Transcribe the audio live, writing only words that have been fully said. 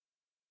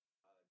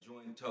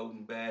joint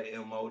toting bad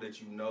MO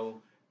that you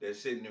know that's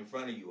sitting in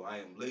front of you. I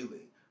am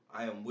Lily.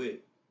 I am with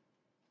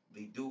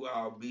the do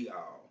all be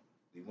all,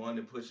 the one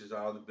that pushes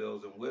all the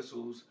bells and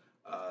whistles,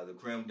 the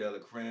creme de la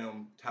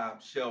creme,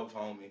 top shelf,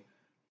 homie.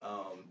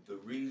 The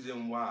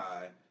reason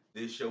why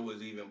this show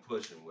is even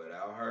pushing,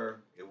 without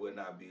her, it would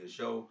not be a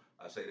show.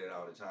 I say that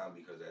all the time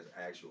because that's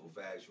actual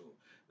factual.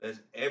 Let's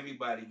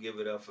everybody give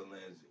it up for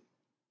Lindsay.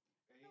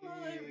 Hello,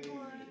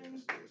 everyone.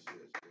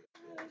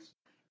 Yes.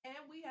 And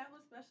we have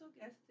a special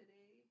guest today.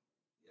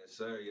 Yes,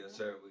 sir. Yes,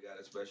 sir. We got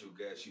a special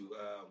guest. You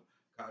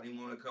caught him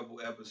on a couple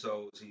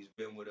episodes. He's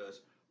been with us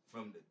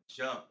from the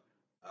jump.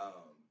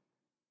 Um,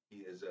 he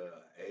is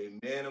a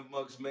man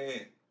amongst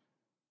men.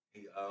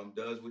 He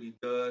does what he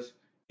does.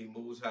 He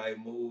moves how he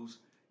moves,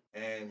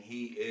 and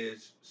he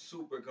is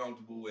super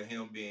comfortable with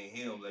him being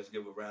him. Let's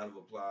give a round of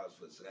applause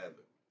for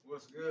Seven.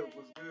 What's good?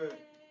 What's good?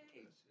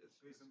 Yay.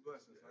 Peace and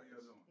blessings. How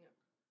y'all doing? Yep.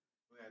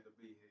 Glad to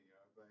be here,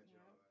 y'all. Glad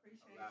y'all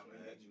Appreciate allow me you.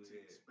 Glad to you use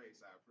here. the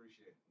space. I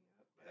appreciate it.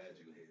 Glad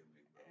you here,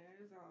 big bro.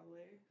 As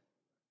always.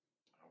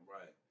 All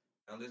right.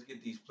 Now let's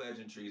get these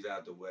pleasantries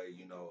out the way.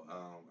 You know,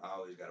 I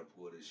always got to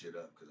pull this shit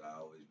up because I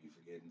always be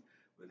forgetting.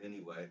 But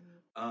anyway,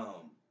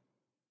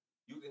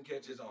 you can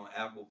catch us on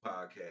Apple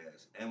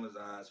Podcasts,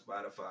 Amazon,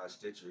 Spotify,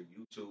 Stitcher,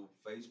 YouTube,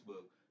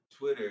 Facebook,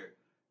 Twitter,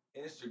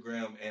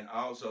 Instagram, and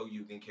also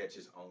you can catch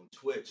us on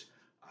Twitch.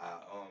 I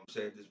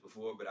said this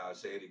before, but I'll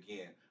say it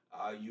again.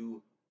 All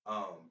you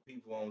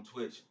people on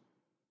Twitch,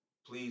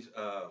 please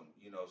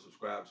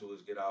subscribe to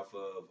us. Get off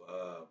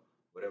of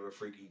whatever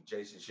freaky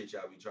Jason shit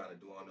y'all be trying to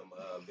do on them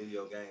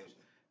video games,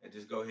 and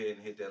just go ahead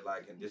and hit that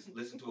like and just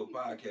listen to a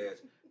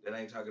podcast that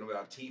ain't talking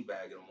about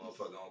teabagging a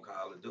motherfucker on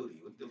Call of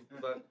Duty. What the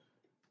fuck?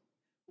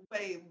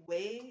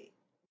 Wait.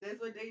 That's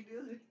what they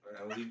do.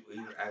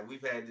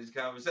 We've had this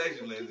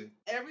conversation, Lindsay.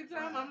 Every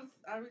time I'm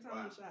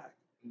shocked.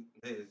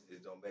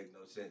 It don't make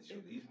no sense.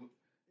 These It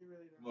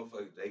really don't.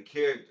 motherfuckers, they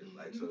character.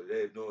 Like, so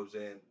they know what I'm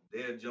saying.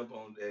 They'll jump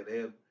on there.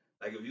 They'll,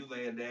 like, if you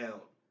laying down,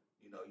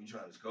 you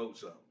trying to scope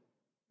something.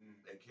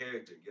 That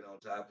character get on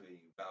top of you,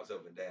 bounce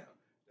up and down.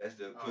 That's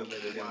the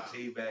equivalent of them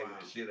teabagging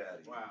the shit out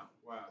of you.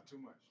 Wow. Too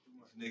much.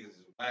 These niggas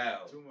is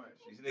wild. Too much.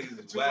 These niggas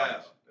is Too wild.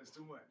 much. That's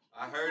too much.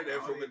 I heard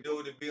that from a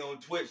dude that be on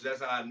Twitch.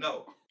 That's how I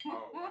know.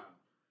 Oh, wow.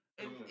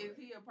 Is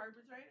he a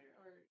perpetrator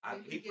or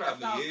He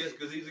probably is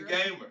because he's a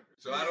gamer.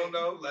 So I don't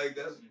know. Like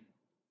that's.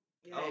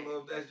 Yeah. I don't know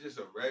if that's just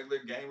a regular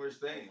gamer's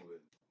thing, but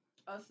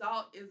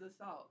assault is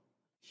assault.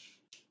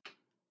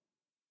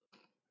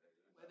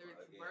 Whether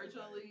it's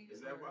virtually. Is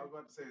that what I was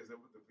about to say? Is that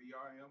with the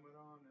VR helmet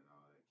on and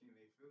all that? Can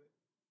they feel it?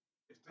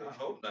 I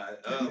hope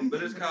not.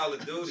 But it's Call of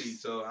Duty,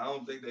 so I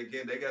don't think they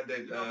can. They got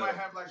that it might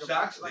have like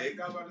shock like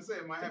stick. I was about to say,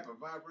 it might have a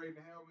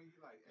vibrating helmet. You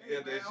like, hey,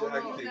 Yeah, man, that hold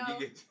shock on.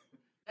 stick.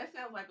 That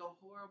sounds like a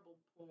horrible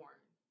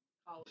porn.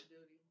 Call of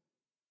Duty.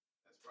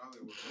 That's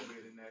probably what's gonna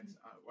be the next.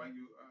 While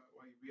you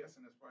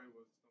BSing, that's probably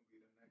what's gonna be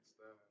the next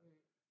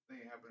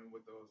thing happening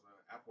with those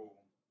that Apple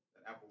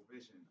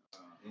Vision.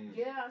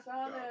 Yeah, I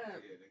saw that.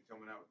 Yeah, they're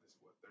coming out with this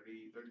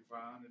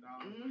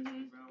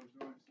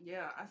 $3,500.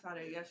 Yeah, I saw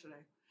that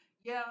yesterday.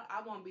 Yeah, I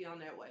won't be on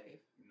that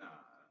wave. Nah.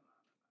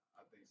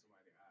 I think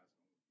somebody's eyes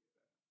gonna get that.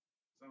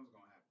 Something's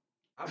gonna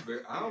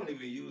happen. I don't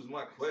even use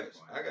my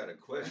Quest. I got a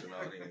Quest and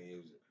I don't even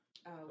use it.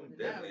 Oh,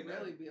 that would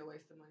really be a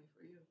waste of money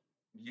for you.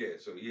 Yeah,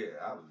 so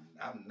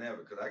I'm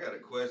never, because I got a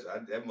Quest.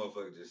 That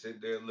motherfucker just sit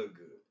there and look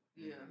good.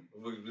 Yeah.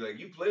 Motherfuckers be like,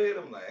 you play it?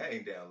 I'm like, I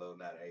ain't downloading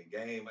not a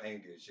game. I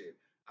ain't did shit.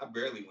 I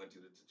barely went to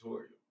the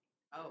tutorial.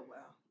 Oh,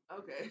 wow.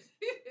 Okay.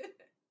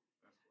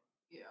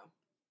 Yeah.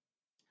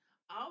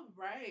 All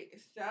right.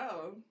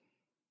 So,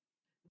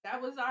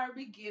 that was our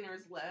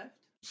beginners left.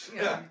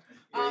 Yeah.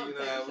 Yeah, you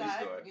know how we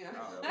start.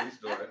 Yeah. We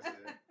start.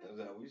 That's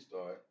how we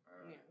start.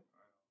 Yeah.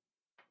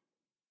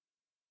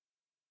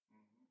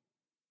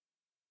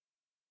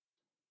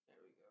 There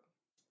we go.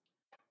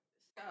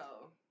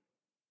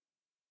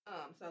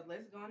 So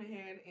let's go on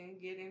ahead and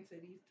get into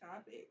these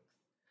topics.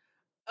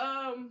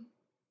 Y'all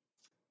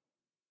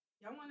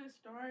want to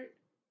start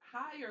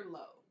high or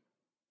low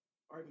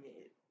or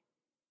mid?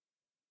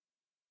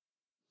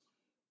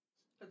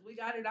 Because we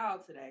got it all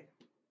today.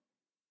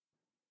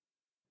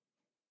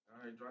 All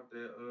right, drop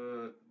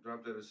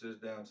that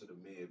assist down to the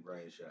mid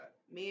brain shot.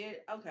 Mid,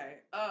 okay.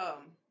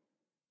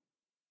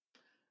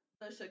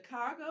 The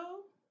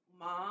Chicago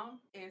mom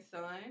and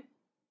son,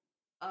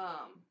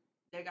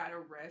 they got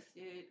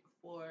arrested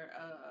for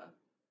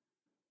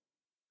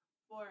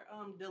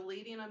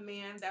deleting a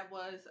man that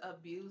was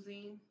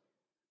abusing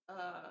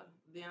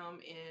them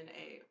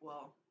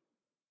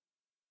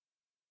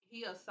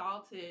he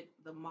assaulted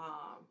the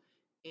mom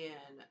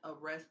in a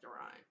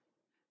restaurant,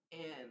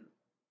 and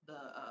the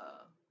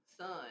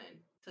son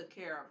took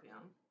care of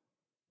him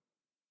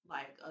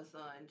like a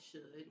son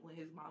should when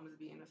his mom is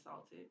being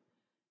assaulted.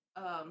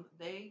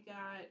 They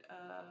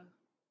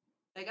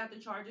got the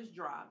charges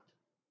dropped,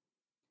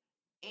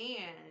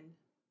 and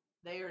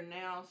they are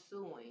now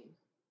suing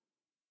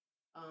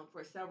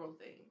for several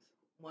things.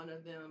 One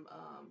of them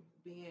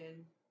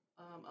being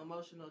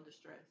emotional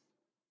distress.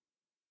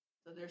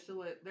 So they're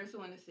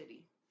suing the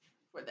city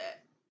for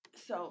that.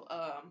 So,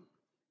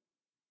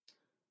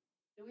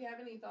 do we have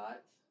any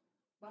thoughts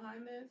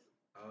behind this?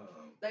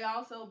 They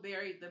also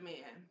buried the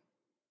man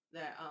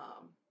that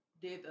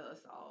did the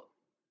assault,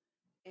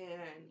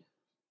 and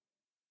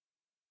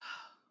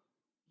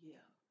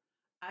yeah,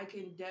 I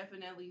can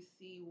definitely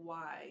see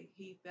why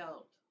he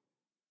felt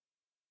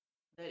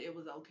that it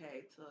was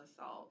okay to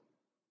assault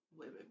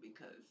women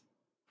because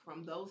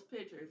from those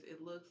pictures,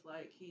 it looks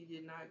like he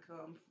did not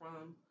come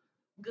from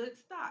good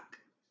stock.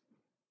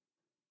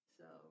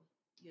 So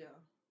yeah.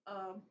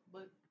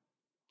 But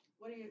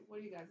what are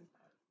you guys'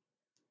 thoughts?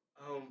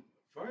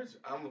 First,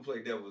 I'm gonna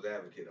play devil's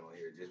advocate on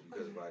here just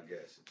because of our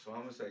guests. So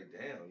I'm gonna say,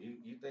 damn,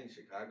 you think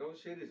Chicago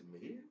shit is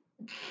mid?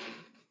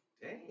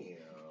 Damn,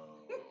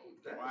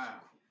 that's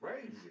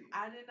crazy.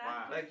 I did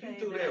not like you say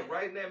threw that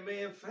right in that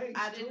man's face.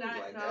 I did too. not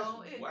like,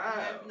 know that's it wild.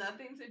 has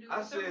nothing to do with I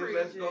the said, region.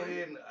 let's go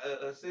ahead and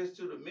assist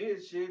to the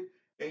mid shit,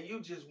 and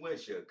you just went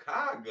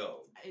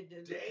Chicago. It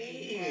has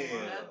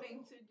Damn.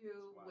 nothing to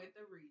do with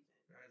the region.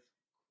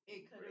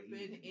 It could have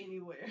been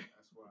anywhere.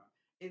 That's why.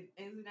 It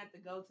isn't at the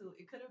go-to.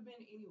 It could have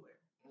been anywhere.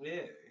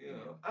 Yeah, you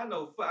know, I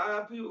know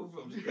 5 people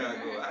from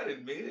Chicago. I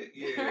didn't mean it.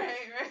 Yeah.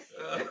 Right.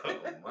 Oh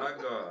my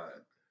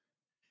God.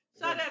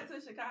 Shout out to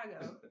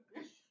Chicago.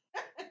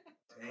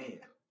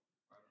 Damn.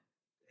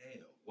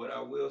 What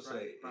I will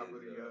say is,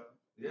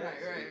 yeah,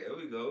 right. There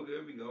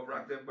we go.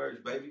 Rock that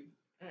merch, baby.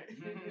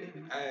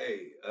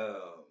 Hey,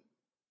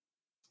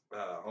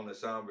 on a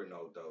somber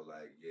note though,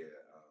 like, yeah,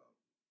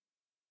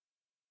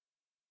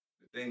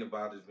 the thing that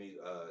bothers me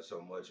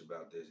so much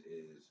about this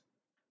is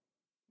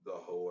the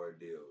whole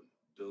ordeal.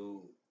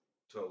 Dude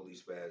totally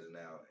spazzing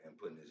out and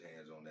putting his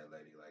hands on that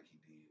lady like he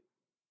did.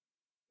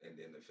 And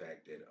then the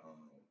fact that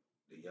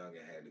the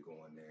youngin had to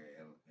go in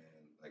there and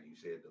like you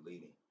said,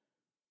 deleting.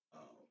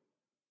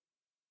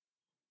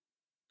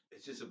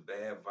 It's just a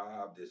bad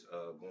vibe that's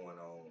going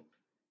on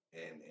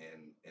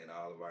in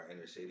all of our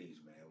inner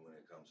cities, man, when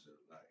it comes to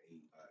like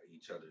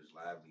each other's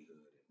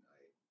livelihood and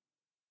like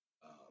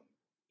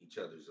each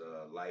other's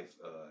life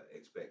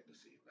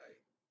expectancy.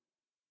 Like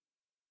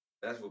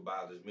that's what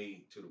bothers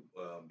me too,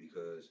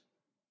 because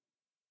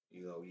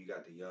you know you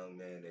got the young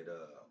man that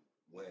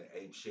went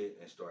ape shit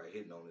and started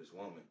hitting on this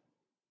woman.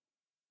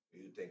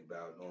 You think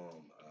about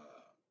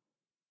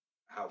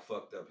how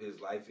fucked up his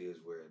life is,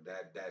 where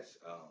that's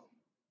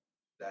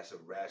a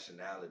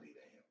rationality to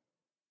him.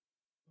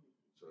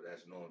 So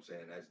that's, you know what I'm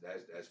saying,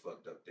 that's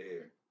fucked up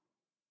there.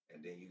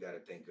 And then you got to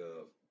think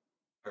of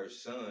her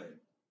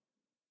son,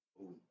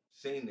 who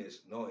seen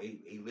this. No,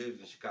 he lives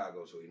in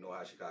Chicago, so he know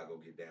how Chicago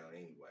get down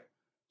anyway.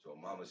 So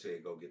mama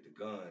said go get the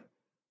gun.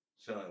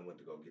 Son went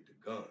to go get the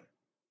gun,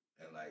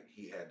 and like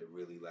he had to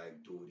really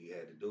like do what he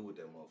had to do with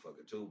that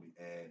motherfucker too.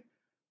 And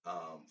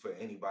for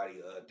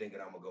anybody thinking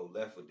I'm gonna go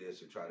left with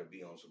this or try to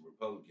be on some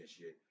Republican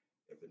shit,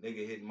 if a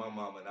nigga hitting my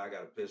mama and I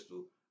got a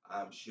pistol,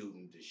 I'm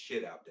shooting the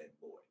shit out that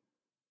boy.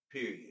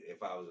 Period.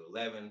 If I was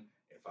 11,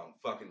 if I'm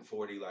fucking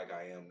 40 like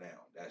I am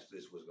now,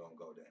 this was gonna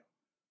go down.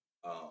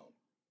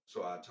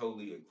 So I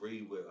totally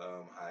agree with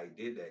how he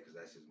did that because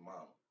that's his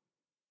mama.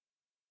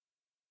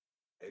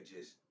 It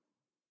just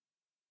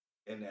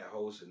in that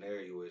whole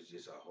scenario is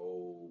just a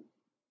whole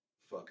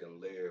fucking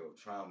layer of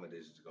trauma.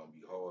 This is gonna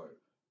be hard.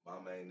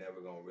 Mama ain't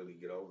never gonna really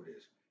get over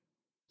this.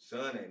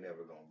 Son ain't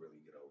never gonna really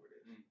get over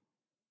this.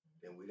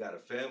 Then we got a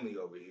family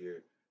over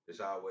here that's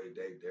always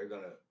they're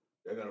gonna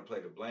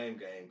play the blame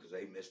game because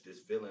they missed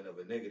this villain of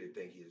a nigga that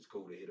think he's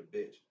cool to hit a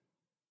bitch.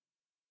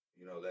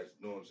 You know, that's,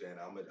 you know what I'm saying?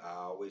 I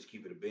always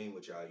keep it a beam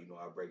with y'all. You know,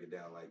 I break it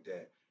down like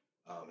that.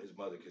 His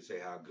mother could say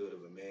how good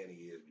of a man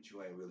he is, but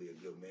you ain't really a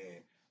good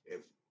man.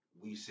 If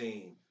we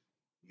seen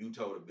you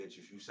told a bitch,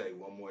 if you say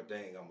one more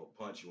thing, I'm gonna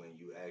punch you, and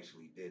you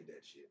actually did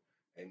that shit.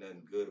 Ain't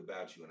nothing good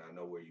about you, and I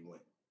know where you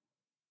went.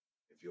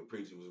 If your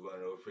preacher was one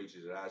of those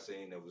preachers that I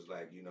seen that was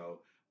like, you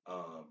know,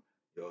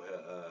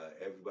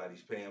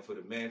 everybody's paying for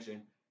the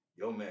mansion,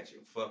 your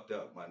mansion fucked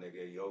up, my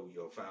nigga.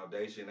 Your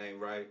foundation ain't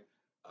right.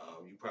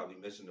 You probably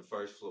missing the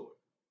first floor.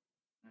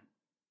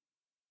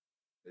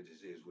 It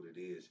just is what it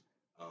is.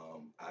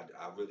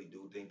 I really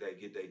do think they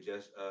get they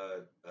just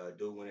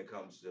do when it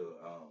comes to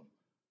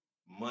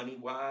money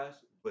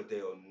wise, but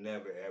they'll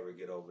never ever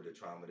get over the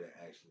trauma that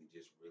actually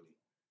just really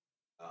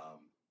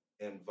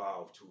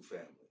involve two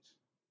families.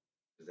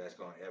 Because that's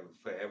gonna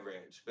forever,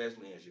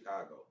 especially in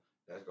Chicago,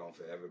 that's gonna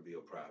forever be a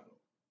problem.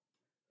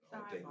 I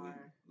don't think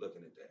we're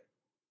looking at that.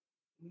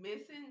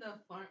 Missing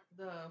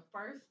the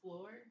first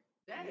floor,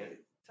 that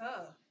is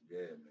tough.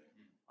 Yeah,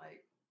 man.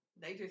 Like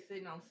they just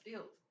sitting on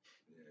stilts.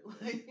 Yeah.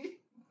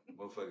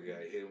 Motherfucker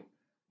got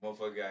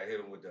hit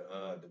him with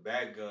the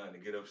bag gun to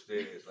get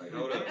upstairs. Like,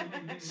 hold up,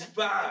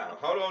 spy.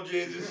 Hold on,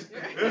 Jesus. They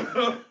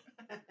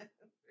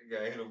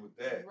got hit him with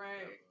that.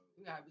 Right.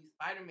 You gotta be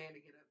Spider-Man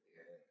to get up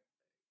there. Yeah.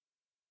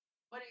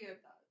 What are your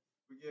thoughts?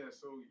 But yeah,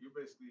 so you're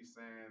basically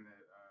saying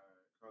that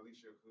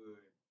Carlisha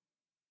Hood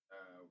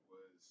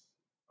was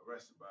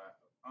arrested by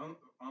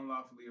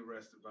unlawfully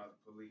arrested by the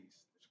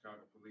police, the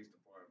Chicago Police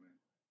Department,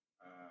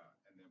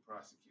 and then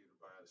prosecuted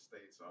by the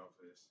state's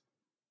office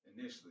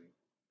initially,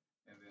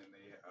 and then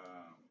they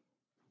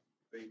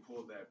they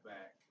pulled that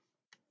back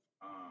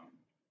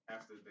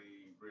after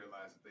they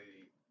realized that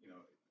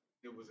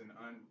it was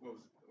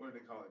what do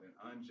they call it, an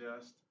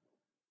unjust.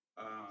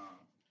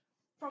 Um,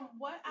 From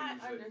what it I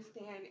was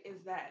understand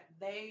is that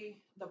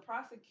the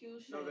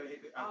prosecution no,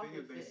 I think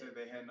office they said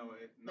they had no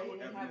they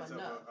didn't have evidence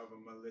enough. of a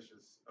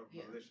malicious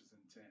Yeah.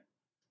 intent.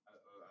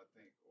 I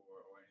think,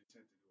 or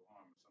intent to do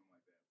harm or something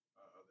like that.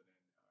 Other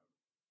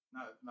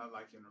than not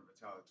like in a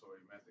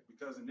retaliatory method,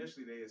 because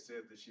initially they had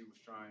said that she was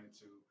trying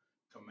to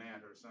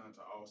command her son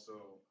to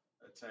also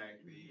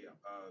attack the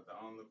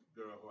onlooker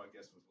girl who I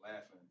guess was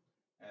laughing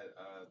at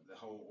the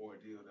whole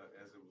ordeal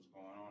as it was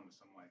going on or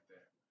something like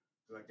that.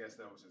 Because I guess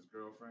that was his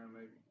girlfriend,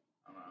 maybe.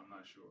 I'm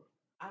not sure.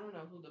 I don't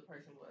know who the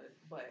person was,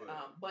 but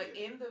yeah.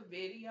 in the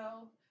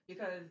video,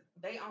 because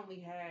they only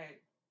had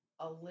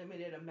a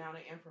limited amount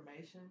of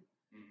information,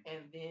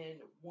 and then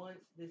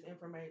once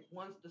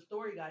the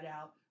story got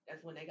out,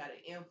 that's when they got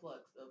an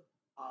influx of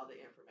all the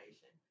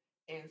information.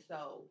 And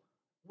so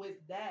with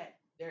that,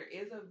 there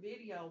is a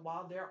video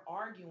while they're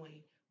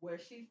arguing where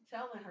she's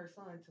telling her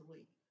son to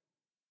leave.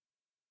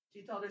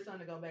 She told her son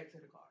to go back to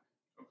the car.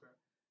 Okay.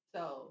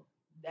 So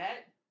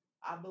that,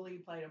 I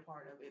believe, played a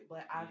part of it.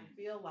 But I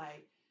feel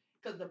like,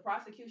 because the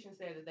prosecution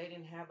said that they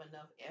didn't have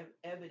enough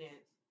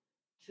evidence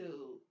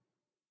to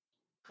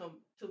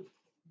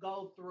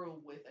go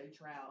through with a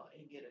trial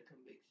and get a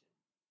conviction.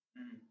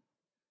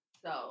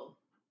 So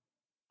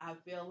I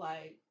feel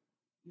like,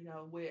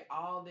 with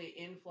all the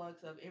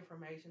influx of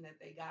information that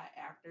they got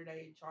after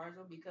they charged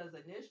them, because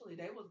initially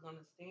they was going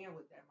to stand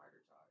with that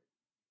murder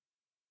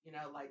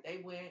charge. Like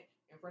they went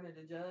in front of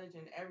the judge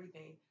and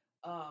everything.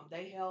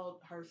 They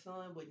held her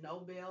son with no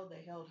bail.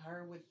 They held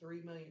her with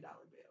 $3 million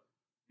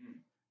bail.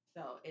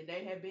 So, and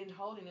they had been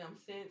holding them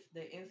since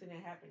the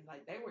incident happened.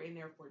 Like they were in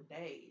there for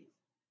days.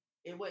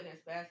 It wasn't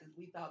as fast as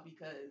we thought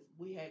because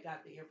we had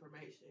got the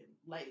information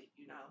late,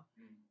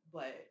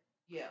 But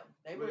yeah,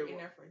 they were in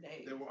there for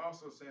days. They were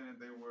also saying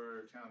that they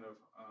were kind of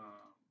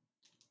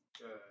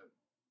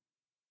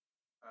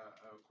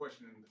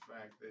questioning the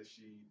fact that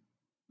she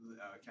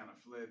kind of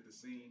fled the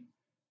scene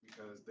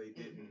because they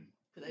didn't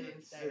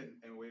sit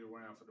and wait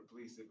around for the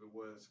police if it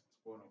was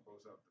quote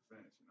unquote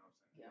self-defense. You know what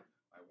I'm saying? Yeah.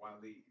 Like why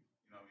leave?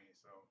 You know what I mean?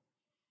 So,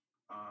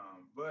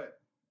 but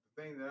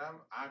the thing that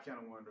I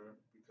kind of wonder,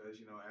 because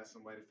as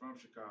somebody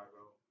from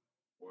Chicago,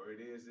 where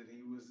it is that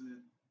he was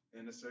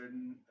in a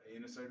certain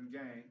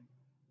gang,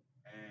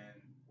 and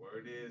where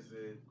it is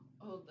that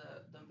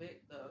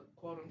the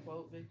quote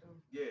unquote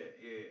victim. Yeah,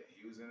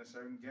 he was in a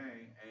certain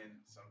gang,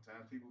 and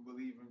sometimes people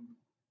believe in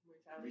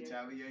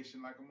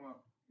retaliation like a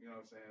monk. You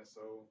know what I'm saying?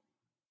 So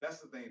that's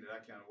the thing that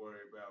I kind of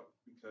worry about,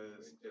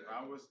 because if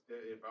I was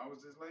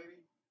this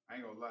lady, I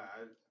ain't gonna lie,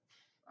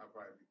 I'd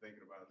probably be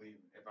thinking about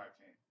leaving if I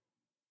can,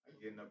 like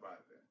getting up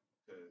out of there.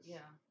 Cause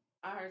yeah,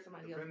 I heard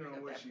somebody else depending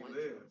on where she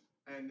lives,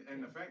 and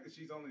the fact that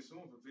she's only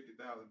suing for $50,000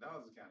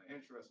 is kind of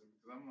interesting,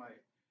 because I'm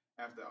like,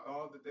 after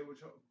all that they would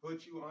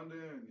put you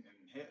under, and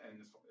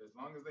as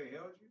long as they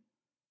held you,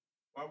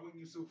 why wouldn't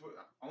you sue for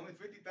only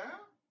 $50,000?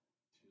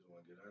 She just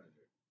want to get out of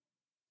there.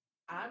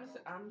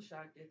 I'm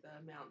shocked at the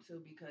amount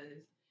too,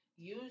 because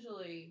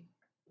usually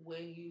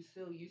when you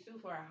sue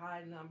for a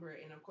high number,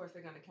 and of course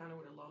they're going to counter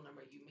with a low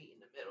number. You meet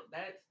in the middle.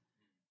 That's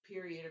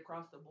period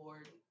across the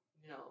board,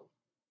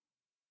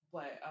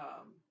 But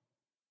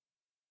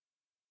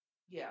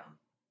yeah,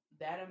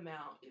 that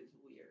amount is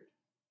weird.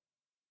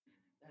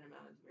 That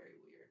amount is very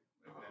weird.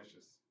 That's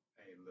just,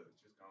 hey, look,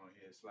 just go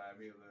ahead, slide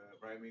me a little,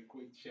 write me a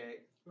quick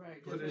check, right?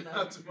 Put it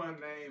out to my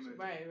name, and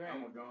right.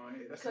 I'm gonna go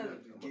ahead. That's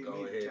enough to get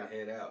go ahead and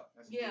head out.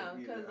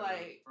 Because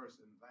like first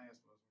and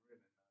last was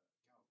written in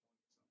California.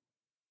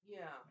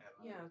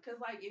 Yeah, because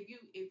like if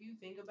you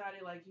think about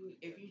it, like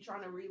if you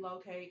trying to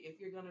relocate,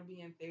 if you're gonna be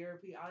in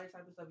therapy, all that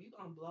type of stuff, you're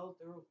gonna blow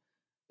through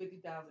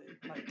 50,000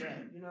 like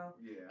that,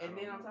 Yeah. And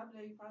then on top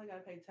of that, you probably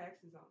gotta pay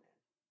taxes on that,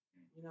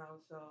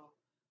 So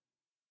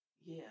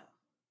yeah,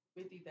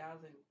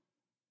 50,000.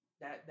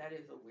 That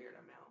is a weird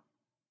amount.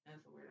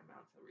 That's a weird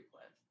amount to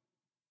request.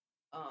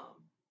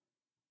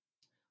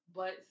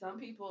 But some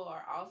people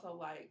are also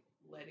like,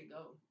 let it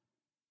go.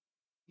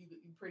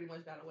 You pretty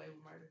much got away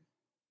with murder.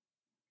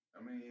 I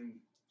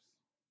mean,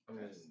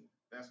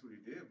 that's what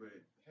he did, but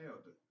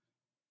hell,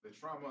 the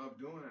trauma of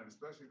doing it,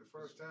 especially the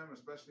first time,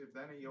 especially if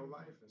that ain't your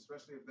life,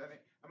 especially if that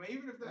ain't,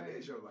 even if that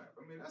is your life,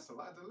 that's a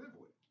lot to live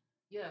with.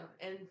 Yeah,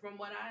 and from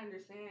what I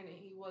understand,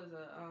 he was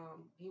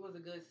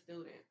a good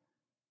student,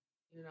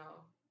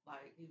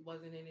 like he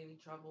wasn't in any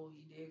trouble.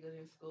 He did good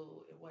in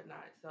school and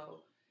whatnot.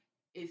 So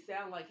it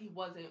sounded like he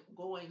wasn't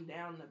going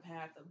down the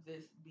path of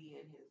this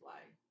being his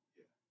life.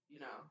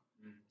 Yeah.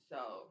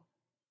 So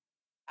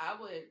I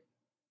would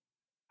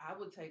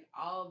take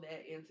all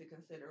that into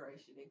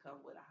consideration and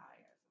come with a high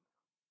ass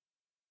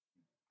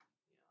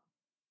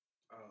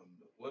amount.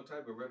 What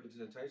type of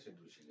representation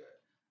do she got?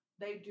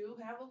 They do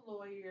have a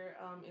lawyer.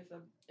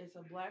 It's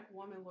a black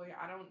woman lawyer.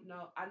 I don't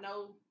know. I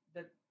know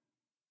that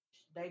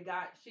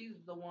she's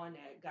the one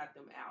that got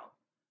them out.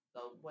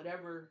 So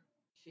whatever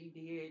she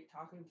did,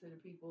 talking to the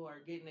people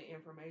or getting the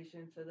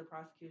information to the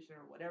prosecution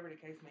or whatever the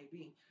case may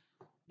be,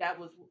 that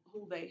was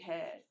who they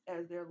had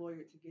as their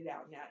lawyer to get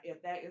out. Now,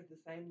 if that is the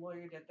same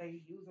lawyer that they're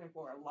using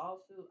for a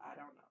lawsuit, I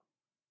don't know.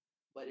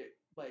 But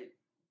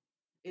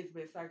it's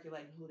been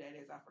circulating who that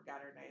is. I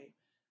forgot her name.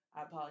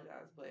 I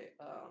apologize, but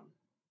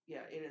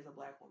yeah, it is a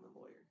black woman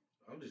lawyer.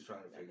 I'm just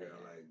trying to that figure they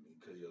out had. like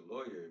because your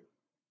lawyer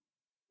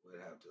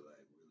would have to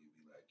like really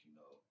be like,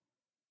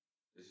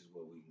 this is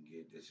what we can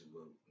get, this is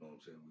what what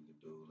I'm saying we can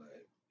do.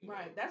 Like,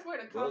 Right. That's where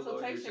the your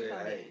lawyer consultation say,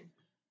 come hey, in.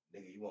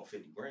 nigga, you want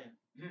 50 grand?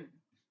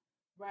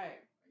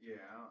 Right.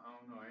 Yeah, I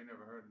don't know. I ain't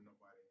never heard of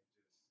nobody just.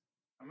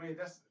 I mean,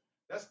 that's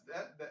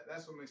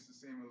what makes it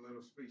seem a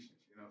little specious.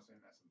 You know what I'm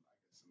saying? That's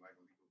like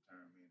a legal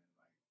term, meaning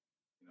like,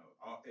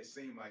 it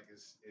seemed like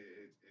it's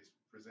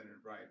presented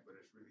right, but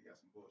it's really got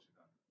some bullshit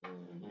on it.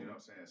 Mm-hmm. You know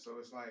what I'm saying? So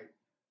it's like,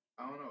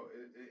 I don't know.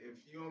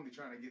 If you only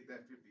trying to get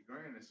that 50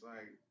 grand, it's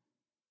like,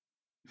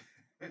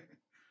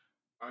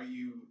 are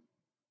you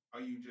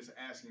just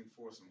asking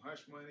for some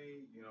hush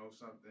money?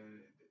 Something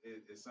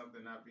is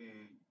something not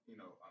being,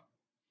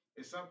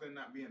 is something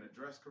not being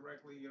addressed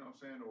correctly? You know what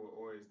I'm saying?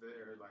 Or is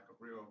there like a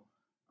real,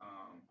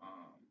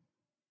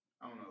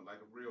 I don't know,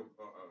 like a real,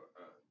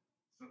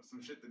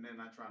 some shit that they're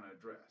not trying to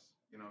address?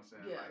 You know what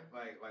I'm saying? Yeah.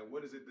 Like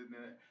what is it that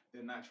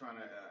they're not trying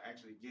to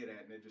actually get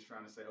at, and they're just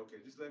trying to say, okay,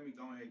 just let me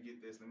go ahead and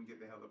get this, let me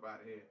get the hell up out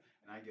of here,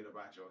 and I get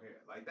about your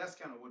hair. Like that's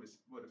kind of what it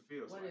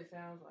feels What like. it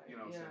sounds like. You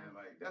know what Yeah. I'm saying?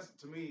 Like that's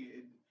to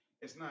me,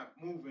 it's not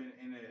moving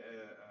in a.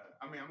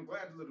 I mean, I'm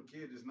glad the little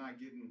kid is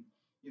not getting,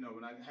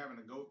 not having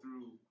to go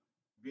through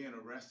being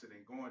arrested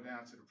and going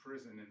down to the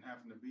prison and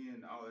having to be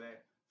in all of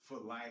that for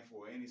life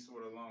or any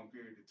sort of long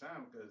period of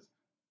time, because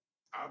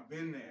I've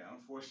been there,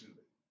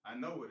 unfortunately. I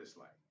know what it's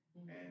like.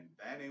 Mhm. And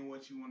that ain't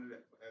what you wanted.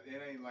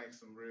 It ain't like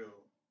some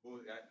real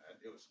bull.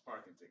 It was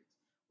parking tickets.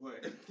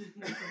 But,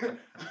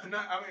 no.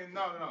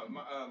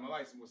 My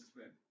license was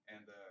suspended.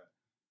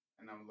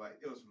 And I'm like,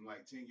 it was from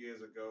like 10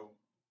 years ago.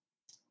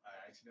 I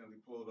accidentally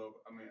pulled over.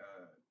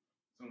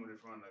 Zoomed in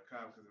front of the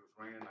cop because it was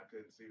raining. I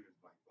couldn't see. It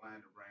was like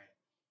blind rain.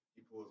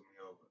 He pulls me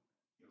over.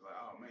 He was like,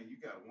 "Oh man, you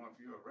got a warrant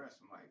for your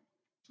arrest from like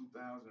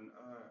 2000,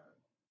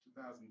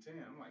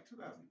 2010." I'm like,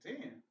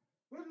 2010?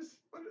 What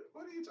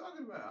are you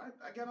talking about?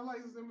 I got a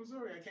license in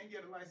Missouri. I can't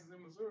get a license in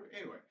Missouri.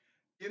 Anyway,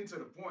 getting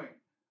to the point,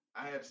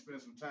 I had to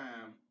spend some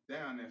time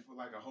down there for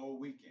like a whole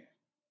weekend.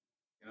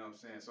 You know what I'm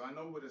saying? So I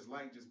know what it's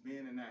like just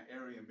being in that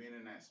area and being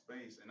in that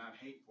space, and I'd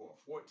hate for a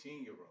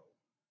 14-year-old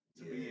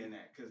to be in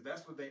that, because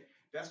that's where they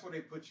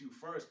put you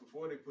first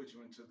before they put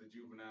you into the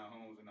juvenile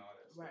homes and all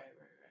that stuff. Right.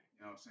 You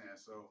know what I'm saying?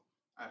 So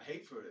I'd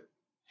hate for that.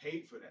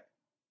 You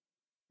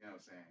know what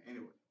I'm saying?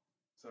 Anyway,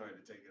 sorry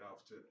to take it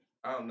off to the.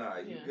 Oh no,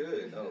 you Yeah.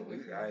 good. No,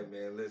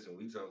 man, listen,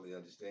 we totally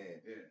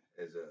understand. Yeah.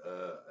 As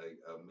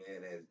a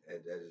man that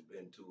has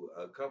been to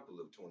a couple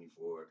of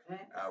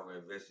 24-hour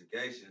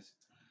investigations,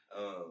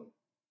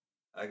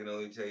 I can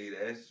only tell you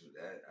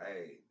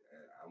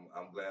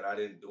I'm glad I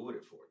didn't do it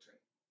at 14.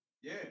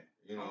 Yeah.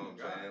 You know what I'm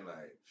saying?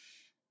 Like,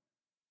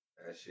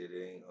 that shit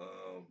ain't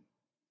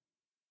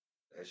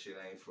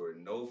for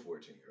no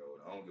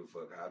 14-year-old. I don't give a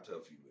fuck how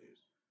tough you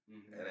is.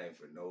 Mm-hmm. That ain't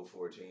for no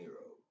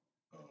 14-year-old.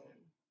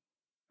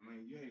 I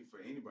mean, you hate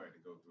for anybody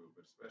to go through it,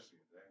 but especially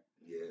at that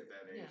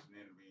age, and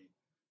then to be,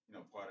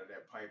 part of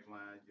that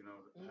pipeline.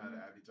 How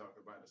they talk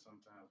about it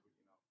sometimes.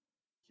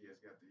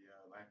 Kids got the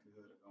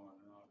likelihood of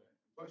going and all that.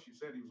 Plus, you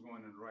said he was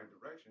going in the right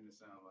direction. It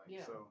sounded like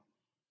so.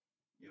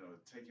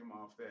 Take him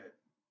off that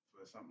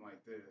for something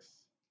like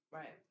this.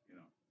 Right.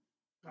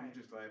 I'm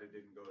just glad it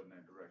didn't go in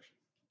that direction.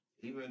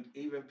 Even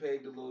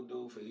paid the little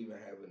dude for even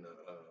having the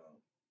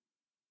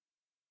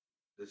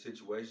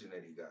situation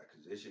that he got,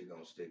 because this shit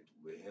gonna stick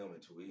with him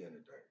until we in the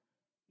dirt.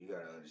 You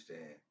gotta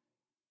understand,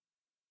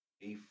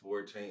 he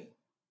 14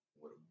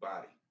 with a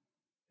body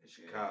in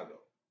Chicago.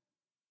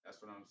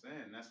 That's what I'm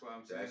saying. That's what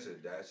I'm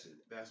saying. That's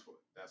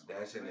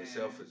in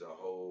itself is a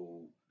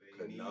whole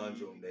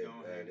conundrum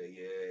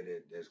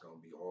that's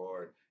gonna be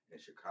hard in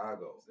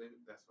Chicago.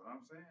 That's what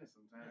I'm saying.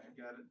 Sometimes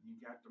you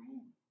got to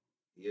move.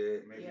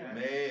 Yeah, maybe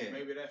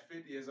that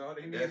 50 is all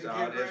they need. That's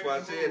why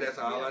I said that's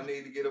all I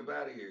need to get up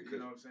out of here. You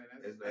know what I'm saying?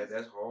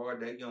 That's hard.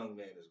 That young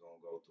man is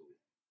gonna go through.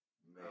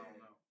 Man, I don't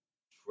know.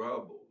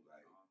 Trouble.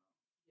 Like,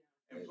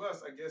 and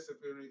plus, I guess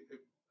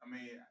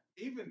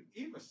even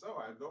so,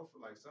 I'd go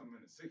for like something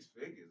in the six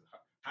figures,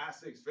 high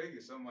six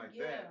figures, something like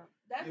that.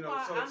 That's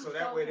why so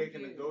that way confused. They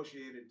can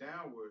negotiate it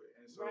downward,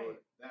 and so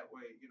that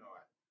way,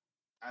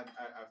 I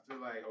feel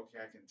like,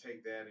 okay, I can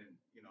take that and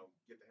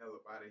get the hell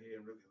up out of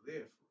here and really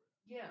live for it.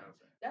 Yeah, you know what I'm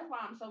saying? That's why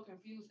I'm so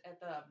confused at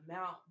the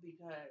amount,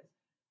 because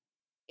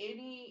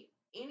any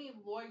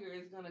lawyer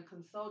is gonna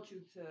consult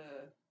you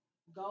to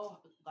go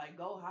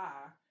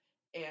high,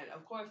 and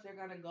of course they're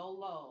gonna go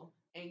low,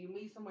 and you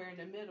meet somewhere in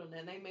the middle.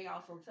 Then they may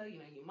also tell you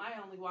that you might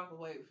only walk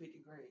away with 50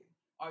 grand.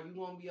 Are you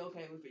gonna be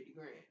okay with 50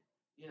 grand?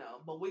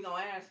 But we're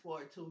gonna ask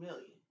for 2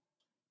 million.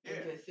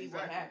 And just see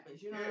what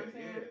happens. You know what I'm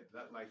saying?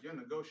 Yeah. Like your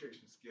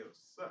negotiation skills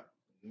suck.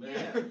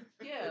 Man.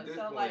 Yeah.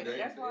 So point,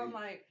 that's why I'm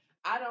like,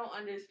 I don't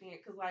understand,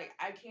 because like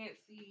I can't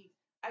see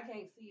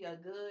a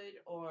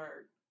good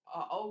or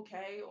a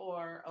okay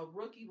or a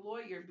rookie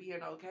lawyer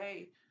being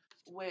okay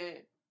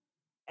with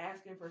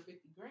asking for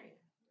 50 grand.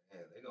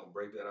 Man, they gonna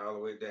break that all the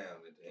way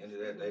down. At the end of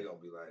that, they gonna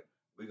be like,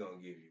 "We gonna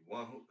give you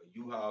a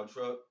U-Haul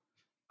truck,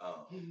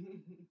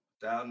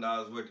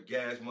 $1,000 worth of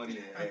gas money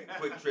and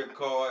quick trip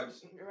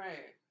cards.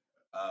 Right.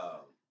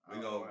 We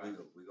gonna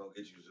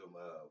get you some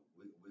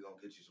we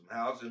gonna get you some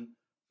housing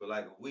for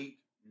like a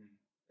week,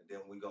 and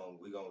then we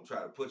gonna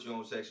try to put you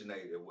on Section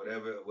 8 or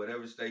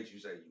whatever state you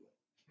say you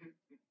want."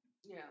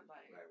 Yeah,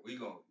 like we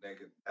gonna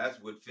that's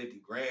what 50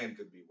 grand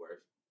could be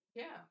worth.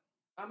 Yeah.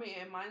 I mean,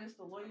 and minus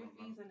the lawyer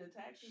fees and the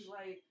taxes,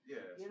 like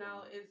you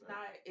know,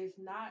 it's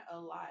not a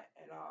lot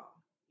at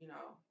all, you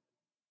know.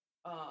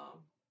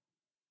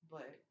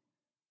 But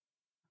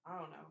I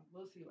don't know.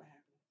 We'll see what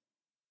happens.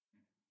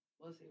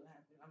 We'll see what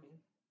happens.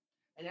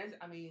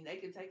 I mean, they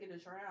could take it to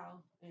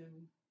trial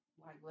and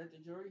like let the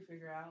jury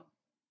figure out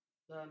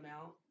the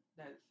amount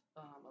that's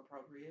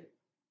appropriate.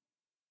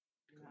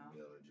 You know,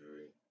 be on the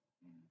jury.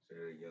 Say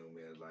that young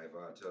man's life.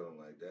 I tell him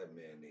like that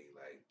man need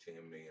like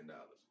 $10 million.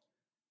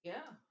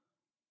 Yeah,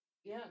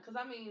 yeah. Because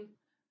I mean,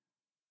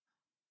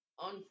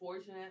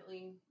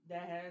 unfortunately,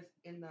 that has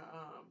in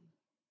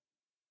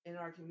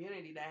our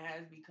community that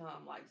has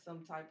become like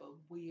some type of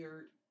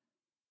weird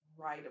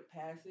rite of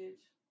passage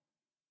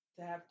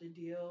to have to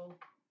deal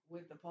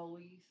with the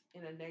police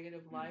in a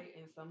negative light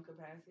in some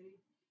capacity.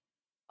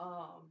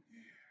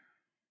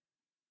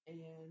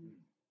 And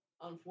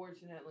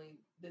unfortunately,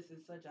 this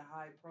is such a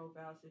high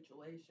profile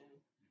situation,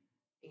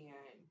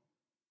 and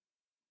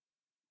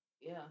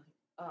yeah,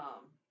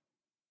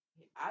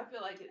 I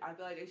feel like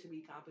they should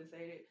be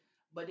compensated,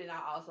 but then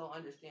I also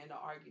understand the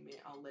argument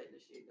on letting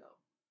the shit go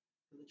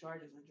because the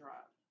charges are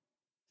dropped.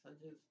 So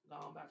just go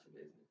on about your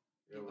business.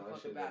 Yeah, well, I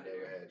shouldn't have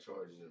never had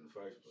charges in the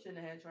first place.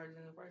 Shouldn't have had charges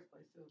in the first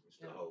place too.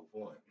 It's the whole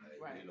point. Like,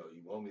 right. You know,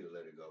 you want me to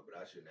let it go, but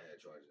I shouldn't have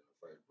had charges in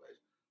the first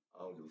place.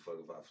 I don't give a fuck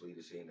if I flee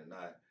the scene or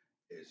not.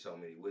 There's so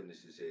many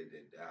witnesses said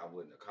that I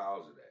wasn't the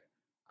cause of that.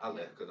 I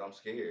left because I'm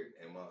scared,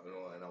 and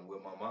and I'm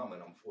with my mom,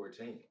 and I'm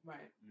 14.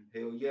 Right.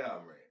 Hell yeah,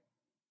 I'm ran.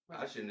 Right.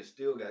 I shouldn't have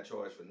still got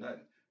charged for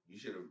nothing. You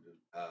should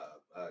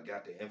have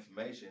got the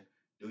information,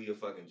 do your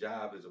fucking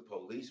job as a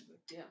policeman.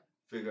 Yeah.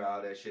 Figure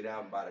all that shit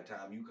out, and by the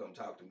time you come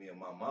talk to me and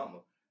my mama,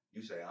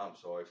 you say, "I'm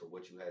sorry for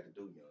what you had to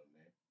do, young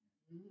man."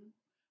 Mm-hmm.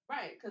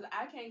 Right, because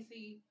I can't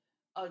see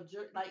a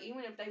like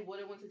even if they would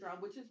have went to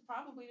trial, which is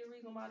probably the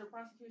reason why the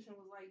prosecution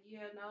was like,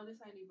 "Yeah, no, this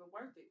ain't even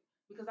worth it,"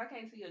 because I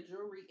can't see a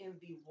jury in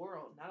the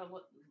world, not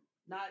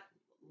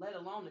let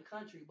alone the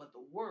country, but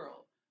the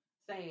world,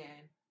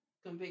 saying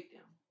convict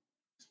him.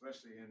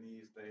 Especially in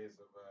these days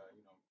of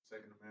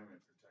Second Amendment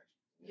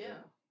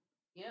protection.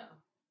 Yeah,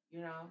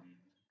 you know,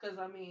 because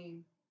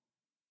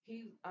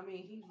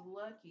he's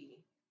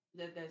lucky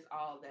that that's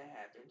all that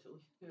happened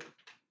to him.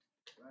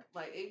 Right.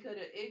 Like it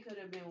could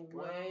have been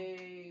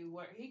way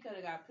worse. He could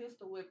have got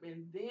pistol whipped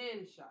and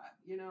then shot.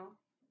 You know,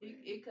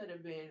 it could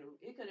have been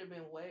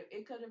way.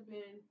 It could have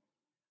been.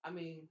 I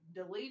mean,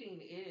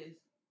 deleting is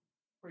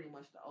pretty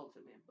much the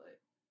ultimate, but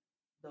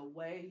the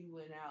way he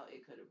went out,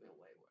 it could have been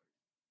way worse.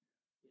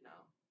 You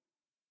know.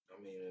 I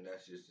mean, and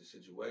that's just the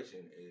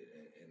situation,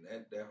 and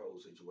that whole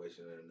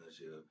situation in a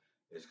nutshell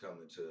is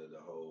coming to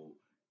the whole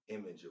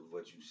image of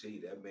what you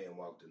see. That man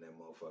walked in that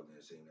motherfucker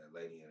and seen that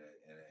lady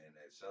and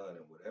that son,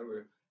 and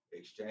whatever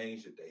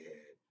exchange that they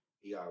had,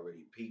 he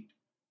already peeped,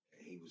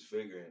 and he was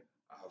figuring,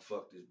 I'll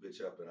fuck this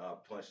bitch up and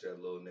I'll punch that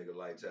little nigga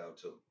lights out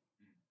too.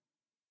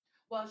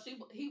 Well,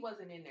 he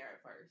wasn't in there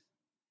at first,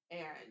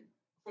 and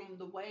from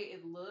the way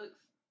it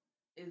looks,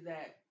 is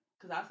that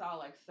because I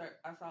saw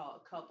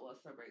a couple of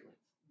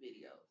surveillance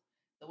videos.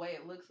 The way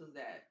it looks is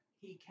that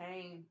he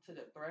came to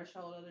the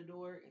threshold of the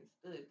door and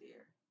stood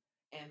there.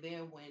 And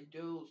then when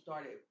dude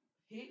started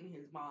hitting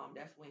his mom,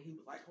 that's when he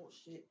was like, "Oh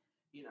shit,"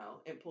 you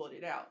know, and pulled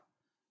it out.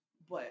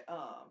 But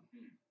I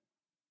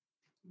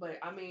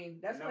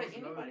mean, that's what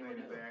anybody would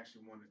do. They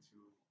actually wanted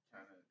to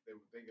they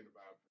were thinking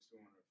about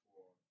pursuing her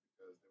for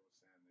because they were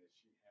saying that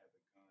she had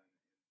the gun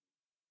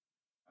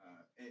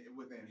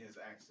within his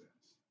access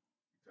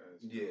because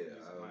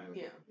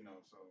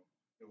so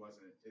it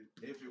wasn't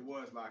if it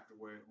was locked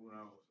away, who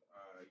knows,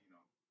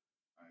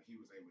 he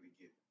was able to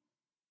get it.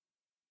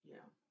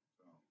 Yeah.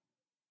 So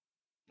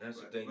that's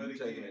the thing you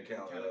take into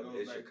account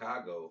in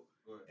Chicago,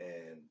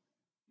 and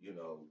you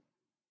know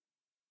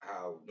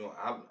how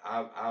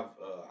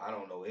I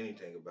don't know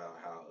anything about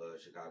how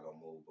Chicago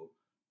moved, but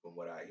from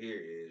what I hear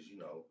is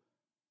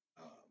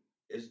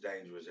it's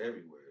dangerous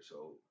everywhere.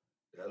 So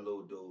that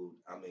little dude,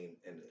 I mean,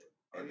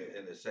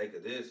 in the sake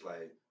of this,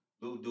 like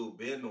little dude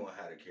been knowing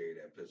how to carry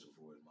that pistol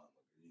for his mama.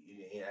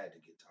 He had to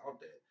get taught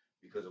that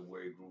because of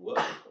where he grew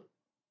up.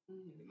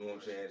 You know what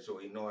I'm saying? So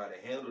he know how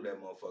to handle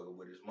that motherfucker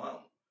with his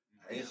mama.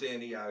 I ain't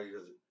saying he out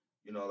here,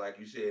 like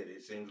you said,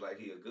 it seems like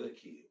he a good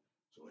kid.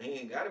 So he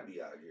ain't got to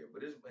be out here.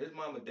 But his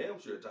mama damn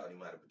sure taught him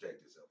how to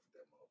protect himself with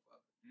that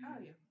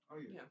motherfucker. Oh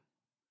yeah.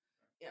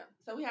 Yeah.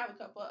 So we have a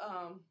couple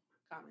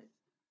comments.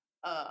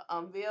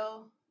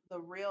 Unveil the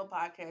Real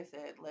podcast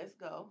said, "Let's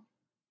go."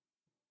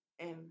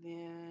 And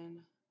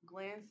then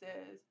Glenn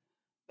says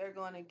they're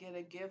going to get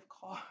a gift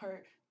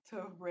card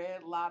to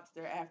Red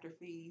Lobster after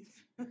feast.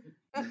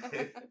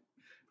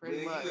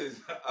 Pretty Man, much. you is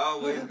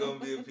always gonna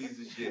be a piece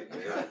of shit,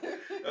 man.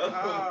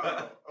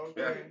 Oh,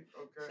 okay.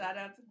 Shout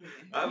out to Ben.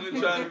 I've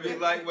been trying to be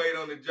lightweight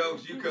on the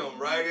jokes. You come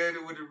right at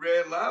it with the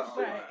Red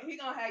Lobster. Right. He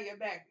gonna have your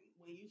back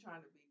when you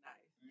trying to be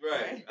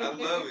nice. Right. I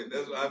love it.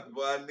 That's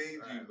why I need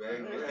you,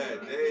 man.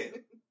 God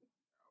damn.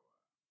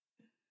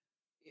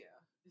 Yeah.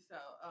 So,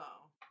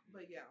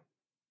 but yeah.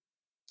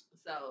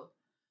 So,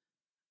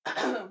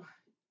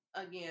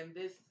 again,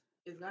 this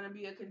is gonna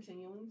be a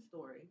continuing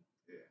story.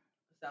 Yeah.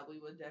 So we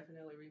will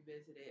definitely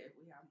revisit it if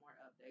we have more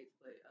updates.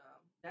 But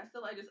that's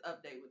the latest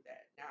update with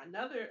that. Now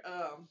another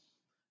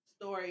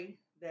story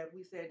that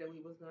we said that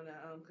we was gonna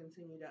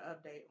continue to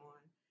update on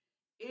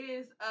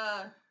is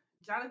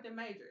Jonathan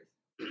Majors.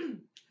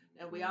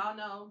 And we all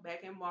know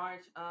back in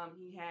March,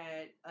 he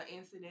had an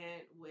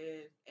incident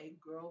with a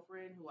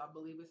girlfriend who I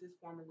believe is his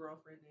former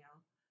girlfriend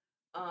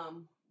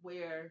now,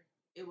 where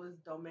it was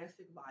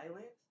domestic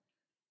violence,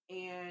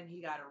 and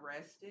he got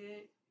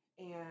arrested,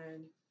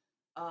 and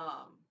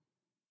um,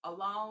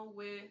 along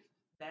with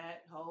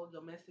that whole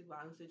domestic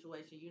violence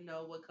situation, you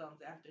know what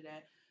comes after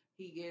that.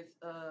 He gets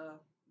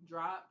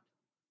dropped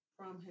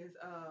from his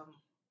I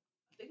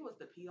think it was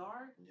the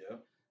PR. Yeah.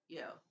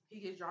 Yeah, he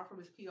gets dropped from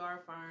his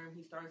PR firm.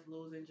 He starts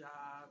losing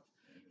jobs.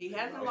 He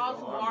Yeah, hasn't like lost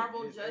the army,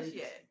 Marvel his just agency.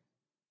 yet,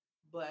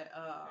 but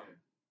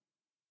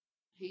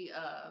he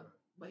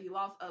but he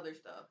lost other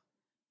stuff,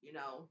 you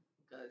know,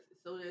 because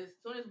as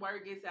soon as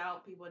word gets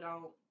out, people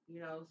don't,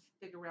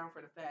 stick around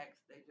for the facts.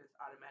 They just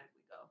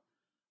automatically go.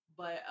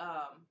 But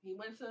he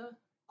went to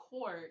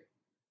court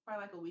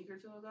probably like a week or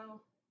two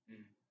ago,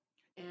 Mm.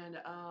 and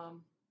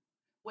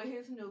with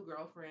his new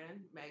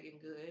girlfriend Megan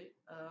Good.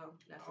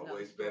 That's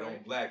Always another bet story.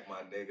 on black,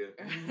 my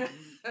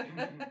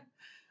nigga.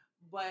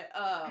 But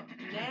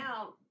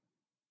now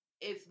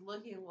it's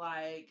looking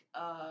like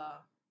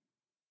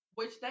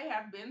which they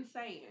have been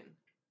saying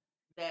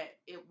that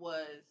it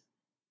was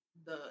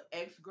the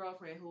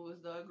ex-girlfriend who was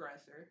the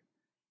aggressor,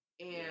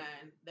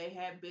 and they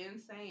have been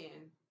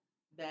saying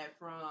that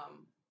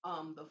from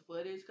the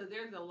footage, because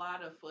there's a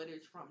lot of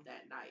footage from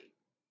that night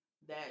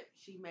that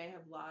she may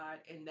have lied,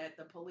 and that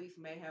the police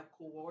may have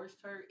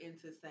coerced her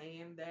into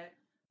saying that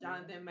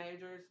Jonathan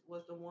Majors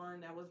was the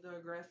one that was the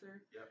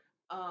aggressor. Yep.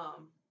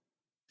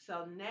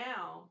 So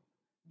now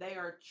they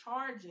are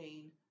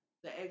charging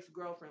the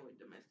ex-girlfriend with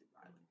domestic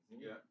violence.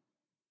 Yeah.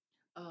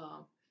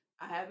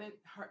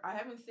 I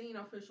haven't seen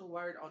official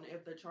word on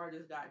if the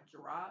charges got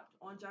dropped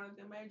on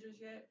Jonathan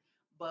Majors yet,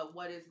 but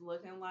what it's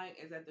looking like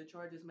is that the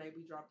charges may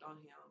be dropped on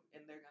him,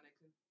 and they're going to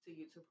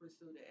continue to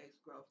pursue the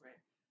ex-girlfriend.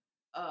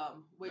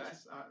 Which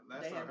last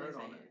they I have been heard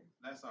on saying. it,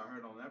 last I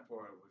heard on that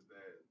part was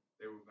that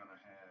they're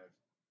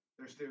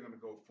still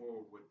gonna go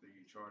forward with the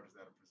charges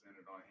that are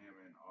presented on him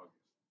in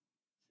August.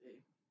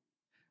 See,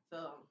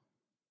 so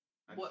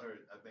I what?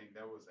 heard. I think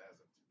that was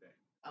as of today.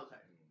 Okay.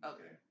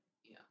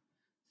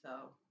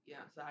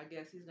 So I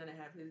guess he's gonna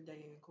have his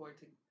day in court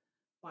to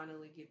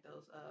finally get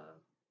those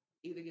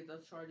either get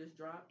those charges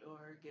dropped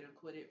or get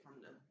acquitted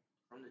from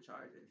the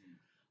charges. Mm-hmm.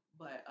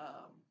 But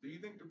do you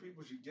think the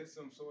people should get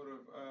some sort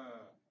of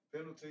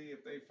penalty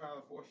if they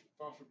file a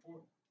false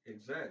report?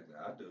 Exactly,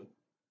 I do.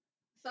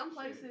 Some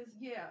places,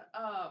 yeah.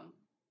 I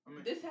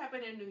mean, This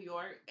happened in New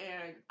York,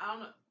 and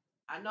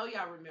I know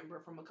y'all remember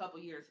from a couple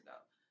years ago.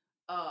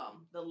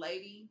 The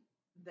lady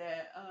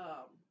that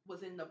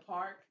was in the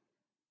park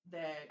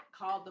that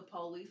called the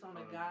police on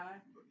a guy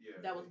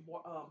that was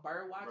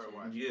bird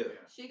watching. Yeah.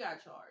 She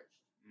got charged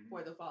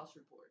for the false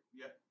report.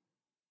 Yeah.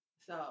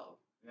 So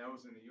and that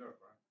was in New York,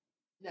 right?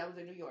 That was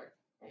in New York.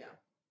 Okay.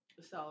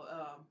 Yeah. So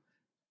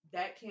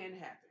that can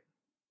happen.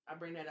 I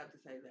bring that up to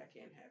say that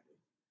can happen.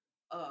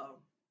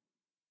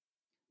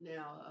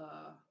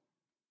 Now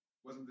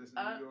wasn't this in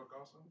New York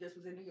also? This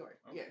was in New York.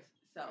 Okay. Yes.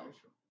 So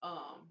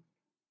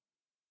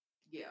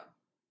yeah.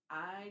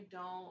 I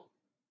don't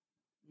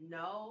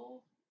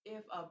know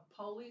if a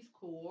police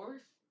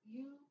coerced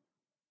you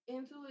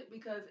into it,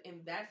 because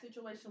in that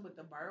situation with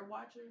the bird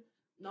watcher,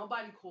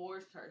 nobody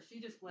coerced her. She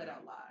just flat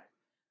out lied.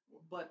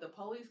 But the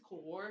police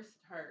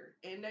coerced her,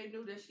 and they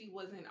knew that she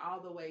wasn't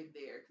all the way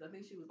there, because I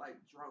think she was like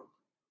drunk.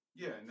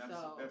 Yeah, and that's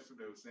what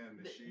they were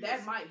saying.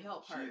 That might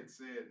help her. She had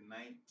said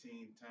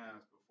 19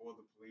 times before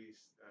the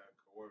police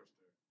coerced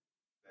her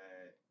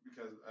that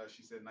because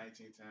she said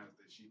 19 times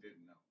that she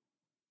didn't know,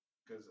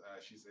 because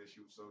she said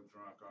she was so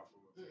drunk off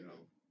of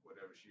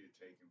whatever she had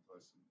taken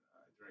plus some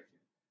drinking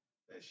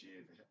that she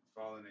had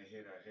fallen and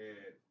hit her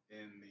head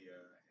in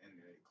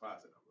the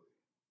closet, I believe.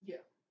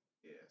 Yeah.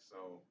 Yeah.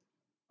 So.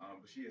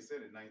 But she had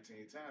said it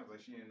 19 times, like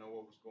she didn't know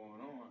what was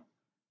going on.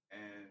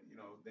 And,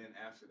 then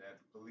after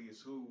that, the police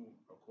who,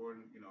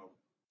 according,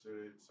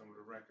 to some of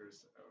the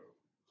records,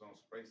 was on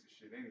some racist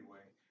shit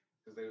anyway,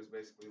 because they was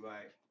basically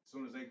like, as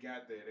soon as they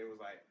got there, they was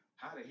like,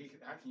 how can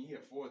he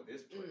afford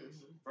this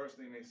place? Mm-hmm. First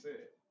thing they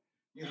said.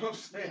 You know what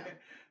I'm saying? Yeah.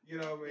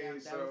 You know what I mean?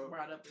 Yeah, that was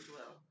brought up as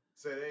well.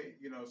 So they,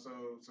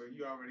 so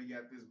you already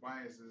got this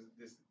bias,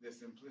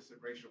 this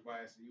implicit racial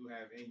bias that you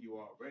have in you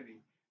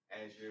already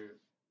as you're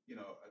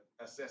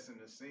assessing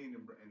the scene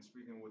and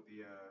speaking with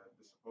the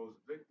supposed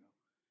victim.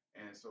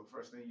 And so,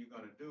 first thing you're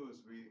gonna do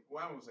is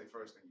I won't say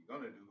first thing you're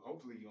gonna do.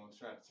 Hopefully, you're gonna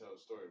try to tell the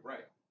story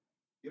right.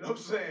 You know what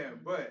I'm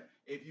saying? But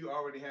if you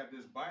already have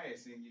this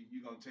bias in you,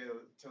 you're gonna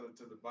tell it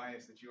to the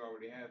bias that you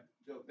already have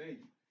built in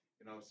you.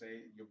 You know what I'm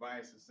saying? Your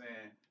bias is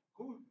saying,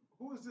 who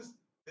is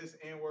this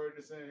N word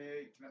that's saying,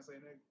 hey, can I say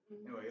nigga?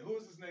 Anyway, who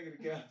is this nigga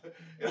that got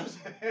you know what I'm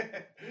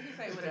saying? You can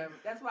say whatever.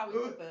 That's why we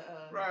put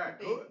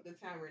the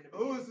timer in the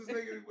Who beginning. is this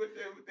nigga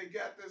they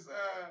got this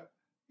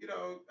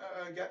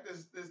got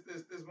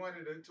this money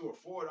to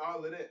afford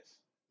all of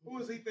this? Who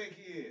does he think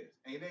he is?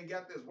 And then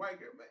got this white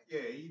girl.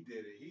 Yeah, he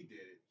did it. He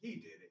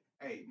did it.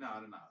 Hey, no.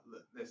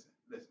 Look, listen.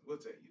 We'll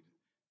tell you.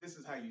 This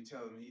is how you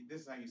tell him.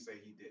 This is how you say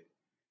he did it.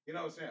 You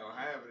know what I'm saying? Or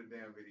however the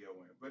damn video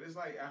went. But it's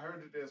like I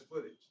heard that there's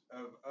footage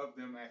of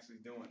them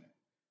actually doing that.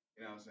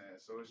 You know what I'm saying?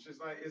 So it's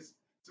just like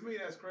to me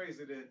that's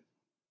crazy that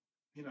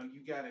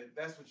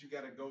that's what you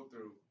gotta go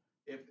through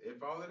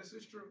if all of this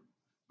is true.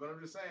 But I'm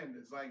just saying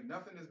it's like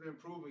nothing has been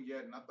proven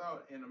yet, and I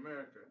thought in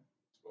America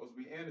it's supposed to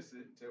be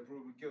innocent until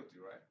proven guilty,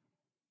 right?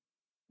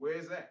 Where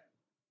is that?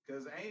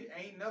 Because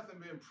ain't nothing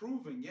been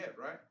proven yet,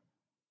 right?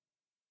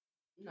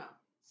 No.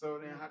 So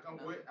then how come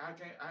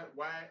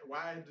why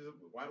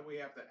do we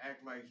have to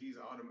act like he's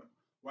automatic?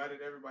 Why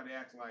did everybody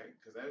act like?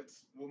 Because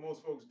that's what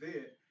most folks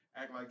did,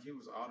 act like he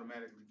was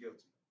automatically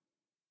guilty.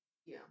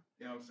 Yeah.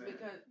 You know what I'm saying?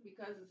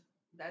 Because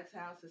that's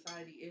how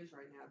society is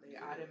right now. They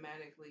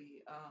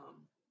automatically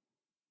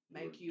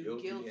make you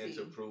guilty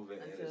until proven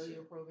innocent.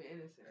 You're proven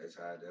innocent. That's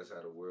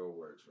how the world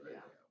works right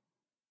now.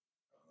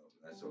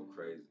 That's so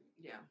crazy.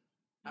 Yeah.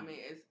 I mean,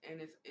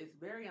 it's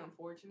very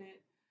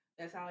unfortunate.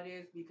 That's how it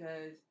is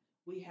because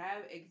we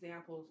have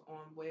examples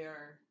on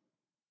where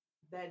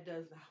that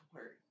does not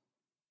work,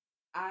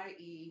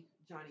 i.e.,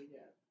 Johnny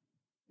Depp.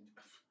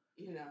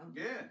 You know.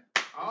 Yeah.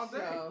 All day.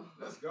 So,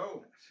 let's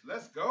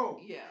go.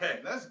 Yeah.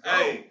 Let's go.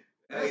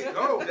 Hey,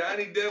 go.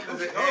 Johnny Depp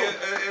was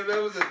if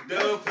there was a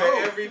dub for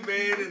every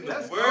man in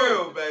the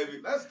world, baby.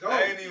 Let's go.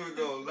 I ain't even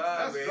gonna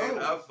lie, man.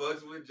 I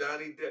fucks with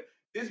Johnny Depp.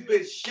 This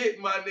bitch shit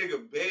my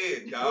nigga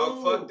bed,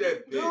 dog. Fuck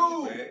that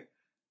bitch, man.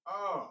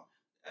 Oh.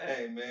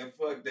 Hey, man,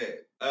 fuck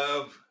that.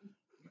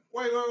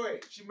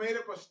 Wait. She made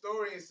up a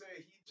story and said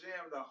he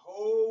jammed the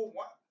whole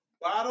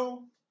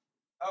bottle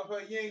of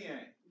her yin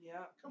yang.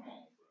 Yeah. Come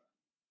on,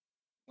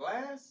 bro.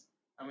 Glass?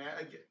 I mean,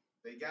 I get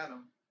they got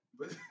him,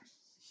 but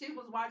she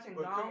was watching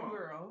Gone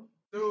Girl,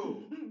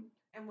 dude,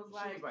 and was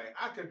she was like,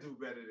 I could do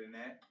better than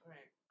that.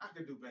 Right. I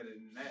could do better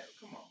than that.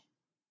 Come on,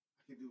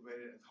 I could do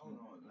better. Hold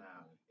on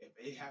now. If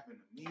it happened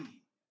to me,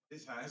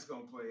 this is how it's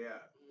gonna play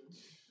out.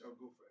 I'll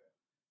go for that.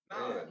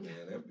 Yeah,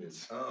 man, that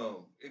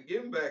bitch.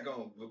 Getting back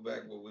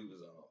what we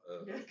was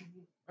on.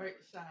 Right,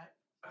 shot.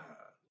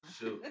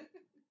 Shoot.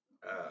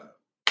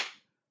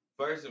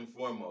 First and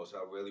foremost,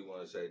 I really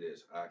want to say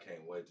this. I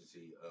can't wait to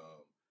see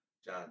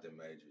Jonathan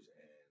Majors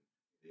and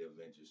the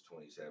Avengers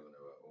 27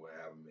 or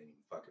however many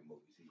fucking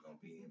movies he's gonna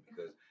be in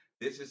because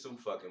this is some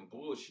fucking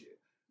bullshit.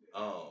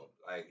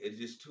 Like it's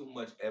just too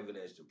much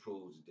evidence to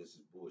prove that this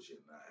is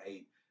bullshit. And I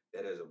hate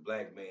that as a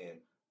black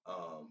man,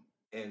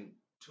 in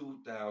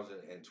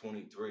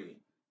 2023,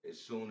 as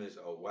soon as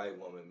a white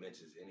woman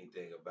mentions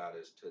anything about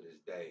us to this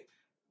day,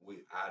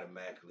 we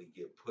automatically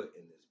get put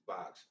in this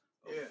box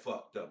of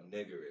fucked up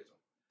niggerism.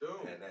 Dude.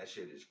 And that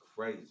shit is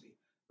crazy.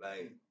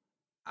 Like,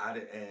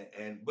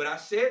 but I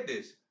said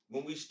this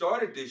when we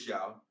started this,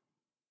 y'all.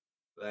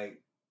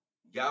 Like,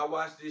 y'all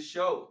watch this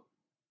show.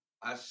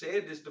 I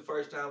said this the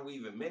first time we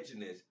even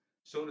mentioned this.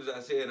 As soon as I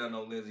said, I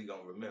know Lindsay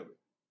gonna remember.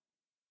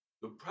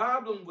 The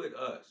problem with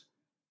us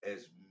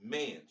as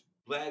men,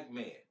 black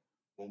men,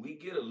 when we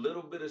get a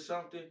little bit of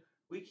something,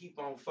 we keep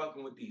on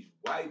fucking with these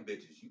white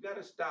bitches. You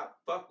gotta stop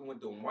fucking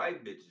with them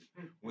white bitches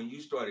when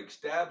you start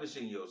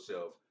establishing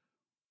yourself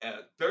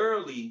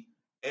thoroughly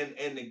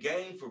and the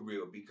game for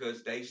real,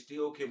 because they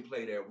still can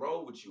play that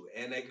role with you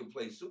and they can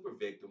play super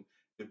victim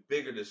the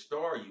bigger the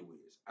star you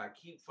is. I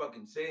keep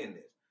fucking saying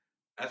this.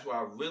 That's why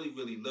I really,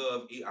 really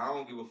love. I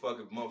don't give a fuck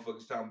if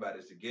motherfuckers talking about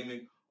it's a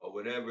gimmick or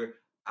whatever.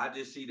 I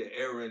just see the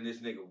error in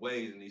this nigga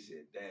ways, and he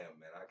said, "Damn,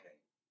 man, I can't.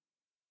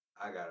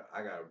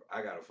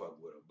 I gotta fuck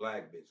with a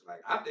black bitch."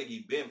 Like I think he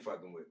been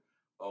fucking with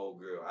old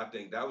girl. I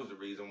think that was the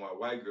reason why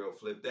white girl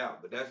flipped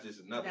out. But that's just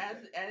another.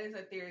 That is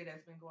a theory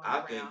that's been going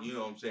around. I think you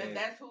know what I'm saying.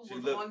 That's who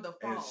was on the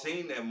phone and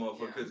seen that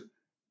motherfucker. Because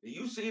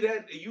you see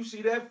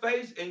that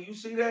face and you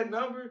see that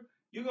number,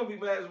 you're gonna be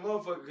mad as a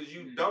motherfucker because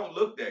you don't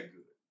look that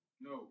good.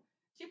 No.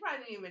 She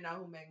probably didn't even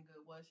know who Megan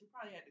Good was. She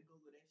probably had to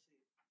Google that shit.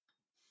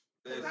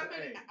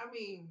 I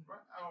mean.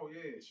 Oh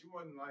yeah, she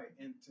wasn't like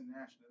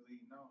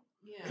internationally known.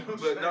 Yeah,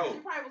 but no, she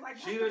probably was like.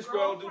 She done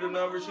scrolled through the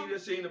numbers. She done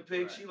seen the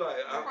pic. Right. She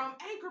like from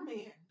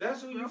Anchorman.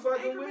 That's who you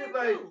fucking with,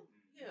 like.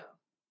 Yeah.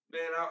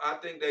 Man, I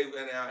think they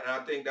and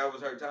I think that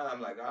was her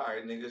time. Like, all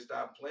right, nigga,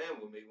 stop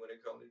playing with me when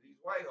it comes to these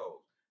white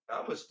hoes.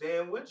 I'ma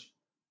stand with you.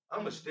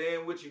 I'ma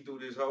stand with you through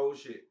this whole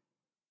shit.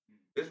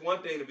 It's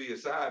one thing to be a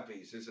side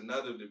piece. It's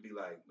another to be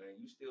like, man,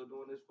 you still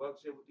doing this fuck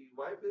shit with these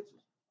white bitches?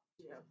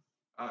 Yeah.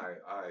 All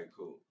right,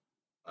 cool.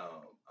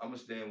 I'm gonna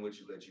stand with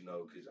you, let you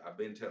know, because I've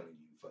been telling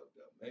you fucked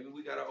up. Maybe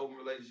we got an open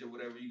relationship,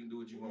 whatever. You can do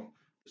what you want.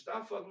 But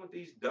stop fucking with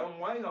these dumb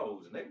white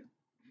hoes, nigga.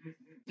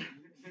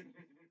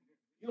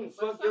 You don't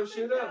fuck your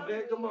shit up,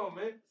 man. Come on,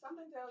 man.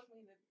 Something tells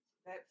me that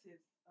that's his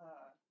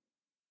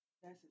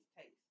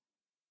taste.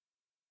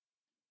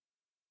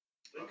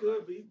 It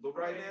could be, but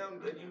right now,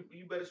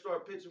 you better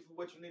start pitching for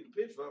what you need to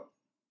pitch for.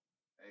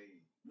 Hey,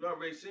 you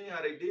already seen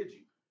how they did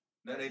you.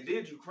 Now they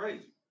did you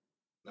crazy.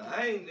 Now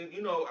I ain't,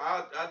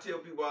 I tell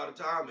people all the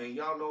time, man.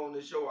 Y'all know on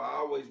this show, I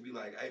always be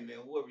like, hey man,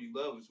 whoever you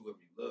love is whoever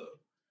you love.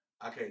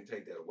 I can't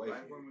take that away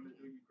black from women you. to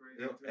do you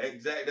crazy.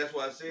 Exactly. That's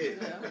what I said.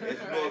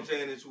 It's, you know what I'm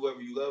saying? It's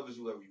whoever you love is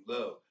whoever you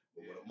love.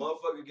 But when a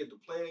motherfucker get to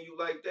playing you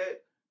like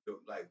that,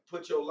 like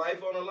put your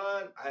life on the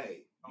line,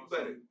 hey, you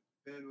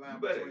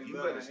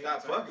better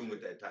stop fucking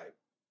with that type.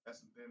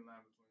 That's a thin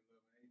line between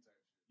love and hate type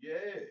shit.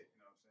 Yeah. You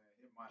know what I'm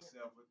saying? Hit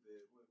myself with the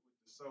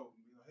soap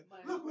and be like,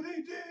 look what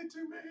they did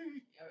to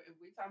me. If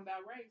we talking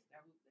about race,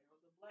 there was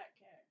a black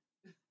cat.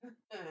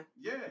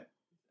 Yeah.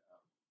 So,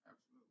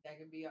 absolutely.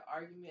 That could be an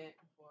argument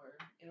for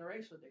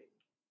interracial dating.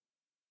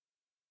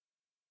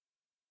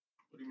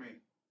 What do you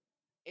mean?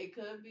 It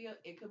could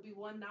be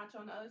one notch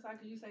on the other side,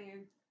 because you're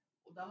saying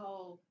the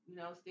whole,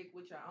 stick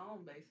with your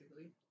own,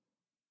 basically.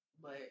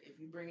 But if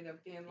you bring it up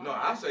thin line, no,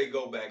 I say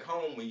go back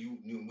home when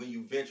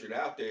you ventured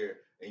out there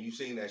and you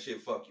seen that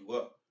shit fuck you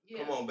up.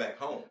 Yeah. Come on back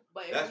home.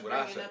 But that's what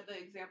I say. Bringing up the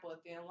example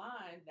of thin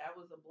line, that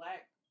was a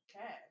black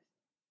cast,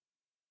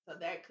 so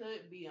that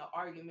could be an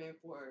argument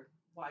for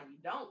why you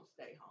don't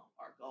stay home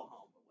or go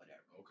home or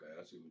whatever. Okay,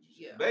 I see what you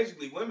said. Yeah.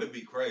 Basically, women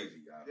be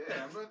crazy, y'all.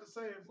 Yeah, I'm about to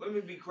say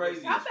women be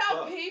crazy. How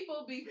about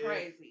people be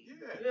crazy?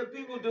 Yeah,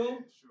 people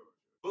do. Sure.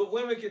 But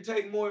women can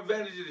take more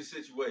advantage of the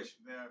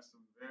situation. There are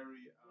some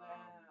very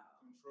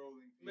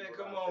controlling people. Man,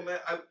 come on, man.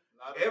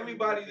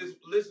 Everybody that's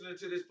listening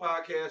to this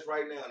podcast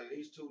right now, and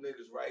these two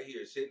niggas right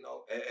here sitting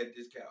at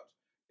this couch,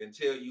 can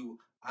tell you,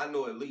 I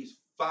know at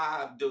least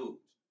 5 dudes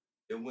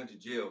that went to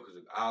jail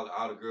because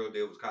all the girl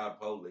did was call the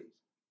police.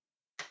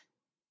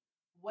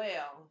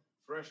 Well,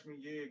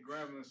 freshman year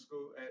Grambling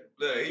school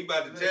look, he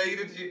about to tell you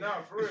the shit.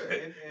 No, for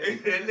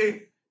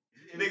real.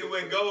 Nigga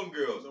went Golden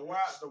Girls. The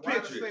wildest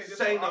thing,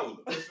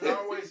 this would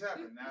always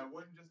happen. Now, it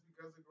wasn't just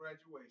because of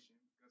graduation,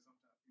 because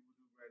sometimes people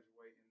do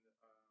graduate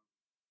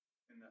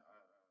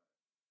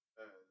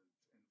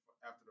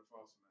after the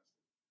fall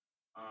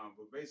semester.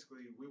 But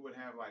basically, we would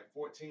have like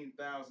 14,000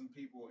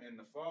 people in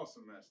the fall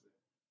semester,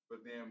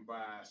 but then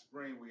by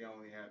spring we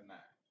only had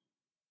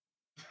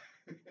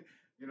 9.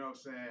 You know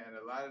what I'm saying? And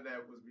a lot of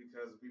that was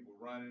because of people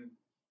running,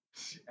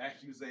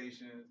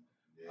 accusations.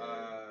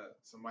 Yeah.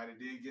 Somebody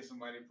did get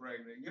somebody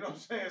pregnant. You know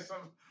what I'm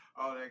saying?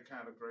 All that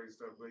kind of crazy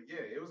stuff. But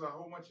yeah, it was a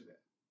whole bunch of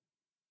that.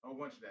 A whole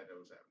bunch of that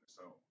was happening.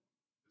 So,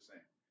 just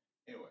saying.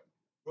 Anyway,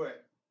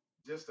 but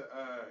just to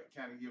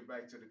kind of get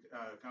back to the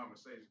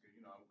conversation,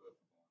 because I'm good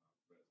for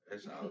going off.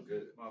 That's all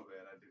good. My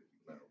bad, I did.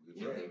 No,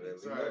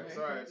 sorry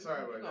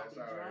about that.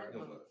 Sorry.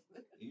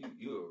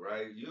 You're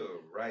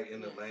right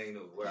in the lane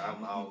of where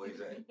I'm always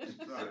at.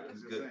 Sorry,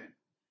 it's good.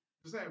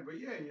 Just saying, but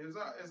yeah,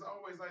 it's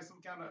always like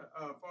some kind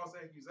of false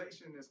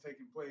accusation that's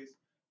taking place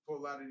for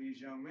a lot of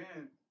these young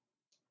men,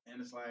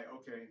 and it's like,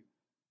 okay,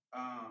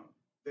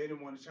 they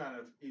didn't want to try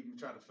to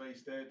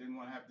face that, didn't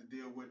want to have to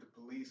deal with the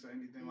police or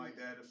anything like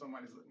that. If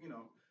somebody's,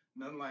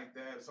 nothing like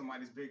that. If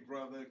somebody's big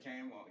brother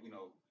came on,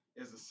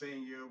 as a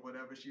senior,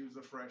 whatever, she was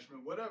a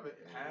freshman, whatever,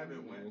 however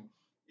it went.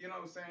 You know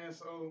what I'm saying?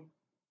 So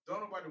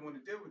don't nobody want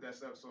to deal with that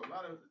stuff. So a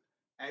lot of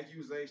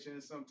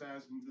accusations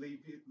sometimes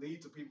lead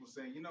to people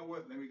saying, you know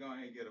what, let me go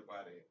ahead and get up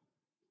out of here.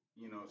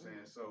 You know what I'm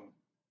saying? So,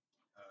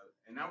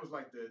 and that was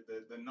like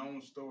the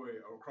known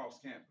story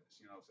across campus.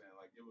 You know what I'm saying?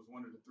 Like it was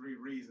one of the 3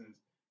 reasons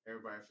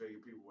everybody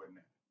figured people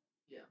wasn't there.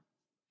 Yeah,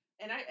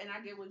 and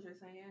I get what you're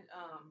saying.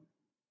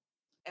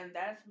 And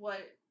that's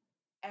what,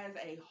 as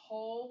a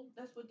whole,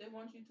 that's what they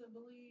want you to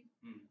believe.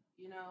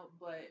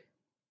 But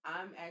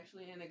I'm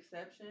actually an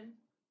exception.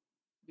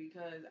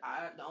 Because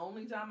the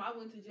only time I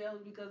went to jail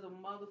was because a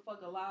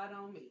motherfucker lied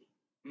on me.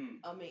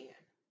 A man.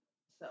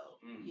 So,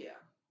 yeah.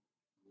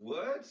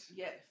 What?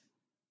 Yes.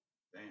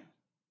 Damn.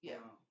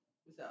 Yeah.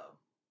 So.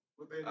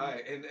 All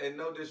right, and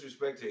no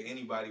disrespect to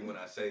anybody when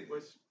I say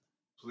this.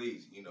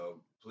 Please, we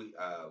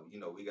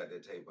got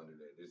that tape under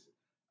there.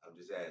 I'm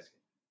just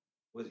asking.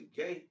 Was it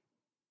gay?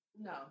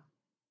 No.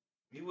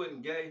 He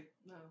wasn't gay?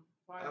 No.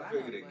 I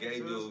figured a gay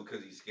dude,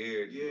 because he's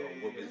scared, he's going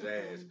to whoop his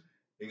ass.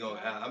 He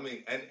gonna,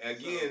 and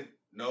again,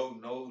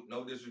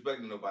 no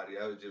disrespect to nobody.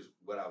 That was just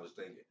what I was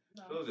thinking.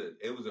 No.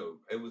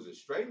 It was a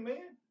straight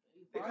man.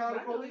 They called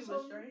the police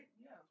on straight.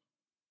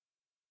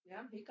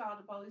 Yeah, he called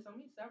the police on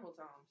me several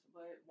times,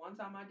 but one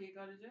time I did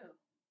go to jail.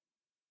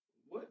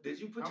 What? Did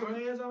you put your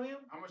hands on him?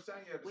 How much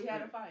time you had to spend? We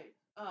had a fight.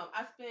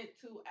 I spent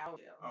 2 hours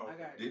in jail. Oh,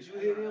 did you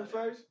hit him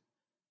first?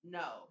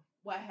 No.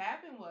 What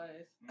happened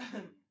was,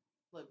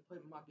 look,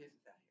 putting my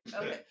business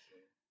out here. Okay.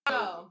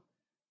 So,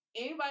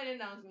 anybody that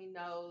knows me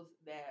knows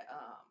that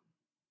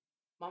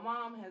my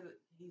mom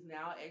he's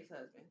now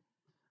ex-husband.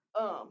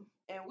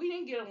 And we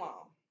didn't get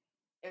along.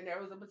 And there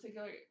was a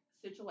particular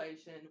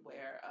situation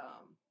where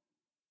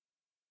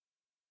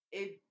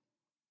it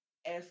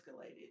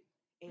escalated,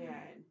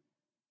 and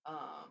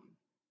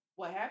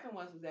what happened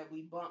was that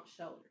we bumped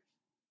shoulders.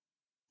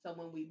 So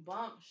when we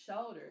bumped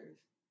shoulders,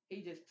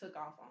 he just took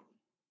off on me.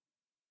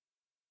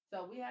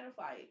 So we had a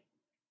fight.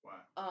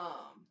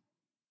 Wow.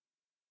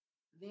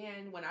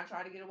 Then when I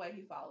tried to get away,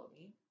 he followed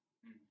me,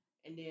 Mm.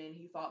 and then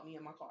he fought me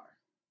in my car.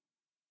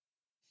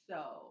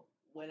 So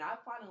when I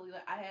finally,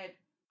 I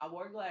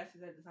wore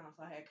glasses at the time,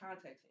 so I had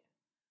contacts in.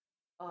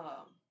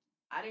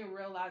 I didn't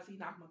realize he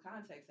knocked my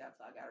contacts out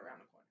till I got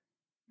around the corner.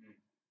 Mm.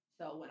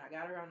 So when I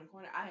got around the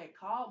corner, I had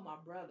called my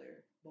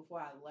brother before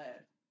I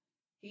left.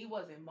 He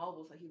wasn't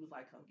mobile, so he was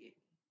like, "Come get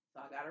me."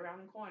 So I got around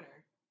the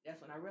corner.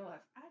 That's when I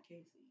realized I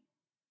can't see.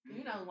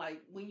 You know,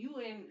 like when you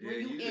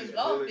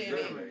engulfed in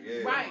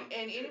it, right?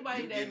 And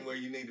anybody you getting where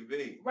you need to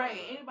be, right?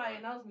 Anybody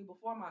that knows me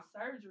before my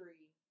surgery,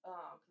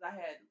 because I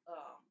had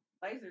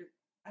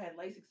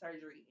LASIK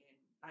surgery in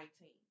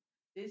 19.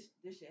 This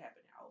shit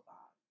happened in 05.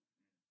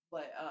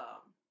 But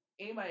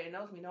anybody that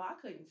knows me know I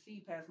couldn't see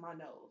past my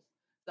nose.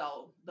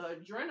 So the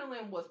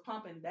adrenaline was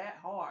pumping that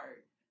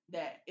hard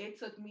that it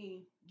took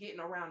me getting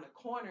around the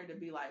corner to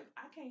be like,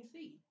 I can't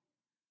see.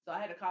 So I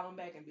had to call him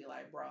back and be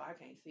like, bro, I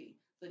can't see.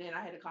 So then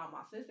I had to call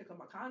my sister because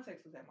my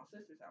contacts was at my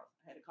sister's house.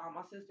 I had to call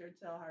my sister and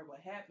tell her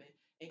what happened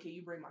and can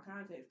you bring my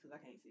contacts because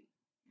I can't see.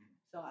 Mm.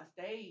 So I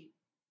stayed.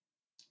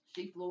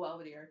 She flew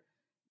over there,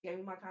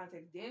 gave me my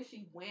contacts. Then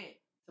she went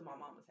to my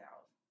mama's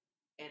house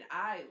and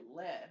I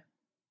left.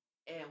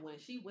 And when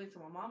she went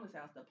to my mama's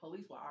house, the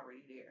police were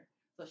already there.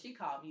 So she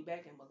called me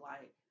back and was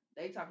like,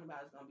 they talking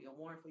about it's going to be a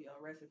warrant for your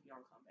arrest if you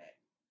don't come back.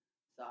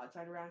 So I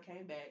turned around,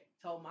 came back,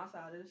 told my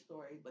side of the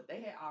story, but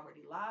they had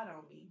already lied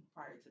on me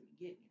prior to me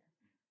getting there.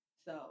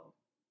 So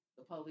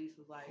the police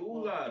was like,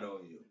 who lied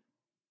on you?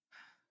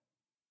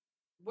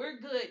 We're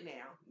good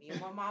now. Me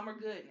and my mom are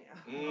good now.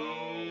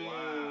 Oh,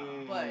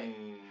 wow. But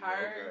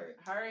her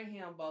and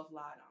him both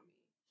lied on me.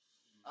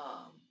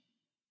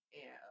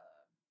 And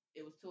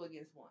it was 2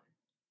 against 1.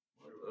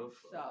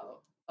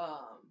 So,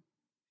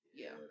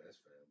 yeah. That's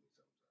family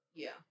sometimes.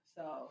 Yeah.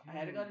 So I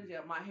had to go to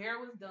jail. My hair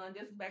was done.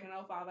 This was back in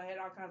 05. I had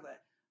all kinds of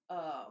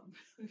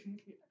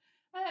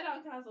I had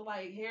all kinds of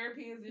like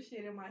hairpins and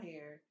shit in my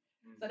hair.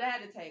 So they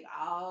had to take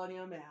all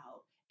them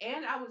out.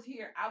 And I was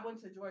here. I went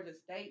to Georgia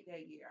State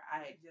that year. I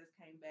had just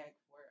came back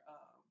for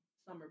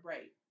summer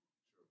break.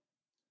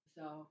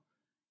 So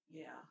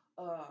yeah.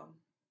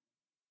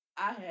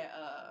 I had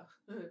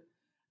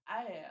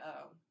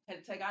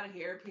had to take all the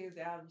hairpins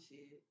out and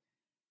shit.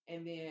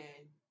 And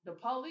then the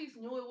police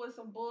knew it was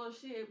some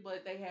bullshit,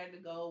 but they had to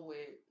go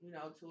with, 2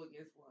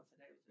 against 1. So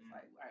they was just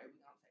like, all right,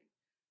 we're gonna take it.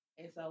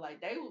 And so like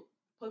they would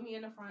put me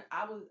in the front.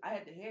 I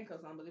had the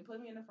handcuffs on, but they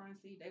put me in the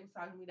front seat. They was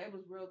talking to me. They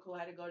was real cool.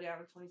 I had to go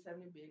down to 27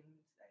 and Benton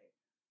and stay.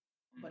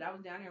 But I was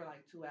down there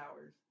like 2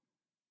 hours.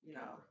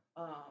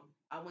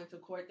 I went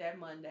to court that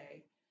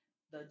Monday.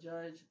 The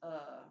judge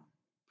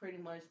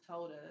pretty much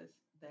told us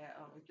that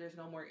if there's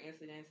no more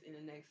incidents in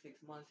the next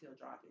 6 months, he'll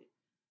drop it.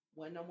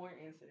 Wasn't no more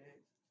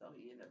incidents, so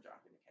he ended up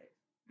dropping the case.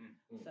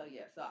 Mm-hmm. So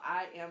yeah, so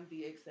I am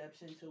the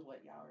exception to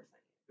what y'all are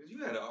saying. Cause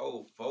you had an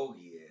old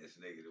fogey ass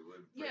nigga that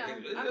would. Yeah,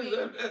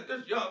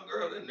 this young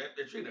girl in there,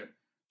 she done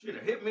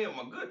hit me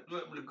on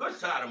the good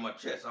side of my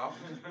chest,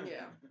 officer.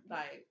 Yeah,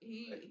 like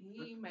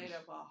he made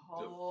up a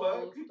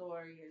whole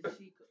story, and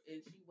she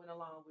went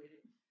along with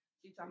it.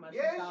 She talking about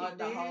she saw it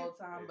the whole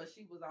time, but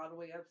she was all the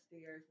way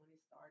upstairs when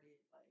it started.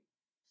 Like,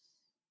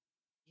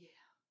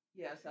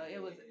 yeah. So it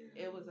was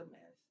a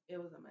mess.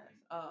 It was a mess.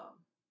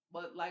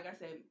 But like I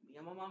said, me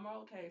and my mom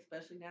are okay,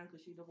 especially now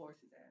because she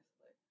divorced his ass.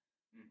 But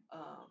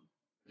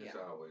it's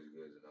always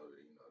good to know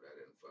that that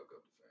didn't fuck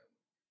up the family.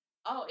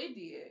 Oh, it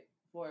did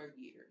for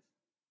years.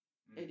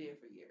 It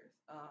did for years.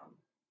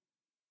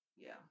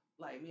 Yeah,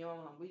 like me and my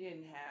mom, we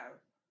didn't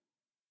have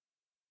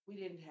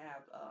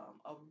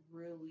a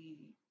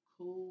really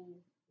cool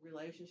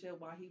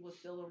relationship while he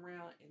was still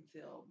around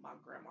until my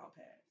grandma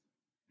passed.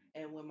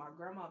 And when my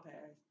grandma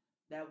passed,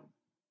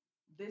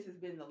 this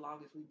has been the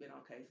longest we've been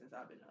okay since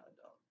I've been an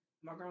adult.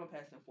 My grandma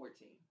passed in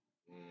 14,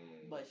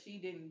 but she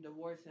didn't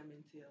divorce him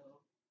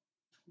until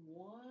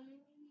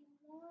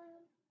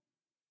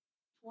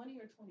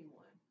 20 or 21.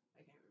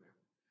 I can't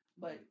remember.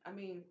 But I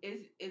mean,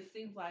 it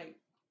seems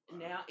like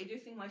now it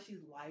just seems like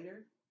she's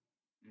lighter.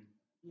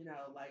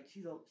 Like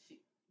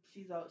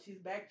she's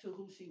back to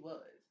who she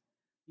was.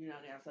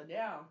 Now. So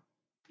now,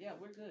 yeah,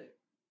 we're good.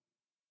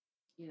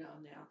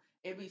 Now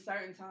it'd be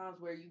certain times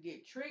where you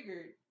get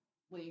triggered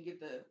when you get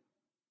the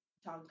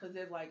talk because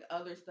there's like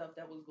other stuff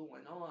that was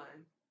going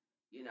on,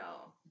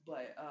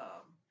 But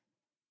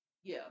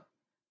yeah.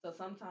 So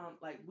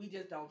sometimes like we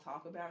just don't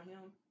talk about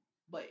him.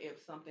 But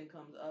if something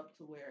comes up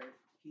to where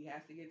he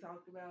has to get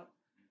talked about,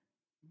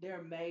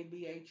 there may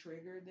be a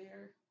trigger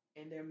there,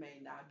 and there may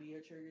not be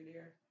a trigger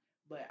there.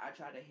 But I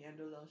try to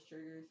handle those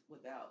triggers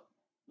without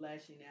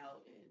lashing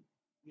out and,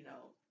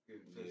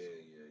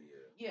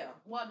 Yeah.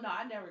 Well, no,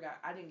 I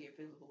didn't get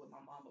physical with my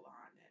mama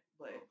behind that.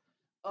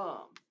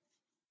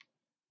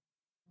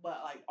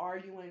 But like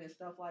arguing and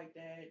stuff like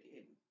that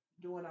and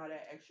doing all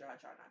that extra, I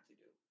try not to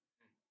do.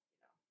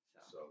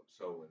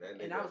 So when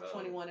that And nigga I was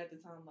 21 at the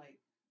time. Like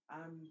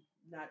I'm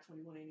not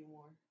 21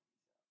 anymore.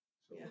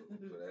 so Yeah.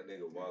 when that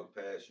nigga walked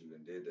past you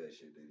and did that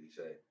shit, did he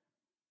say,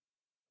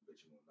 "I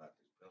bet you gonna knock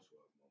this pencil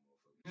off my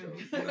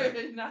motherfucking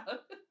shoulder"? No,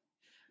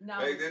 no,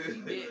 Like,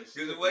 he did.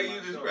 because the way you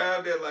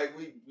described it, like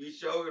we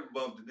shoulder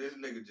bumped it, this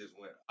nigga just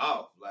went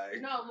off.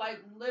 Like No,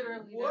 like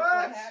literally, what?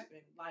 that's what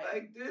happened.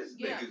 Like this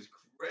yeah, nigga's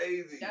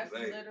crazy. that's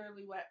like,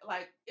 literally what.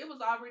 Like it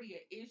was already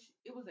an issue.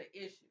 It was an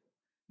issue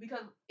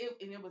because it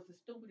was the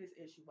stupidest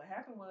issue. What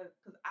happened was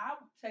because I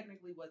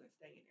technically wasn't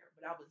staying there,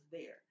 but I was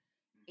there,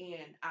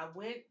 and I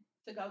went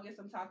to go get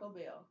some Taco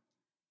Bell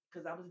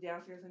because I was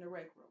downstairs in the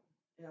rec room,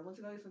 and I went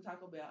to go get some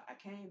Taco Bell. I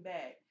came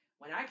back.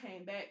 When I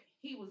came back,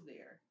 he was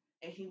there,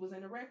 and he was in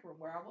the rec room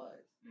where I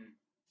was.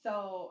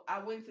 So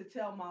I went to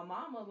tell my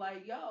mama,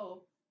 like,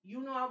 yo,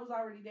 you know I was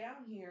already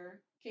down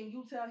here. Can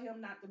you tell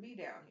him not to be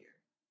down here?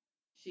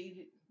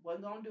 She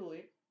wasn't gonna do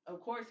it.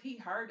 Of course, he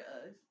heard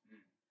us.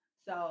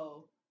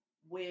 So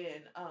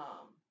when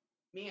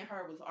me and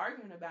her was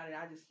arguing about it,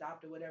 I just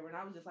stopped or whatever, and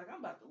I was just like, I'm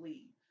about to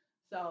leave.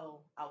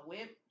 So I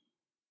went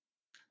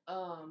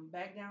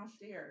back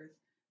downstairs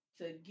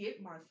to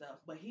get my stuff,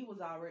 but he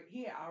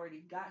had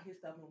already got his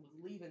stuff and was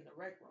leaving the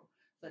rec room.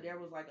 So there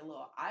was like a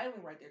little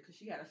island right there because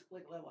she had a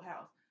split level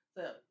house.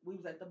 So we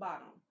was at the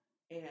bottom,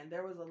 and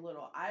there was a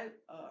little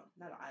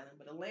not an island,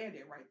 but a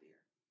landing right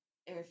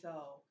there. And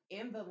so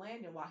in the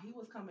landing, while he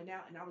was coming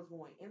out and I was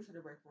going into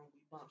the rec room,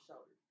 we bumped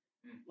shoulders,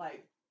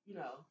 like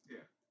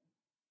Yeah.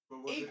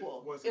 But was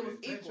equal. Was it was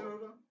intentional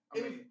equal.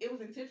 though? It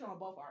was intentional on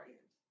both our ends.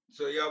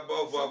 so y'all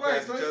both walked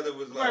past each other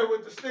was like right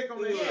with the stick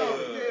on their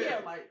shoulder.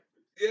 Yeah, like.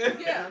 Yeah,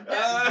 Yeah,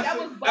 that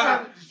was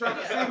both.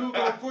 Trying to see who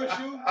gonna push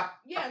you.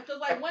 Yeah, because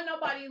like when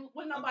nobody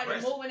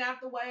moving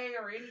out the way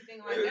or anything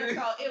like that,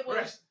 so it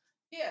was.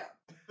 Yeah.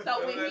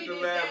 So when he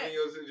did laugh that, in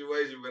your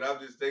situation, but I'm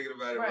just thinking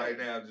about it right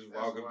now. Just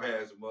That's walking wild.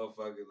 past a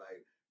motherfucker,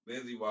 like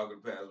Lindsay walking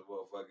past a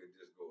motherfucker,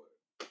 just going,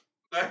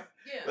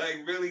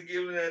 like really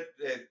giving that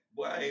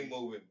boy, I ain't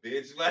moving,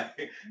 bitch.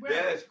 Like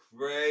that's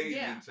crazy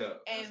tough.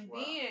 And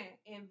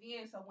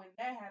then so when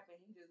that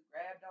happened, he just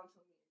grabbed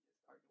onto me and just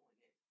started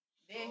doing it.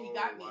 Then he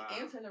got me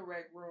into the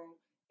rec room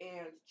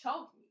and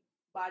choked me.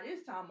 By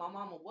this time, my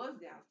mama was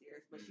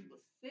downstairs, but she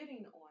was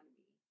sitting on me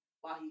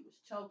while he was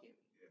choking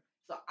me. Yeah.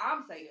 So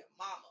I'm saying,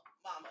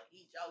 Mama,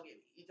 he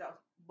choking me,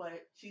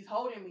 but she's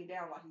holding me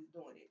down while he's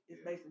doing it.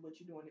 It's basically what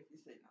you're doing if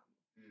you're sitting on me.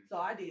 So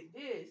I did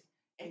this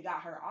and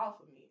got her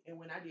off of me. And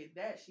when I did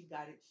that, she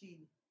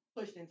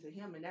pushed into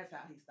him, and that's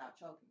how he stopped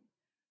choking me.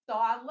 So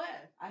I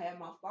left. I had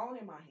my phone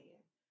in my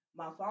hand.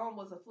 My phone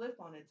was a flip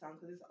phone at the time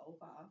because it's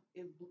 05.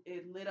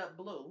 It lit up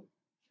blue.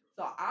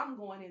 So I'm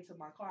going into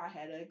my car. I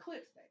had an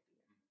Eclipse back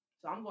then.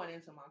 So I'm going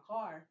into my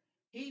car.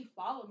 He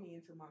followed me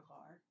into my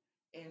car.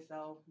 And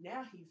so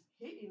now he's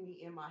hitting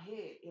me in my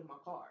head in my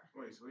car.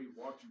 Wait, so he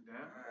walked you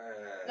down?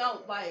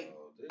 No, like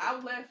I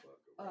left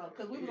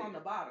because we was on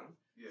the bottom.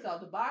 Yeah. So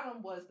the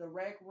bottom was the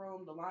rec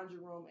room, the laundry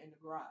room, and the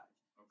garage.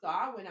 Okay. So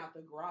I went out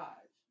the garage.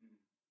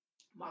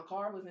 My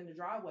car was in the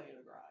driveway of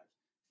the garage.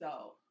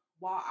 So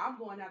while I'm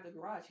going out the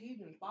garage, he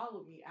even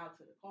followed me out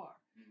to the car.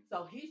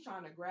 So he's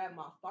trying to grab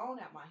my phone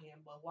out my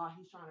hand, but while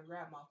he's trying to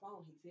grab my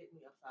phone, he's hitting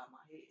me upside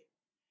my head.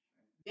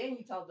 Then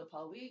he told the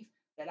police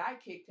that I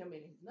kicked him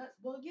in his nuts.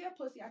 Well, yeah,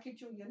 pussy, I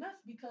kicked you in your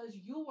nuts because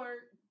you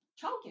were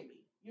choking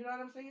me. You know what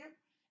I'm saying?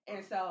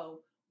 And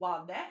so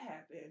while that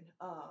happened,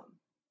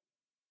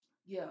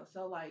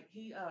 so like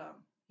he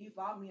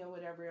fought me or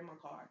whatever in my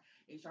car.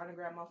 He's trying to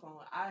grab my phone.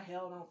 I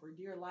held on for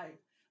dear life,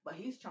 but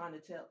he's trying to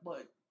tell.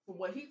 But from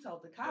what he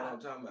told the cops, what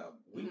I'm talking about,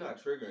 we not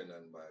triggering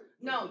nothing by it.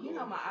 No, you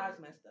know my eyes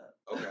messed up.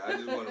 Okay, I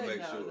just want to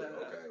make sure. No.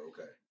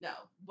 Okay. No,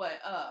 but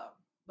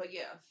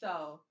yeah.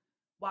 So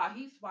while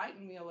he's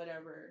fighting me or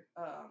whatever,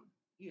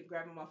 he's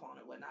grabbing my phone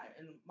and whatnot,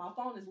 and my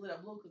phone is lit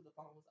up blue because the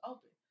phone was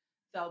open.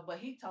 So, but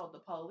he told the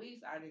police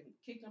I didn't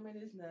kick him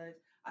in his nuts.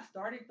 I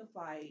started the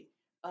fight.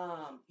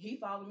 He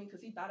followed me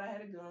because he thought I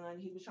had a gun.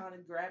 He was trying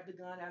to grab the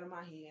gun out of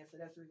my hand, so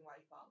that's the reason why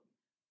he followed me.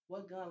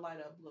 What gun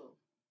light up blue?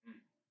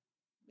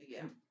 But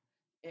yeah.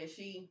 And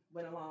she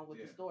went along with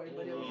the story,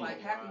 but it was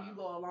like, how can you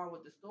go along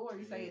with the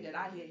story saying that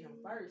I hit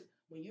him first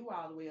when you were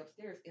all the way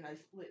upstairs in a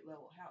split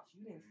level house?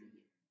 You didn't see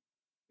it.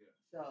 Yeah.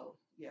 So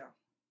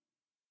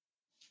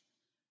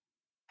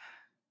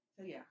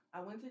yeah,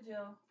 I went to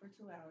jail for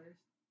 2 hours,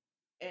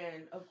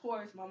 and of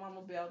course my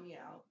mama bailed me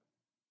out,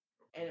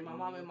 and my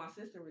mom and my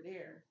sister were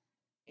there,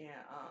 and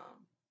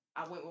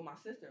I went with my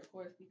sister, of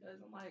course, because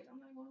I'm not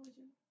going with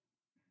you.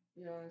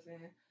 You know what I'm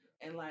saying?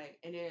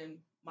 And then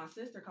my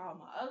sister called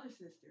my other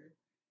sister.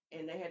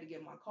 And they had to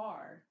get my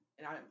car,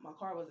 and my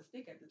car was a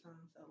stick at the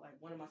time, so like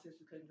one of my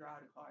sisters couldn't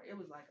drive the car. It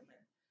was like a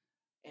mess.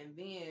 And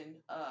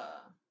then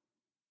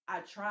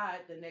I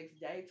tried the next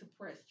day to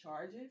press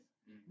charges,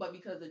 but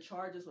because the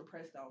charges were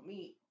pressed on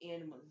me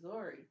in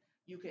Missouri,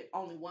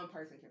 only one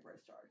person can press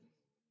charges.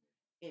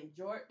 In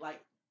Georgia, like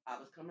I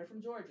was coming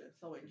from Georgia,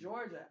 so in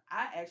Georgia,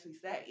 I actually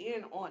sat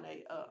in on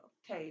a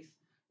case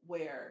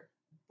where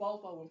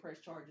both of them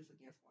pressed charges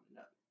against one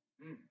another.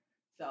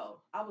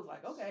 So I was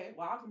like, okay,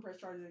 well, I can press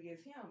charges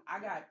against him. I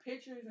got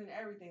pictures and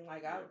everything.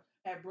 Like, I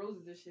had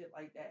bruises and shit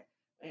like that.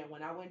 And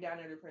when I went down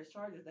there to press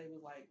charges, they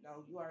was like,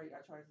 no, you already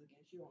got charges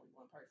against you, only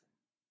one person.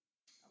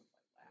 I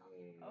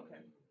was like, wow,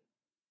 okay.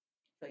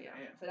 So yeah,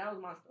 so that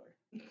was my story.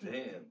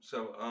 Damn.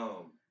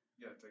 So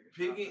Yeah, take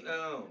a picking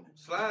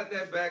slide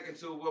that back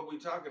into what we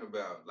talking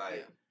about.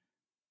 Like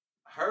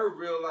her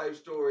real life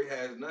story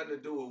has nothing to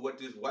do with what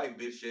this white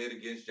bitch said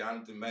against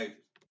Jonathan Majors.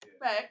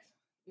 Facts.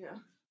 Yeah.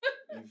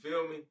 You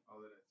feel me? All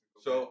of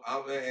that. So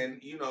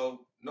and you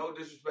know, no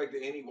disrespect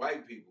to any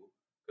white people,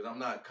 because I'm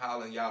not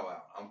calling y'all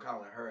out. I'm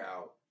calling her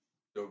out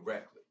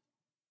directly,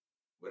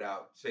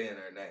 without saying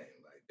her name.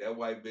 Like that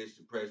white bitch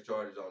to press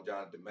charges on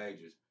Jonathan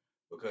Majors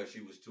because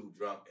she was too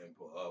drunk and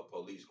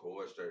police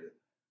coerced her to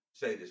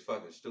say this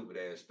fucking stupid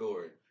ass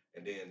story,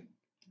 and then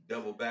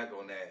double back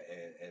on that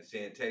and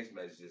send text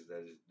messages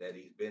that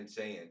he's been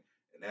saying,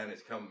 and now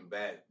it's coming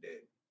back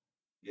that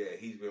yeah,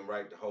 he's been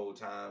right the whole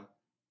time.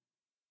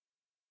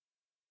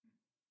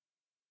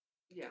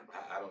 Yeah.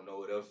 I don't know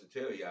what else to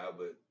tell y'all,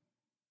 but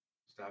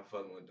stop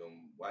fucking with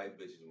them white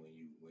bitches when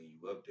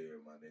you up there,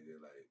 my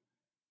nigga. Like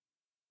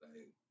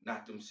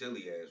not them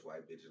silly ass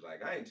white bitches.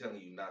 Like I ain't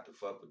telling you not to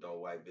fuck with those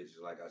white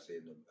bitches. Like I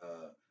said in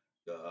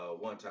the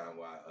one time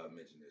why I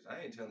mentioned this,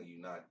 I ain't telling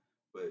you not,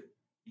 but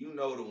you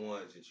know the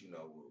ones that you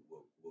know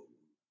will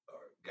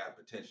got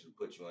potential to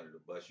put you under the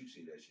bus. You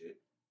see that shit.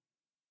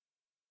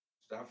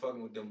 Stop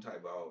fucking with them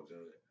type of hoes.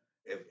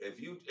 If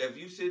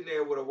you sitting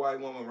there with a white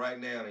woman right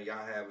now and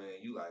y'all having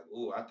and you like,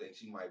 oh, I think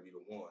she might be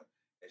the one,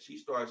 and she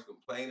starts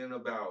complaining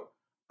about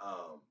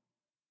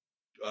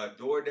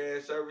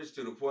DoorDash service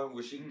to the point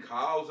where she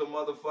calls a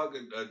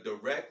motherfucker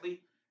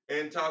directly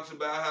and talks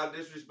about how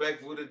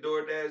disrespectful the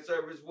DoorDash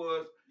service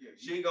was,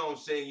 she gonna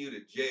send you to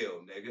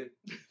jail, nigga.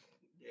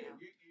 Yeah.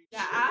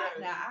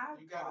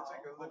 You gotta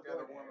take a look at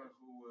a woman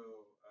who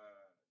will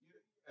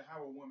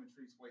how a woman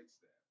treats wait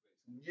staff.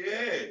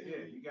 Basically.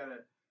 Yeah. You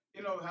gotta, you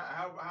know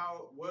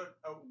how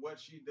what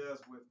she does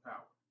with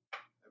power.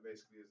 That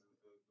basically is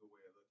the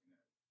way of looking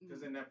at it.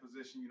 Because in that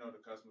position, you know,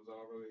 the customer's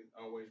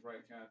always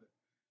right, kind of.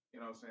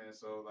 You know what I'm saying?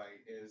 So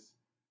like,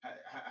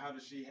 how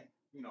does she,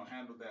 you know,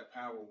 handle that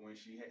power when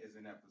she is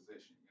in that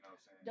position? You know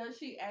what I'm saying? Does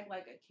she act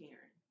like a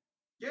Karen?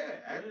 Yeah,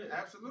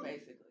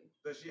 absolutely. Basically.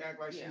 Does she act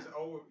like she's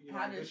over? You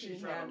know, does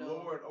she try to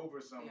lord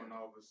over someone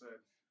all of a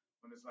sudden?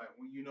 When it's like,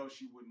 when you know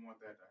she wouldn't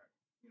want that to happen.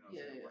 You know what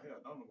I'm saying? Well,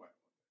 hell, don't nobody want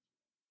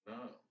that.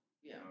 No.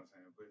 You know what I'm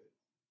saying? But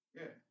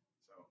yeah,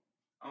 so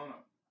I don't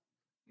know.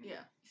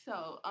 Yeah.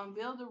 So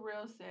Bill the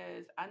Real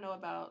says, I know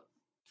about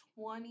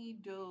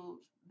 20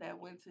 dudes that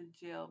went to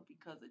jail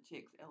because of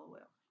chicks. LOL.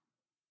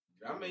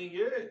 I mean,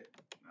 yeah.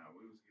 Nah,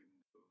 we was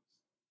getting dudes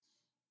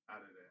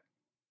out of that.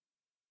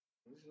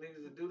 These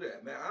niggas that do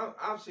that, man.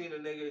 I've seen a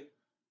nigga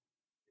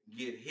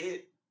get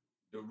hit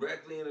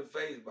directly in the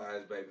face by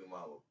his baby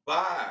mama.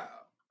 Bow.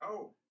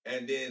 Oh.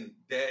 And then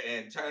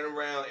and turn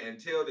around and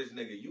tell this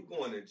nigga, you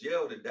going to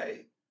jail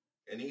today.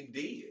 And he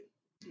did.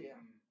 Yeah.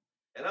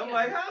 And I'm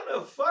like, how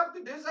the fuck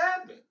did this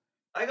happen?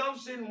 Like, I'm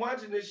sitting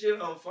watching this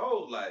shit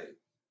unfold. Like,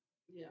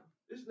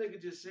 this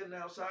nigga just sitting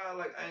outside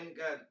like,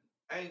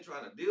 I ain't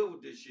trying to deal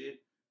with this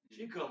shit.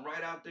 She come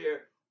right out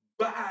there,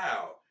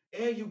 bow.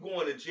 And you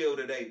going to jail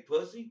today,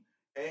 pussy.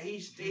 And he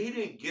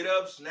didn't get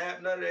up,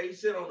 snap, none of that. He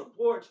sat on the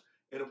porch,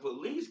 and the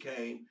police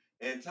came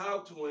and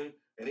talked to him,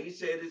 and he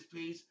said his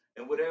piece,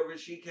 and whatever,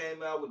 she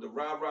came out with the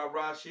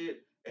rah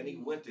shit, and he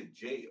went to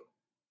jail.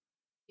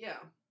 Yeah.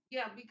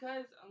 Yeah,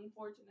 because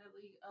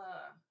unfortunately,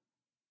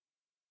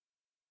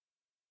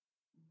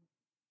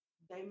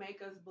 they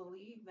make us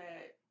believe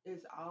that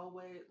it's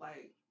always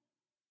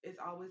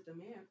the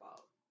man's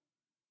fault.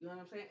 You know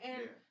what I'm saying?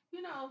 And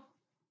you know,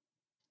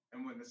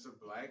 and when it's a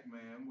black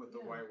man with a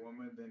white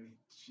woman, then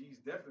she's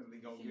definitely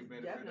gonna get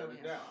benefit of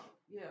the doubt.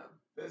 Yeah.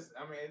 There's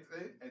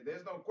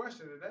no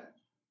question of that.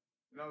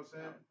 You know what I'm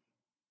saying?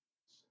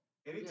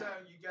 Yeah.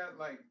 Anytime you got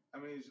like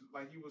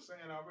you were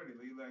saying already,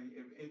 Lee, like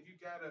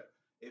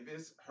if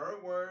it's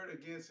her word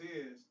against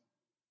his,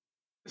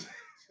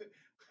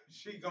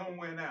 she gonna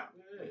win out.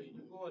 Yeah,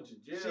 you going to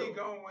jail. She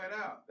gonna win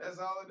out. That's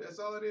all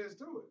it is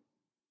to it.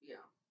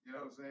 Yeah. You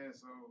know what I'm saying?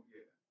 So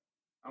yeah.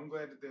 I'm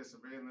glad that there's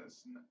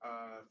surveillance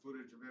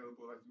footage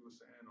available, like you were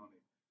saying, on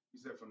it.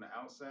 You said from the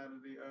outside of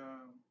the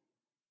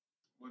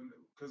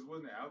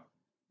wasn't it out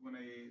when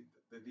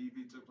the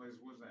DV took place?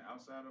 Wasn't it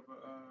outside of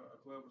a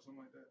club or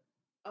something like that?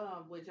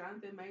 With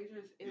Jonathan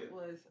Majors, it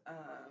was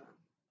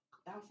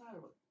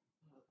outside of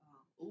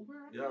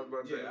Uber.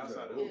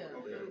 Outside of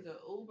Uber. It was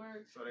an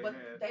Uber. So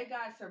they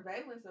got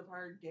surveillance of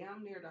her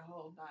damn near the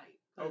whole night.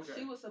 Because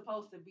she was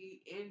supposed to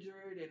be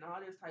injured and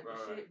all this type of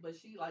shit, but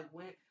she like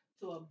went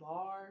to a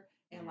bar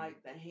and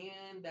like the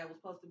hand that was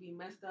supposed to be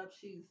messed up,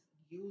 she's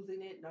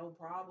using it no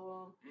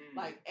problem.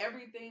 Like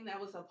everything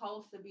that was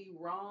supposed to be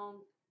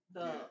wrong,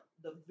 the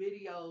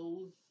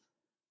videos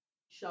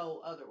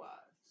show otherwise.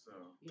 So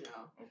you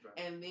know,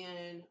 and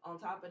then on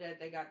top of that,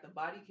 they got the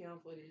body cam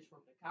footage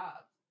from the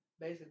cops,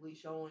 basically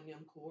showing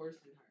them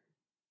coercing her.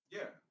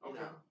 Yeah. Okay. You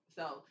know?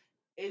 So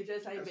It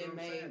just ain't That's what been I'm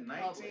made saying.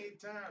 public.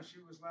 19 times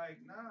she was like,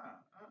 nah,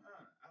 I don't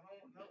know. I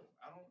don't know.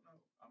 I don't know.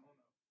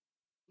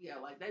 Yeah,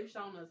 like they've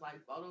shown us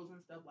like photos and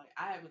stuff. Like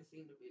I haven't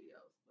seen the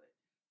videos, but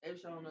they've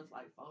shown us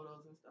like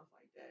photos and stuff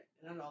like that.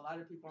 And I know a lot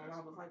of people That's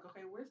online was like, wild.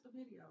 okay, where's the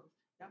videos?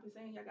 Y'all been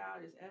saying y'all got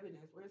all this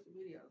evidence. Where's the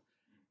videos?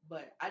 Mm.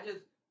 But I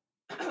just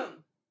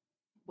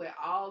with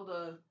all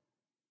the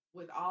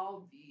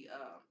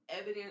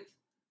evidence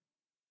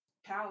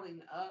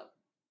piling up,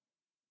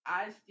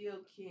 I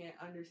still can't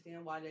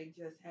understand why they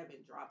just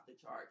haven't dropped the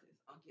charges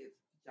against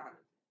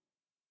Jonathan.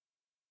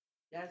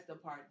 That's the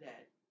part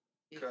that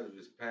is Because of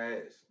his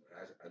past.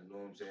 I know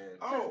what I'm saying.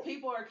 because Oh,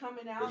 people are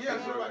coming Because out yeah, I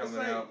was people now. are about to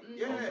coming say, out on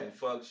yeah. some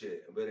fuck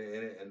shit.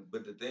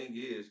 But the thing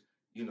is,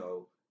 you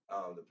know,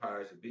 the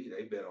powers that be,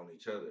 they bet on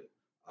each other.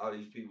 All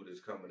these people that's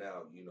coming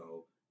out, you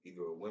know,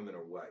 either are women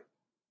or white.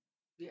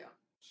 Yeah.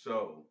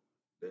 So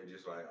they're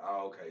just like,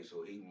 oh, okay,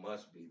 so he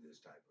must be this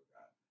type of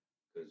guy.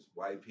 Because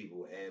white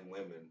people and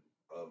women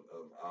of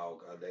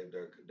all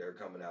they're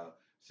coming out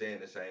saying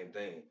the same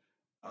thing.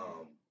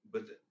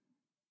 But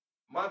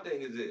my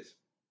thing is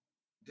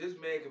this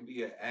man can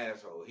be an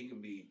asshole. He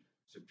can be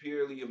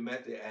superiorly a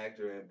method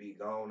actor and be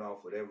gone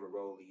off whatever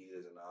role he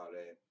is and all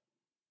that.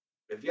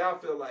 If y'all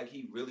feel like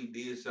he really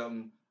did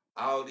something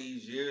all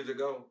these years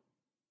ago,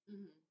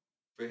 Hmm.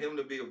 for him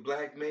to be a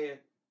black man,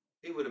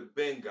 he would have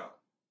been gone.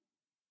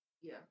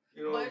 Yeah.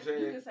 You know what I'm But you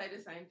saying? can say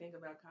the same thing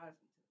about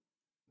Cosby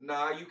too.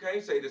 Nah, you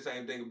can't say the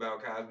same thing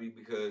about Cosby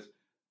because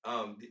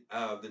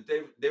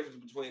the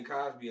difference between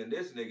Cosby and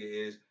this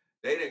nigga is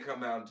they didn't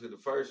come out until the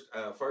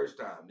first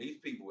time. These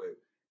people,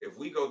 if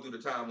we go through the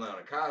timeline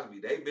of Cosby,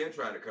 they've been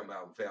trying to come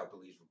out and file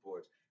police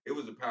reports. It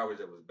was the powers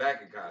that was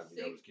backing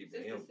Cosby that was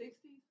keeping Since him. the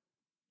 60s?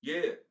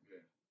 Yeah,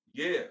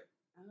 yeah.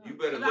 You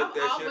better Because look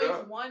that shit always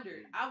up.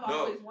 wondered. I've No,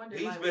 always wondered,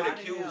 he's like, been why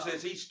the accused hell?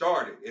 since he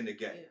started in the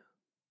game. Yeah.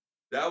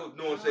 That was, you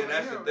know what I'm saying?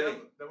 That's the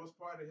thing. That was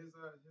part of his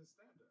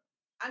stand up.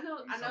 I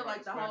know,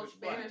 like the whole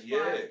Spanish Fly.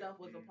 Fly Yeah. stuff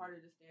was a part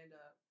of the stand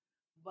up,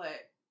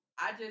 but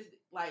I just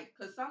like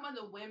because some of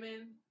the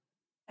women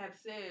have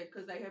said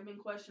because they have been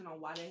questioned on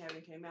why they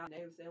haven't came out. And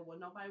they have said, well,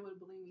 nobody would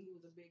believe me. He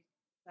was a big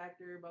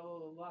factor, blah blah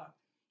blah blah.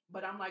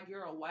 But I'm like,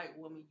 you're a white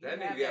woman. You That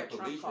have nigga got that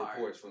police Trump card.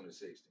 reports from the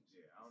 60s.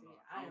 Yeah, I don't know.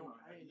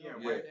 I didn't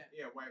know White, that.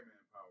 yeah, white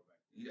man power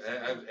back.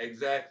 Yeah,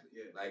 exactly.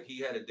 Yeah. Like he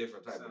had a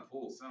different type of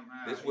pull.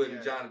 Somehow. This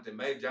wasn't Jonathan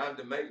Major.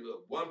 Jonathan Major,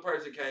 look, one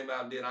person came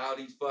out and did all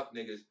these fuck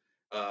niggas,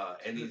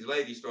 and these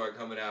ladies started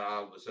coming out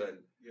all of a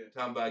sudden,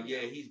 talking about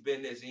he's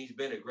been this and he's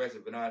been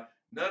aggressive, and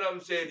none of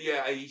them said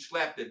he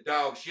slapped the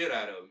dog shit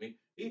out of me.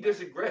 He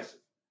just aggressive.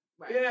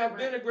 Right. Yeah, I've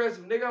been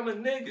aggressive, nigga. I'm a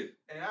nigga.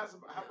 And how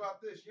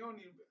about this? You don't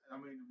even. I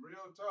mean,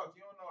 real talk.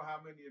 You don't know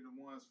how many of the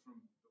ones from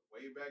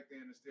way back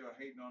then are still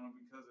hating on him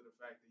because of the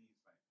fact that he's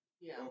famous.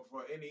 Yeah. Or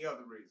for any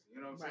other reason.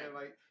 You know what I'm saying?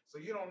 Like, so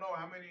you don't know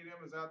how many of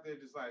them is out there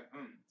just like,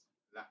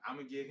 I'm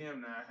gonna get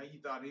him now. He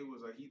thought he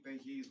was, or he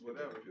think he's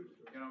whatever. You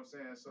know what I'm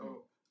saying?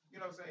 So, you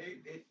know what I'm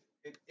saying?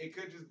 It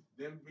could just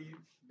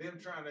them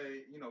trying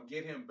to,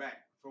 get him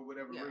back for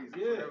whatever reason.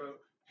 Yeah. Whatever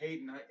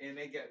hating, and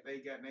they got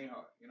their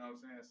heart. You know what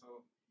I'm saying?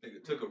 So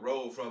nigga took a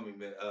role from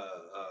him in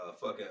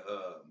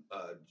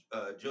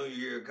junior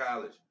year of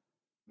college.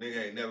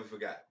 Nigga ain't never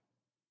forgot.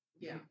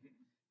 Yeah.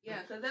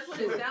 Yeah, because that's what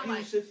it sounds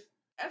like.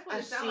 That's what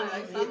it sounds like.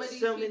 Like some of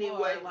these people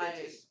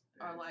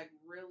are like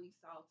really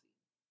salty,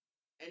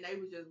 and they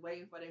was just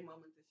waiting for their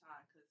moment to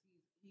shine because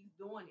he's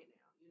doing it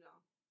now. You know,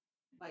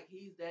 like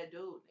he's that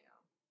dude now.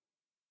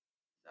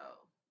 So,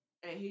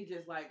 and he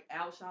just like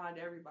outshined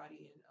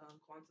everybody in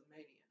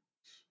Quantumania.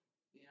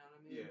 You know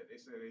what I mean? Yeah, they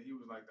said that he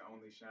was like the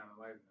only shining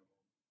light in the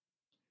movie.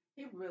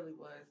 He really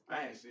was.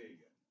 I ain't see it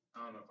yet.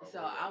 I don't know if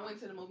I went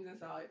to the movies and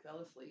saw it, fell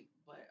asleep,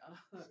 but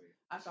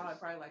I saw it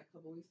probably like a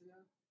couple weeks ago.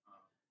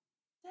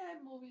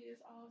 That movie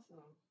is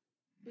awesome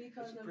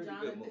because of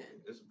Jonathan.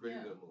 It's a pretty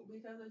good movie.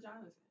 Because of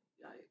Jonathan.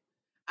 Like,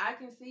 I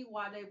can see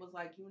why they was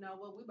like, you know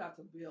what, we about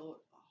to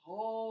build a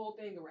whole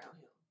thing around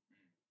him.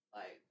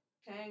 Like,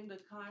 Kang the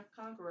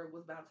Conqueror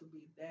was about to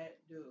be that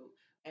dude.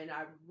 And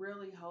I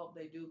really hope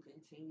they do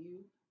continue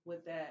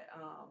with that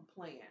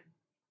plan.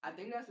 I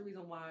think that's the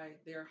reason why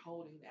they're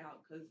holding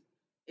out because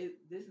this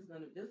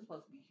is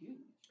supposed to be huge.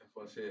 That's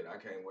what I said. I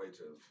can't wait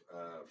to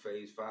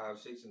phase 5,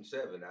 6, and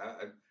 7.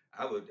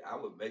 I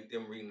would make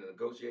them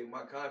renegotiate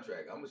my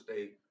contract. I'm gonna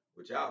stay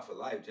with y'all for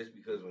life just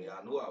because when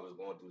y'all knew I was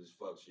going through this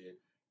fuck shit,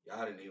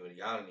 y'all didn't even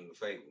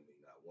fake with me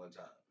not one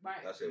time.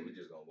 Right. I said we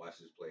just gonna watch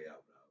this play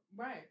out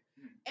now. Right.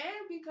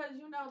 And because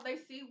they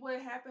see what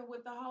happened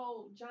with the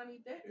whole Johnny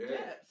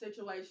Depp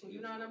situation.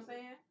 You know what I'm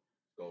saying?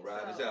 Gonna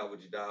ride this out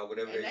with you, dog.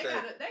 Whatever they say.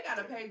 They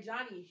gotta pay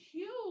Johnny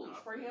huge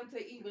for him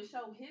to even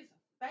show his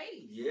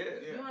face.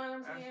 Yeah. You know what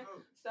I'm saying?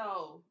 Absolutely.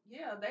 So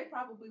yeah, they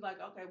probably like,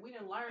 okay, we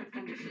didn't learn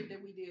from the shit that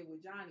we did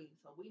with Johnny,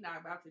 so we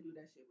not about to do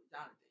that shit with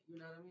Jonathan. You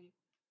know what I mean?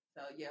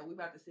 So yeah, we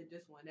about to sit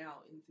this one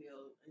out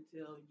until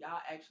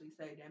y'all actually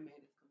say that man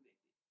is convicted.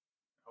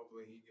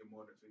 Hopefully he get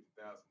more than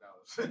 $50,000.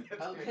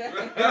 Okay. You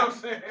know what I'm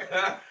saying?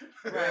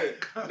 Right.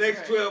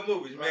 Next 12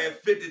 movies, man,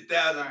 $50,000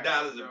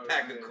 a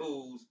pack of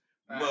cools.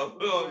 You know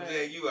what I'm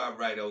saying? You all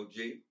right,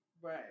 OG.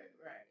 Right.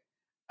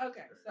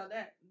 Okay, so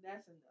that's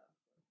enough of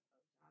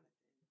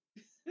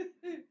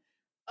Jonathan.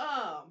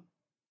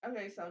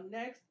 Okay, so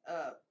next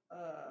up,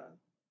 all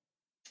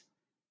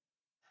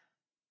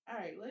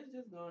right, let's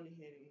just go on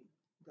ahead and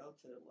go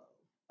to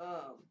the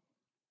low.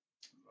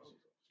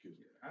 Excuse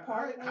me. How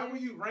Parkland. were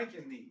you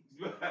ranking these?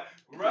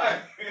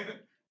 Right.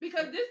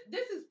 Because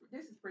this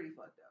is pretty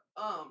fucked up.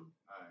 All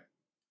right.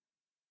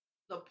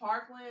 The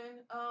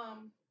Parkland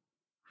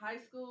high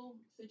school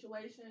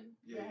situation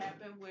Yeah. that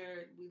happened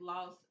where we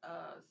lost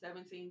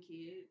 17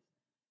 kids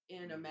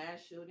in a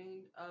mass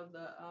shooting of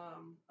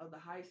the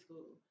high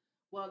school.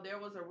 Well, there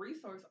was a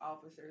resource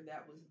officer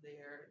that was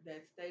there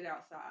that stayed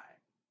outside,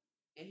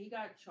 and he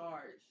got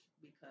charged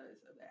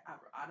because of that.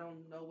 I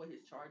don't know what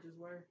his charges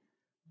were,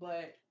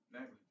 but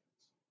Negligence.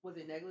 was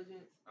it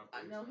negligence?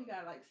 I know he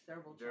got like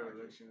several charges.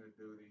 Dereliction of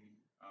duty.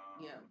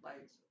 Yeah,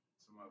 like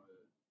some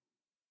other,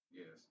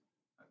 yes,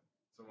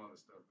 some other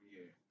stuff. But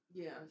yeah.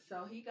 yeah.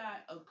 So he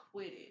got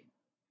acquitted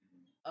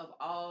Mhm. of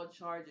all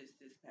charges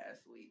this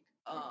past week.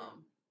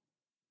 Okay.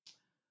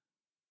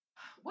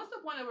 What's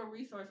the point of a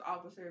resource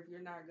officer if you're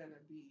not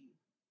gonna be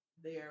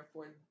there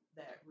for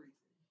that reason?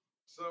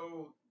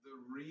 So the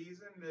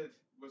reason that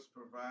was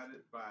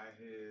provided by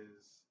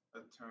his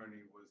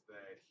attorney was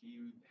that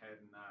he had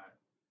not,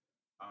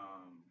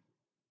 um,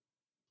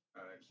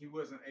 he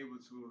wasn't able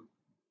to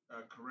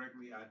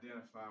correctly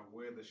identify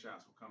where the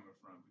shots were coming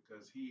from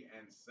because he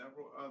and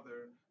several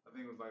other, I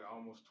think it was like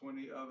almost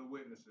 20 other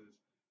witnesses,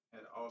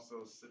 had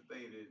also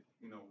stated,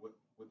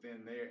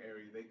 within their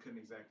area, they couldn't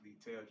exactly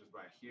tell just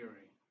by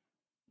hearing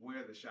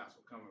where the shots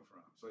were coming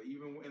from. So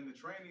even in the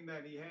training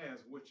that he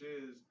has, which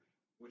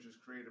was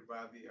created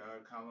by the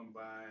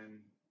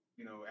Columbine,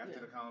 after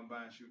the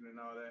Columbine shooting and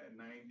all that in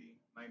 90,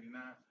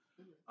 99,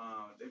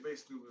 they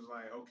basically was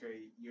like,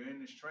 okay, you're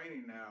in this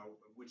training now,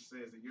 which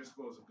says that you're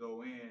supposed to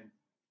go in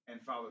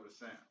and follow the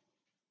sound.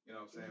 You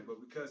know what I'm saying?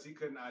 But because he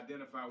couldn't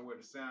identify where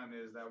the sound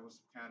is, that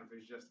was kind of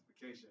his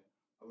justification,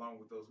 along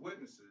with those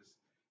witnesses,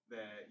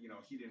 that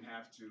he didn't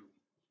have to.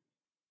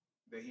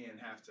 That he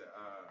didn't have to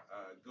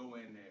go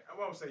in there. I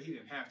won't say he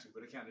didn't have to,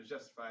 but it kind of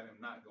justified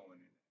him not going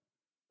in there.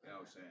 You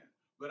know what I'm saying?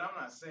 But I'm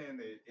not saying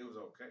that it was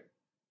okay.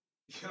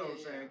 You know what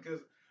I'm saying?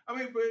 Because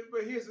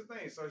but here's the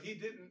thing. So he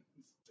didn't.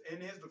 In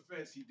his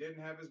defense, he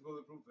didn't have his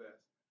bulletproof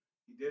vest.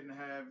 He didn't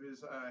have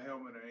his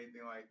helmet or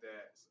anything like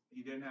that.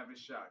 He didn't have his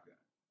shotgun.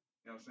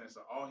 You know what I'm saying?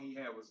 So all he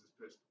had was his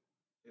pistol,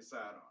 his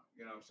sidearm.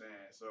 You know what I'm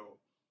saying? So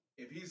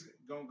if he's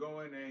gonna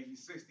go in there,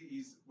 he's 60.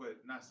 He's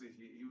not 60.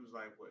 He was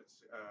like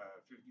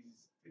 50,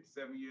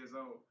 57 years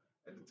old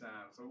at the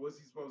time. So what's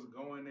he supposed to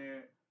go in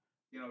there?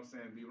 You know what I'm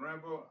saying? Be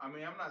Rambo? I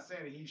mean, I'm not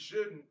saying that he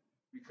shouldn't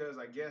because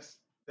I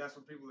guess that's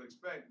what people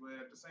expect. But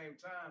at the same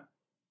time,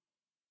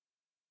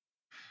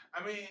 I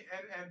mean,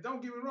 and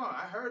don't get me wrong.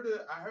 I heard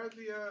the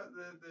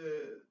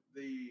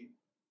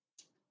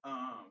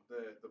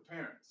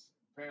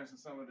parents of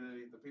some of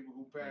the people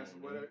who passed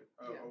away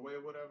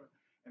or whatever,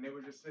 and they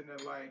were just sitting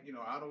there like,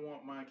 I don't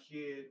want my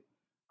kid.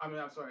 I mean,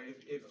 I'm sorry,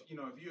 if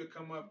you had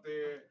come up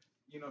there,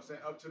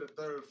 saying up to the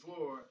third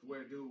floor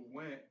where dude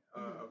went,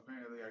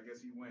 apparently I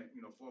guess he went,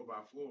 floor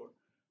by floor.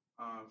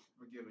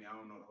 Forgive me, I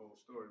don't know the whole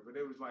story, but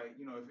it was like,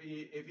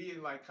 if he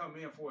had like come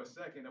in for a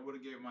second, I would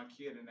have given my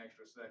kid an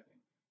extra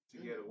second to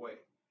get away.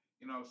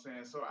 You know what I'm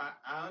saying? So I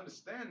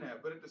understand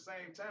that, but at the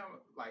same time,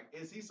 like,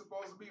 is he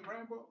supposed to be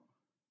Rambo?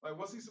 Like,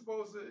 what's he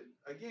supposed to?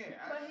 Again,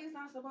 but he's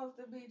not supposed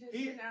to be just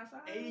sitting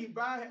outside.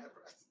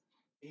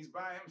 He's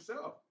by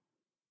himself.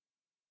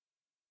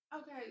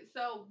 Okay,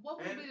 so what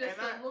would be the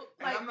solution?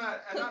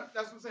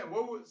 That's what I'm saying.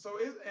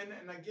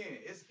 And again,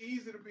 it's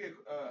easy to be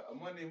a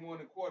Monday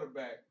morning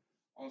quarterback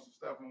on some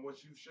stuff on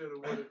what you should have,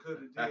 would have, could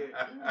have did.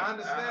 I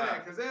understand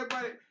that because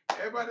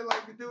everybody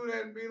like to do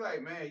that and be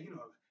like, man,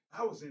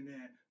 I was in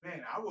there,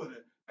 man, I would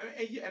have,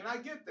 and I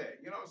get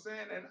that, you know what I'm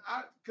saying? And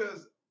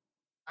because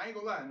I ain't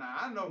gonna lie, now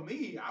I know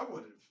me, I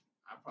probably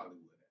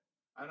would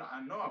have.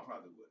 I know I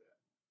probably would have,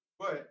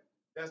 but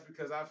that's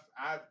because I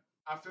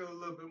feel a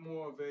little bit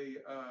more of a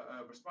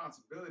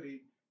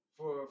responsibility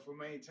for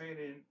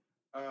maintaining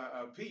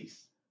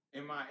peace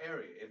in my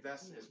area. If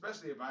that's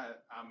especially if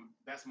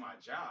that's my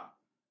job,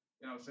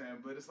 you know what I'm saying?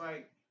 But it's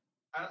like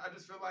I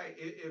just feel like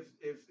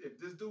if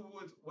this dude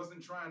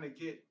wasn't trying to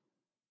get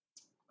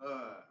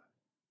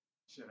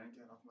shit, I ain't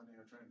get off my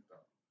damn train of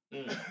thought.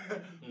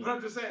 But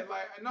I'm just saying,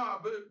 like,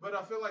 no, but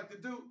I feel like the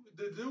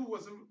dude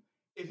wasn't.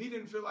 If he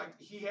didn't feel like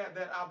he had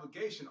that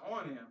obligation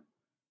on him,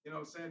 you know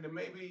what I'm saying, then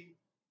maybe,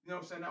 you know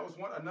what I'm saying, that was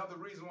another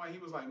reason why he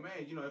was like,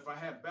 man, if I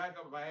had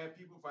backup, if I had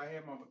people, if I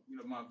had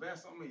my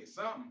vest on me,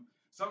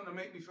 something to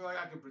make me feel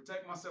like I can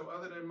protect myself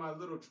other than my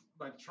little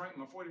my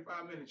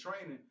 45-minute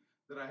training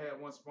that I had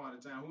once upon a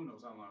time. Who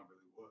knows how long it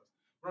really was?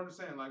 But I'm just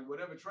saying, like,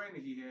 whatever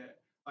training he had,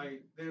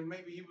 like, then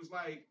maybe he was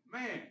like,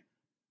 man,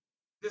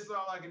 this is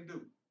all I can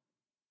do.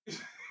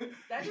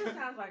 That just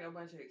sounds like a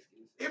bunch of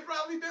excuses. It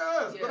probably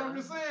does, but I'm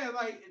just saying,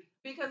 like,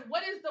 because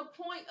what is the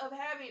point of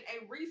having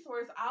a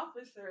resource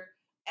officer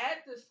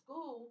at the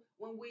school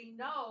when we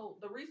know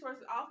the resource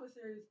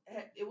officers,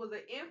 it was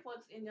an influx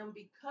in them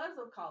because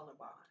of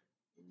Columbine?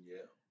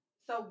 Yeah.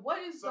 So what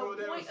is So the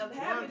there point was of one.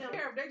 having them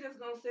there if they're just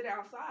gonna sit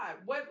outside?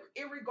 Whether,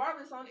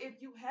 regardless on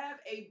if you have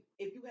a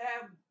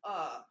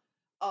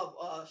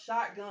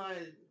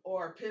shotgun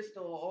or a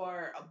pistol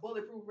or a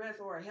bulletproof vest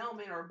or a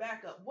helmet or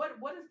backup, what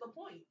is the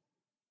point?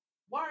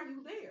 Why are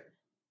you there?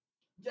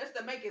 Just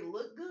to make it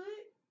look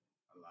good?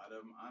 A lot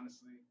of them,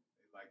 honestly, they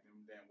like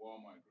them damn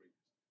Walmart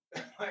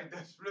greeters. Like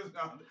that's really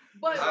all.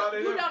 But That's all they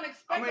you do. don't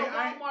expect a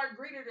I Walmart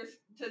greeter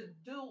to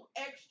do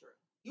extra.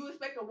 You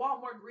expect a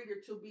Walmart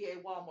greeter to be a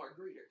Walmart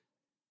greeter.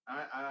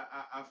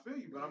 I feel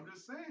you, but I'm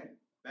just saying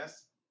that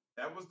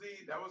was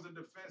the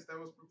defense that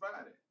was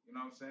provided. You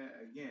know what I'm saying?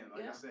 Again,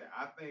 like I Yeah. said,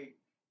 I think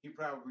he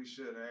probably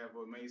should have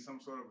or made some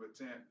sort of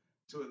attempt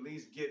to at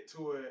least get to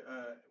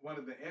one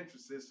of the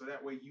entrances, so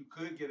that way you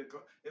could get a.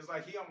 It's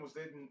like he almost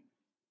didn't.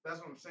 That's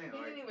what I'm saying. He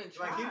Like, didn't even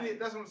like he try. did.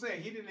 That's what I'm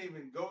saying. He didn't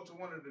even go to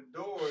one of the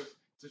doors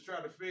to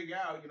try to figure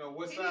out,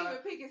 what He didn't side.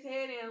 even peek his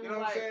head in and You was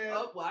know what I'm like, saying?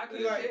 oh, well, I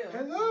couldn't Like,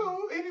 tell.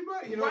 hello,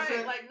 anybody? You know what I'm Right,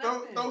 saying? like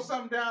Throw nothing.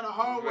 something down the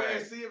hallway and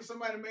Right. see if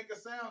somebody make a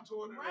sound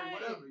toward it or Right.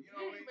 whatever. You He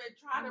know what I didn't mean? even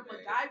try to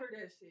Okay. MacGyver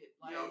that shit. You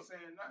know what I'm Like,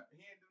 saying? He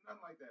ain't do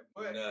nothing like that.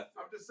 But Nothing.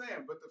 I'm just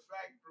saying. But the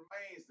fact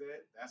remains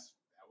that that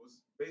was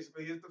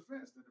basically his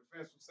defense. The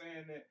defense was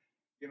saying that,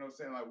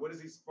 saying like, what is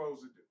he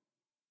supposed to do?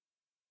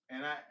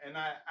 And I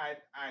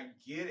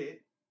get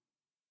it.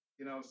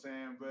 You know what I'm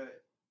saying?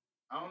 But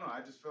I don't know.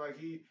 I just feel like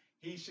he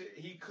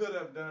could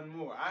have done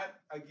more. I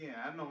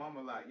know I'm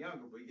a lot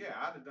younger, but yeah,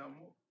 I'd have done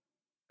more.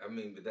 I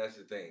mean, but that's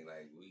the thing.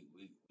 Like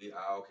we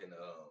all can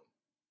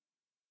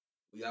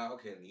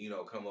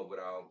come up with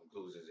our own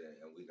conclusions,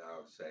 and we can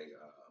all say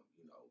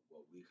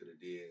what we could have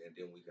did, and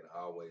then we can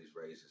always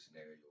raise a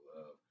scenario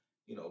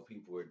of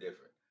people are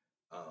different.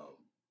 Um,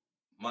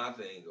 my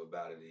thing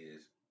about it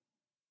is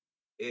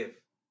if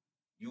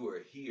you are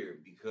here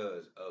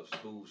because of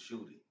school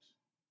shootings,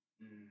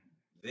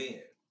 then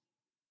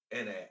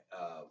in a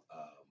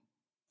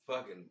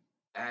fucking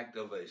act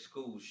of a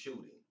school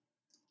shooting,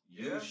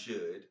 you Yeah.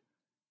 should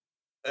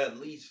at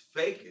least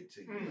fake it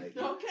till you make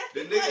it. okay.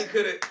 The nigga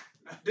could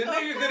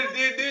have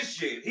did this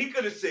shit. He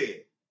could have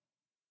said,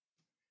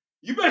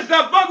 "You better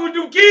stop fucking with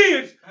them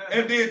kids,"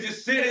 and then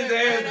just sit his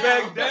ass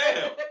back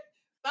down.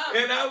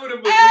 And I would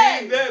have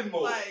believed that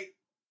more. Like,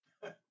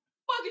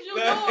 fuck is you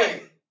Like,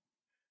 doing?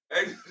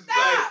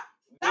 Stop!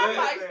 Stop,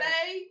 I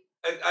say.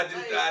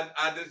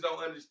 I just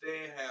don't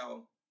understand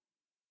how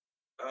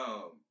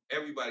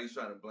everybody's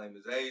trying to blame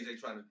his age. They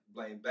trying to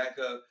blame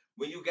backup.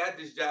 When you got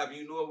this job,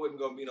 you knew it wasn't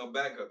gonna be no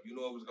backup. You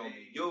knew it was gonna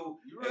be you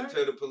right.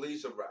 until the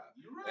police arrived.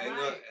 You're right.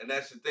 Right. And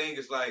that's the thing.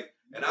 It's like,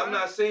 and You're I'm right.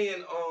 not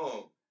saying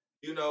what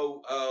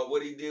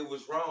he did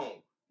was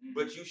wrong,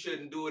 but you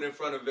shouldn't do it in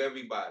front of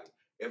everybody.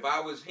 If I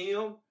was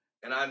him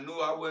and I knew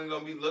I wasn't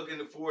gonna be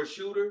looking for a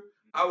shooter,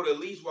 I would at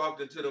least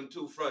walked into them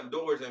 2 front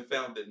doors and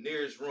found the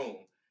nearest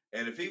room.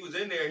 And if he was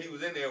in there,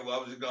 well, I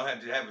was just gonna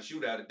have to have a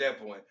shootout at that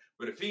point.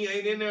 But if he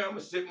ain't in there, I'm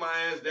gonna sit my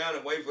ass down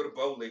and wait for the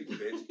police,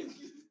 bitch.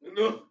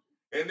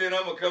 And then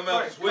I'm gonna come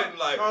out sweating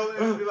like,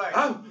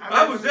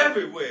 I was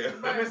everywhere.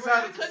 I'm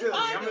inside the facility.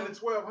 I'm in the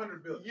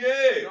 1200 building.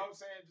 Yeah. You know what I'm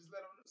saying? Just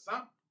let them know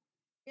something.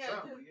 Yeah,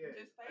 Something,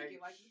 just fake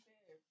it, like you said.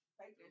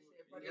 Fake that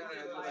shit. But Yeah,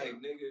 it's like,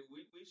 nigga,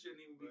 we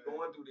shouldn't even be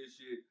going through this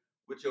shit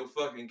with your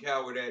fucking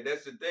coward ass.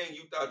 That's the thing.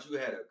 You thought you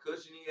had a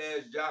cushiony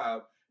ass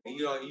job, and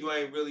you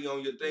ain't really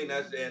on your thing.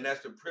 That's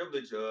the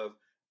privilege of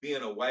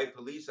being a white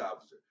police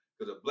officer.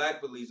 Because a black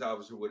police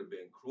officer would have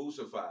been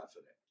crucified for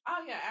that.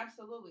 Oh yeah,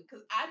 absolutely.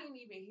 Because I didn't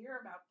even hear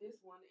about this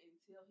one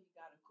until he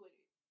got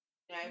acquitted.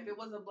 Now, if it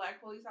was a black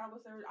police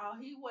officer,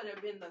 he would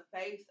have been the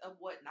face of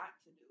what not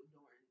to do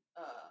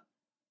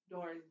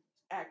during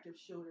active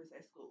shooters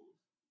at schools.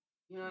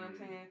 You know what I'm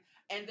saying?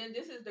 And then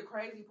this is the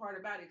crazy part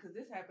about it, because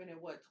this happened in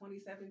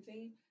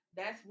 2017.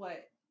 That's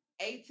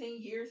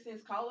 18 years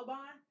since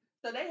Columbine.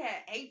 So they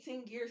had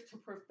 18 years to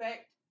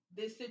perfect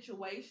this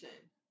situation.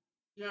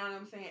 You know what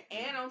I'm saying?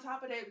 And on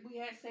top of that, we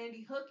had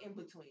Sandy Hook in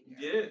between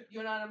there. Yeah.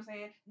 You know what I'm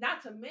saying?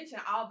 Not to mention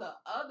all the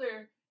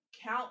other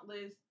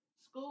countless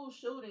school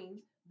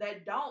shootings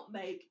that don't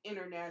make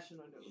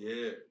international news.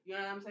 Yeah. You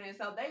know what I'm saying?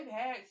 So they've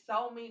had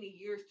so many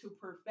years to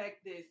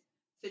perfect this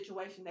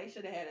situation. They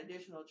should have had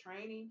additional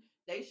training.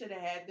 They should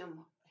have had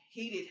them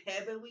heated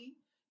heavily.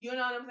 You know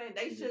what I'm saying?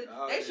 They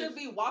should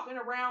be walking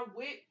around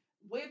with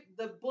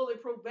the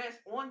bulletproof vest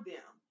on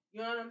them. You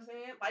know what I'm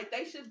saying? Like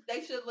they should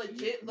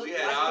legit look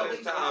like all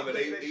this time, and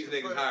these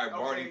niggas hired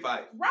Barney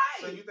Fife.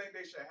 Right. So you think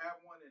they should have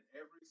one in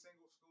every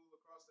single school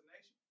across the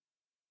nation?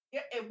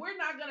 Yeah, if we're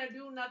not gonna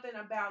do nothing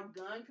about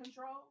gun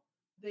control,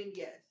 then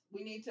yes,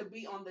 we need to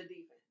be on the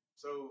defense.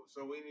 So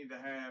we need to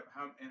have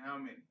how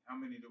many? How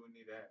many do we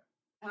need to have?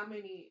 How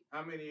many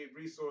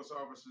resource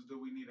officers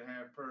do we need to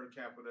have per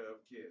capita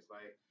of kids?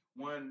 Like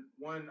one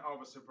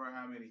officer per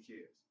how many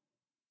kids?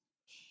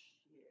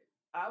 Shit.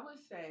 I would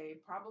say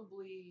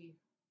probably,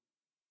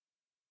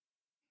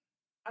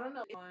 I don't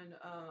know,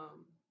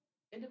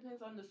 it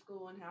depends on the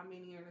school and how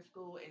many are in the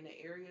school and the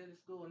area of the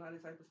school and all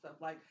this type of stuff.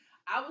 Like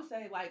I would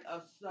say like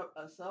a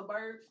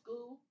suburb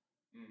school,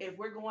 If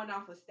we're going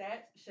off of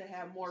stats, should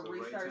have more So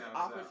research Raytown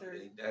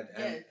officers.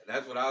 And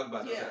that's what I was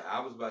about to say. Yeah. I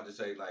was about to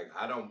say, like,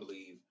 I don't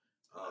believe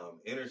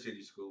inner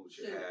city schools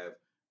should have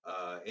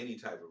any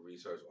type of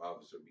research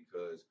officer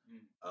because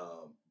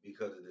of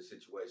the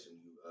situation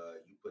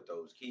you put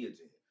those kids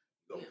in.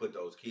 You're gonna put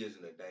those kids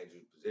in a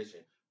dangerous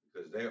position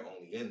because they're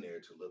only in there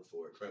to look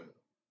for a criminal.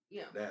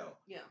 Yeah. Now,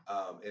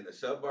 Yeah. In the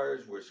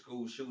suburbs where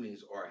school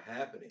shootings are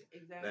happening,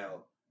 Exactly.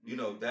 now, you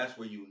know, that's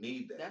where you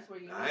need that. That's where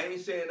you. I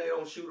ain't saying they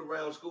don't shoot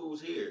around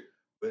schools here,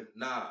 but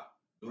nah,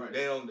 Right.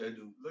 they don't.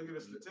 Look at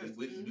the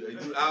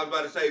statistics. I was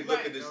about to say, look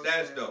Right. at the You know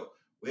stats though.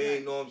 We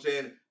ain't know what I'm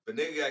saying. If a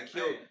nigga got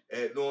killed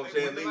at, know what I'm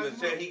saying, leaving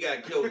Central, he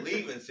got killed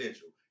leaving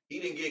Central. He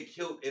didn't get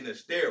killed in a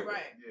stairway.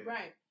 Right. Yeah.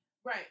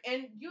 Right.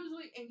 And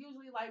usually,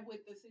 like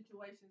with the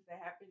situations that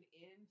happen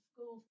in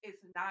schools,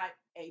 it's not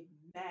a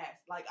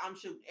mass. Like I'm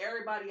shooting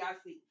everybody I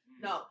see.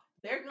 No,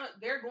 they're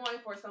going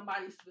for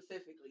somebody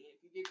specifically.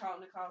 If you get caught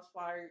in the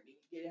crossfire, then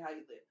you get it how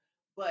you live.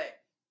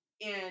 But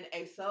in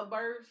a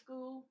suburb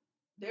school,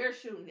 they're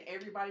shooting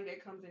everybody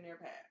that comes in their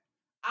path.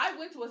 I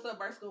went to a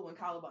suburb school when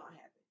Columbine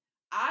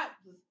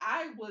happened.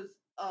 I was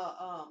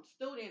a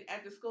student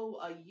at the school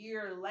a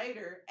year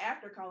later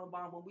after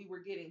Columbine when we were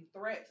getting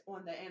threats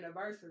on the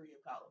anniversary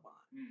of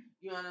Columbine.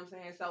 You know what I'm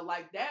saying? So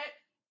like that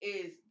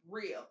is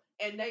real.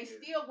 And they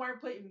still weren't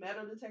putting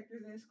metal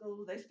detectors in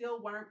schools. They still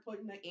weren't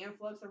putting the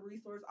influx of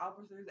resource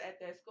officers at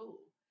that school.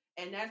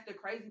 And that's the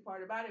crazy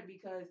part about it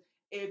because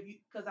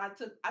I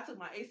took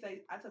my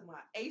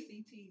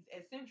ACTs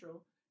at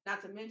Central,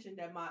 not to mention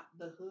that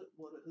the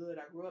hood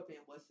I grew up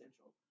in was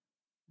Central.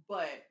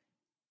 But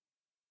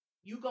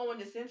you go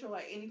into Central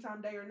at any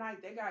time, day or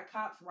night, they got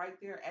cops right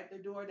there at the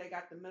door. They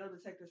got the metal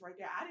detectors right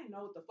there. I didn't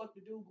know what the fuck to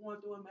do going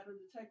through a metal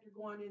detector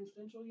going in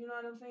Central, you know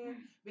what I'm saying?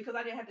 Because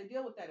I didn't have to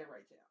deal with that in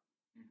Raytown.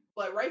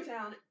 But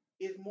Raytown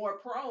is more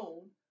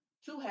prone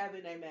to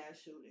having a mass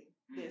shooting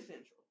than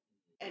Central.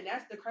 And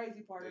that's the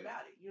crazy part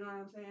about it. You know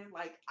what I'm saying?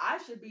 Like,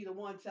 I should be the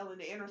one telling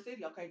the inner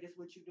city, okay, this is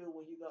what you do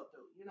when you go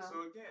through, you know?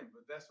 So again,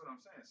 but that's what I'm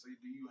saying. So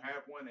do you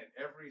have one at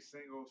every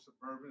single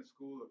suburban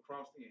school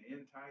across the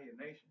entire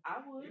nation?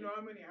 I would. You know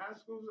how many high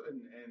schools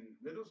and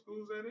middle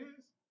schools that is?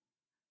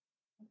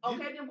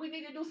 Okay, then we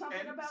need to do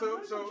something about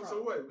it.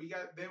 So what? We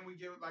get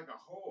like a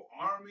whole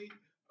army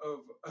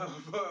of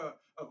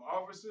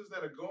officers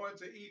that are going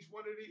to each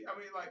one of these. I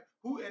mean, like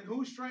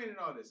who's training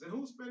all this and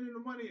who's spending the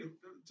money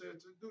to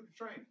do the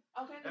training?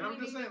 Okay, and I'm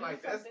just saying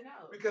like that's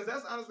because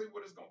that's honestly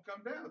what it's gonna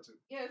come down to.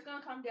 Yeah, it's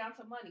gonna come down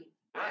to money.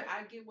 Right.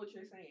 I get what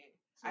you're saying.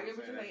 So I get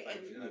what you're saying.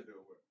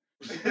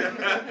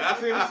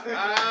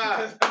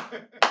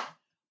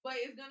 But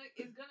it's gonna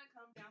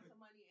come down to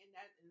money, and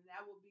that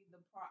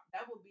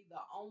will be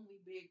the only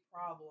big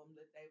problem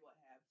that they will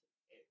have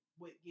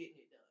with getting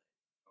it done.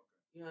 Okay.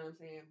 You know what I'm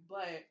saying?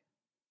 But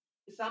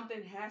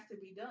something has to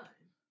be done.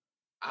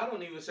 I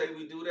don't even say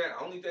we do that.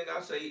 Only thing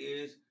I say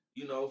is,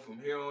 you know, from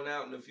here on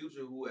out in the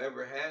future,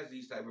 whoever has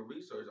these type of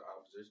research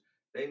officers,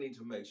 they need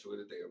to make sure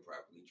that they are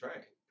properly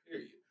trained.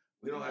 Period.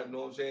 We don't have to know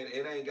what I'm saying.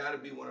 It ain't got to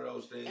be one of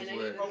those things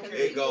where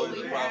it goes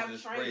across the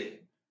spread.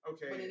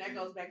 Okay. But then that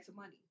goes back to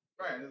money.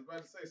 Right. I was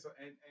about to say, so,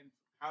 and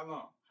how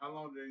long? How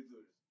long do they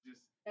do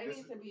this? They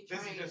need to be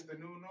trained. This is just the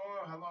new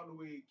norm? How long do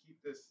we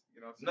keep this,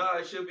 you know? No,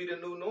 it should be the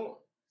new norm.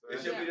 So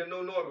it should be the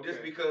new norm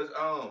just because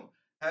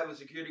having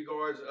security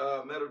guards,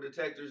 metal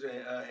detectors,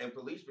 and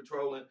police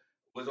patrolling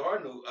was our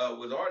new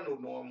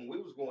norm when we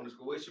was going to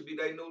school. It should be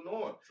their new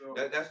norm. So,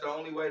 that's the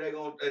only way they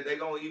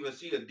gonna even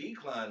see a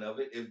decline of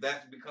it if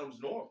that becomes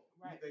normal.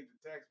 Right. You think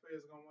the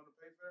taxpayers are gonna want to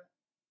pay for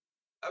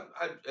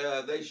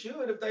that? They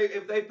should if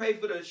they pay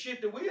for the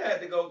shit that we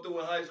had to go through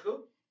in high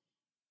school.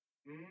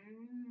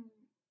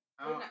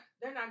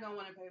 They're not gonna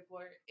want to pay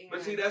for it.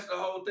 But see, that's the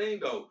whole thing,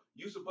 though.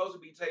 You supposed to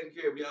be taking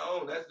care of your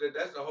own. That's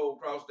the whole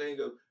cross thing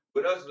of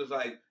with us. It's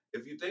like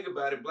if you think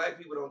about it, black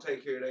people don't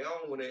take care of their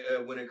own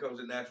when it comes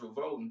to natural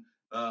voting.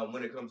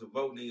 When it comes to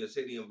voting in your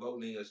city and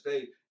voting in your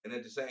state, and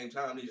at the same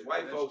time, these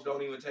white folks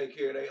don't even take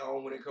care of their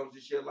own when it comes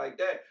to shit like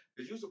that.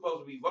 Because you're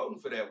supposed to be voting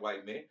for that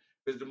white man.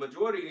 Because the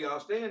majority of y'all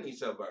stay in these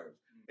suburbs.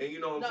 And you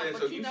know what I'm saying?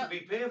 So you should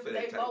be paying for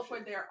that. They vote for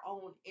their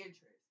own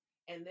interest.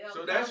 And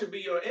so that should be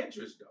your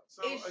interest, though.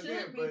 So it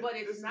should be, but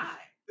it's not.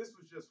 This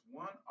was just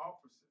one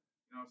officer.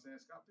 You know what I'm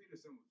saying? Scott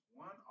Peterson was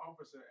one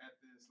officer at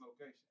this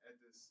location, at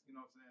this, you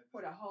know what I'm saying?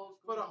 For the whole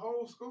school. For the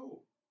whole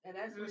school. And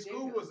that's the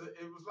ridiculous.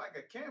 school was like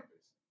a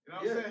campus. You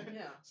know what I'm saying?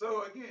 Yeah.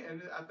 So again,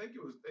 and I think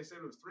they said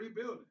it was 3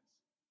 buildings.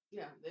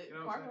 Yeah.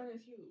 Parkland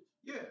is huge.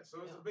 Yeah.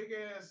 So it's a big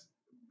ass,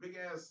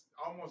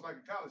 almost like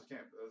a college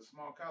campus, a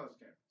small college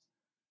campus.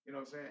 You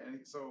know what I'm saying?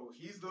 And so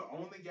he's the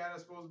only guy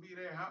that's supposed to be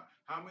there. How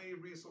many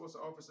resource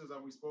officers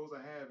are we supposed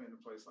to have in a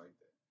place like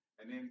that?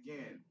 And then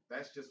again,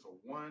 that's just for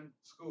one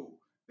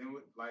school. Then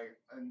like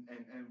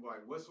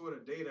what sort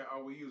of data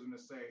are we using to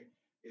say,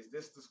 is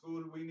this the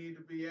school that we need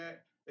to be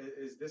at?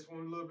 Is this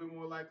one a little bit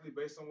more likely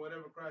based on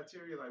whatever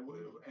criteria? Like,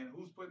 and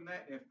who's putting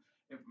that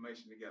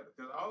information together?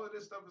 Because all of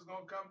this stuff is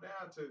going to come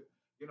down to,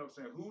 you know what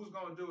I'm saying, who's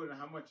going to do it and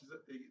how much is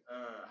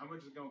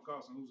it going to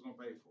cost and who's going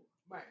to pay for it.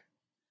 Right.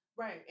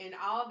 Right, and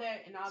all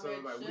that So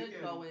like we should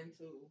can, go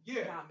into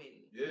yeah, how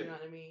many. Yeah. You know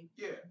what I mean?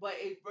 yeah. But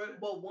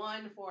But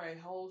one for a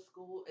whole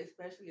school,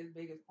 especially as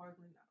big as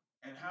Parkland, no.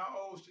 and how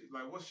old should,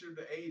 like what should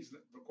the age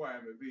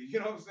requirement be? You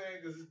know what I'm saying?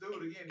 Because this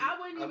dude again. I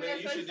wouldn't I even mean,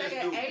 you necessarily should just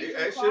say do. an age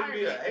It shouldn't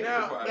be an requirement. age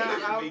Now, requirement. now, It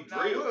should I, be now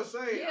I will drilled.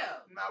 say, Yeah.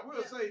 now I will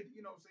Yeah. say,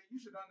 you know what I'm saying? You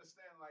should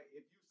understand, like,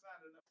 if you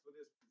signed up for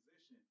this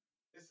position,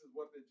 this is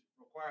what the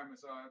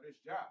requirements are of this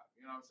job.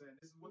 You know what I'm saying?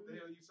 This is what the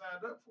hell you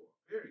signed up for,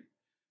 period.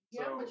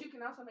 Yeah, So, but you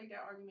can also make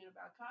that argument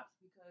about cops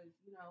because,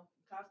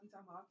 cops be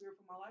talking about I fear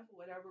for my life or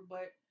whatever,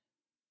 but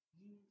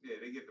yeah,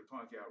 they get the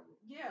punk out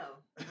rule. yeah,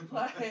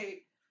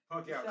 like,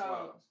 punk out so-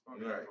 clause.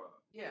 Punk out Right.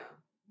 clause. yeah.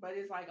 But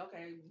it's like,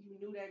 okay, you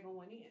knew that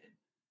going in.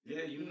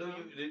 Yeah, you You knew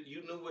know?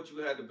 you knew what you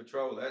had to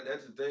patrol.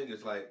 That's the thing.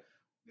 It's like,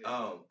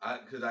 Yeah.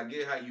 because I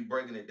get how you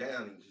breaking it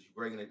down, and because you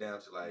breaking it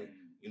down to like,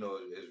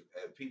 Mhm.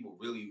 as people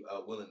really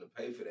willing to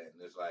pay for that,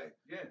 and it's like,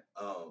 Yeah.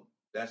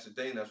 that's the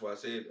thing. That's why I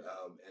said,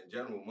 in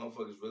general,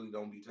 motherfuckers really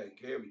don't be taking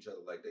care of each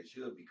other like they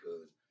should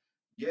because,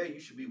 yeah,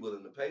 you should be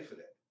willing to pay for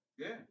that.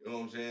 Yeah. You know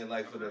what I'm saying?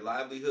 Like for the Okay.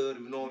 livelihood,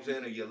 you know what I'm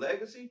saying, or your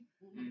legacy.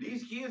 Mhm.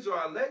 These kids are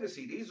our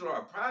legacy. These are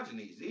our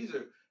progenies. These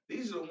are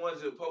the ones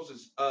that are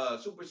supposed to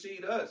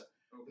supersede us.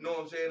 Okay. You know what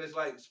I'm saying? It's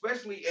like,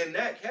 especially in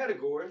that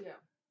category, Yeah.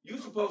 you're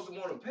supposed to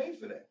want to pay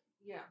for that.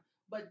 Yeah.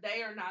 But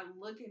they are not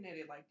looking at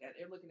it like that.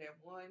 They're looking at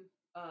one,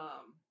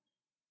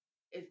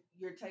 if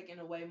you're taking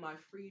away my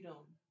freedom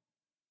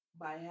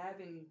by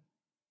having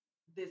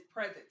this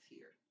presence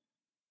here.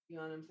 You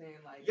know what I'm saying?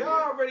 Like Y'all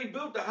already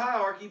built the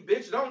hierarchy,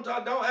 bitch. Don't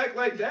act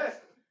like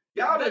that.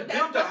 Y'all But done that's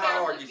built the what they're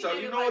hierarchy, looking so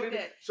at you it know like what it is.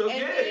 that. So And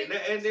yeah,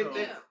 then- and then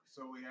Yeah.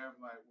 So we have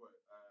like what?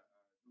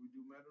 Do we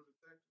do metal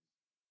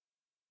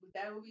detectors?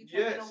 that would be taking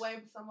Yes.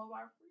 away some of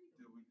our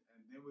freedom.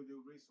 And then we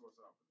do resource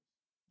officers.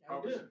 That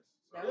would be, Officers.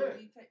 that So- would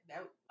be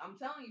that. I'm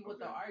telling you what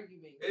the Okay.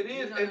 argument. it You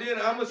is, know and what then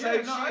I'm I'm gonna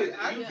saying? say no, shit.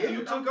 I you, get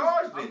you it. took I'm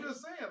ours just, I'm then.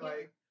 just saying, Yeah.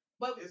 like,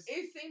 But It's-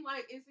 it seemed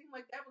like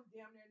that was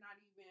damn near not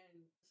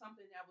even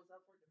something that was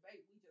up for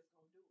debate. We just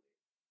gonna do it.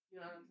 You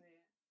know what I'm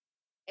saying?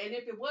 And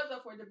if it was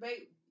up for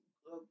debate,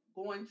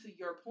 going to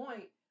your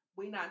point,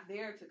 we're not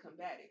there to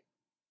combat it.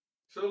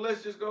 So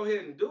let's just go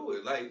ahead and do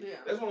it. Like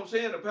Yeah. that's what I'm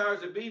saying. The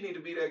powers that be need to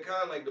be that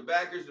kind, like the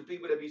backers, the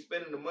people that be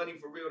spending the money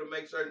for real to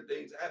make certain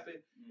things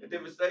happen in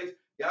different states.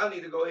 Y'all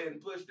need to go ahead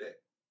and push that.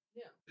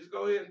 Yeah. Just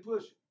go ahead and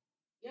push it.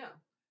 Yeah.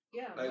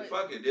 Yeah. Like but,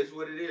 fuck it. This is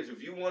what it is.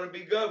 If you want to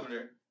be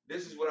governor,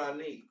 this is what I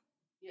need.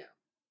 Yeah.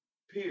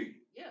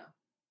 Period. Yeah.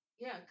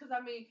 Yeah. Because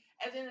I mean,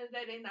 at the end of the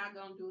day, they're not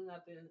gonna do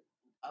nothing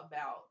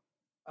about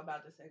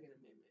the Second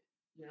Amendment.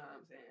 You know what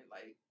I'm saying?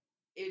 Like,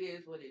 it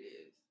is what it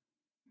is.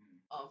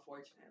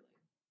 Unfortunately.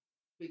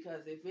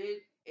 Because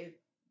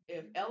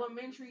if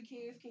elementary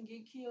kids can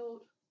get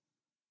killed,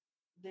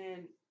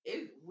 then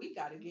we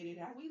got to get it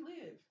how we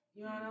live.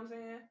 You know what I'm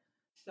saying?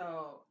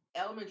 So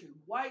elementary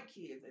white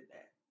kids at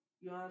that.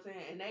 You know what I'm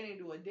saying? And they didn't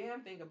do a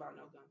damn thing about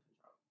no gun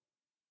control.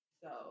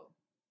 So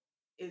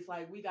it's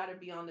like we got to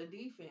be on the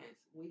defense.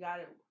 We got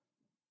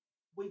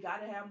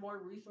to have more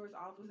resource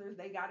officers.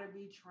 They got to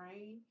be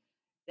trained.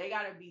 They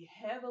got to be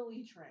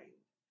heavily trained.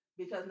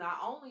 Because not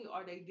only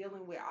are they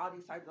dealing with all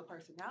these types of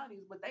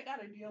personalities, but they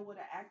got to deal with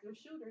an active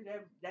shooter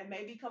that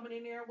may be coming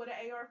in there with an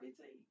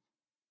AR-15.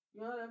 You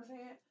know what I'm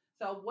saying?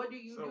 So what do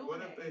you do? So what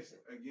in if that they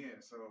instance? again?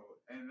 So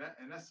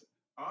that's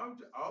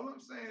all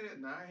I'm saying is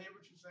now I hear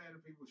what you're saying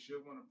that people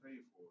should want to pay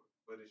for it,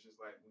 but it's just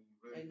like when you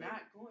really And think,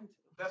 not going to.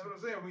 that's what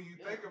I'm saying. When you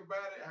Yeah. think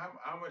about it,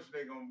 how much are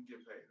they gonna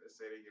get paid? Let's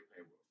say they get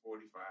paid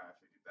what,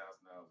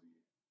 $45,000-$50,000 a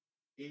year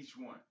each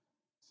one.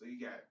 So you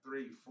got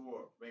 3,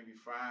 4, maybe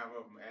 5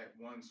 of them at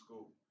one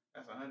school.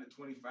 That's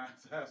 $125,000.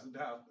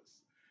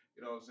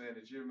 You know what I'm saying?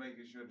 That you're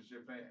making sure that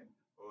you're paying,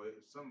 or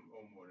some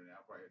or more than that.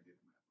 I probably did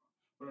the math wrong.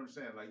 But I'm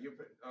saying like you're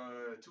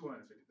 $250,000.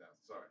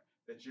 Sorry,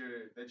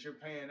 that you're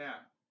paying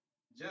out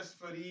just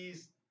for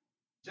these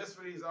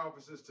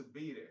officers to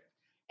be there.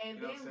 And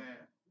You know then what I'm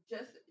saying?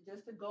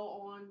 just to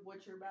go on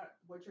what you're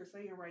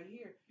saying right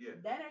here, Yeah.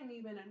 that ain't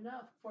even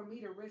enough for me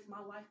to risk my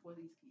life for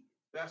these kids.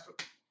 That's what.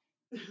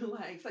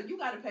 Like, so you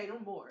got to pay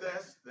them more.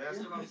 That's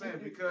what I'm saying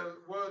because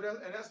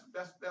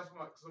that's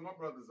my so my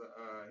brother's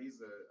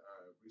he's a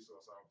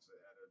resource officer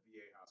at a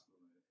VA hospital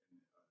in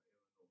Illinois.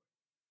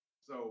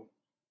 So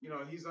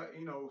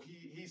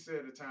he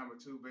said a time or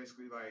two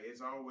basically like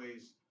it's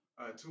always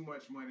too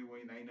much money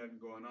when ain't nothing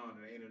going on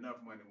and ain't enough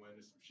money when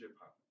there's some shit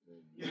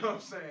popping. You know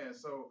what I'm saying?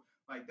 So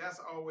like that's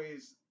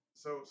always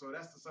so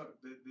that's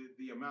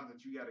the amount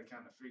that you got to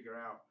kind of figure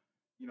out.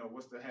 You know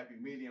what's the happy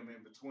medium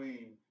in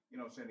between. You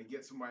know what I'm saying, to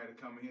get somebody to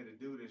come in here to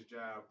do this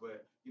job,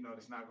 but, you know,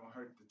 it's not going to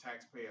hurt the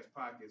taxpayers'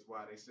 pockets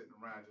while they sitting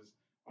around just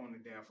on the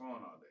damn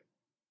phone all day.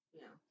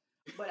 Yeah.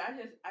 But I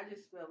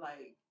just feel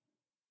like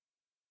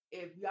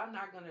if y'all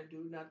not going to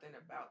do nothing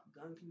about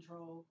gun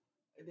control,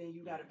 then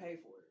you got to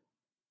pay for it.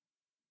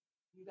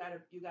 You got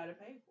to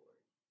pay for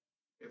it.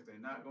 If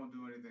they're not going to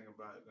do anything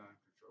about gun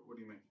control,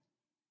 what do you mean?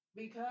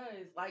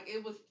 Because like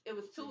it was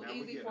too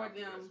easy for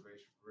them.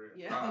 For real.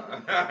 Yeah.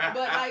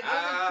 But like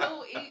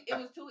it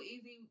was too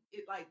easy.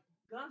 It like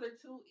guns are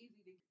too easy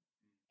to get.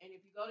 And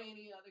if you go to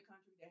any other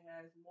country that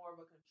has more of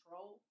a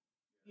control,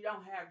 you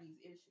don't have these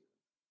issues.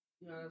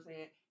 You know what I'm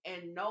saying?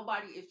 And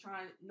nobody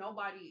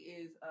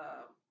is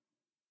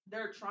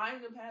they're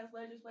trying to pass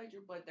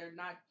legislature, but they're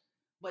not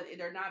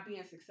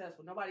being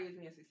successful. Nobody is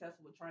being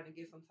successful with trying to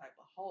get some type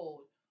of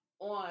hold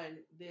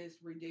on this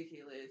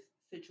ridiculous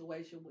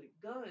situation with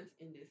guns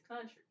in this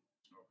country.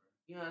 Okay.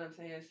 You know what I'm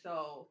saying?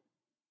 So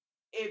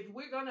if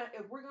we're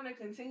gonna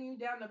continue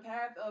down the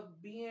path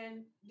of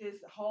being this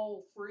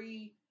whole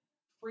free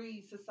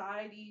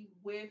society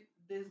with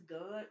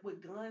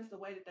guns the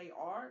way that they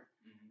are,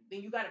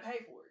 then you got to pay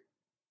for it.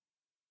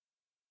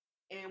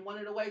 And one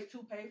of the ways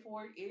to pay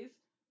for it is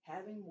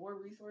having more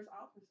resource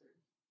officers.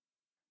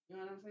 You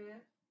know what I'm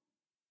saying?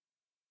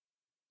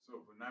 So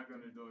if we're not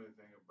going to do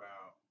anything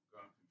about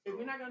gun control, If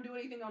you're not gonna do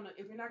anything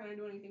if you're not gonna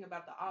do anything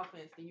about the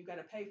offense, then you got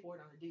to pay for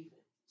it on the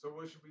defense. so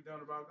what should be done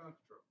about gun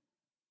control?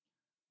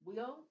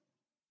 Will,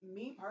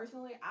 me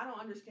personally, I don't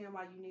understand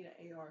why you need an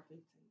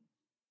AR-15.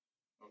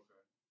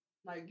 Okay.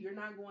 Like you're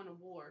not going to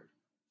war.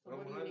 So I'm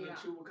what do you hunting need? a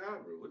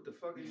chupacabra. What the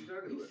fuck are you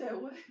talking You about? said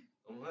what?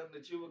 I'm hunting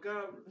a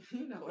chupacabra.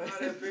 You know All what?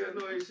 that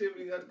paranoid shit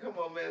we got to come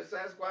on, man.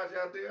 Sasquatch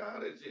out there, all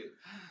that shit.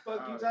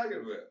 Fuck you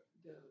talking about?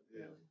 Dude,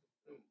 Yeah.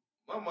 really.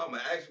 My mama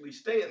actually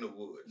stay in the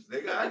woods.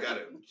 Nigga, I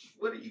gotta.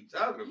 What are you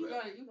talking You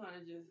about? gonna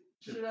just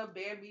shoot up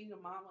Bambi, the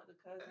mama, the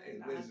cousin. Hey,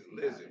 the listen,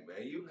 auntie,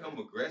 man. You yeah. come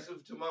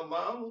aggressive to my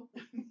mama?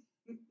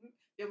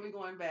 Then we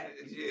going back.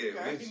 Yeah,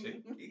 Right?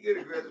 listen. You get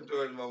aggressive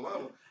towards my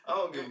mama. I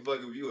don't give a fuck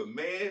if you a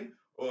man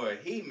or a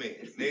he-man,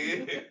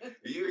 nigga.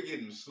 You're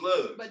getting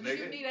slugs, But nigga.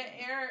 do you need an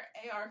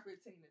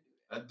AR-15 to do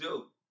that? I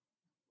do.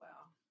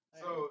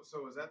 Wow.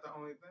 So is that the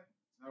only thing?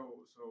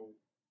 So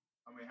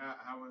I mean,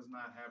 how is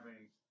not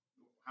having,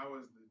 how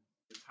is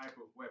the type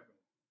of weapon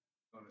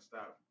going to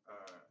stop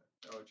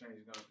or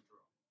change gun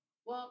control?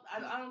 Well,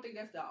 I don't think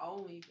that's the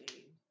only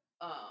thing.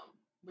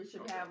 We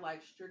should Okay. have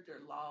like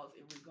stricter laws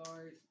in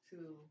regards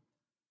to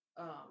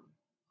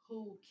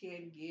who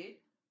can get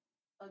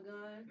a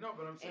gun. No,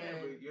 but I'm saying,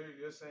 And- but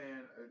you're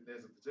saying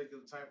there's a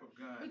particular type of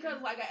gun. Because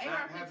and like an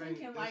not AR-15 having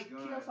can this like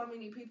gun- kill so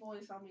many people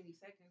in so many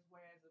seconds,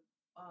 whereas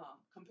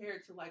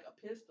compared to like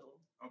a pistol,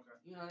 Okay.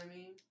 you know what I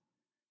mean?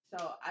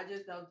 So I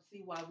just don't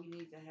see why we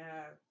need to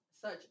have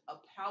such a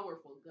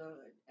powerful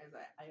gun as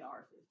an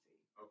AR-15.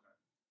 Okay.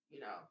 You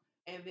know,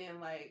 and then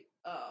like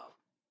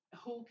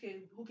who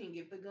can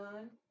get the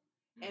gun,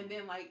 and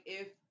then like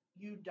if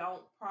you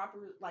don't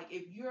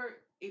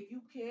if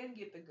you can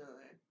get the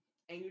gun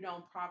and you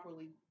don't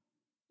properly,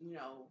 you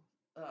know,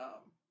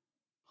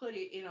 put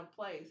it in a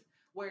place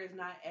where it's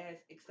not as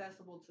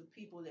accessible to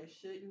people that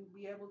shouldn't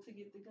be able to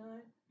get the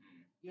gun.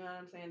 You know what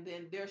I'm saying?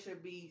 Then there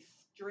should be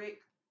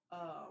strict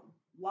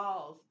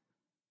laws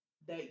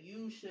that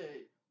you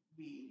should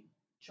be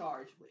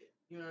charged with.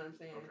 You know what I'm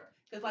saying? Okay.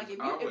 Because like if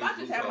Always I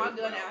just have my loopholes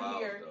gun around out laws,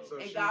 here though. So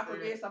and should God there-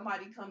 forbid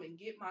somebody come and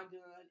get my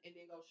gun and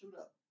then go shoot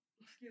up,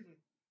 excuse me,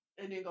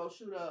 and then go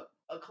shoot up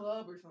a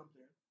club or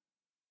something,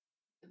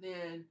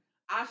 then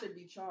I should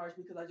be charged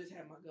because I just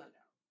had my gun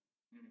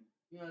out. Mhm.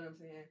 You know what I'm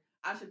saying?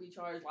 I should be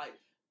charged like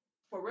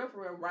for real,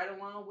 right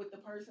along with the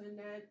person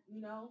that,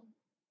 you know,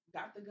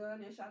 got the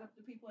gun and shot up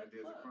the people at That the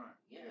did the club. crime.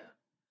 Yeah.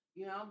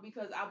 You know,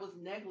 because I was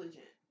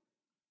negligent.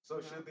 So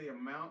Yeah. should the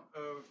amount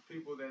of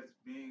people that's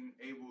being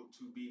able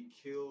to be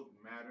killed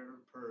matter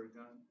per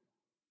gun?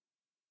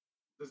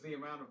 Does the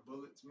amount of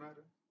bullets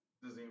matter?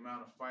 Does the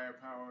amount of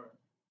firepower?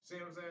 See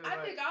what I'm saying?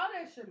 I think all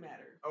that should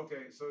matter.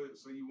 Okay, so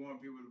you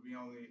want people to be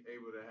only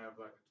able to have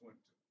like a 22.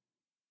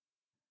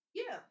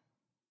 Yeah.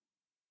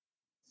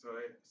 So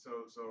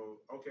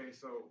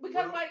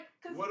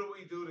Because what do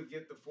we do to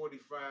get the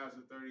 45s,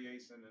 the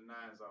 38s, and the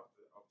 9s off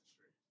the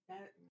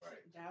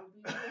street? that would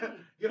be the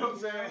thing. You know what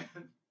I'm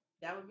saying?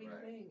 That would be Right.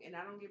 the thing. And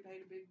I don't get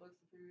paid the big bucks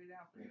to figure it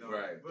out. For You you. know,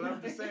 Right. But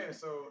I'm just saying,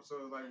 so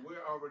like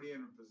we're already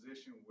in a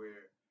position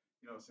where,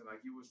 you know, so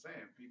like you were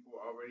saying, people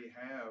already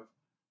have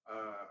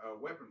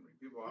weaponry.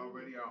 People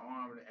already are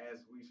armed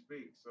as we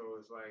speak. So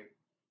it's like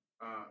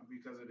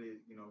because of the,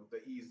 you know,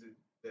 the ease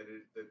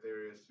that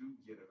there is to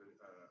get a gun.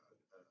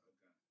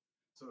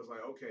 So it's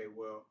like, okay,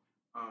 well,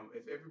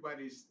 if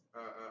everybody's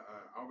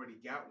already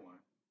got one,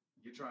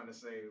 you're trying to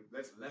say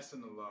let's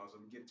lessen the laws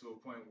and get to a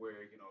point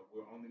where, you know,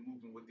 we're only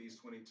moving with these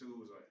 22s,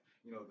 or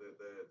you know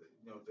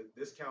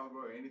this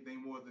caliber or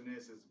anything more than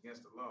this is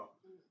against the law.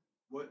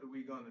 What are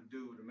we gonna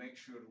do to make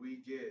sure that we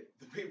get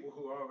the people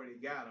who already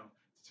got them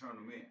to turn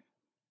them in?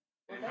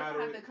 Well, And they how do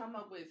have we? to come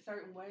up with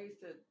certain ways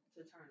to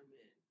turn them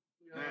in.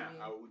 You know what I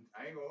Now, mean?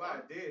 I ain't gonna lie,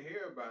 I did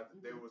hear about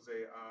that there Mhm. was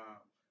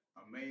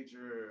a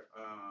major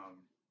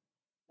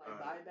Like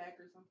buyback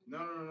or something.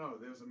 no.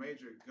 There was a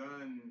major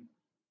gun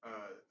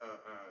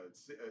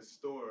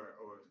store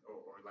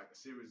or like a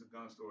series of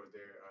gun stores.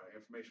 Their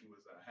information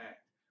was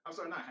hacked. I'm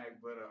sorry, not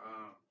hacked, but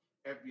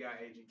FBI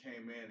agent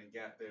came in and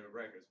got their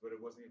records, but it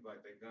wasn't even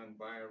like their gun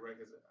buyer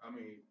records. I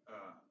mean,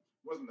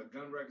 it wasn't the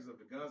gun records of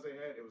the guns they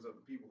had. It was of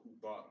the people who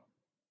bought them.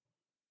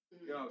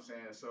 Mm. You know what I'm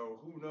saying? So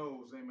who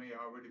knows? They may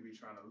already be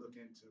trying to look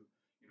into,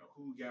 you know,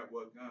 who got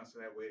what gun, so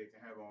that way they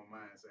can have on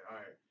mind and say, all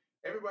right,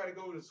 everybody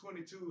go to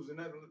 22s and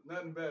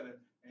nothing better.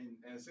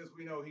 And since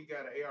we know he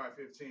got an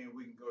AR-15,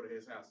 we can go to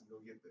his house and go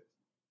get this.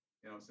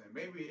 You know what I'm saying?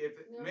 Maybe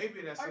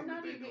that's or something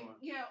not they're even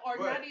doing. or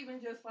But not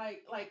even just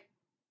like. But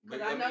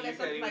Because I know that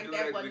something like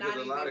that would because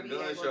not a lot even of be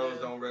gun able shows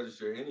to. don't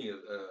register any of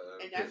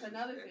And that's pistols.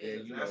 another And thing.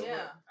 then, you that's know,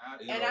 Yeah.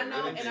 what And I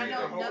know- anything and I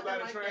know a whole nothing lot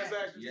of like that.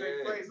 transactions take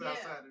Yeah. place Yeah.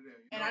 outside of them.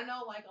 You And know? I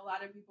know like a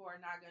lot of people are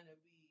not gonna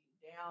be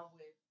down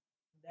with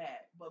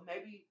that, but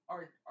maybe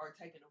are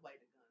taking away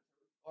the guns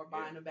or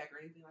buying them back or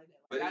anything like that.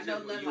 Like, But I it's know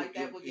just nothing like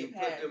that would you get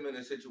put passed. them in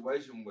a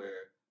situation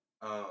where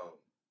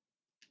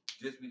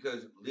just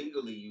because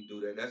legally you do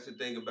that, that's the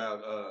thing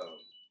about the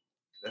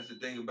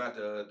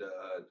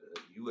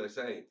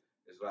USA.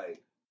 It's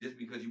like just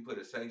because you put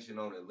a sanction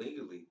on it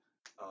legally,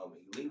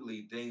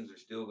 illegally things are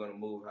still gonna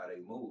move how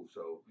they move.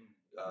 So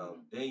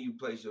then you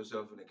place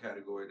yourself in a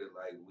category that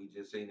like we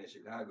just seen in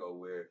Chicago,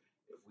 where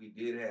if we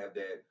did have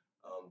that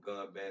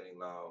gun banning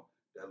law,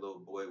 that little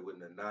boy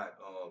wouldn't have not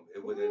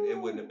it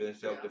wouldn't have been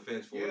self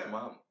defense for his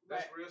mama.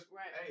 That's Right, real.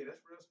 right. Hey,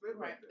 that's real spit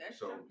right there. That's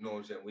So true. you know what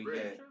I'm saying?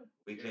 Really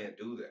We can't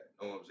do that.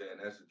 You know what I'm saying?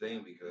 That's the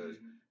thing, because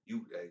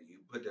you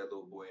put that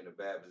little boy in a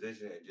bad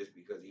position, and just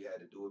because he had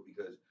to do it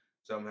because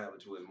something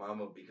happened to his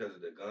mama because of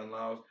the gun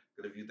laws.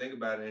 Because if you think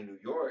about it, in New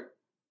York,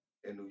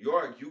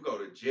 you go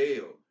to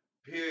jail.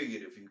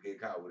 Period. If you get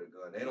caught with a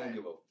gun, they don't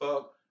give a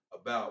fuck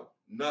about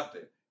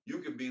nothing. You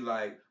could be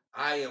like,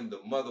 I am the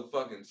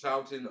motherfucking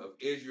Sultan of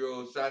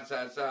Israel,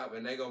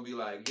 and they gonna be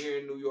like, here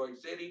in New York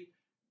City,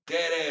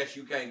 dead ass,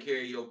 you can't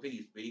carry your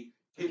piece, B.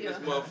 Keep this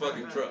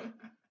motherfucking truck.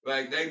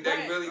 Like they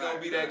really gonna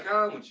be that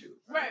calm with you.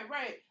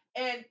 Right.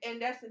 And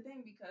that's the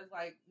thing, because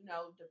like, you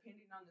know,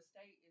 depending on the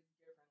state is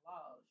different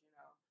laws, you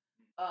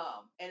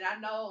know. And I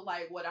know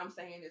like what I'm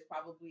saying is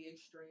probably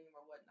extreme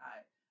or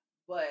whatnot,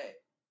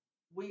 but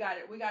we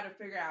gotta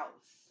figure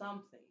out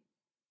something.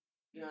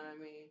 You know what I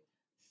mean?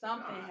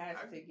 Something has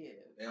to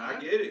give. And I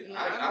get it. You know,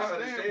 I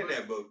understand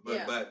that, but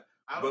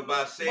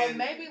by saying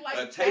maybe like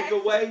a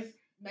takeaway.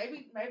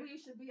 Maybe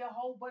you should be a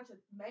whole bunch of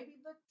maybe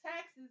the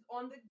taxes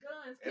on the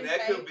guns And can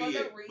that pay could for be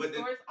the it.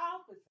 resource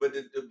officer. But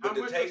the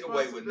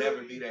takeaway would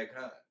never be that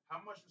kind.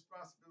 How much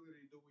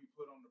responsibility do we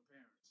put on the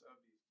parents of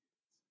these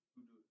kids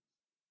who do this?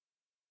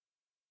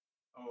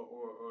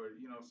 Or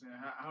you know what I'm saying?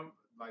 How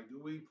like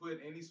do we put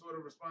any sort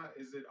of response?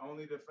 Is it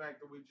only the fact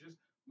that we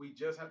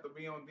just have to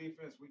be on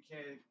defense? We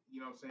can't,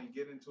 you know what I'm saying,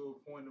 get into a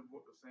point of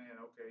saying,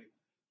 okay,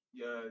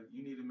 yeah,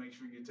 you need to make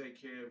sure you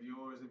take care of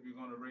yours. If you're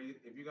gonna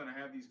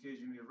have these kids,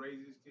 you need to raise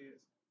these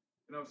kids.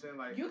 You know what I'm saying?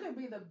 Like, you can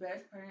be the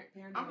best parent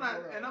in the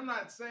world. And I'm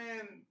not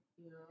saying,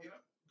 you know,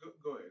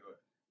 go ahead.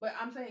 But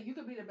I'm saying you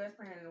could be the best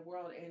parent in the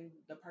world, and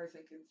the person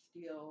can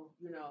still,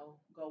 you know,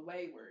 go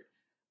wayward.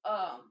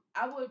 I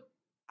would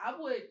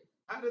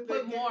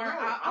put more.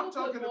 I would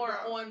put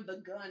more on the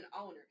gun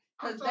owner,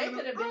 because they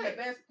could have been the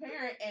best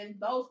parent, and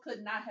those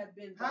could not have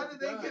been. How did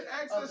they get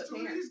access to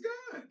these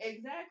guns?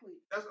 Exactly.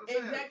 That's what I'm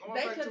saying. Exactly.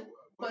 Going back to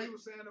what you were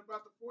saying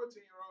about the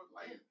 14-year-old,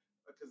 like,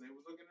 because they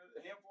was looking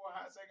at him for a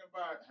hot second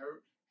about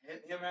him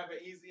having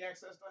easy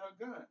access to her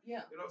gun.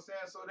 Yeah. You know what I'm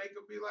saying? So they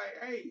could be like,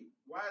 hey,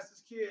 why is this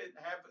kid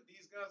having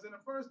these guns in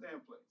the first damn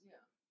place? Yeah.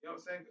 You know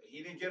what I'm saying?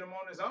 He didn't get them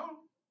on his own.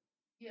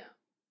 Yeah.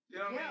 You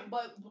know what I mean?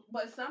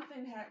 but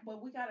something but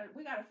we gotta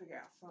figure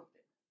out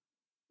something.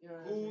 You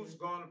know who's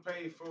gonna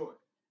pay for it?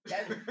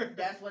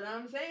 That's what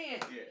I'm saying.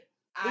 Yeah.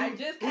 I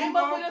just came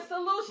up with a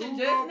solution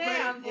just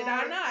now, did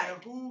I not? And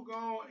who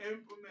gonna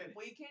implement it?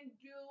 We can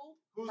do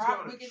do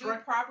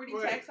property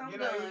tax on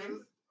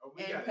guns.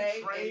 We and gotta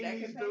train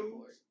these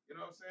dudes. You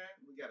know what I'm saying?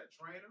 We gotta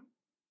train them,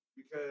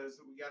 because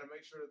we gotta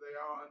make sure that they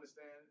all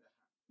understand,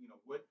 you know,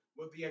 what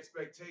the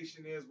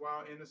expectation is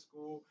while in the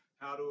school,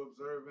 how to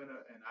observe and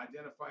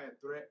identify a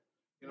threat.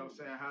 You know what I'm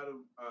saying? How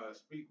to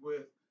speak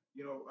with,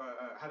 you know,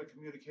 how to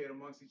communicate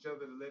amongst each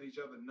other to let each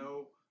other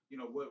know, you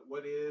know,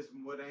 what is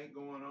and what ain't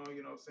going on.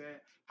 You know what I'm saying?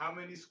 How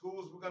many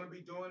schools we're gonna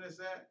be doing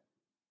this at?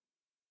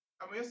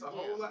 I mean, it's a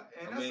whole lot.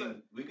 And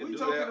we can do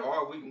that,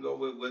 or we can go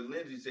with what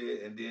Lindsay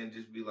said, and then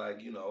just be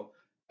like, you know,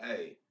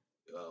 hey,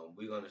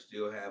 we're gonna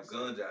still have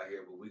guns out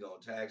here, but we're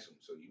gonna tax them.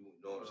 So you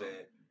know what I'm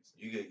saying?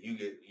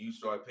 You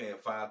start paying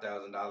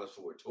 $5,000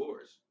 for a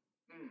tourist.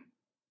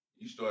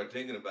 You start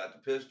thinking about the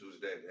pistols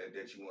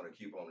that you want to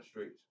keep on the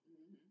streets.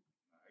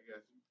 I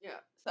got you.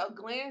 Yeah. So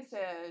Glenn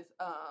says,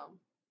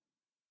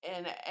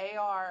 an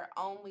AR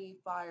only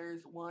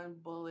fires one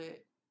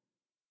bullet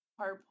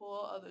per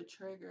pull of the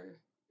trigger,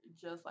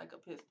 just like a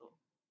pistol.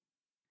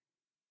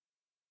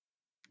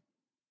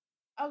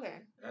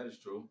 Okay. That is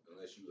true,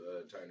 unless you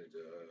turn it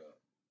to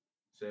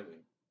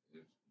semi.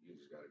 You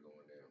just gotta go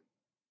in there and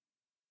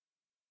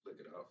flick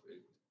it off.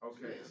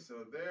 Okay,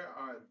 so there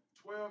are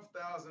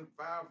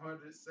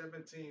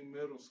 12,517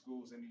 middle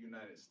schools in the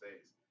United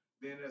States.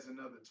 Then there's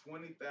another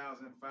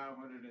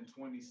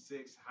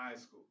 20,526 high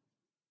schools.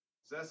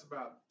 So that's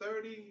about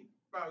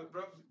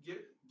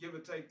give or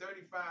take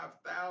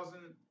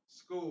 35,000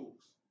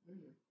 schools.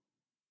 Mm-hmm.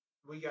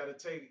 We got to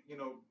take, you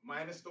know,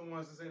 minus the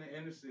ones that's in the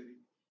inner city.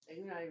 And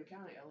you're not even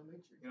counting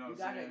elementary. You know you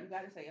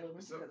gotta say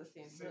elementary because of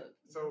Sandy Hook.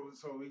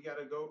 So we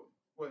gotta go.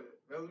 what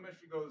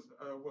elementary goes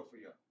what for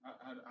y'all? How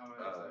does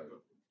that go?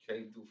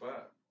 K through 5.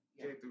 Yeah.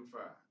 K through 5.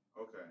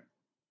 Okay.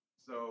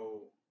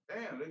 So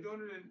damn, they're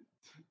doing it in.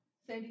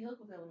 Sandy Hook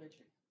was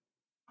elementary.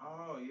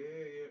 Oh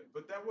yeah.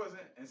 But that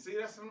wasn't. And see,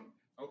 that's some.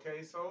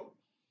 Okay, so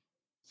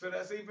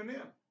that's even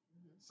them.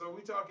 Mm-hmm. So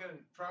we talking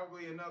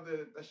probably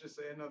another. Let's just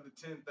say another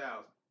 10,000.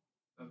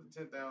 Another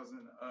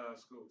 10,000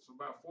 schools. So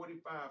about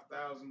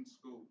 45,000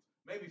 schools,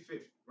 maybe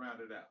 50,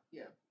 rounded out.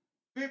 Yeah.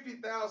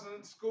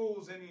 50,000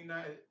 schools in the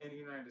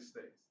United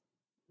States.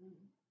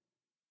 Mm-hmm.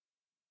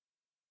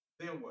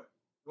 Then what?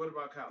 What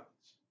about college?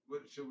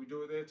 What should we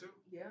do it there too?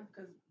 Yeah,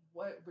 because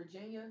what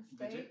Virginia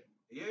State?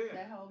 Yeah.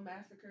 That whole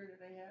massacre that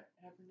they had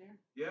happened there.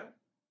 Yeah.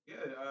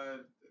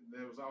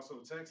 There was also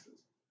Texas.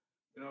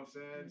 You know what I'm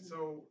saying? Mm-hmm.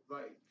 So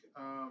like,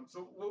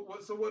 so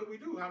what do we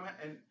do?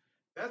 And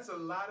that's a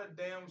lot of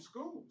damn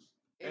schools.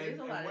 It is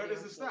a lot and where of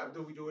does it stop?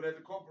 Do we do it at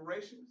the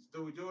corporations?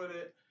 Do we do it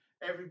at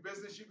every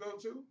business you go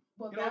to?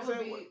 Well, you know that what would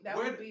I'm be saying?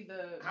 would be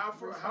the how far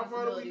do we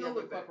responsibility go of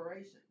the with that?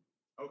 corporation.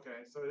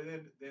 Okay, so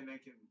then they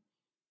can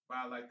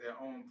buy like their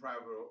own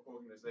private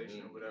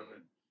organization or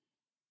whatever.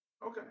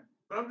 Okay,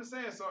 but I'm just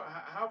saying. So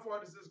how far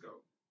does this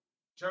go?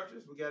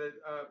 Churches, we got to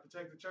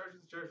protect the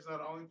churches. Churches are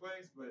the only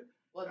place, but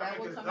well, that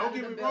would come don't out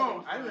get of the me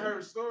wrong. building I done fund.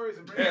 heard stories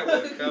and That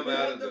would come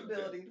out of the the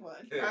building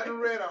fund. I done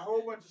read a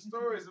whole bunch of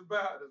stories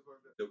about this.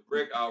 The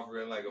brick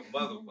offering like a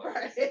motherfucker.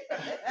 Right.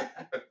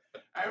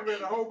 I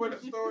read a whole bunch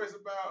of stories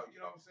about, you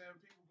know what I'm saying,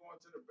 people going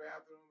to the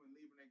bathroom and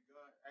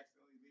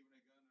accidentally leaving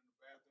their gun in the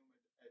bathroom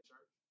at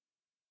church.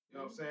 You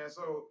know what I'm saying?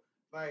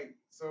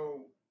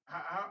 So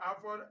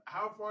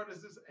how far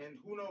does this, and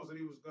who knows that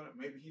he was gonna,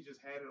 maybe he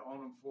just had it on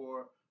him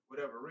for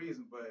whatever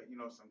reason, but you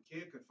know, some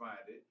kid could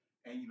find it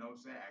and you know what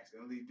I'm saying,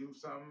 accidentally do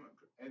something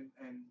and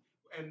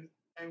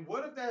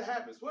what if that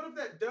happens? What if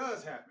that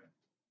does happen?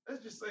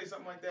 Let's just say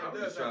something like that I'm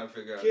does just trying happen. to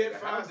figure out Kid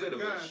nigga, how finds the good of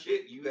a gun.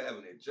 shit you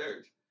having in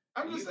church.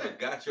 I'm You just saying.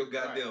 forgot your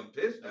goddamn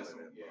pistol in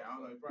there. Yeah, I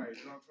don't know. He probably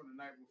drunk from the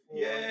night before.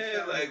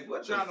 Yeah, like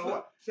what the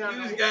fuck? You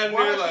just got got in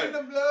there like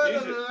the blood you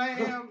of the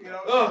lamb. You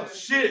know. oh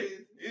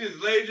shit! You just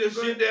laid your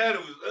shit down.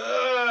 It was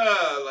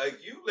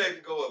like you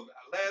letting go of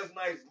last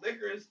night's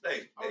liquor and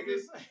steak, I'm nigga.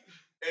 just saying.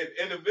 And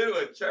in the middle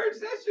of church,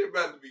 that shit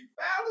about to be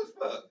foul as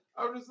fuck.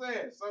 I'm just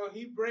saying. So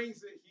he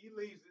brings it. He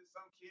leaves it.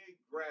 Some kid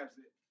grabs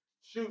it,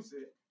 shoots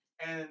it,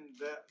 and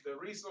the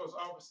resource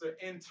officer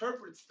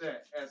interprets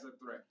that as a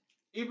threat,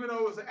 even though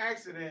it was an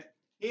accident.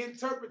 He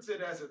interprets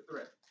it as a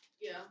threat.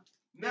 Yeah.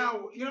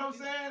 Now, you know what I'm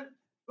saying?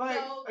 Like,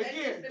 so that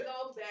again. needs to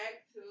go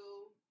back to.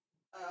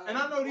 And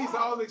I know these are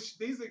all these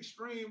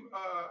extreme,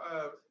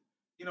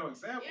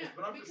 examples, yeah,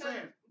 but I'm just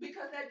saying.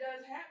 Because that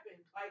does happen.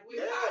 Like with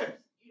Yeah.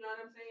 cops, you know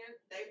what I'm saying?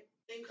 They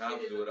think Cops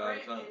shit is do a it all the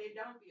threat time. and it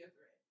don't be a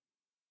threat.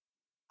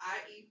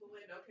 I.e.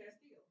 Philando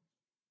Castile. It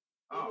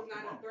Oh, was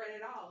not a threat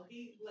at all.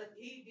 He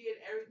did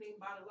everything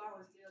by the law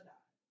and still died.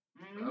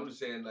 Mm-hmm. I'm just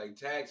saying, like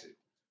taxes.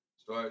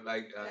 Start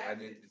like I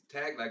did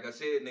tax. Like I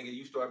said, nigga,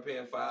 you start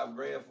paying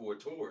 $5,000 for a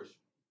tourist.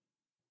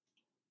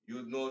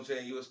 You know what I'm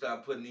saying? You'll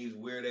stop putting these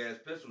weird ass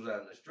pistols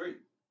out in the street.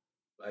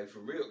 Like for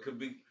real, could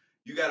be.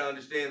 You gotta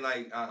understand.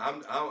 Like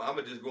I'm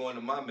gonna just go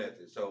into my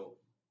method. So,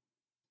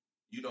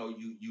 you know,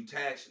 you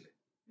taxing it.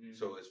 Mm-hmm.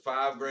 So it's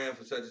 $5,000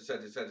 for such and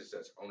such and such and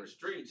such. On the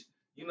streets,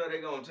 you know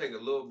they're gonna take a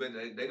little bit.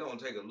 They're gonna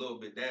take a little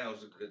bit down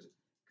because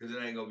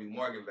it ain't gonna be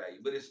market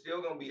value. But it's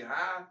still gonna be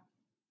high.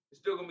 It's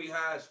still gonna be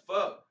high as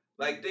fuck.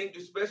 Like think,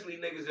 especially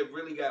niggas that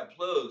really got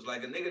plugs.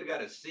 Like a nigga that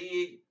got a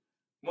SIG,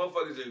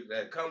 motherfuckers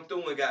that come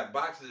through and got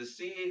boxes of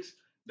SIGs.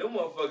 Them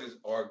motherfuckers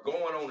are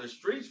going on the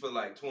streets for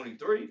like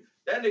 23.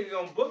 That nigga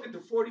gonna book it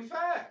to 45.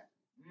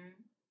 Mm-hmm.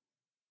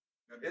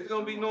 It's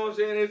gonna be, you know what I'm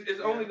saying?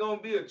 It's only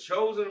gonna be a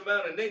chosen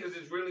amount of niggas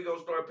that's really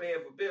gonna start paying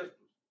for pistols.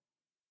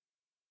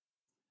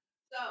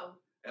 So.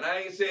 And I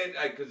ain't saying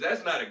like, cause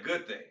that's not a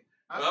good thing.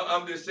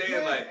 I'm just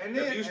saying like,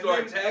 if you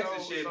start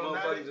taxing shit,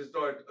 motherfuckers will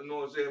start, you know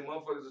what I'm saying?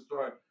 Motherfuckers will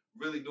start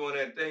really doing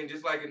that thing,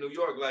 just like in New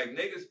York. Like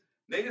niggas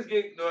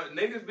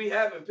be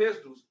having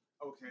pistols.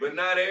 Okay. But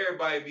not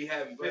everybody be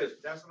having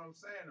pistols. That's what I'm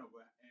saying though.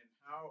 And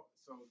how?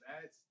 So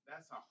that's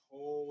a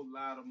whole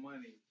lot of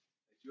money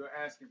that you're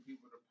asking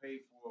people to pay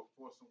for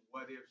some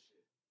what if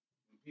shit.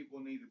 And people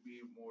need to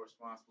be more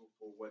responsible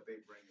for what they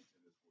bring into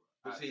this world.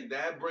 But see,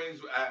 that brings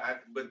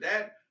but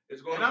that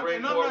is going to bring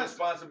more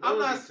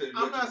responsibility to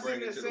what you bring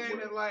into the world. I'm not saying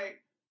that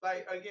like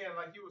again,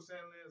 like you were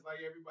saying, Liz,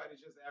 like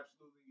everybody's just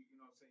absolutely, you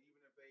know what I'm saying,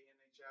 even if they in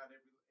their child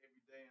every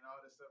day and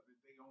all this stuff, that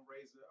they gonna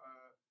raise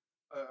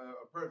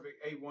a perfect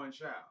A1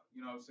 child.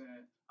 You know what I'm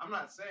saying? I'm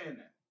not saying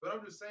that. But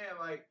I'm just saying,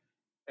 like,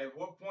 at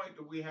what point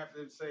do we have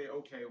to say,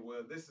 okay,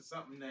 well, this is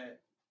something that,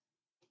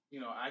 you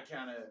know, I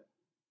kind of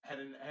had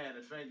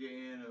a finger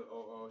in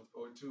or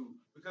two.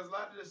 Because a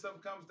lot of this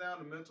stuff comes down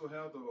to mental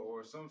health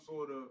or some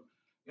sort of,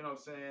 you know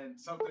what I'm saying,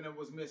 something that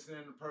was missing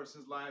in a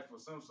person's life or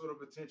some sort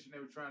of attention they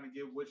were trying to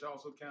give, which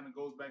also kind of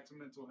goes back to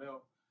mental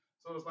health.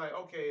 So it's like,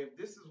 okay, if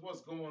this is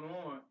what's going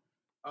on,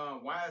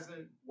 why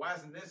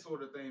isn't this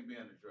sort of thing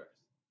being addressed?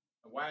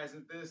 Why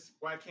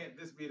can't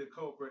this be the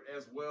culprit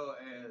as well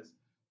as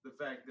the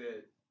fact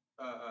that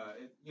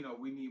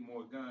we need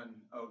more gun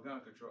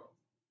control?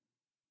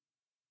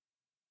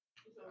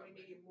 So we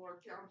need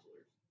more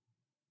counselors.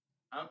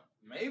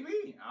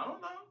 Maybe I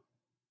don't know.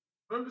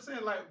 But I'm just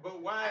saying, like, but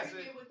why I is can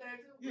it? get with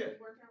that too. Yeah. We need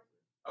more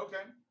counselors.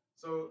 Okay.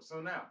 So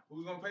now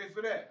who's gonna pay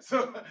for that?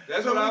 So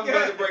That's so what I we was about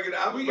got- to break it.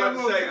 I was we about got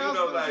to more say,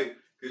 counselors, like,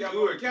 we because got you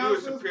more were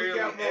counselors, we superiorly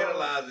got more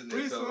analyzing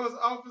this. resource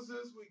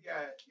officers. We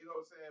got, you know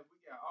what I'm saying?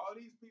 We got all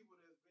these people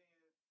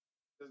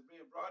that's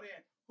being brought in.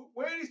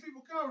 Where are these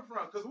people coming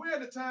from? Because we're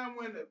at a time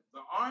when the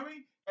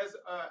army is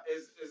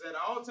at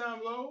all time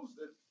lows.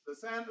 The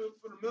sign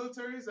up for the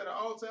military is at an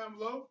all time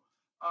low.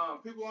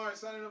 People aren't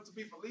signing up to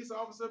be police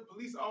officers.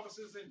 Police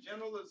officers in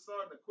general are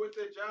starting to quit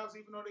their jobs,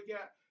 even though they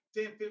got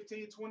 10,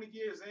 15, 20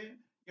 years in.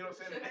 You know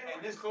what I'm saying?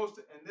 And this close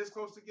to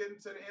getting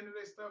to the end of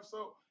their stuff.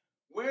 So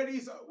where are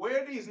these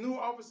new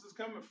officers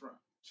coming from?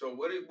 So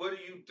what do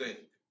you think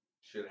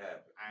should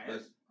happen? I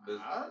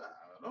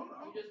don't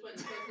know. You just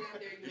putting the question out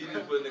there. You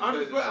just putting the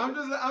question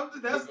out there. I'm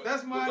just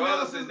that's my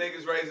regardless analysis. of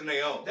niggas raising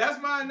their own. That's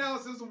my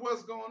analysis of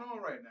what's going on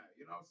right now.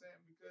 You know what I'm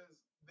saying? Because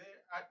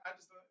I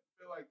just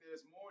feel like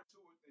there's more to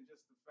it than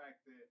just the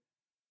fact that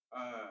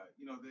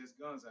there's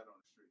guns out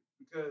on the street.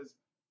 Because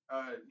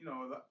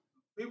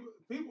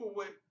people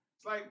with,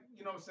 it's like,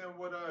 you know what I'm saying,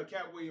 what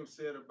Cat Williams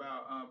said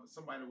about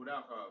somebody with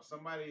alcohol.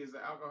 Somebody is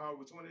an alcoholic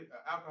with $20.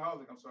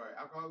 Alcoholic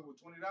with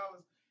 $20.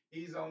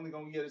 He's only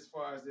gonna get as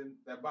far as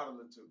that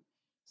bottle or two.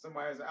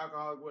 Somebody's an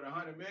alcoholic with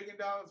 $100 million.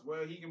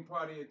 Well, he can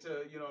party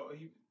until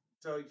he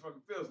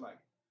fucking feels like it.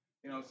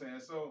 You know what I'm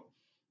saying? So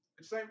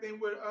the same thing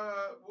with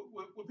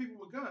people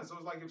with guns. So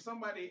it's like if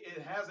somebody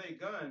has a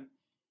gun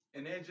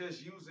and they're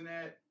just using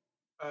that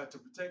to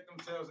protect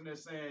themselves, and they're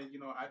saying,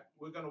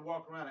 we're gonna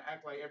walk around and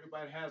act like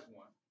everybody has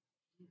one.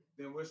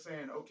 Then we're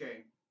saying,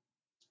 okay,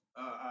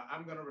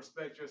 I'm gonna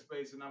respect your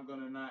space, and I'm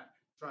gonna not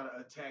try to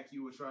attack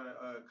you or try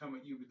to come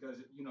at you because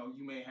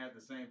you may have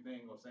the same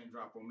thing or same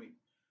drop on me.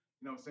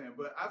 You know what I'm saying?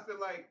 But I feel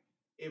like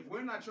if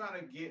we're not trying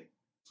to get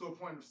to a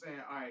point of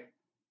saying, all right,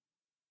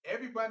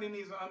 everybody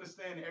needs to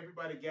understand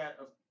everybody got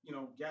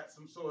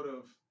some sort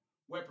of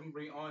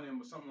weaponry on them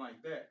or something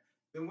like that,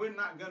 then we're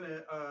not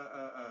gonna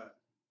I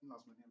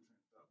lost my damn train of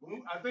thought.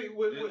 I think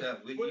we're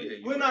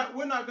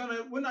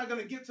not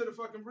gonna get to the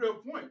fucking real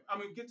point. I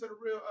mean, get to the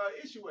real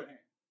issue at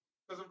hand.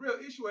 Because the real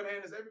issue at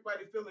hand is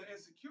everybody feeling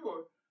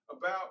insecure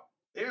about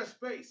their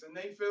space, and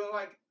they feel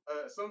like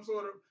for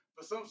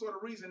some sort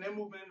of reason they're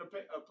moving into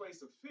a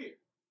place of fear.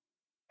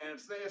 And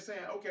if they're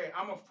saying, okay,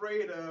 I'm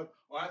afraid of,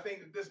 or I think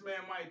that this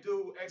man might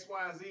do X,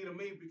 Y, and Z to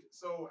me,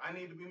 so I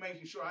need to be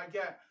making sure I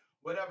got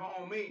whatever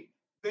on me,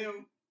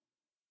 then,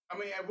 I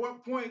mean, at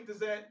what point does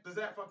that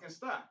fucking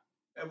stop?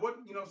 At what,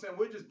 you know what I'm saying,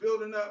 we're just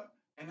building up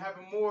and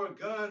having more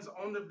guns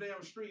on the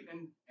damn street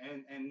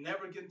and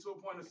never getting to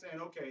a point of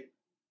saying, okay,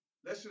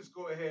 let's just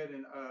go ahead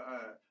and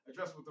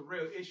address what the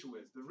real issue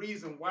is, the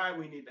reason why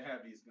we need to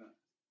have these guns.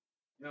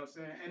 You know what I'm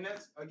saying? And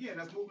that's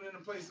moving in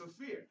a place of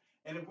fear.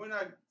 And if we're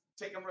not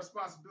taking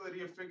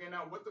responsibility of figuring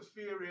out what the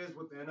fear is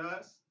within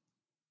us,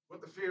 what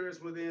the fear is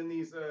within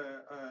these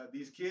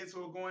kids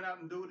who are going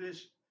out and doing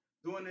this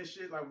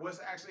shit, like what's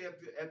actually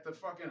at the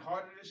fucking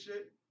heart of this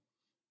shit,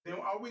 then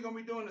all we gonna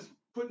be doing is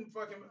putting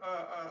fucking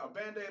a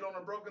Band-Aid on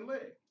a broken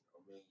leg.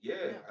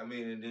 I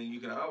mean, and then you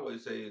can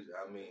always say,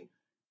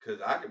 because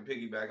I can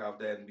piggyback off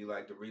that and be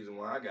like, the reason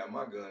why I got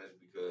my gun is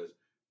because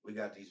we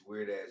got these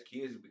weird ass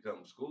kids that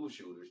become school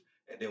shooters,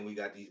 and then we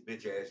got these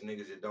bitch ass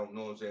niggas that don't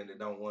know what I'm saying, that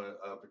don't want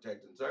to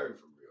protect and serve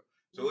for real.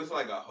 So it's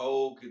like a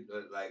whole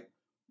like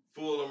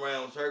full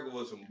around circle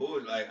with some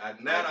bullshit. Like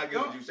now I get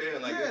what you're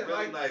saying. Like it's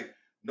really like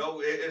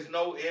no, it's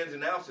no ins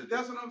and outs.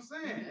 That's what I'm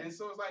saying. And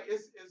so it's like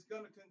it's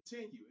gonna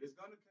continue. It's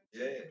gonna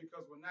continue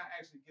because we're not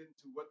actually getting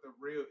to what the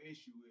real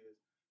issue is.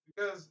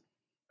 Because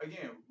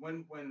again,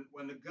 when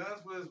the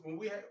guns was, when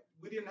we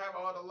didn't have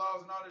all the laws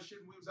and all this shit,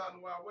 and we was out in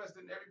the Wild West,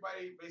 didn't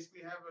everybody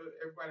basically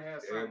everybody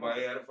had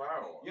a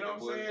firearm. You know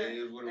what I'm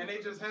saying? And they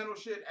just handle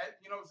shit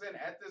at, you know what I'm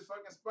saying, at this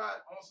fucking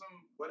spot on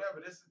some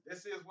whatever. This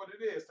is what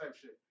it is type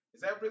shit.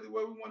 Is that really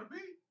where we want to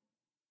be?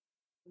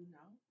 No.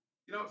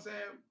 You know what I'm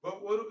saying?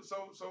 But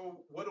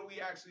so what do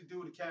we actually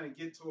do to kind of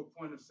get to a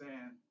point of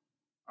saying,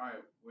 all right,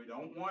 we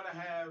don't want to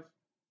have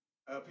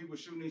people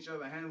shooting each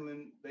other,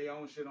 handling their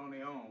own shit on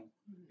their own.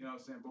 You know what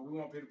I'm saying? But we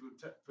want people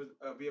to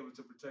be able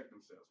to protect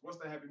themselves. What's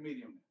the happy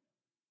medium?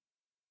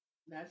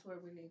 That's where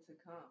we need to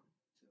come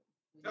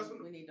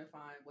to. We need to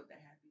find what the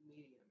happy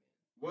medium is.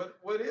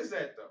 What is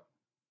that though?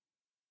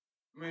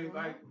 I mean,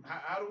 like,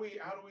 how do we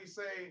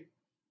say,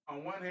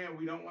 on one hand,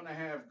 we don't want to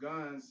have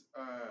guns,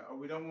 or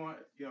we don't want,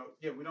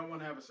 we don't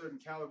want to have a certain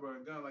caliber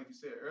of gun, like you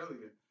said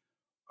earlier.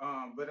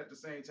 But at the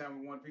same time,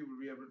 we want people to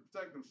be able to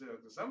protect themselves.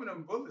 Because some of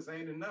them bullets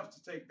ain't enough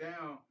to take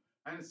down.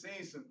 I done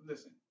seen some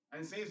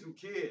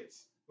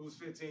kids who's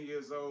 15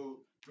 years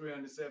old,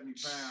 370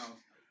 pounds.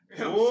 You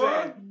know what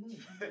I'm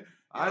saying?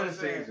 I done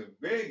seen some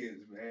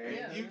biggins, man.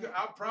 Yeah.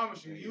 I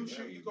promise you, you're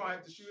gonna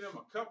have to shoot him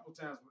a couple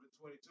times with a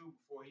 22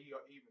 before he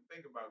even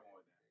think about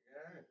going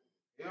down. Yeah.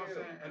 You know what I'm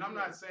saying? And I'm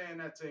not saying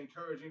that to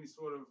encourage any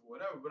sort of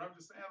whatever, but I'm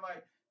just saying,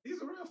 like,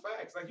 these are real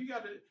facts. Like, you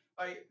got to,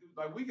 like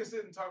we can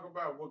sit and talk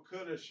about what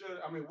could or should,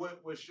 I mean,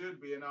 what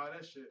should be and all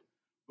that shit.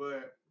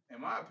 But in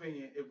my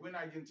opinion, if we're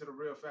not getting to the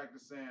real fact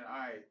of saying, all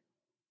right,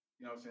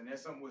 you know what I'm saying,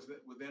 there's something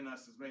within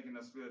us that's making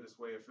us feel this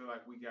way, or feel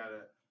like we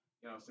gotta,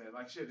 you know what I'm saying,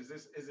 like shit, is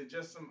it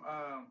just some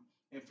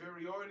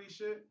inferiority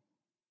shit?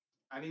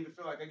 I need to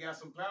feel like I got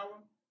some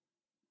power.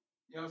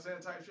 You know what I'm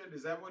saying? Type shit.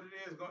 Is that what it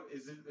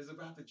is? Is it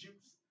about the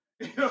juice?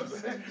 You know what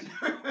I'm saying?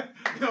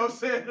 You know what I'm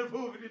saying? The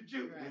movie The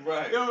Juice.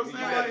 Right. You know what I'm You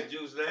saying? got Like, the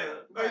juice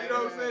now. like, you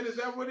know what I'm saying? Is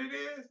that what it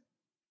is?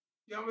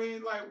 You know what I mean?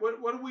 Like,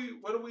 what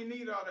do we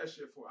need all that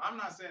shit for? I'm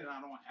not saying that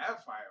I don't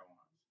have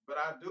firearms, but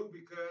I do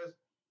because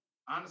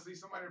honestly,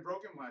 somebody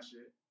broke in my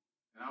shit,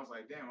 and I was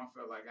like, damn, I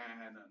felt like I ain't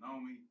had nothing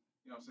on me.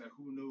 You know what I'm saying?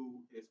 Who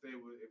knew if they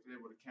would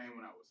have came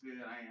when I was here?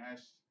 And I ain't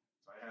asked.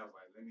 So I was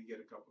like, let me get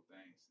a couple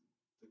things,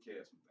 took care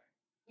of some things.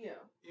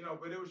 Yeah. You know,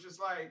 but it was just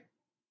like,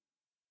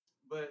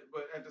 but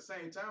at the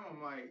same time,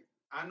 I'm like,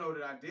 I know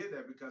that I did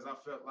that because I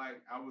felt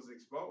like I was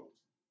exposed.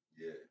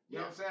 Yeah.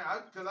 You know what I'm saying?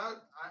 Because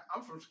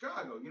I'm from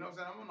Chicago. You know what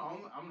I'm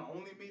saying? I'm the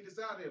only me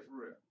that's out here for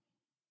real.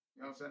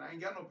 You know what I'm saying? I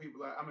ain't got no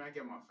people. I mean, I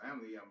get my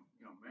family. I'm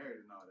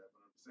married and all that.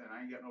 But I'm saying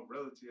I ain't got no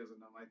relatives or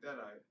nothing like that.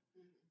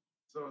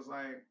 So it's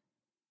like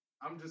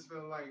I'm just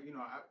feeling like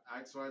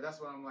so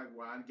that's why I'm like,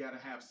 well, I gotta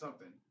have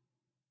something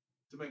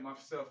to make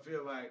myself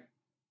feel like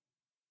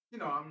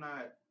I'm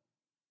not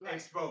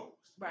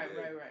exposed. Right.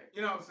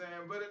 You know what I'm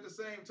saying? But at the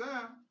same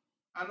time,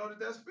 I know that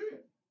that's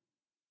fear.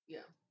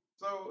 Yeah.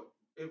 So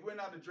if we're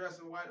not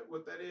addressing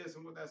what that is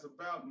and what that's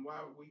about and why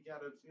we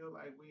gotta feel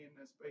like we in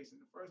that space in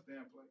the first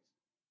damn place,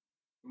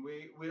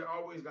 we're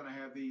always gonna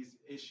have these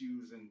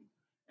issues and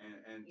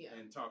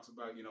talks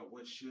about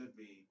what should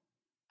be.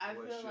 I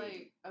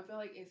feel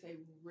like it's a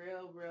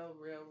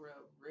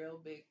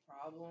real big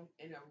problem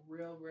and a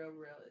real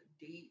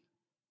deep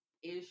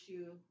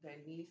issue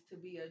that needs to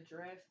be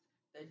addressed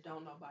that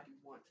don't nobody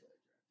want to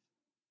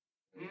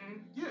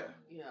address.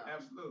 Yeah,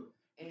 absolutely.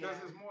 Because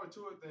there's more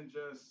to it than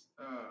just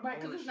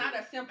right. Because it's not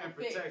a simple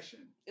fix. Protection.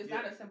 It's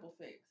not a simple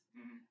fix.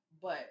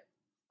 But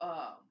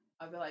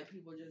I feel like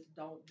people just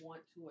don't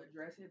want to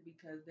address it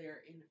because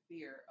they're in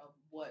fear of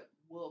what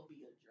will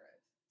be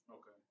addressed.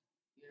 Okay.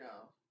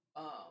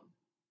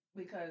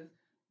 Because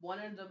one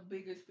of the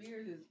biggest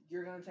fears is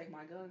you're gonna take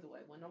my guns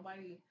away.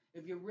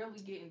 If you're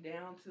really getting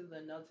down to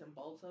the nuts and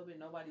bolts of it,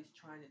 nobody's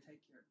trying to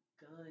take your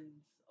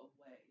guns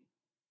away.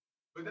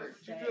 But that's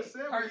what you just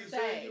said when you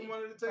said you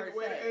wanted to take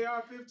away the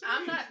AR-15.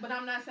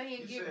 I'm not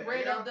saying get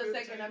rid of the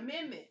Second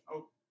Amendment.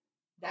 Oh,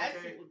 that's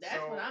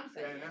what I'm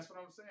saying. Yeah, and that's what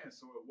I'm saying.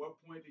 So at what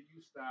point do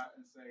you stop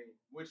and say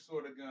which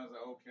sort of guns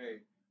are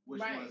okay? Which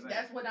ones ain't?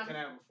 That's what I'm. Can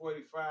I have a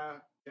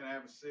 45? Can I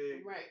have a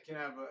SIG? Right. Can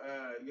I have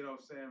a you know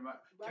what I'm saying?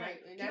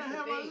 Can I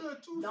have the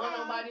thing. Don't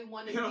nobody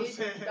want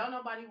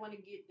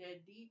to get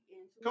that deep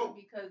into it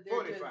because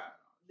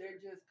they're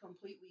just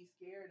completely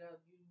scared of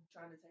you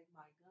trying to take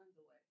my guns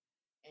away.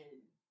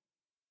 And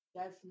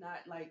that's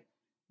not like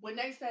when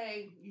they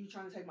say you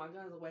trying to take my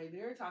guns away,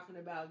 they're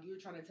talking about you're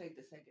trying to take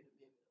the Second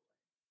Amendment away.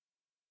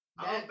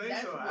 I don't think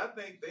so. I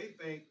think they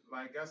think,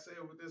 like I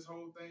said with this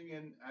whole thing,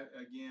 and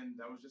again,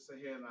 that was just a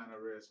headline I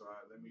read, so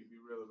let me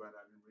be real about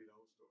it. I didn't read the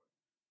whole story.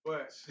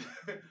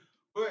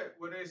 But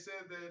when they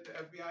said that the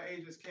FBI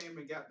agents came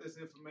and got this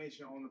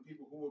information on the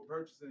people who were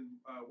purchasing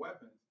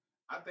weapons,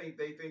 I think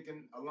they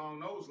thinking along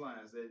those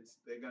lines that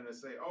they're going to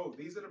say, oh,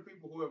 these are the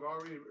people who have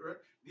already,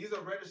 these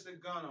are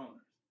registered gun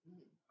owners.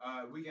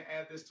 We can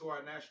add this to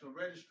our national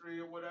registry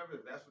or whatever,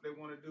 if that's what they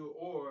want to do.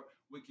 Or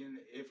we can,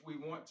 if we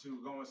want to,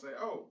 go and say,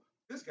 oh,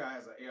 this guy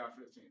has an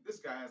AR-15. This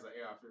guy has an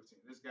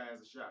AR-15. This guy has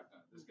a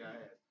shotgun. This guy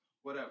has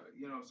whatever.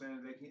 You know what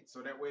I'm saying?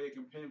 So that way they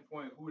can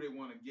pinpoint who they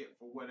want to get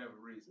for whatever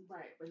reason.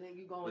 Right, but then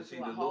you go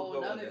into a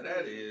whole other thing.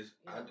 That is,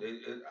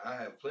 I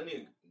have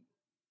plenty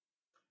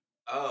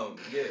of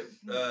it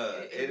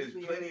is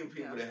plenty of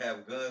people that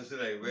have guns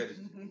that ain't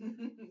registered.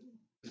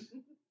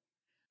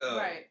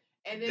 Right.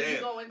 And then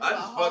you go into I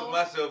just fucked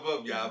myself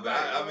up, y'all. But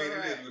I mean,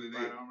 it is what it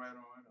is. Right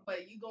on.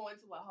 But you go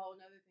into a whole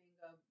other thing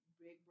of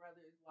Big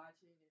Brother is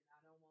watching, and I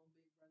don't want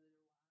Big Brother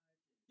to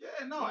watch.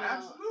 Yeah, no,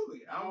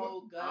 absolutely.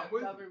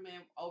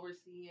 Government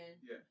overseeing.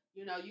 Yeah.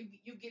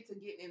 You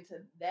get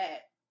into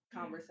that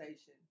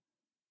conversation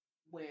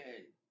when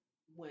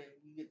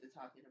you get to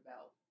talking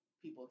about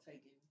people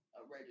taking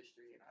a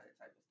registry and all that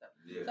type of stuff.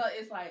 Yeah. So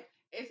it's like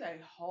it's a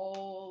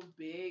whole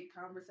big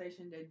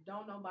conversation that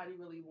don't nobody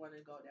really want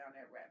to go down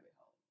that rabbit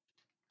hole.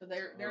 So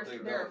they're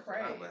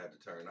afraid. I'm gonna have to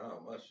turn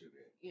on my shit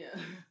in. Yeah.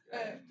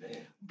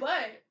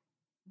 But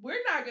we're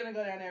not gonna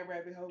go down that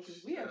rabbit hole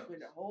because we have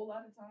spent a whole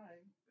lot of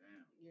time.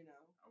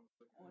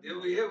 Did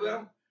we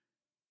ever?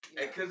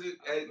 Because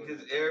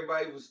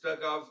everybody was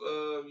stuck off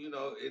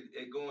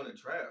it going to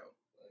trial.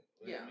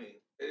 I mean,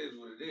 it is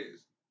what it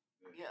is.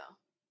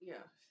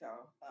 Yeah. So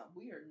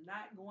we are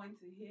not going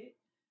to hit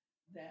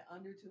that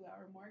under 2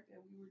 hour mark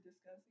that we were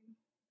discussing.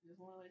 Just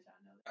want to let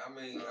y'all know that. I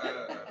mean,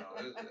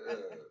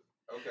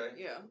 okay.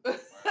 Yeah.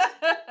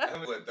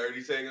 What,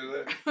 30 seconds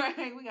left?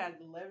 Right, we got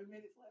 11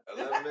 minutes left.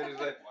 11 minutes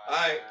left. Wow. All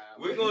right,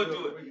 we're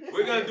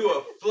gonna do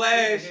a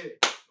flash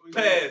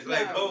pass. We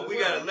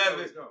got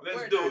 11.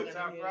 Let's do it.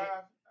 Top 5.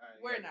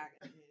 We're not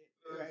gonna hit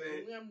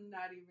it. Right. I'm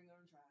not even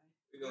gonna try.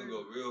 We're gonna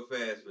go real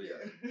fast for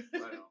y'all.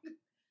 Right on.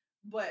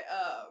 But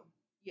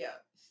yeah.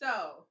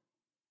 So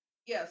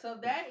yeah, so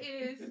that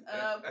is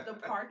the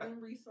parking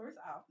resource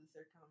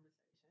officer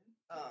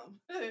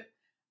conversation.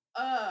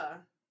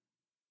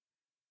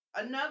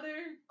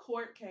 Another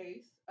court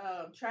case.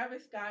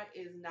 Travis Scott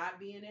is not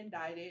being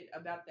indicted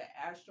about the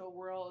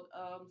Astroworld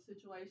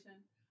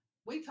situation.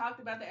 We talked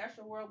about the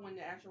Astroworld when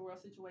the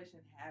Astroworld situation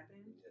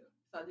happened. Yeah.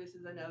 So this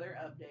is another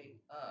update.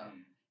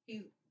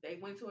 They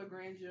went to a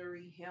grand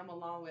jury. Him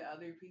along with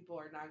other people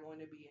are not going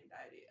to be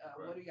indicted.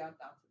 What are y'all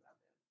thoughts about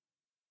that?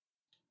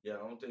 Yeah,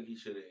 I don't think he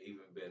should have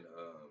even been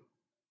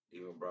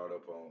even brought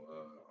up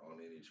on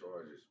any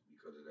charges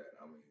because of that.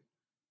 I mean,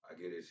 I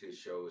get it's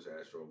his show, it's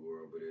Astro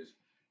World, but it's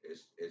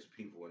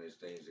people and it's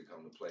things that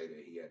come to play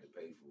that he had to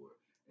pay for,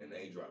 and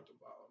they dropped the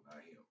ball, not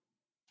him.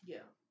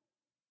 Yeah.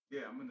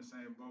 Yeah, I'm in the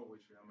same boat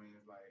with you. I mean,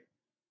 it's like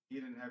he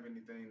didn't have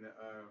anything to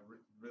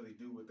really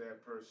do with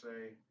that per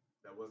se.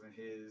 That wasn't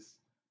his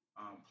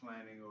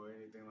planning or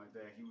anything like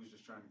that. He was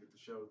just trying to get the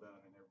show done,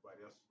 and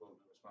everybody else was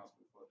supposed to be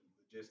responsible for the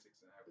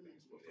logistics and everything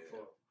supposed to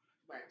follow.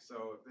 Right.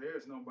 So if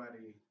there's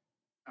nobody,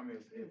 I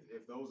mean,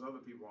 if those other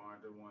people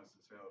aren't the ones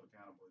that's held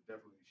accountable, it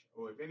definitely,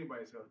 or if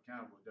anybody's held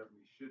accountable, it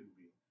definitely shouldn't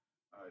be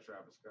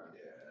Travis Scott.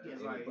 Yeah.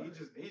 It's like he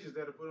just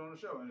there to put on a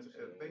show, and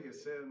I think it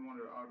said in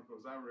one of the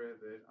articles I read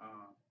that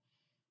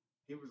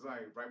he was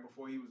like right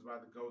before he was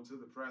about to go to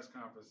the press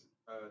conference,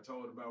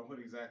 told about what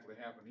exactly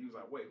happened. He was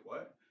like, "Wait,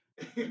 what?"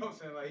 You know what I'm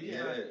saying? Like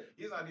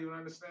he's not even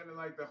understanding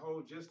like the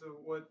whole gist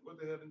of what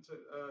the hell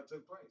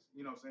took place.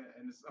 You know what I'm saying?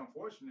 And it's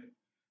unfortunate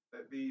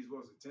that these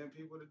 10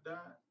 people that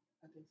died.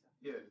 I think so.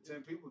 Yeah, the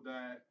 10 people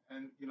died,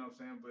 and you know what I'm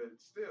saying. But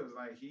still, it's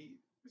like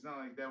it's not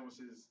like that was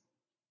his.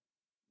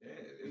 Yeah.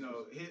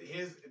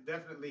 His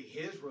definitely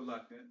his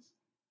reluctance.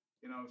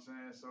 You know what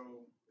I'm saying?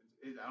 So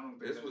I don't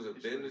think this was a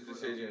business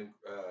decision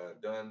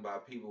done by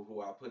people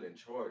who I put in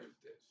charge of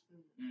this.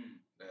 Mm.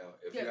 Now,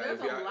 there's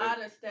a lot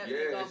of steps.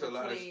 Yeah, it's a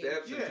lot of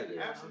steps into this.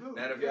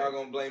 Absolutely. Now, if y'all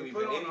gonna blame me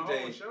for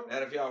anything,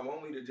 and if y'all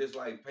want me to just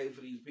like pay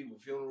for these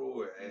people's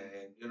funeral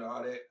and you know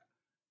all that,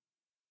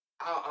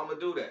 I'm gonna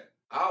do that.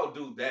 I'll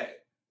do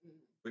that. Mm-hmm.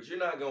 But you're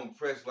not gonna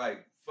press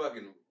like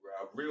fucking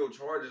real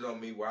charges on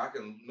me where I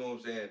can, you know what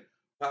I'm saying,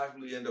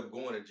 possibly end up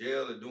going to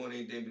jail or doing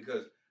anything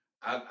because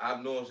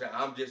I know what I'm saying.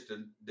 I'm just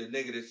the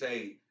nigga that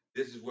say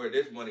this is where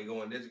this money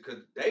going. This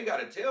because they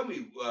gotta tell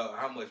me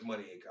how much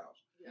money it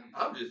costs. Yeah.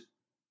 I'm just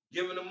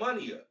giving the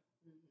money up.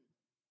 Mm-hmm.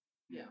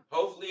 Yeah.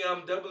 Hopefully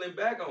I'm doubling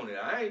back on it.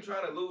 I ain't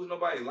trying to lose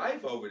nobody's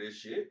life over this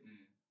shit.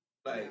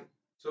 Like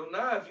so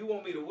now if you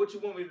want me to what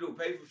you want me to do?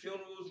 Pay for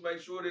funerals, make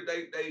sure that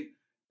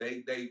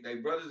they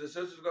brothers and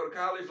sisters go to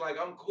college. Like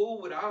I'm cool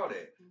with all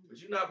that. But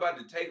you're not about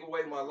to take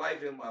away my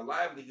life and my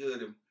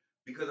livelihood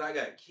because I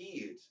got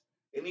kids.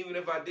 And even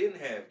if I didn't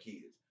have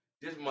kids,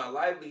 this is my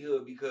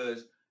livelihood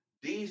because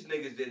these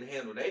niggas didn't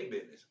handle their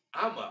business.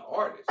 I'm an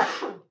artist.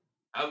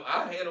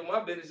 I handle my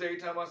business every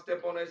time I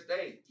step on that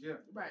stage. Yeah.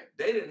 Right.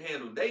 They didn't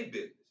handle their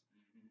business.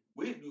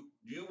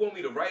 You want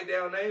me to write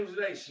down names? It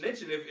ain't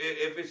snitching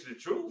if it's the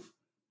truth.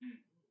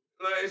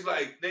 Like, it's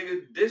like,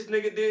 nigga, this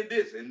nigga did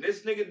this and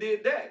this nigga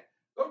did that.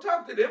 Go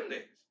talk to them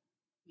niggas.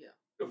 Yeah.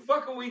 The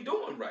fuck are we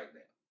doing right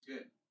now?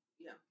 Yeah.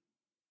 Yeah.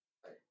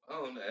 Like, I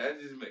don't know.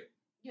 That's just me.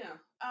 Yeah.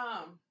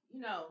 You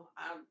know,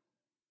 I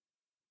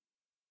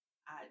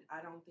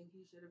don't think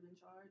he should have been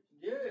charged.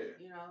 Yeah.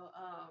 You know,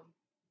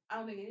 I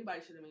don't think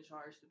anybody should have been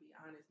charged, to be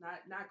honest.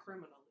 Not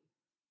criminally.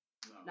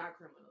 No. Not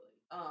criminally.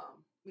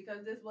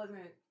 Because this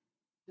wasn't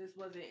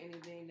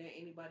anything that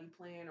anybody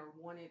planned or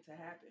wanted to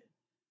happen.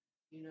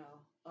 You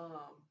know.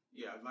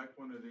 Yeah, like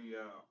one of the in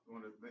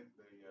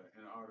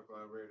an article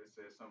I read, it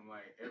says something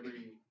like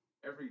every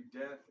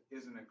death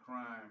isn't a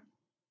crime,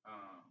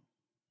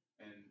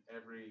 and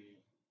every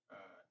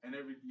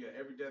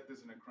death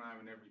isn't a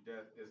crime, and every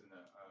death isn't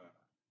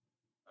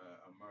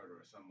a murder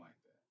or something like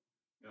that.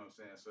 You know what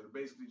I'm saying? So they're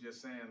basically just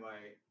saying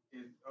like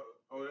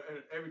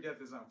every death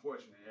is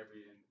unfortunate,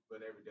 but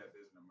every death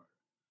isn't a murder.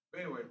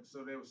 But anyway,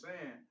 so they were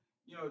saying,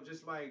 you know,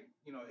 just like,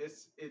 you know,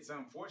 it's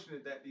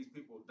unfortunate that these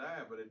people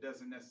died, but it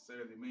doesn't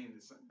necessarily mean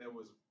that there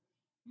was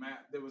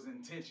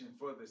intention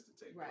for this to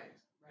take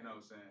place. You know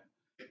what I'm saying?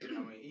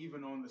 I mean,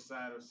 even on the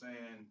side of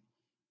saying,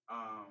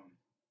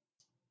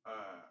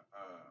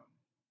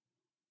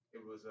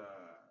 it was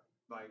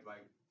like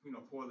you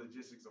know, poor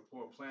logistics or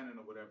poor planning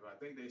or whatever. I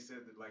think they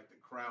said that like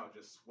the crowd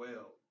just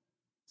swelled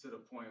to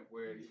the point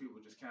where these people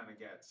just kind of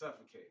got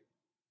suffocated.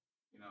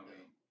 You know what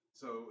I mean?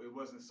 So it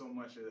wasn't so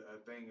much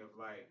a thing of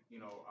like, you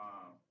know,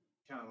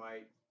 kind of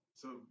like,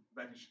 so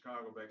back in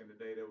Chicago, back in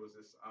the day, there was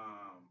this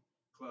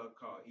club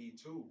called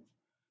E2,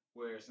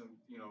 where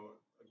some, you know,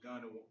 a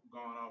gun had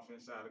gone off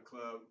inside the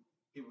club,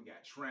 people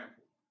got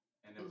trampled,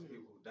 and there was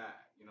people who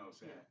died, you know what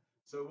I'm saying? Yeah.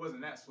 So it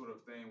wasn't that sort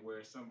of thing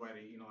where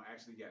somebody, you know,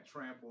 actually got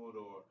trampled,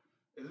 or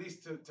at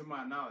least to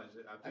my knowledge,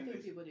 I think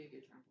people did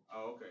get trampled.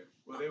 Oh, okay.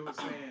 Well, they were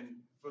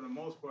saying for the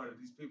most part,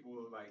 these people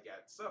like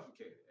got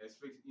suffocated.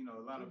 You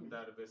know, a lot of them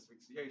died of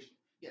asphyxiation,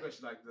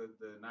 especially like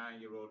the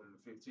 9-year-old and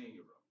the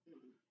 15-year-old.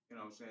 You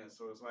know what I'm saying?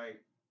 So it's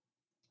like,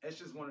 it's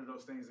just one of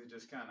those things that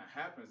just kind of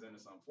happens, and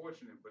it's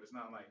unfortunate, but it's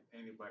not like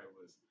anybody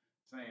was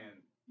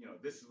saying,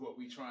 this is what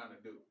we trying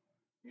to do.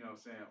 You know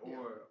what I'm saying?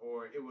 Yeah.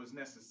 Or it was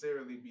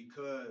necessarily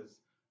because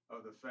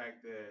of the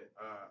fact that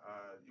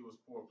it was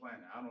poor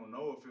planning. I don't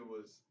know if it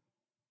was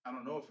or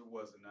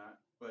not,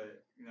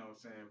 but you know what I'm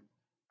saying?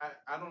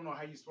 I don't know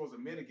how you're supposed to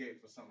mitigate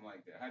for something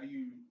like that. How do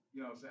you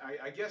know what I'm saying?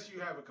 I guess you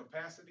have a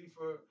capacity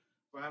for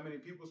how many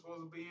people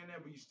supposed to be in there,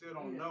 but you still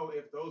don't know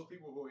if those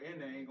people who are in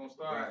there ain't gonna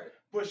start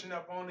pushing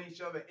up on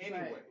each other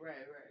anyway. Right.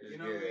 You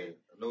know what I mean?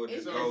 I know it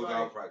just goes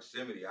off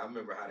proximity. I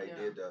remember how they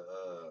did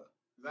the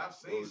I've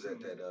seen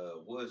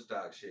that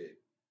Woodstock shit.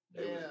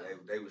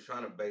 They was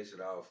trying to base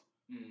it off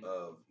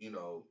of,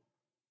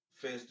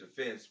 fence to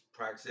fence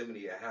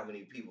proximity of how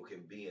many people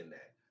can be in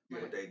that.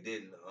 Right. What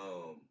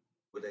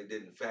they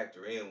didn't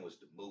factor in was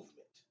the movement.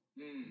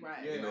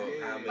 Right.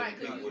 How many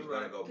people was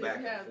gonna go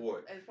back and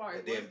forth. As far as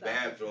and then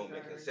bathroom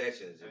and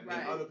concessions and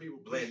other people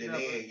blending in.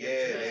 They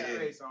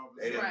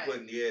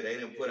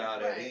didn't put all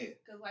that in.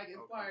 Because as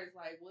far as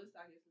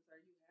Woodstock is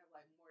concerned, you have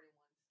more than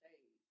one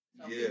stage,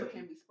 so people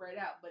can be spread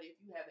out. But if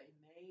you have a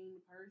main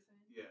person,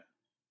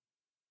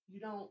 you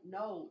don't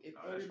know if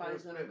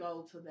everybody's gonna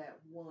go to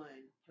that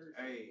one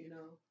person.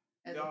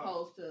 As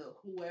opposed to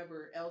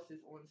whoever else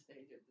is on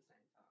stage at the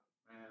same time.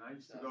 Man, I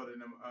used to go to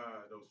them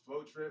those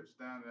float trips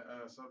down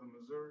to southern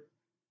Missouri,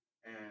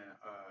 and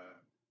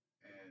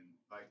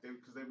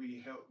because they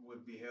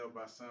would be held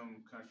by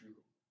some country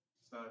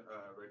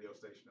radio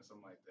station or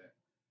something like that.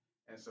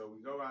 And so we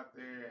go out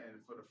there,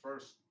 and for the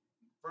first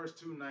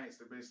 2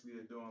 nights, they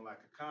basically are doing like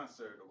a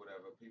concert or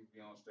whatever. People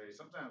be on stage.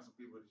 Sometimes some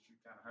people that you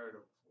kind of heard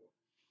of before.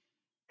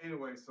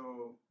 Anyway,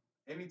 so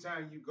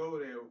anytime you go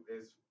there,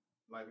 it's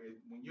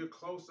when you're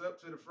close up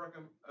to the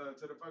fucking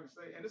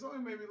stage, and it's only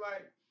maybe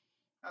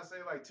I say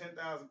 10,000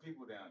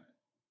 people down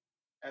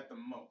there at the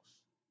most.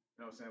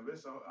 You know what I'm saying? But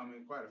it's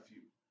quite a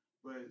few.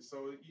 But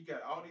so you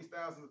got all these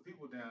thousands of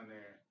people down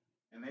there,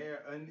 and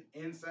they're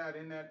inside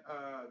in that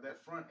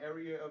front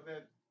area of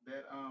that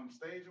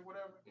stage or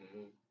whatever.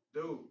 Mm-hmm.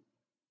 Dude,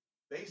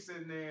 they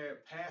sitting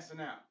there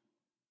passing out.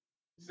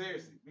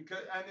 Seriously,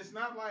 and it's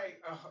not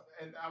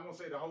and I won't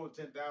say the whole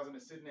 10,000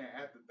 is sitting there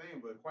at the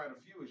thing, but quite a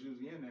few is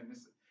usually in there, and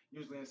it's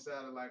usually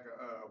inside of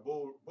a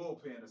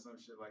bullpen or some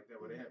shit like that,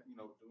 where they have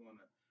doing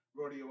the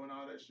rodeo and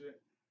all that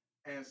shit.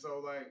 And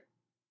so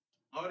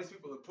all these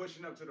people are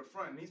pushing up to the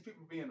front, and these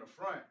people be in the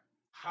front,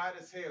 hot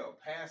as hell,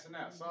 passing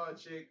out. Saw a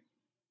chick,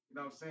 you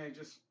know what I'm saying,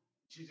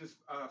 she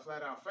just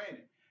flat out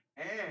fainted.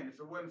 And if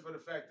it wasn't for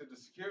the fact that the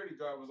security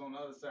guard was on the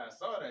other side,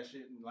 saw that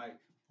shit and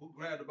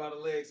grabbed her by the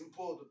legs and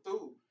pulled her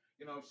through.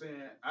 You know what I'm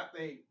saying? I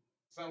think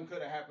something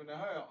could have happened to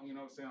her, you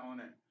know what I'm saying, on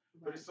that.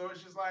 Right. But it's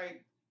just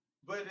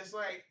but it's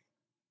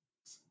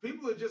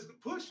people are just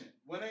pushing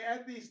when they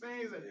at these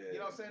things, and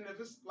you know what I'm saying. If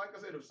it's like I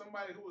said, if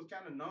somebody who was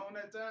kind of known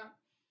that time,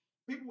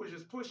 people were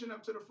just pushing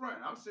up to the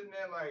front. I'm sitting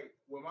there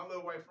with my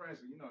little white friends.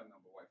 So you know a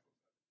number of white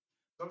folks.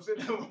 So I'm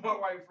sitting there with my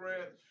white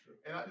friends,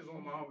 and I just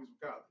want my homies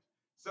from college.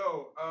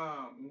 So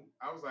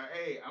I was like,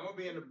 hey, I'm gonna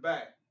be in the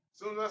back.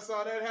 As soon as I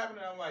saw that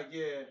happening, I'm like,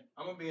 yeah,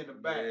 I'm gonna be in the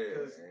back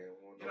because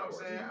you know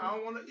what I'm saying. I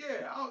don't want to.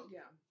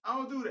 I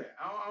don't do that.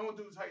 I don't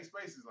do tight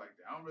spaces like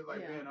that. I don't really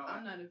like being out.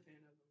 I'm not a fan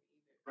of them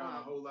either. Around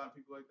a whole lot of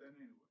people like that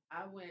anyway.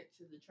 I went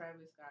to the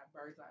Travis Scott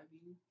Bird's Eye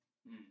View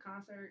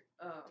concert.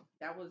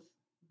 That was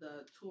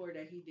the tour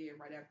that he did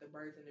right after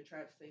Birds in the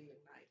Trap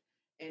Singing Night,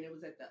 and it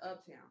was at the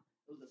Uptown.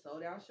 It was a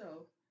sold out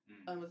show.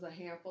 It was a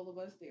handful of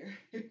us there,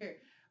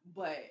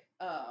 but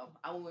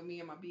I went with me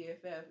and my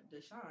BFF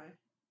Deshaun,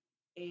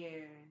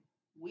 and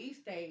we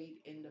stayed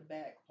in the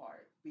back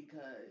part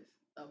because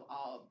of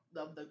all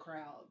of the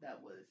crowd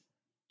that was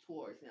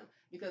towards him.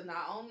 Because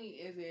not only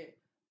is it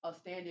a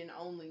standing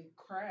only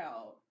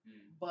crowd,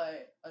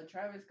 but a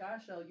Travis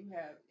Scott show,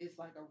 it's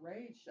like a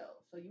rage show.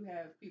 So you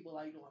have people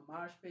doing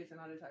mosh pits and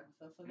all this type of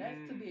stuff. So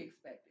that's to be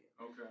expected.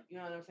 Okay. You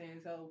know what I'm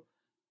saying? So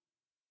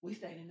we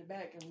stayed in the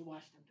back and we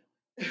watched them do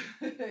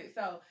it.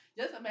 So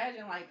just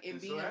imagine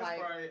it being that's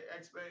probably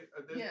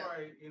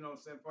probably, you know,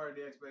 part of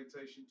the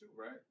expectation too,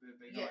 right? That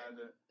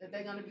they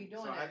they're gonna be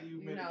doing so that. How do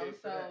you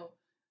mitigate for that?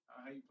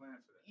 How you plan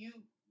for that? You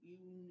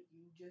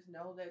just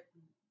know that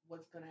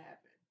what's gonna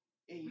happen.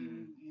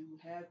 And you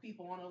have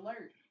people on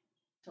alert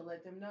to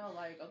let them know,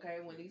 okay,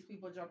 when these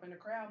people jump in the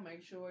crowd,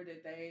 make sure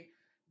that they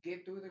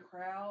get through the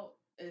crowd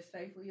as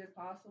safely as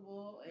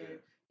possible. And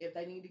if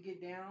they need to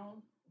get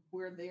down,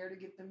 we're there to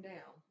get them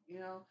down, you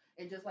know?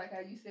 And just like how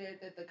you said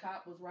that the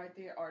cop was right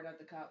there, or not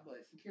the cop,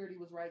 but security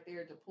was right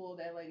there to pull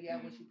that lady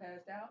out when she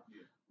passed out.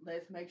 Yeah.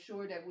 Let's make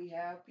sure that we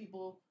have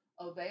people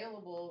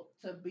available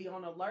to be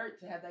on alert,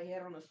 to have their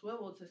head on a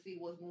swivel to see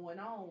what's going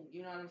on.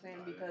 You know what I'm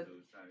saying? Because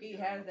he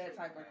has that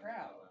type of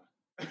crowd.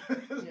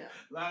 A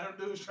lot of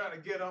dudes trying to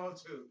get on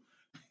too.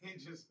 He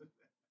just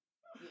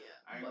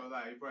I ain't gonna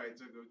lie, he probably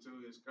took him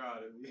to his car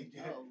to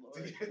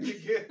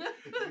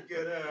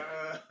get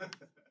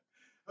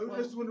I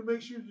just want to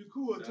make sure you're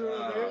cool.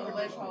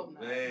 Let's hope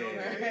not.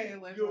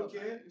 You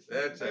okay?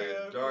 That's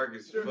dark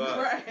as fuck.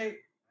 Right.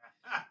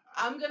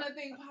 I'm gonna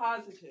think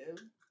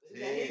positive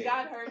That he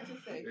got her to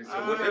safety. They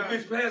said, "What that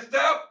bitch passed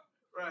out?"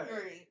 Right.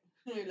 Right.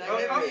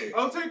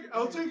 I'll take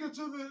her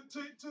to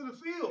the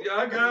field. Yeah,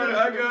 I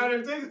got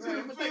it. Take her to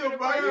Right, the take her field to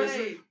by first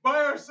aid.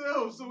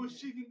 herself so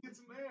she can get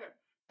some air.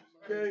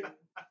 Okay.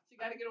 She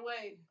got to get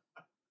away.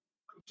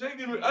 I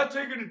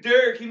take her to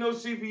Derek. He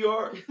knows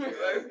CPR. Like, Yeah,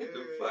 what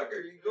the fuck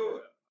are you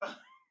going?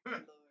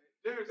 Lord.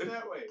 Derek's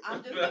that way.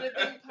 I'm just gonna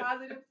think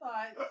positive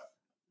thoughts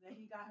that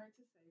he got her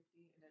to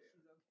safety and that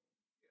she's okay.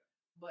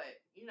 But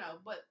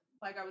but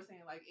like I was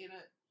saying, like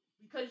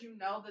because you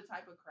know the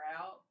type of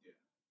crowd,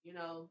 then you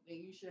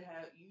should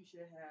have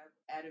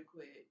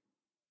adequate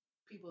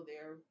people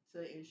there to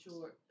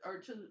ensure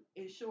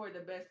the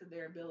best of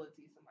their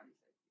ability somebody's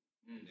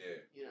safety. Yeah.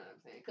 You know what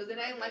I'm saying? Because it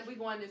ain't like we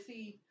going to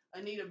see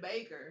Anita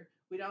Baker.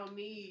 We don't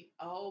need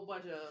a whole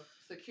bunch of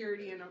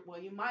security you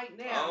might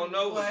now. I don't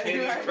know, but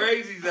Kenny's right?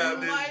 crazy's out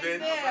You this might bitch.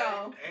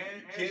 now.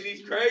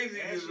 Kenny's crazy.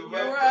 Is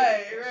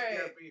Right.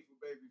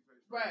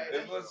 Right.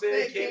 That's what I'm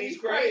saying. Kenny's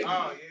crazy.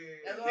 Oh, yeah.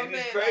 That's what I'm Kenny's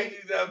saying.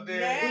 crazy's Like, out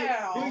there.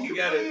 now. Will you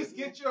gotta- please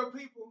get your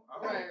people? Oh,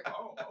 Right.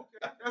 Okay.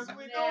 That's what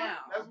we doing?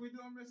 Now. That's what we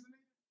doing, Miss Anita?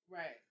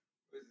 Right.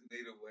 Miss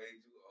Anita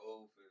way too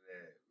old for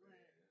that.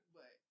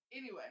 But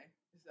anyway,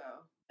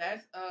 so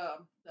that's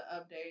the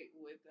update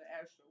with the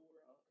Astro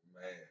World.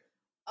 Man.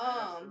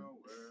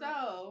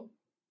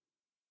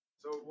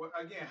 So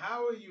again,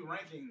 how are you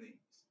ranking these?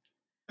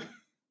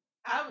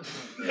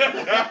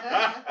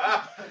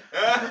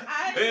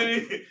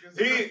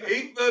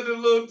 He felt a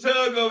little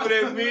tug over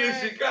there, me in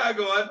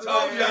Chicago. I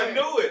told you, I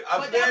knew it.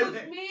 But that was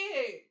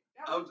mid.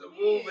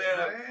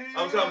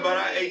 I'm talking about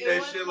I ate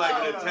that shit like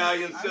an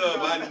Italian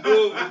sub. I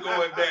knew it was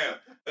going down.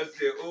 I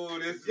said, "Ooh,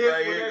 this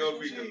right here gonna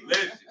be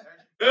delicious."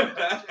 I'm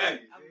not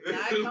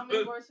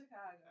coming for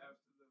Chicago.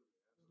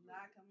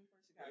 Not coming for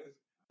Chicago.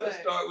 Let's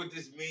start with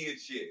this me and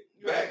shit.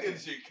 Back in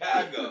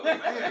Chicago.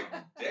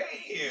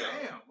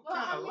 Damn. What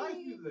kind of life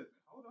you living?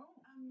 Hold on.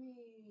 I mean,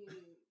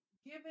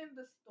 given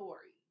the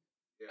story.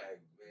 Yeah,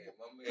 man,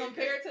 my man.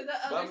 Compared to the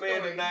other my man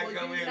stories, did not would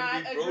come you in not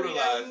and be agree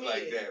brutalized that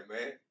like mid? that,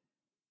 man.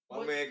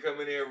 My man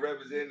coming in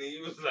representing,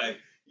 he was like,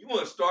 "You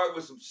want to start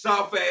with some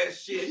soft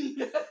ass shit?"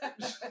 Man.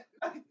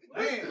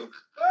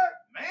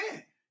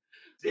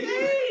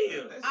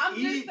 Damn. I'm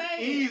just saying.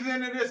 Ease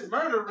into this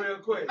murder real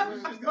quick.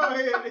 Just go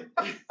ahead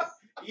and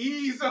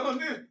ease on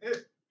this.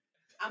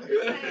 I'm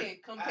just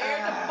saying, compared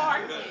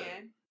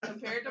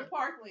to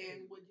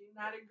Parkland, would you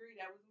not agree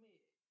that was mid?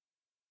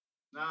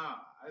 Nah,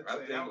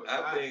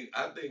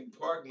 I think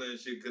Parkland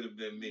shit could have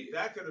been mid.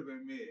 That could have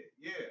been mid.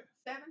 Yeah.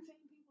 17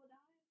 people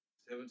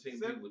died. 17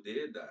 people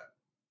did die.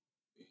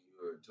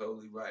 You're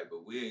totally right,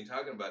 but we ain't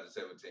talking about the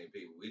 17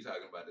 people. We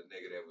talking about the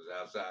nigga that was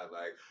outside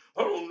like,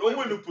 I don't know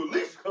when the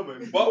police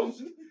coming, boss.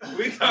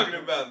 We talking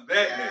about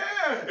that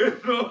nigga. You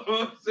know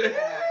what I'm saying?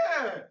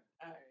 Yeah.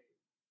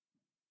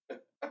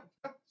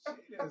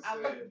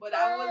 But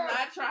I was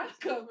not trying to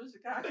cover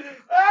Chicago.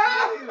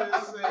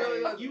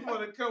 You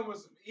want to come with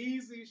some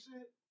easy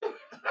shit?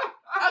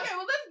 Okay,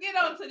 well let's get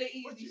on to the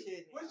easy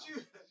shit.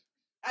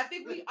 I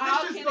think we all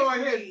let's just can go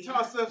agree. ahead and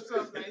toss up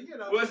something.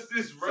 What's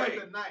this rank?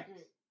 Something nice.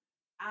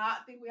 I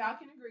think we all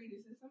can agree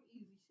this is some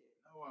easy shit.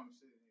 Oh, I'm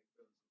sitting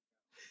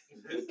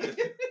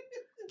here.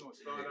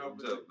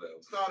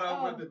 Start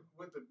off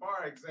with the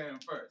bar exam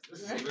first.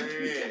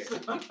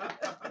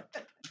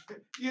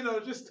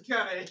 Just to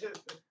kind of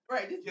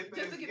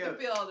just to get the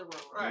feel of the room.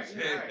 Right.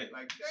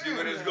 Like, see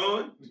where it's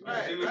going?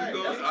 Right. See where it's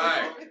going? All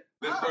right.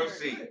 Let's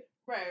proceed.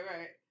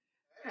 Right.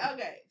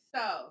 Okay,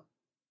 so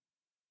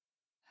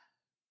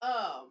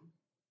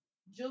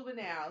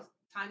Juvenile's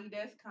Tiny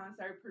Desk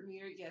concert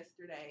premiered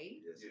yesterday.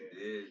 Yes, it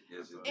did.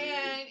 Yes, it did.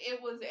 And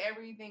it was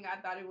everything I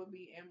thought it would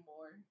be and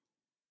more.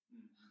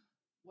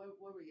 What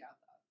were y'all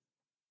thoughts?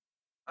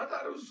 I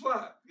thought it was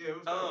fly. Yeah, it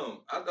was fly.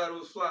 I thought it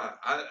was fly.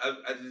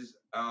 I just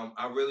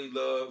I really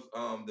love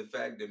the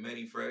fact that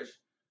Manny Fresh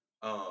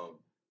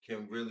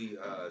can really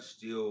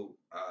still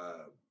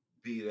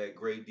be that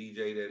great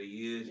DJ that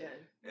he is. Yeah.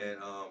 And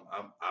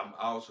I'm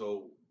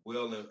also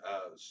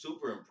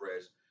super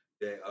impressed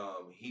that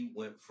he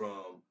went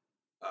from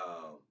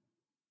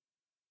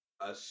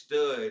a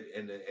stud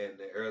in the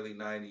early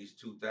 90s,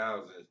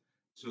 2000s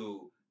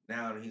to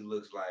now he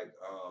looks like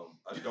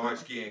a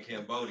dark-skinned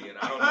Cambodian.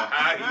 I don't know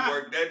how he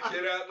worked that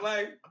shit out in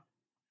life.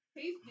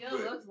 He still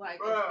looks like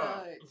a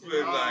stud.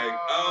 But like,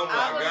 oh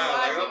my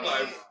God. I'm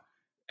like,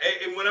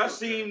 and when I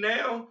see him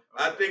now,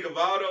 I think of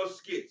all those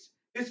skits.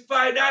 It's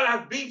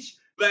 $5 beach.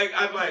 Like,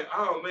 I'm like,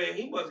 oh man,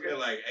 he must get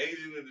like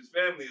Asian in his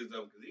family or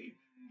something, because he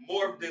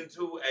morphed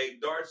into a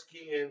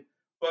dark-skinned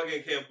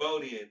fucking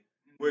Cambodian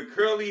with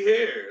curly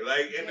hair,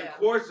 like in the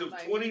course of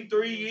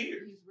 23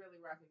 years. He's really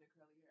rocking the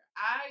curly hair.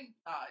 I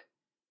thought,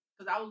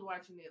 because I was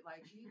watching it,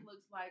 like he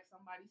looks like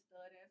somebody's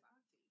stud ass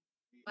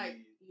auntie. Like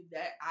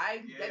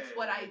that's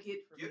what I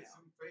get from him. Get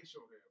some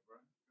facial hair, bro.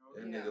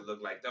 That nigga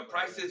look like The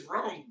Price is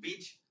Wrong,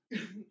 bitch.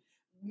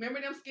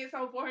 Remember them skits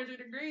on 400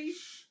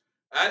 Degrees?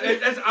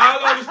 That's all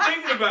I was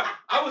thinking about.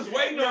 I was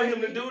waiting on him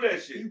to do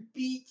that shit. You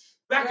beach.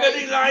 Back of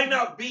the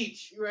lineup,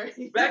 beach. Right.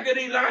 Back of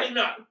the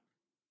lineup.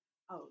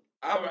 Oh,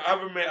 I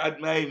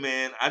remember,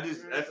 man,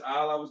 that's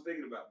all I was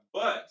thinking about.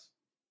 But,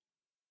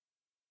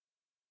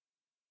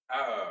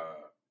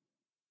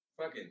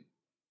 fucking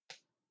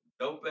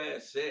dope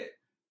ass set.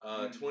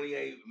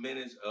 28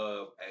 minutes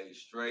of a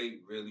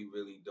straight, really,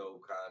 really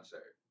dope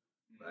concert.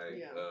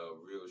 Like,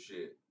 real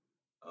shit.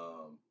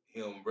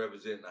 Him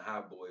representing the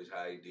Hot Boys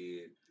how he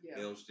did. Yeah.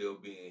 Him still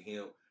being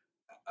him.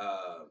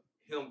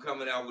 Him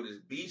coming out with his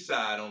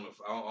B-side on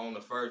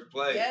the first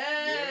play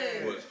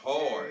was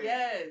hard.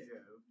 Yes.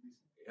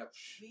 Yep.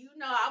 You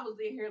know, I was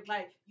in here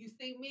like, you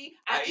see me?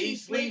 I eat,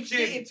 sleep,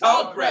 shit, and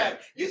talk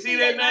crap. You see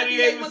that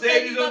 98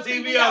 Mercedes on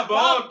TV? I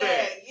bought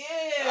that.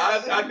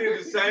 Yeah. I did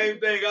the same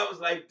thing. I was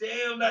like,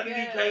 damn, that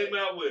he came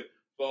out with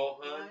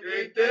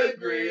 400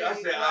 degrees. I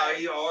said, oh,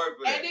 he hard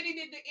for that. And then he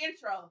did the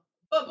intro.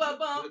 Bump, bump,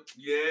 bump.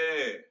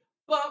 Yeah.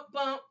 Bump,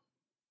 bump.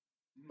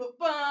 Bump,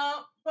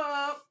 bump,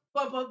 bump,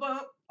 bump, bump,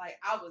 bump. Like,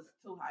 I was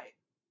too hyped.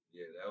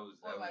 Yeah, that was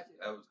cool.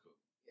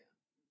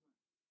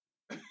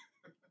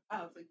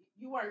 Oh, so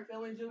you weren't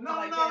feeling Juvie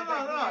no, like no,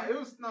 that? No. It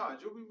was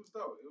Juvie was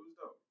dope. It was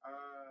dope.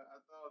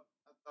 I thought,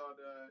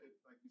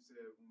 like you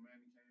said, when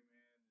Manny came in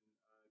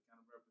and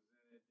kind of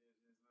represented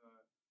his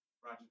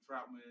Roger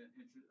Troutman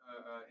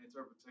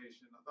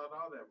interpretation, I thought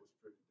all that was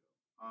pretty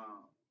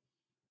dope.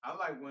 I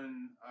like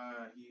when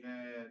he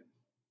had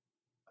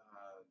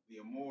the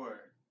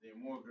Amore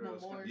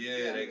girls.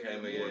 They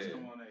came in.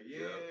 Come on there.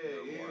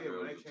 Yeah.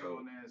 When they came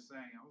on there and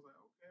sang, I was like,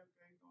 okay,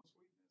 gonna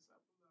sweeten this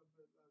up a little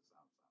bit,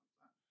 something.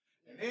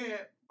 And then,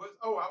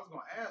 I was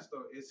gonna ask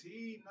though, is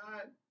he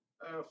not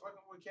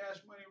fucking with Cash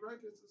Money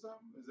Records or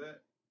something? Is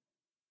that?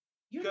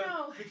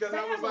 Because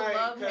I was like,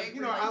 I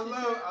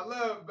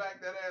love back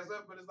that ass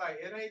up, but it's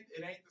like it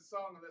ain't the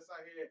song unless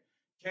I hear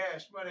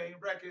Cash Money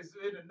Records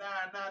in the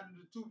 99 and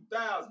the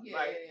 2000.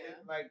 Like,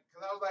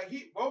 because I was like,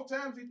 both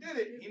times he did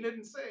it, he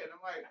didn't say it.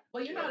 I'm like, well,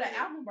 you know, the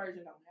album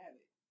version don't have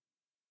it.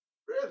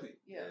 Really?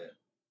 Yeah.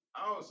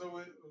 Oh, so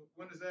when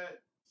is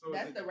that? So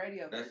that's the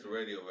radio version. That's the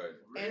radio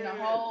version. And the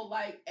whole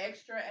like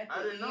extra at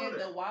the end,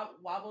 the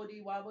wobble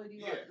dee,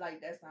 like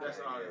that's not. That's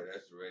the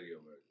radio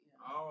version.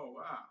 Yeah. Oh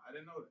wow, I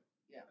didn't know that.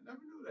 Yeah, I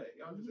never knew that.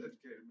 Y'all just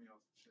educated me on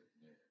some shit.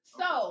 Yeah.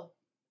 So,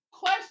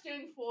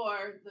 question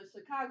for the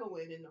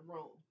Chicagoan in the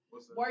room.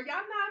 Were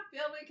y'all not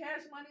feeling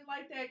Cash Money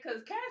like that?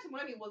 Because Cash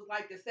Money was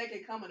like the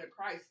second coming of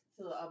Christ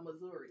to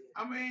Missouri.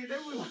 I mean,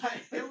 it was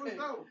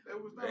dope. It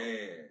was dope.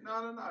 Man.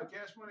 No.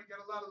 Cash Money got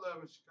a lot of love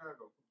in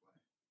Chicago.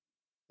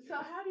 So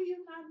how do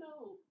you not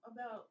know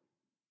about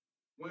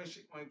when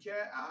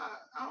Cash?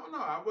 I don't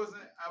know. I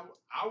wasn't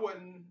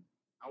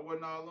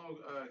all on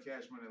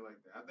Cash Money like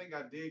that. I think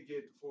I did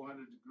get the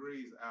 400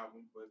 Degrees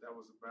album, but that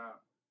was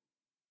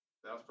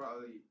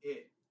probably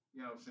it.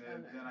 You know what I'm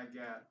saying? Okay. Then I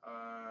got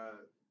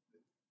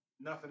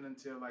Nothing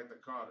Until Like the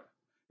Carter.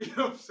 You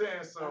know what I'm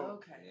saying? So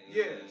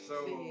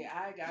so see,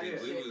 I got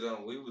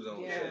we was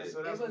on. Yeah,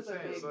 so that's what I'm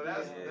saying. So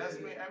that's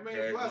me. I mean,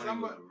 plus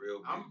I'm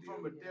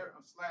from a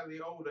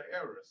slightly older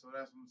era, so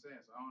that's what I'm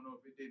saying. So I don't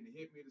know if it didn't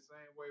hit me the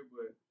same way,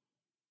 but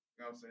you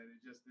know what I'm saying,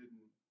 it just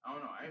didn't. I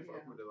don't know. I ain't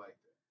fuck with it like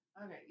that.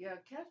 Okay, yeah,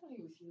 Cash Money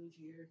was huge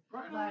here.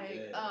 Right.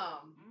 Like,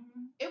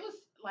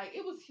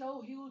 it was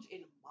so huge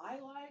in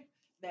my life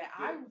that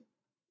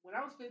when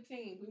I was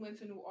 15, we went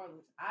to New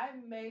Orleans. I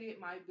made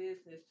it my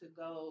business to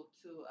go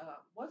to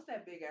what's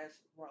that big ass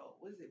road?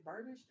 What is it,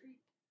 Bourbon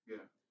Street?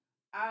 Yeah.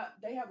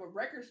 They have a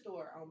record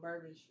store on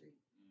Bourbon Street,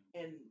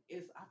 and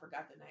I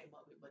forgot the name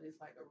of it, but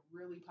it's like a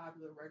really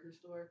popular record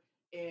store.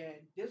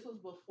 And this was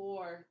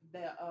before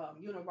the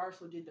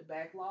Universal did the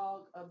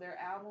backlog of their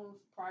albums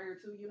prior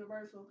to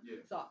Universal.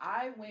 Yeah. So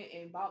I went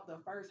and bought the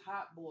first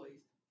Hot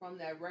Boys from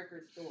that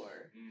record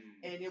store,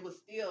 and it was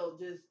still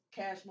just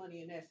Cash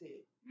Money, and that's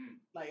it.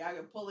 Like, I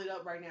can pull it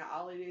up right now.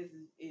 All it is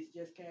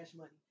just Cash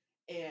Money,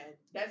 and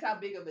that's how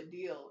big of a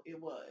deal it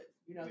was.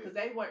 You know, because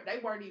they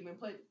weren't even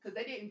because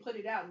they didn't put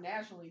it out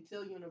nationally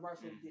till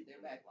Universal did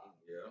their backlog.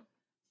 Yeah.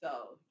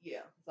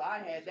 So I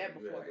had that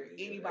before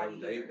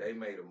anybody. They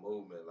made a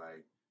movement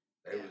like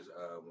they was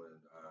when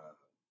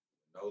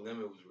No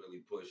Limit was really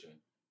pushing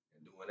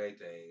and doing their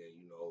thing,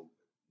 and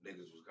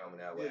niggas was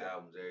coming out with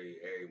albums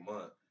every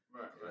month.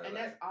 Right. And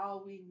that's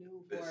all we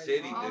knew. The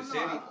city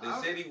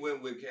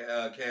went with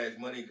Cash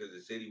Money because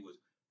the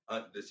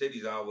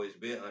city's always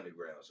been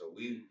underground. So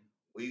we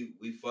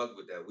fucked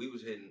with that. We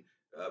was hitting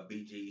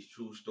BG's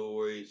True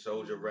Story,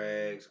 Soldier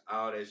Rags,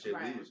 all that shit.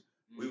 Right.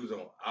 We was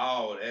on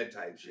all that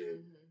type shit.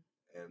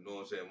 And you know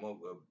what I'm saying?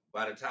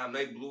 By the time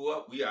they blew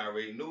up, we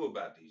already knew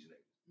about these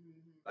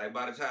niggas. Like,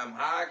 by the time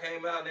High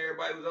came out and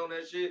everybody was on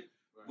that shit,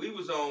 we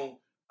was on.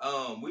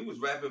 We was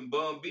rapping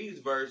Bun B's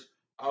verse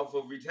off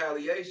of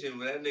Retaliation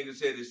when that nigga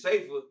said it's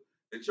safer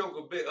to choke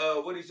a bit.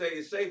 What he say?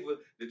 It's safer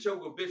to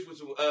choke a bitch with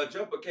some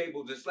jumper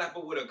cables and slap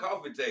her with a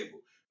coffee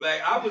table.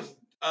 Like, I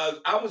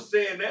was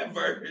saying that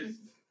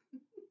verse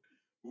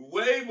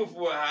way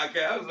before High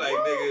came. I was like,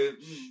 nigga.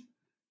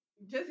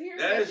 Just hearing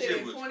that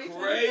shit was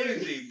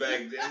crazy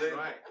back then.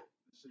 Right.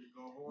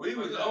 We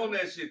was on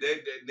that shit.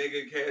 That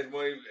nigga Cash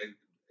Money and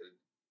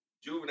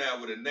Juvenile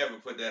would have never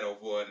put that on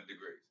 400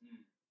 Degrees.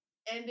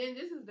 And then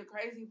this is the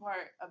crazy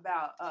part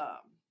about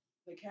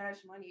the Cash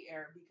Money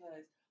era,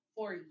 because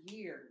for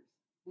years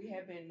we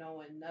have been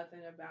knowing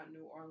nothing about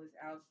New Orleans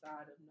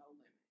outside of No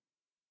Limit.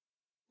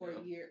 For Yeah.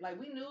 a year, like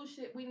we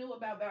knew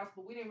about Bounce,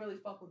 but we didn't really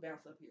fuck with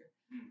Bounce up here.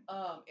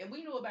 Mm. And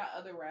we knew about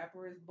other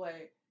rappers,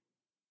 but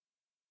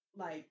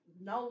like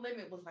No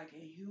Limit was like a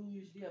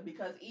huge deal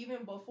because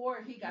even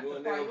before he got the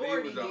UNLV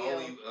priority was the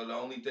deal,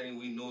 only thing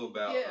we knew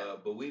about, yeah,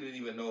 but we didn't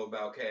even know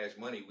about Cash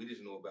Money. We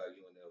just knew about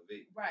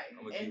UNLV. right.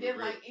 I'm gonna And keep it then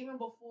real. like even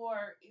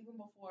before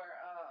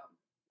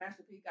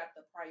Master P got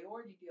the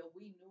priority deal,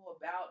 we knew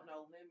about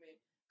No Limit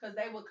because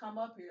they would come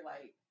up here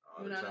like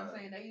All you the know what I'm time.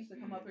 saying. They used to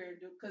come up here and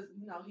do because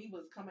he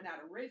was coming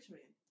out of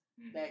Richmond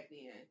back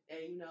then,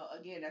 and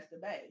again that's the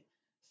Bay.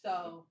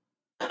 So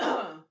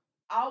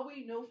all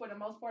we knew for the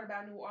most part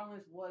about New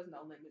Orleans was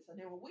No Limit. So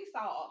then when we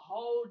saw a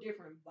whole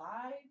different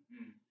vibe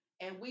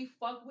and we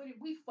fuck with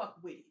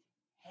it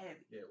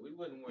heavy. Yeah, we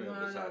wasn't You wearing know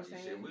what I'm Versace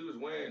shit. saying? We was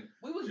wearing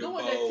We was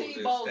doing Jabos the and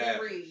T-Bows and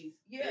Staffords. Reeds.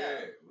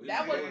 Yeah. we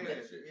That was was doing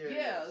that shit.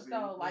 yeah,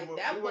 so, like,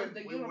 that was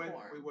the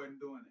uniform. We wasn't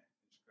doing that in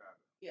Chicago.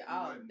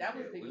 Yeah, that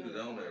was the we was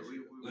uniform. on that shit.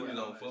 We was on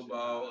on that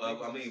football.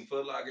 shit.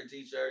 Foot Locker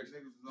t-shirts,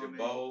 Niggas was on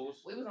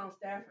Jabos. We was on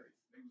Stafford.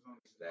 Niggas was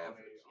on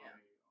Stafford. the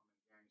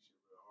gang shit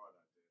real hard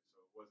out there.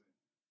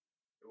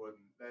 So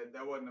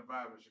that wasn't the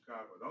vibe of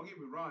Chicago. Don't get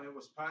me wrong, there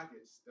was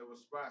pockets, there was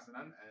spots, and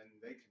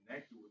they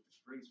connected with the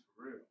streets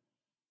for real.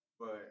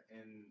 But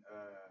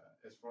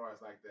as far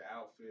as like the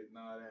outfit and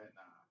all that,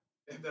 nah.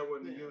 That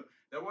wasn't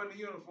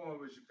the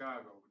uniform of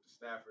Chicago with the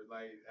Stafford.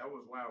 Like that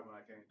was wild when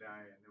I came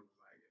down here and it was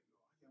like,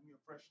 give me a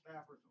fresh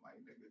Stafford. I'm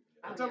like, nigga,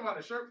 I'm talking about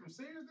a shirt from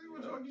Sears.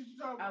 Nigga, what you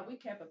talking about? We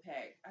kept a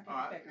pack. I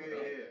kept a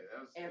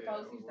pack. And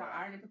folks used to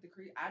iron and put the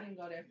crease. I didn't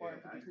go that far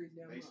and put the crease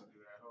down. They used to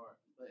do that hard.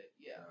 But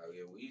yeah.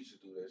 We used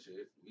to do that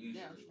shit. We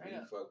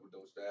fuck with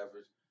those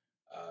Staffords.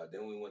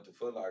 Then we went to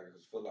Foot Locker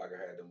because Foot Locker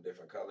had them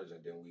different colors,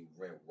 and then we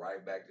went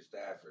right back to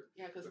Stafford.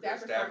 Yeah, because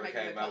Stafford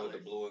came out with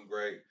the blue and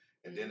gray,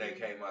 and then they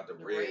came out the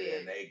red,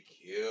 and they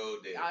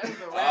killed it.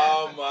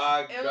 Oh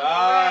my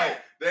God,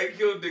 they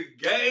killed the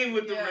game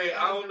with the red.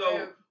 I don't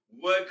know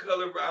what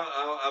color.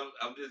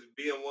 I'm just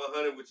being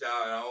 100 with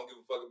y'all, and I don't give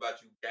a fuck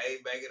about you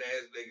game banging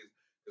ass niggas,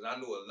 because I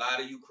knew a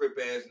lot of you crip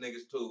ass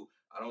niggas too.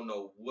 I don't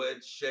know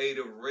what shade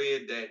of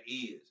red that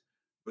is.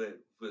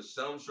 But for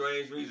some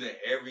strange reason,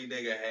 every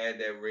nigga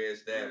had that red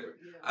Stafford.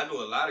 Yeah. I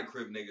knew a lot of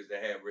crip niggas that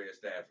had red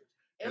Staffords.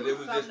 Because it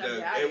was just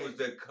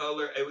the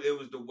color. It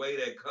was the way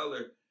that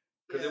color.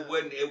 Because it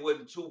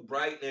wasn't too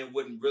bright and it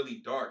wasn't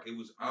really dark. It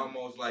was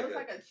almost like it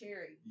was like a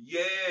cherry.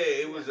 Yeah,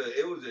 it was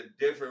a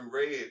different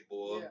red,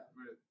 boy. Yeah.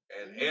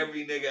 And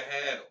every nigga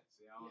had them.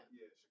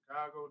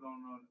 Chicago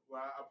don't know.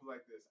 Well, I put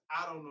like this.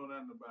 I don't know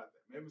nothing about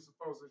that. Maybe some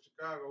folks in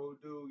Chicago who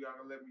do. Y'all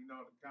can let me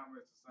know in the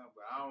comments or something.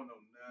 But I don't know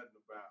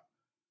nothing about.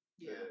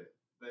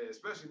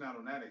 Especially not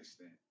on that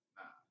extent.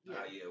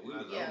 Nah. We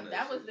was on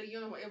that was the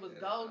uniform. It was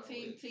gold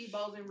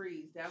T-Bows and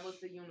Reeds. That was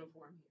the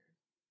uniform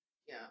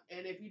here. Yeah,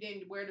 and if you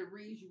didn't wear the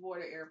Reeds, you wore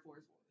the Air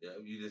Force Ones. Yeah,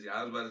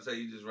 I was about to say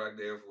you just rocked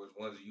the Air Force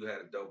Ones and you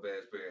had a dope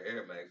ass pair of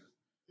Air Maxes.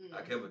 Mm-hmm.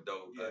 I kept a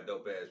dope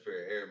ass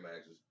pair of Air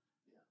Maxes.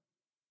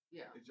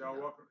 Yeah. Did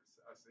y'all walk?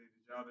 I said,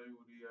 did y'all do the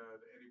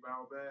Eddie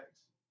Bauer bags?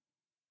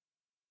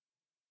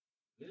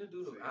 We didn't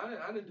do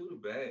I didn't do the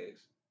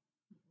bags.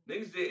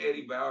 Niggas did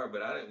Eddie Bauer,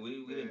 but I didn't.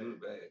 We didn't do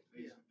the bags.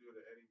 They used to do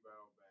the Eddie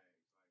Bauer bags.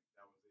 Like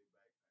that was their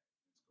backpack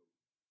in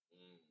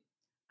school.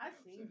 I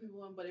seen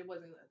people, but it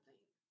wasn't a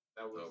thing.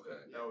 That was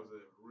that was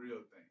a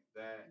real thing.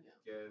 That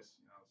guess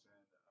you know what I'm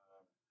saying.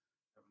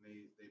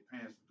 Having they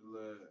pants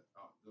with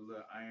the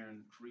little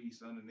iron crease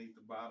underneath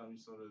the bottom,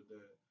 so that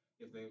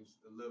if they was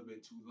a little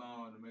bit too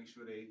long, to make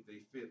sure they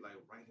fit like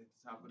right at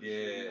the top of the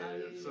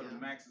shoe. So the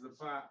maxes are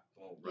pop.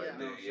 Right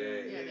there.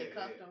 Yeah, they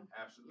cuffed them.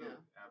 Absolutely.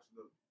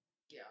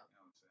 Yeah. You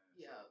know what I'm saying?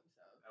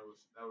 So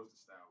that was the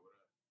style with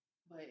us.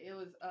 But it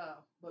was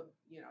but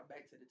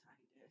back to the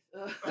tiny desk.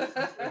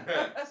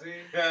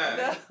 See?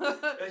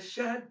 A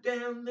shot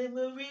down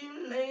memory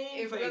lane.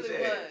 It really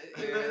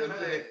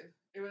was.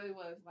 It really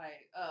was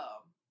like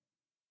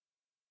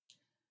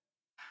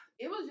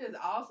it was just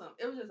awesome.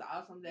 It was just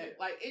awesome that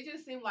like it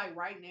just seemed like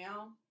right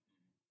now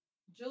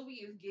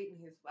Juvie is getting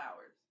his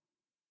flowers.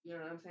 You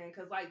know what I'm saying?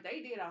 Cuz like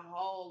they did a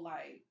whole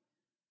like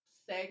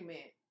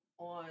segment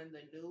on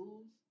the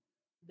news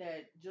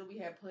that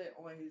Juvie had put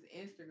on his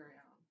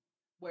Instagram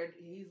where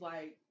he's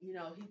like, he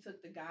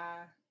took the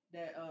guy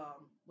that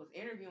was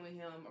interviewing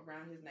him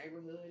around his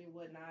neighborhood and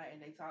whatnot,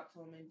 and they talked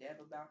to him in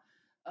depth about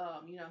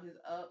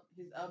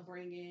his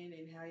upbringing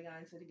and how he got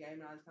into the game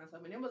and all this kind of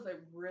stuff. And it was a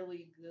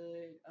really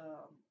good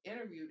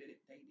interview that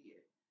they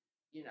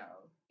did,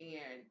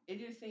 and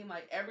it just seemed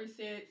like ever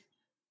since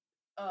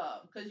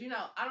because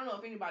I don't know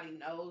if anybody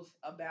knows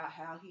about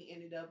how he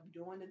ended up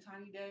doing the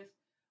Tiny Desk.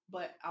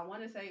 But I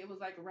want to say it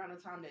was like around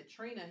the time that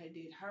Trina had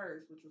did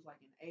hers, which was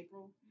like in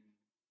April.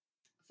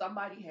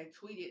 Somebody had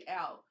tweeted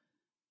out,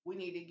 we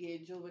need to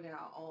get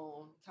Juvenile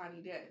on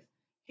Tiny Desk.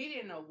 He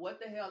didn't know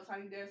what the hell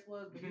Tiny Desk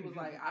was, but he was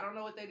like, I don't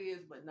know what that is,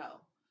 but no.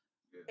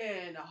 Yeah.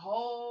 And a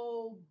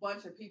whole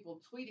bunch of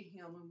people tweeted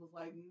him and was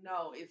like,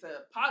 no, it's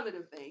a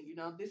positive thing.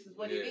 This is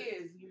what it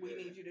is. We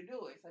need you to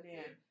do it. So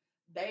then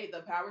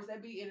the powers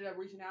that be ended up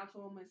reaching out to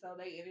him, and so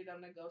they ended up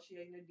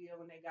negotiating a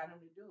deal, and they got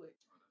him to do it.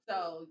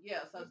 Oh,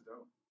 that's So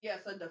dope. yeah,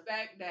 so the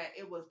fact that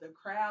it was the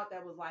crowd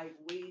that was like,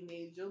 "We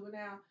need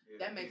Juvenile," Yeah,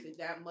 that makes it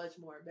that much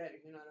more better.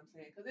 You know what I'm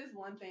saying? Because it's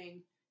one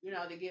thing,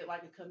 to get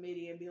like a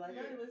committee and be like,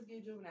 "Hey, Yeah. let's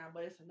get Juvenile,"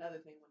 but it's another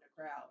thing when the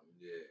crowd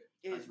Yeah.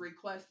 is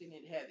requesting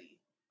it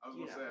heavy. I was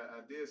gonna say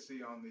I did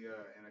see on the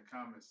in the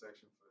comment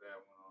section for that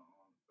one on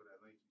for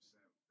that link you sent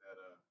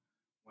that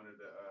one of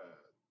the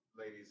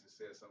ladies that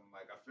said something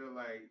like, I feel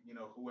like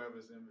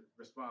whoever's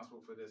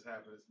responsible for this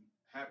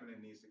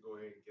happening needs to go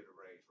ahead and get a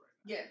raise right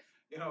now. Yes.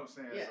 You know what I'm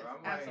saying? Yes, So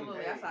I'm absolutely.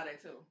 like, hey, I saw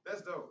that too.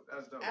 That's dope.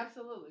 That's dope.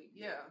 Absolutely,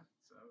 yeah.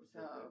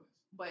 So,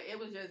 but it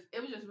was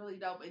just really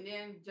dope, and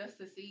then just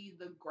to see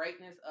the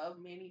greatness of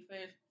Manny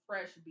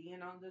Fresh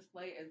being on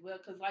display as well,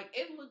 because like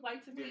it looked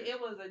like to me it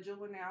was a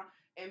Juvenile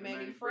and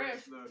Manny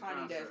Fresh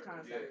Tiny Desk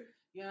concert. Yeah.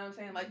 You know what I'm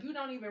saying? Like you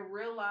don't even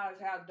realize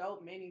how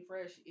dope Manny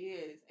Fresh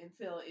is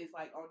until it's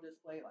like on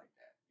display like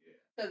that. Yeah.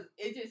 Because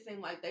it just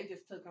seemed like they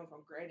just took him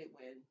for granted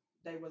when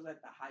they was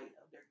at the height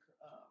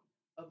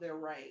of their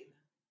reign.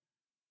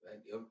 I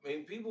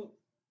mean, people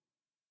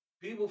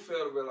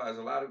fail to realize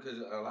because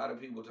a lot of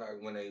people talk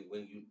when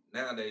you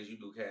nowadays you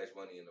do Cash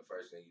Money and the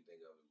first thing you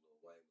think of is Lil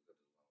Wayne because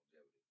of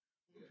longevity.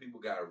 Yeah. People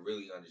gotta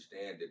really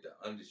understand that the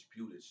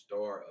undisputed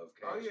star of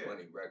Cash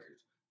Money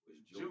Records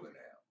was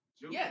Juvenile.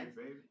 Yes,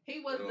 baby. He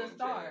was the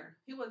star.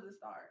 He was the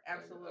star.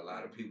 Absolutely. Like, a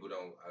lot of people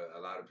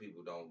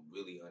don't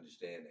really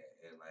understand that,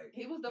 and like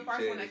he was the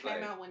first one that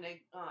came out when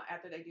they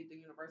after they did the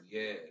University.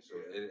 Yeah, so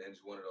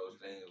it's one of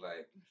those things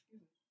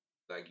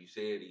like you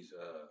said,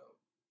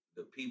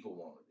 the people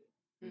wanted it.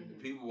 Mm-hmm. The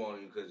people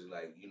wanted it because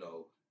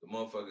the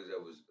motherfuckers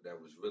that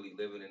was really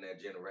living in that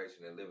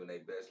generation and living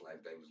their best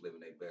life, they was living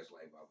their best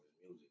life off his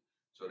music.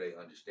 So they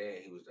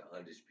understand he was the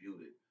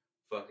undisputed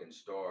fucking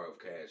star of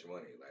Cash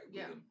Money. Like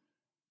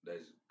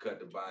let's cut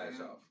the bias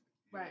off.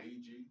 Right.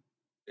 BG.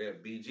 Yeah,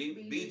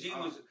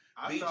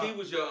 BG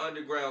was your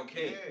underground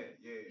king.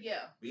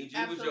 Yeah. BG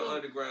Absolutely. Was your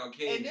underground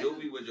king.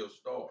 Juvie was your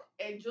star.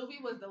 And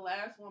Juvie was the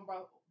last one,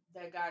 bro,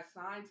 that got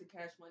signed to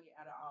Cash Money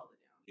out of all of them.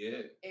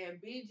 Yeah.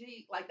 And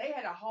BG, like they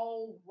had a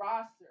whole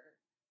roster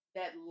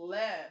that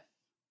left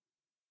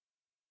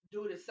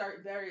due to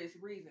certain various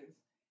reasons.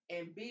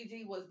 And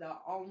BG was the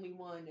only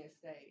one that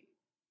stayed.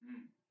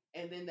 Mm.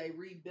 And then they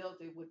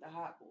rebuilt it with the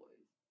Hot Boys.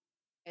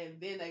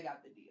 And then they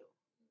got the deal.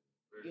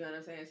 Really? You know what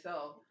I'm saying?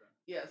 So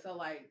so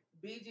like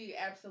BG,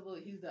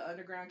 absolutely, he's the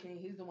underground king.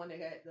 He's the one that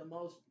had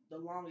the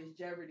longest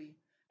jeopardy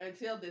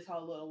until this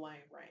whole Lil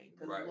Wayne reign.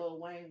 Because Lil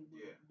Wayne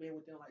been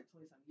with them like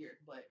 20-some years.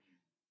 But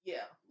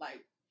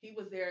like he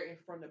was there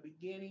from the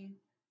beginning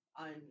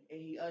and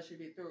he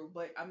ushered it through.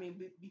 But I mean,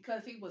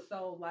 because he was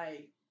so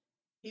like,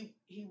 he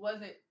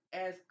wasn't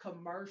as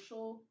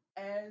commercial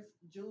as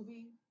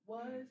Juvie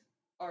was,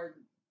 or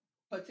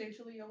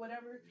potentially or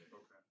whatever.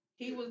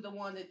 He was the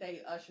one that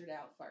they ushered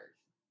out first.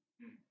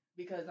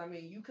 Because I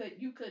mean, you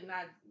could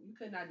not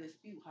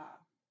dispute how.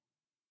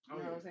 You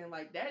know what I'm saying?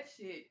 Like that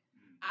shit.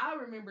 I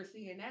remember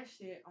seeing that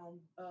shit on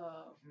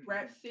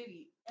Rap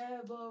City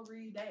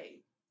every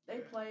day. They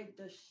played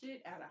the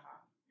shit out of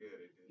how. Yeah,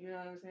 they did. You know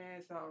what I'm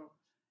saying? So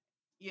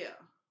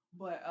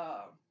but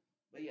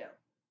yeah,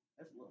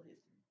 that's a little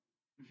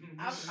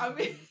history. I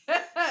mean,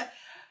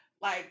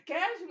 like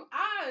Cash.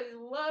 I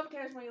love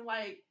Cash Money.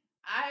 Like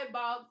I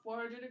bought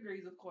 400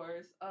 Degrees, of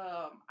course.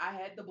 I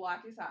had The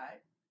Block Is Hot.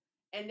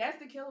 And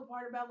that's the killer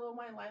part about Lil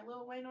Wayne. Like,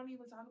 Lil Wayne don't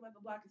even talk about The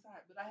Block Is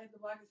Hot. But I had The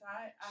Block Is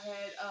Hot. I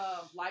had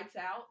Lights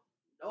Out.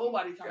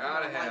 Nobody talks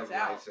about Lights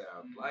Out.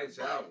 Lights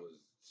Out was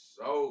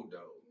so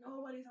dope.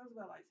 Nobody talks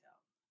about Lights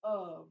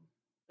Out.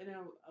 And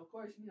then, of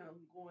course,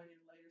 going in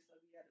later stuff,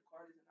 you had the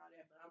Carters and all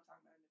that. But I'm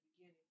talking about in the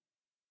beginning.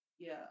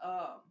 Yeah.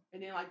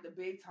 And then, like, the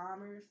Big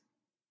Timers.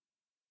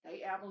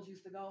 They albums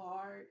used to go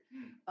hard.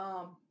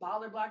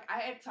 Baller Block. I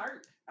had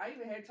Turk. I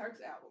even had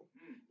Turk's album.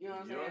 You know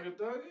what I'm saying? Young and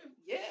Thugger?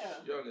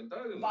 Yeah. Young and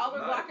Thugger.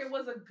 Baller Blocker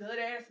was a good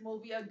ass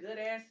movie, a good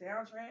ass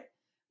soundtrack.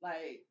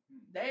 Like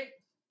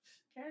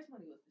Cash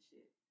Money was the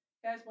shit.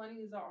 Cash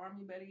Money is our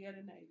Army, better yet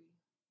a Navy.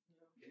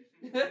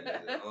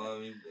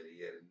 Army, better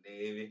yet a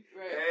Navy.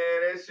 Right.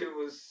 Man, that shit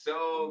was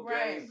so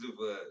gangster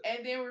for us.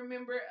 And then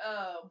remember,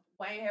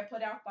 Wayne had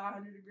put out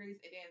 500 Degrees,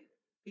 and then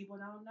people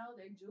don't know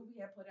that Juvie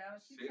had put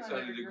out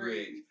 600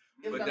 Degrees.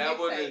 But that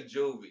wasn't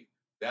Juvie.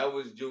 That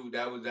was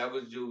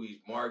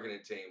Juvie's marketing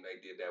team.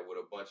 They did that with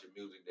a bunch of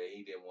music that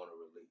he didn't want to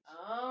release.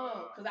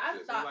 Oh,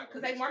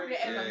 because they marketed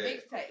it as a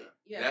mixtape. Okay.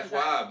 Yeah, that's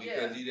why,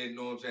 because he didn't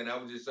know what I'm saying.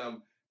 That was just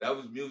that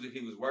was music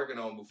he was working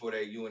on before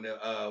that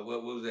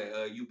what was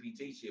that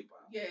UPT shit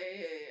pop. Yeah.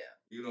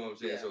 You know what I'm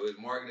saying? So his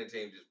marketing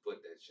team just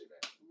put that shit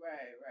out.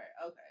 Right.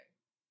 Okay.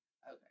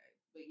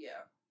 But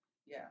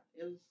yeah,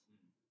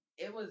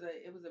 it was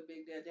a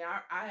big deal. Then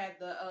I had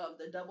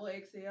the double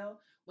XL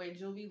when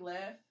Juvie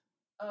left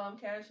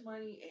Cash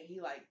Money and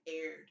he like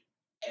aired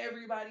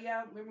everybody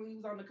out. Remember when he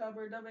was on the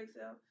cover of double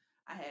XL?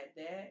 I had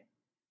that.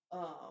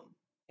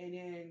 And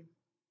then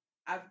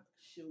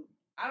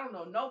I don't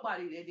know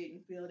nobody that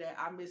didn't feel that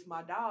I Miss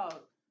My Dog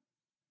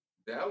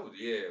That was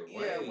Yeah,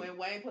 Wayne. when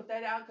Wayne put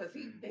that out, cause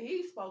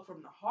he spoke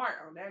from the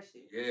heart on that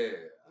shit. Yeah,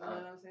 you know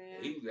what I'm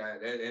saying. He got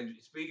that. And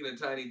speaking of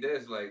Tiny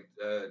Desk, like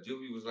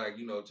Juvie was like,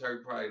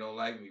 Turk probably don't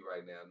like me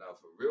right now. Now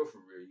for real,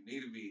 you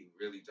need to be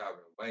really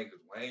talking to Wayne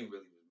because Wayne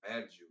really was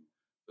mad at you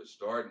for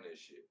starting this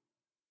shit,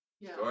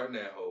 starting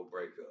that whole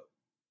breakup.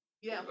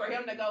 Yeah, for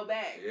him to go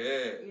back.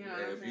 Yeah, you know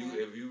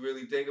if you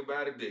really think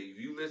about it, if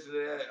you listen to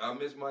that, I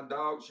miss my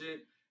dog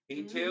shit.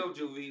 He tell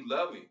Juvie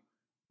love him,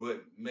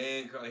 but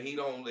man, he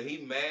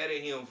mad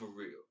at him for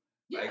real.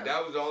 Yeah. Like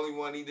that was the only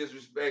one he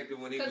disrespected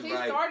when he was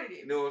like, started it.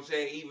 You know what I'm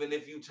saying? Even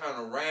if you turn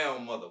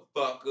around,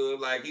 motherfucker,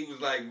 like he was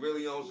like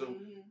really on some.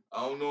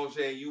 I don't know what I'm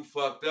saying. You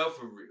fucked up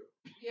for real.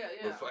 Yeah.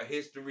 But for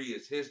history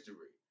is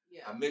history.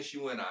 Yeah. I miss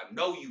you and I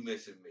know you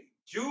missing me,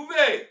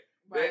 Juvie.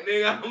 Right. That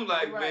nigga, I'm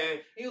like,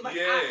 man. He was like,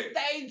 I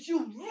stayed, you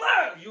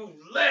left. You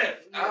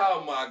left. Yeah.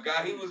 Oh my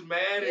God, he was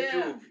mad at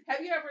you.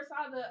 Have you ever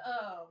saw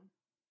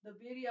the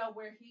video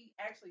where he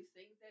actually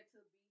sings that to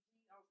BG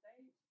on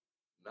stage?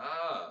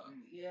 Nah.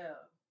 Yeah.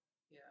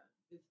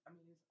 It's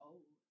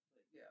old,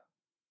 but yeah.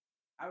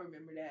 I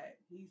remember that.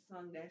 He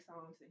sung that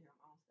song to him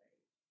on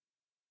stage.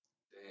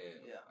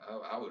 Damn. Yeah.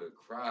 I would have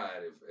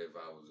cried if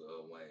I was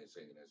Wayne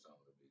singing that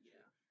song to BG.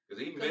 Yeah. Because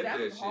he meant that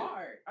was shit.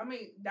 Hard.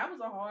 That was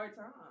a hard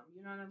time.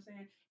 You know what I'm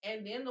saying?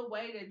 And then the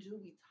way that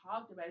Juvie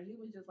talked about it, he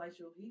was just like,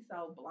 he's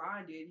so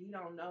blinded. He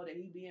don't know that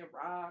he being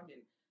robbed.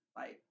 And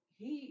like,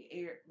 he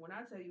aired, when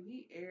I tell you,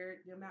 he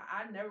aired them out.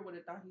 I never would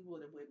have thought he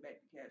would have went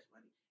back to Cash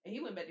Money. And he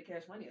went back to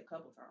Cash Money a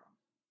couple times.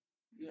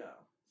 Yeah.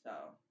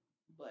 So,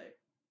 but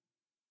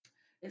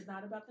it's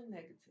not about the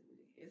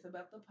negativity. It's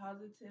about the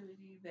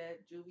positivity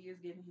that Juvie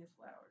is getting his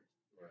flowers.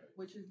 Right.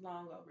 Which is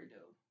long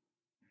overdue.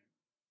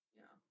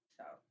 Yeah.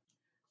 So,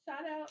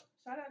 shout out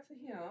to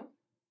him.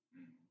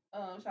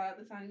 Shout out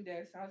to Tiny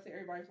Desk. Shout out to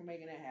everybody for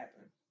making that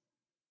happen.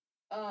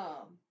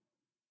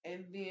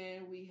 And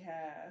then we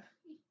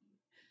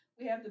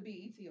have the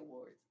BET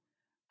Awards.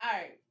 All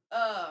right.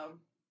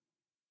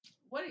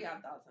 What are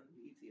y'all thoughts on the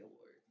BET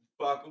Awards?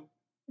 Fuck them.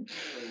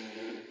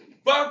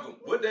 Fuck them.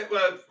 What that?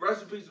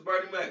 Rest in peace to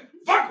Bernie Mac.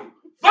 Fuck them.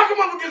 Fuck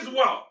them up against the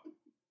wall.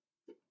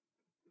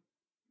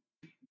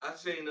 I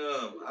seen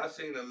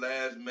the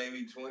last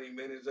maybe 20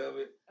 minutes of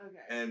it.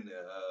 Okay. And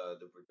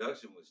the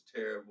production was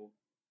terrible.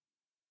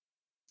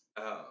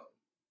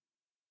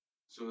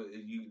 So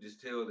you can just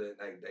tell that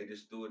like they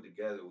just threw it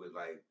together with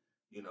like,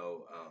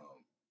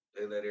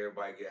 they let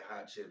everybody get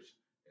hot chips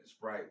and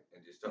Sprite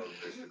and just told them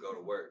just to go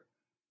to work.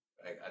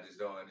 Like I just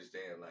don't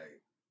understand like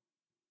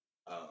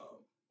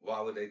why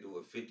would they do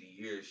a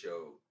 50-year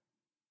show?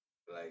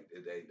 Like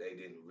they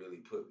didn't really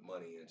put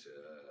money into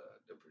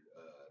the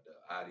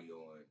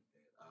audio and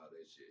all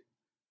that shit.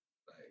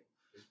 Like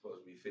it's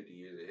supposed to be 50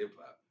 years of hip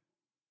hop,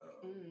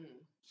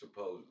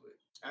 supposedly.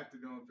 After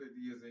doing 50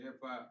 years of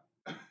hip hop.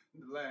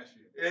 Last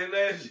year. And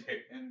last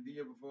year. And the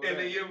year before. And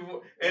the year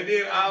before. And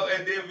then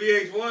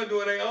VH1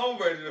 doing their own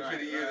version of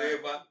 50 years of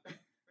hip hop.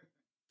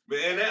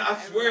 Man, I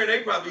swear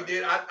they probably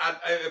did. I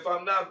if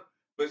I'm not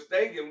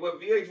mistaken, what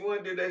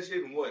VH1 did that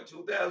shit in what,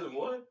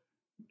 2001?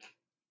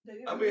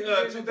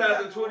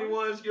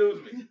 2021,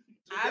 excuse me.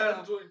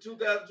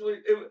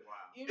 2020.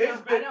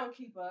 I don't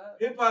keep up.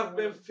 Hip hop's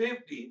been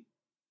 50.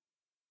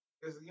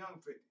 It's a young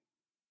 50.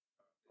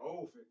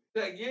 Old 50.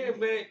 Like, yeah,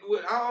 man.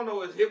 I don't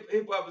know. Is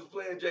hip hop is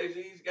playing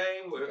Jay-Z's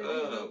game or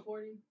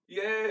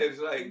yeah, it's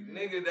like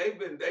nigga,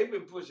 they've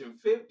been pushing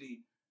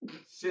 50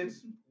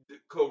 since the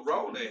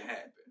Corona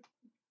happened.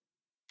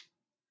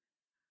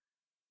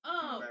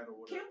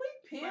 Can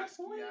we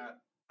pinpoint?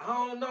 I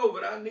don't know,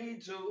 but I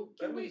need to.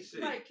 Let me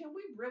see. Like, can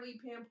we really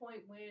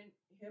pinpoint when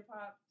hip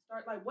hop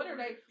started? Like, what are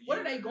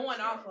they going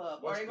off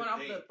of? Are they going off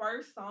the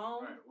first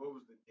song? Right. What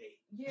was the date?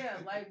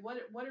 Yeah, like what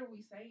are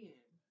we saying?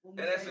 And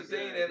that's the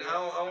thing, and I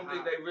don't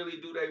think they really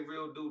do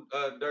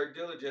dirt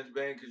diligence,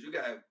 man, because you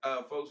got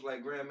folks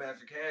like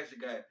Grandmaster Cash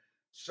that got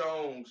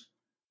songs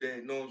that,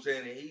 you know what I'm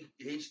saying, and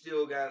he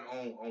still got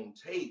on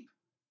tape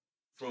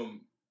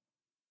from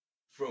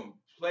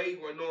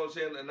playground, you know what I'm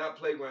saying, not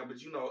playground, but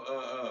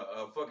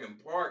fucking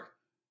park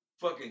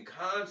fucking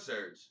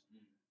concerts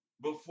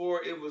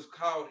before it was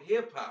called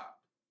hip hop.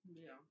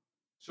 Yeah.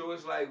 So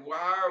it's like,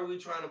 why are we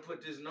trying to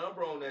put this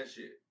number on that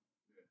shit?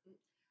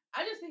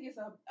 I just think it's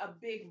a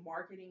big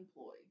marketing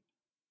ploy.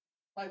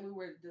 Like we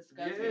were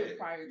discussing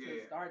prior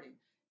to starting.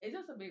 It's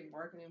just a big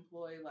marketing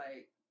ploy.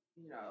 Like,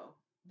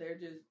 they're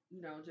just,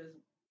 just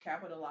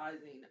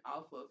capitalizing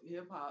off of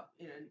hip hop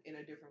in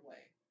a different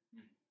way.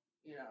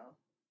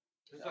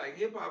 It's like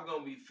hip hop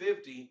gonna be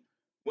 50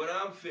 when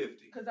I'm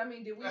 50. Because did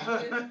we do this?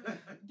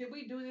 Did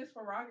we do this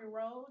for rock and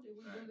roll? Did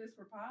we do this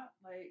for pop?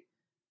 Like,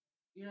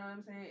 you know what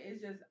I'm saying?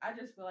 It's just, I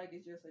just feel like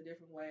it's just a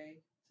different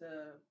way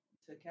to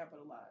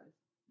capitalize.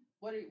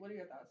 What are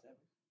your thoughts, Evan?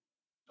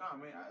 I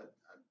mean,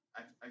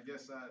 I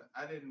guess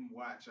I didn't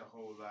watch a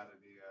whole lot of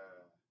the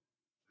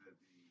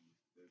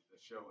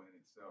show in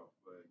itself,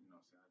 but I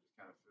just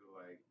kind of feel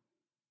like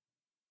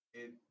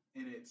it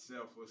in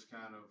itself was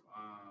kind of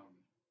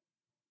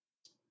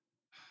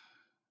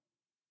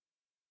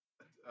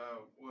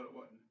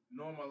what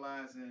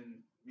normalizing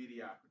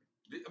mediocrity.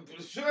 You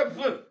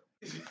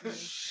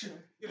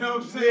know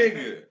what I'm saying?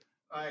 Nigga.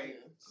 Like,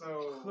 Yeah.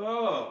 so,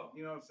 Oh.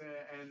 you know what I'm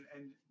saying?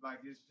 And like,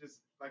 it's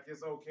just, like,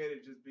 it's okay to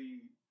just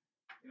be,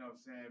 you know what I'm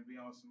saying, be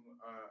on some,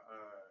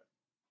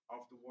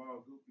 off the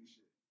wall goofy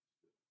shit.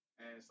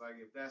 And it's like,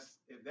 if that's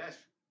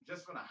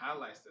just from the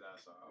highlights that I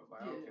saw, I was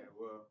like, Yeah. okay,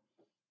 well,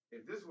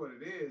 if this is what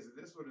it is, if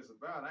this is what it's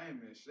about, I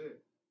ain't missed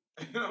shit.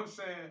 You know what I'm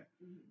saying?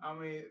 Mhm. I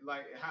mean,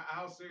 like,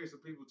 how serious are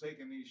people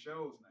taking these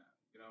shows now?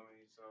 You know what I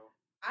mean? So,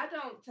 I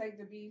don't take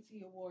the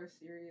BET Awards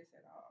serious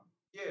at all.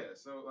 yeah.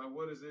 So, like,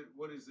 what is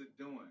it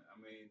doing? I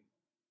mean,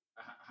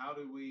 how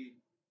do we,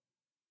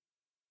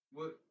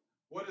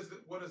 what is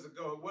the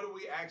goal? What do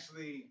we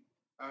actually,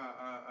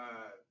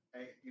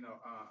 you know,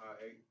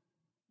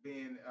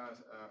 being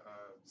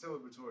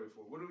celebratory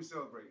for? What are we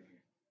celebrating here?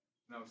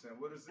 You know what I'm saying?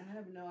 What is it? I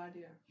have no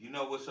idea. You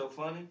know what's so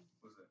funny?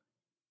 What's that?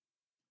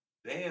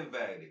 They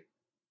invited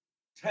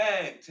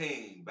tag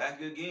team back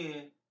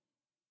again.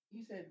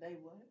 You said they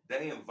what?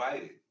 They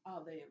invited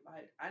Oh, they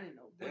invited. I didn't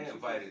know. They What you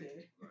invited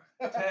just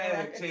Right. said.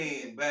 tag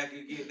team back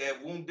again. That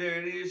Whoom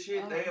There It Is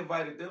shit. They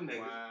invited them niggas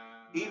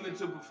Wow. even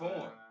to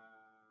perform.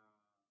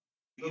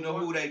 You The know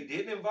one- who they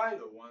didn't invite?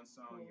 The one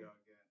song Who? y'all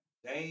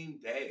get.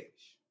 Dame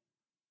Dash.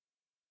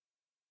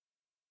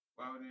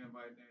 Why would they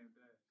invite Dan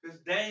Dash? Because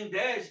Dame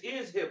Dash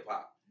is hip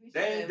hop. He should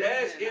Dame have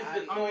Dash been is the,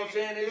 you know what I'm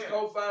saying, is yeah.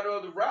 co-founder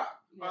of the rock.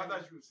 Oh, I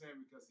thought you were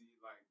saying because he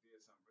like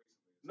did something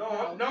recently.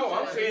 No, No, he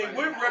I'm should've saying been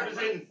we're invited.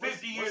 representing What-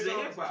 50 what years of song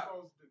is hip he hop.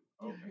 supposed to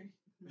do? Okay.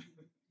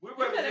 We're He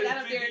should have got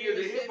representing up there 50 and years did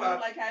of the hip shit hop.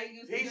 like how he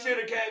used to He do. should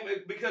have came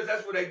because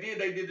that's what they did.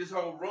 They did this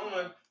whole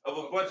run of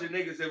a bunch of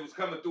niggas that was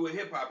coming through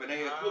hip hop, and they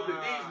included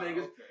these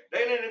niggas. Okay.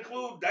 They didn't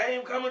include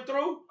Dame coming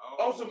through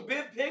Oh. on some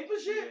Big Pimpin'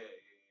 Yeah, shit.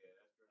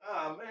 yeah.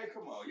 Ah man,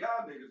 come on,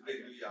 y'all niggas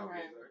didn't do y'all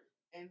Right. research.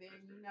 And then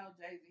you know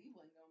Jay-Z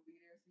wasn't gonna be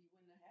there, so you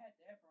wouldn't have had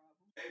that problem.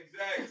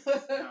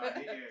 Exactly. Nah,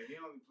 he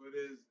only put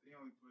his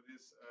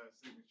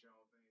signature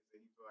on things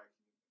that he feel like he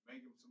can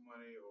make him some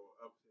money or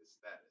up his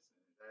status,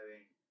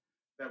 and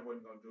that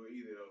wasn't gonna do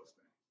either of those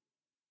things.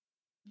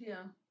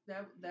 Yeah,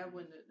 that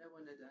wouldn't have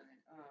done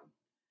it.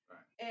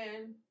 Right.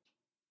 And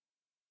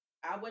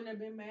I wouldn't have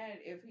been mad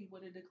if he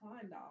would have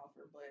declined the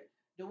offer. But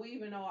do we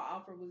even know an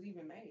offer was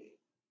even made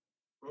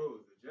Bro,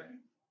 the Jay?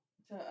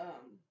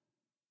 to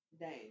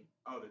Dane?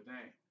 Oh, the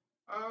Dame.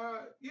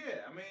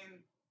 Yeah. I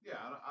mean, yeah.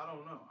 I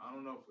don't know. I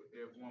don't know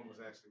if one was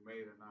actually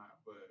made or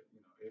not. But you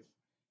know,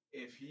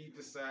 if he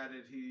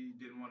decided he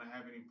didn't want to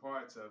have any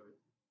parts of it,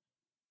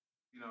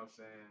 you know what I'm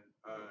saying?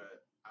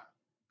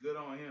 Good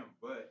on him.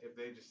 But if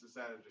they just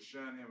decided to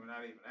shun him and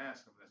not even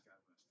ask him, that's kind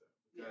of messed up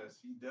because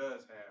he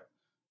does have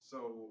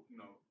so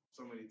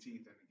many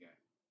teeth in the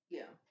game.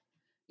 Yeah.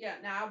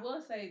 Now I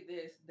will say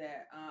this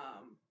that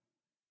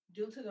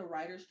due to the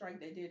writer's strike,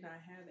 they did not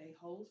have a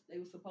host. They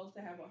were supposed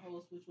to have a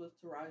host, which was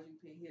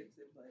Taraji P.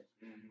 Henson, but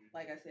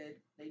like I said,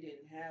 they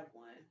didn't have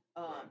one.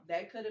 Right.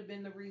 That could have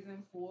been the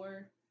reason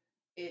for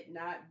it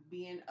not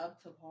being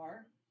up to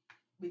par,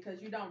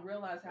 because you don't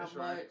realize how That's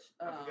right. much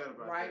I forgot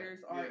about writers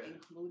that. are Yeah.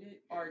 included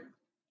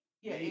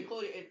Needed.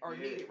 included or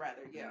Yeah. needed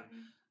rather. Yeah.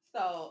 Mhm.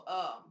 So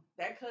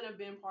that could have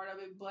been part of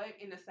it, but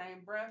in the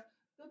same breath,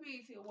 the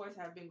BET Awards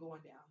have been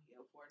going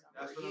downhill for a number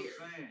That's of what years.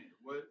 I'm saying.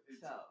 What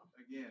it's So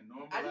again,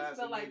 I just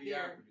feel normalizing like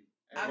mediocrity.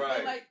 I Right.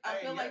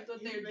 feel like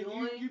what they're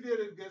doing. You did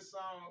a good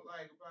song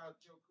like about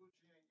your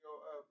coochie and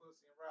your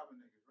pussy and robbing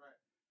niggas, right?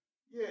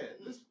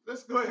 Yeah,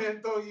 let's go ahead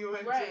and throw you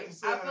into Right.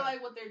 this. I feel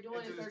like what they're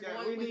doing into is this they're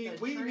guy. going with the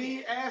we trend.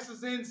 need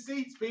asses in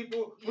seats,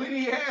 people. We Yeah.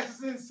 need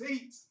asses in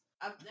seats.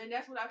 And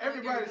that's what I feel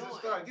Everybody's like a they're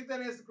star. doing. Get that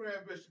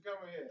Instagram bitch to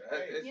come in here.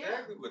 That's Hey,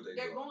 exactly what they're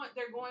doing.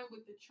 They're going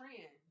with the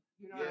trend.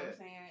 You know what Yeah. I'm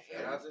saying?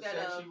 Shout out to Instead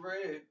Sexy of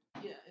Red.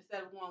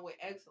 instead of going with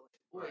excellence.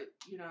 Right.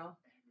 With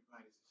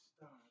everybody's a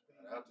star.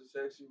 Baby. Shout out to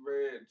Sexy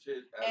Red.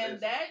 Shit. and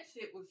that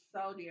shit was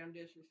so damn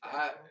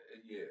disrespectful.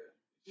 Yeah.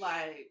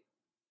 Like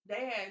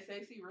they had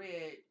Sexy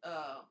Red.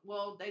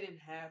 Well, they didn't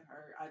have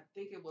her. I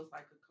think it was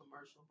like a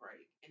commercial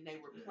break, and they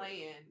were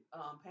playing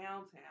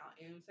Pound Town,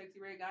 and Sexy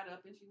Red got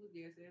up and she was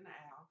dancing in the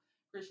aisle.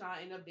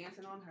 Krishan ended up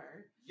dancing on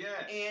her.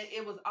 Yes. And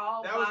it was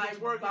all that was by the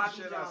twerking Bobby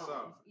shit Jones. I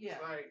saw. Yeah,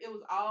 It's like, it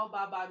was all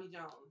by Bobby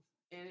Jones.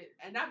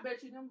 And I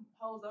bet you them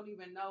hoes don't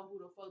even know who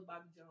the fuck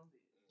Bobby Jones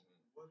is.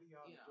 what are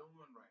y'all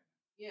doing right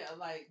now? Yeah,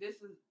 like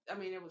this is. I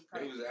mean, it was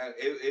crazy.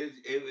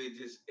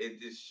 It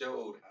just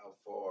showed how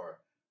far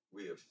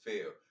we have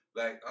failed.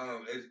 Like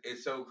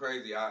it's so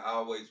crazy. I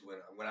always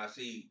when I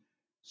see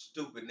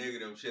stupid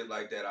nigga shit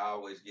like that, I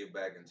always get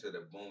back into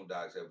the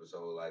Boondocks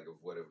episode. Like if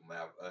what if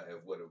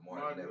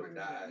Martin never Luther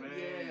died.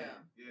 King. Yeah.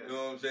 You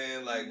know what I'm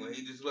saying? Like when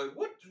he just like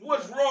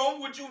what's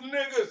wrong with you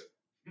niggas?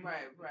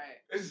 Right.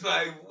 It's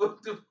like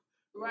what the.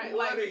 Right,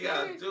 What like, are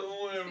y'all seriously,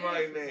 doing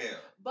right now?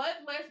 But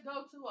let's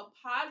go to a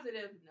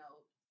positive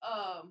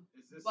note.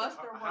 Is this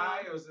Buster a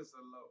high or is this a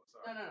low?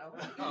 Sorry.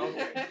 No.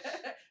 Okay.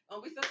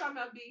 We still talking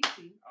about BET.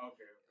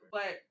 Okay.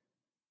 But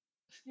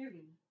excuse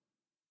me,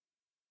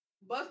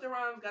 Busta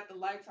Rhymes got the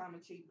Lifetime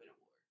Achievement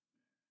Award.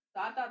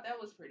 So I thought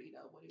that was pretty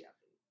dope. What do y'all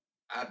think?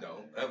 I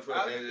don't.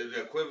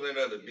 The equivalent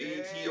of the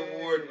BET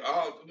Award.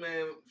 Oh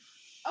man.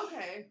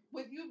 Okay,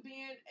 with you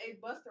being a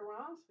Busta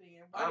Rhymes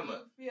fan, why I'm do a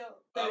you feel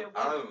that it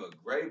I wasn't? am a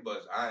great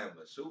I am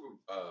a super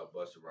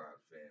Busta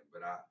Rhymes fan,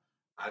 but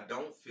I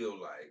don't feel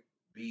like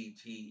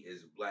BT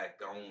is black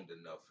owned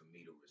enough for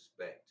me to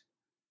respect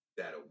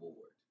that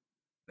award.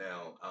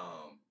 Now,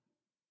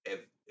 if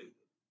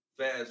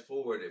fast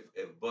forward,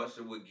 if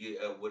Buster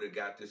would have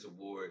got this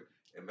award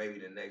in maybe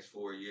the next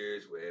 4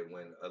 years,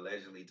 when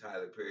allegedly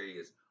Tyler Perry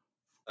is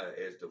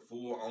the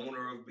full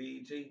owner of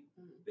BET,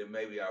 then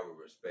maybe I would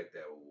respect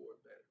that award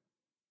better.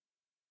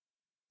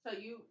 So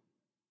you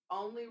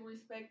only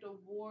respect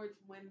awards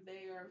when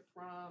they are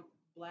from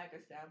black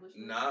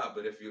establishments? Nah,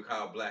 but if you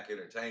call black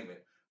entertainment,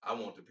 I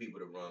want the people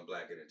to run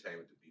black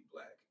entertainment to be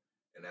black,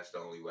 and that's the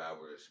only way I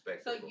would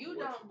respect. So you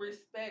don't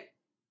respect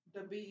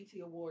the BET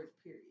Awards,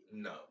 period?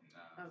 No.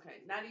 Nah.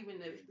 Okay, not even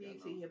the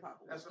BET Hip Hop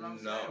Awards. That's what I'm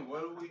saying.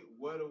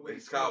 What do we?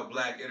 It's called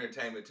Black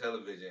Entertainment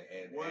Television,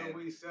 and what do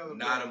we celebrate?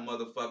 Not a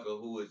motherfucker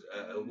who is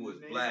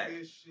black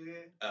this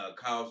shit.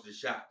 Calls the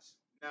shots.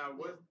 Now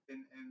what?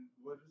 And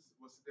what's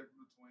the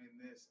difference between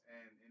this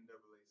and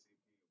NAACP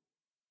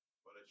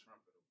or the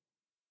Trumpet Award?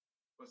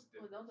 What's the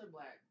difference? Well, those are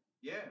black.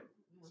 Yeah.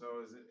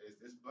 So is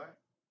this black?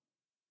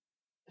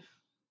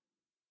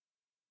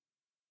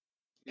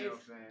 You know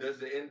what I'm saying?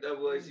 Does the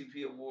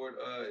NAACP award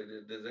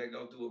does that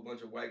go through a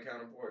bunch of white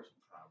counterparts?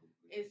 Probably.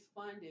 It's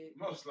funded.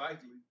 Most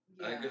likely.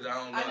 Because I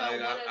don't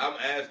know.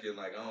 I'm asking,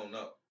 like, I don't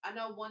know. I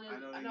know one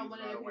of the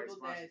people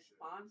that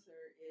sponsor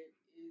it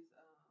is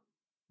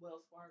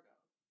Wells Fargo.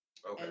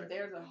 Okay. And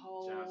there's a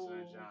whole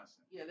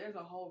Johnson. Yeah, there's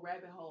a whole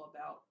rabbit hole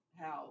about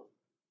how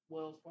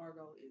Wells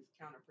Fargo is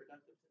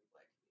counterproductive to the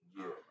black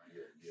community.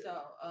 Yeah. So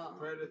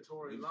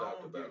predatory we've loan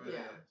talked about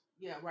that.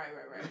 Yeah, right.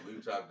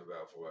 We've talked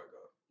about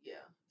Fargo.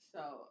 Yeah.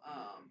 So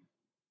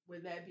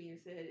with that being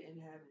said, and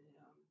having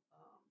him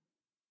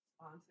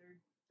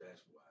sponsored,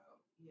 that's wild.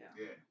 Yeah.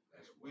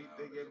 That's wild.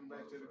 They gave him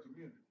back to the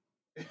community.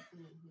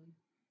 Mm-hmm.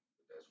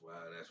 That's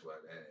wild. That's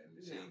why. And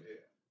see,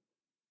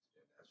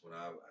 that's when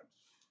I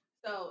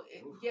So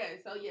yes,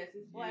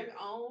 it's black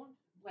owned,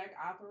 black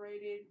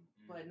operated,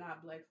 but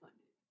not black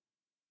funded.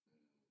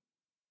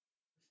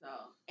 So,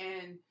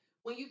 and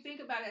when you think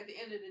about it, at the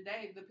end of the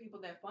day, the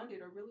people that fund it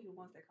are really the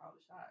ones that call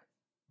the shots.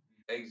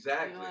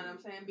 Exactly. You know what I'm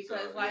saying?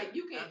 Because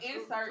you can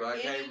absolutely. insert. So I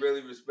can't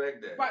really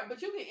respect that. Right,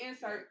 but you can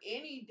insert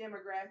any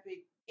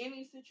demographic,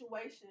 any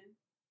situation.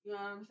 You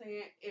know what I'm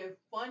saying? If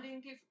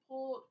funding gets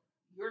pulled,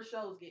 your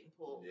show's getting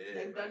pulled. Yeah,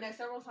 They've done that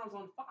several times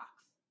on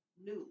Fox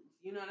News.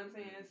 You know what I'm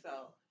saying?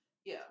 So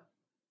yeah,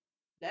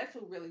 that's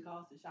who really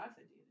calls the shots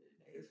at the end of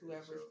the day. It's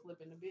whoever's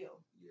flipping the bill.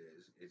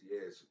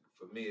 Yes.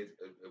 For me,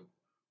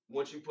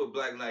 once you put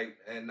Black Knight,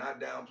 and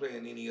not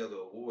downplaying any other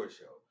award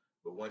show,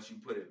 but once you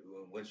put it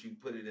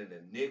in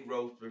the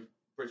Negro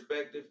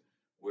perspective,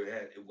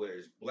 where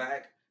it's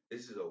black,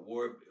 this is a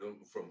award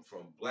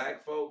from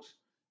black folks.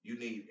 You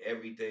need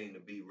everything to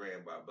be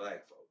ran by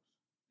black folks.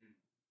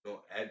 You know,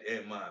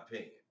 in my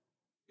opinion,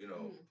 you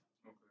know,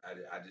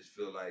 I just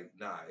feel like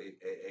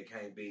it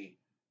can't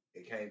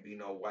be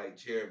no white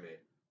chairman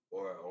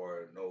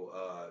or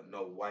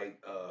no white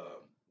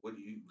what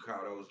do you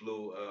call those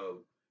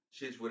little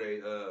shits where they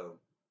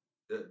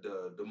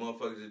the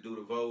motherfuckers that do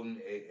the voting.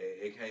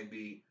 It can't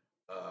be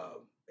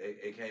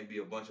it can't be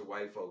a bunch of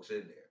white folks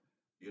in there,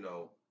 you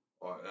know,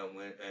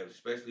 and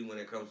especially when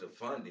it comes to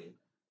funding.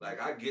 Like,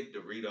 I get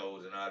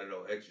Doritos and all that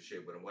old extra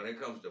shit, but when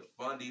it comes to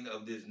funding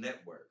of this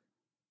network,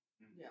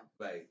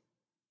 like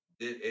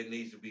it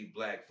needs to be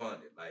black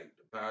funded. Like,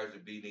 the powers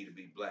that be need to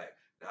be black.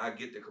 Now, I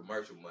get the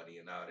commercial money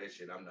and all that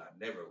shit. I'm not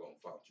never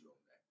gonna fault you on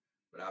that,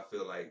 but I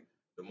feel like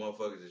the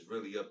motherfuckers is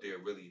really up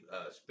there, really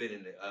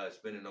spending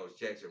those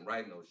checks and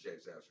writing those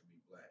checks out should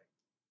be black.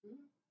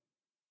 Mm-hmm.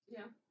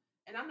 Yeah,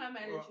 and I'm not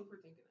mad at you for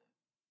thinking that.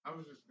 I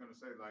was just gonna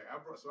say, like, I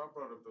brought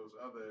up those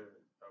other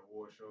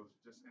award shows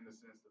just in the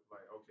sense of,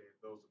 like, okay, if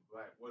those are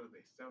black, what are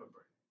they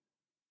celebrating,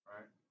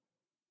 right?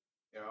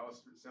 Yeah, I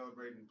was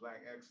celebrating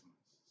black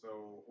excellence.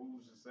 So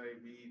who's to say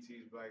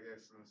BET's black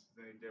excellence is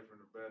any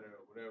different or better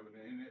or whatever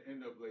than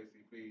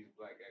NAACP's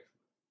black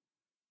excellence?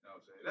 You know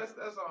what I'm saying?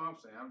 That's all I'm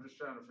saying. I'm just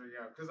trying to figure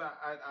out, because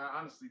I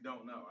honestly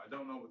don't know. I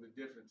don't know what the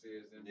difference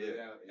is in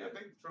reality. I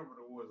think the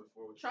Trumpet Awards are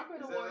for Trumpet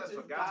Awards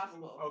is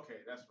gospel.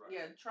 Okay, that's right.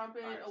 Yeah,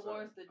 Trumpet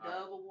Awards, the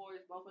Dove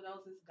Awards, both of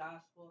those is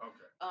gospel.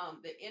 Okay.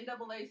 The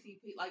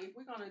NAACP, like, if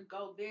we're gonna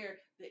go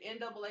there, the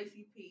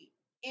NAACP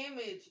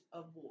Image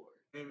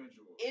Award.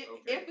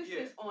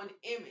 Emphasis on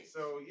image.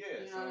 So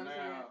yeah, you know what I'm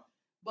saying?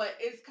 But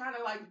it's kind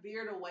of like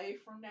veered away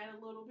from that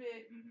a little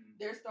bit. Mm-hmm.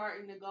 They're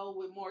starting to go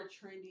with more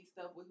trendy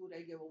stuff with who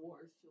they give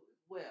awards to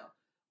as well.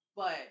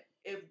 But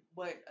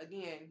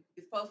again,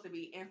 it's supposed to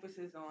be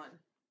emphasis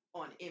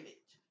on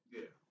image.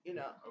 Yeah. You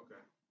know.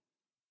 Okay.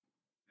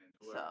 And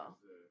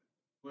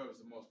whoever's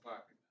the most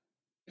popular.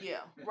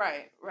 Yeah.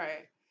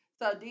 Right.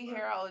 So D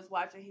Hero is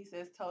watching. He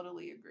says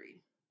totally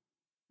agree.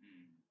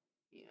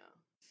 You know.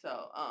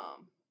 So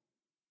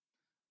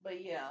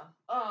but yeah.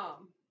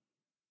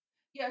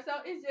 So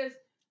it's just,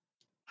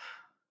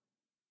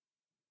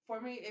 for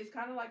me, it's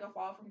kind of like a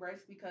fall from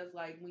grace because,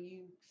 like, when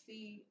you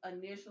see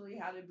initially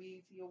how the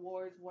BET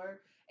Awards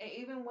were, and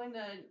even when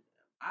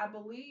I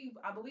believe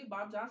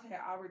Bob Johnson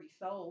had already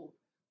sold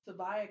to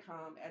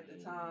Viacom at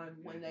the time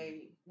when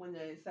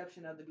the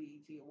inception of the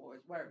BET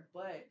Awards were,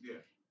 but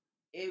Yeah.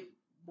 it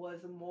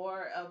was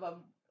more of a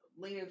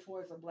leaning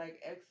towards a black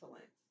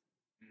excellence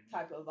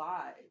type of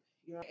vibe,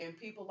 and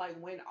people like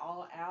went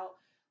all out,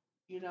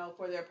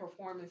 for their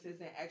performances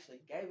and actually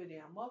gave a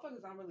damn.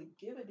 Motherfuckers don't really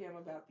give a damn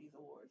about these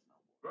awards no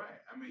more. Right.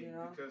 I mean,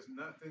 because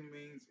nothing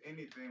means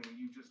anything when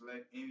you just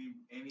let any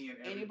and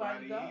Anybody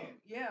everybody go.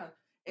 in. Yeah.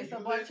 When It's a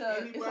you bunch let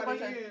of anybody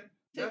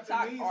TikTok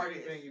nothing means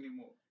artists. anything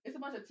anymore. It's a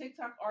bunch of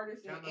TikTok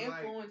artists and Kinda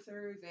like-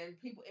 influencers and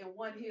people and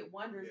one hit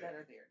wonders Yeah. that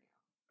are there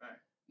now. Right.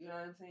 You know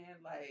what I'm saying?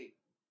 Like,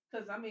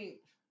 cause I mean,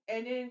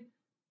 and then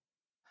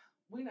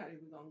we're not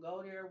even gonna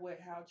go there with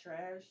how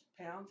trash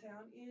Pound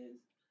Town is.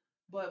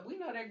 But we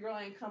know that girl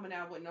ain't coming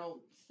out with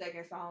no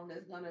second song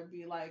that's gonna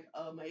be like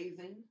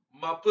amazing.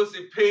 My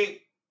pussy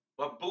pink,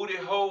 my booty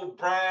hole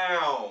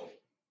brown.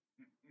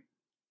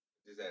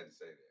 Just had to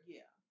say that.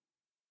 Yeah.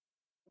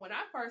 When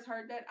I first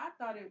heard that, I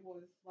thought it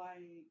was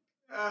like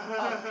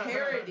a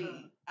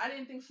parody. I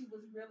didn't think she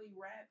was really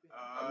rapping.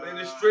 I'm in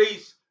the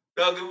streets,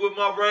 thugging with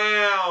my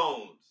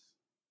rounds.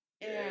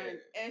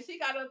 And she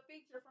got a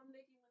feature from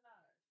Nicki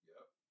Minaj.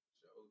 Yep,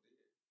 sure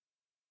did.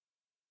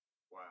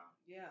 Wow.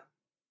 Yeah.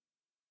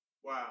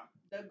 Wow.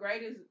 The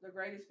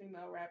greatest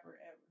female rapper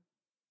ever.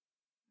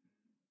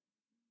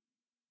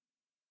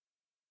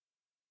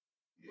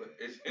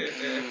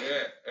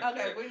 Yeah.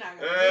 Okay, we're not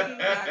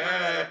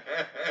gonna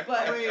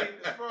But I mean,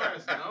 as far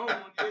as known,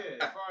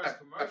 as far as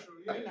commercial,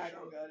 we're not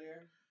gonna go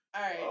there.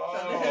 All right,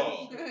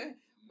 Oh,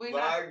 so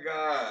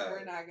God,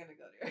 we're not gonna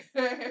go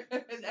there.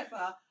 That's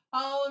a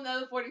whole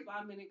nother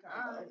 45-minute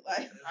convo.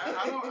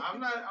 I'm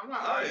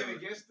not arguing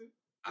against it.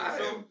 I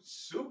am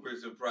super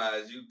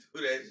surprised you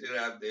threw that shit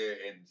out there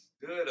and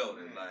stood on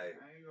it like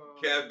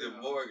Captain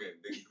Morgan,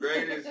 the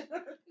greatest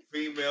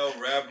female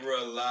rapper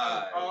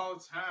alive of all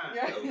time.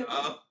 Yeah. I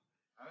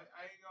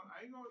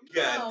ain't gonna.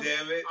 God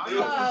damn it, dude. I'm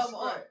not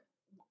gonna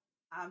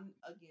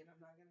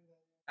go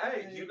there.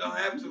 Hey, you don't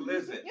have to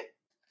listen.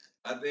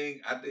 I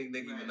think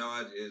Nicki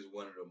Minaj is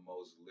one of the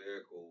most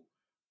lyrical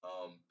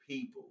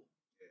people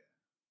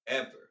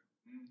ever.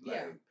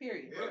 Yeah,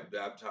 period.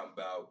 I'm talking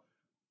about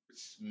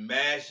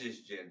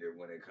smashes gender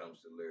when it comes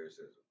to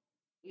lyricism.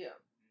 Yeah.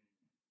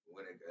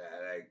 When it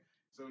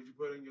so would you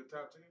put her in your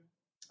top 10?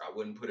 I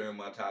wouldn't put her in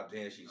my top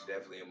 10. She's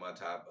definitely in my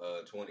top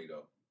 20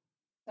 though.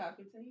 Top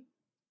 15?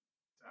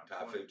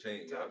 Top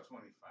 15. Top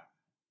 25.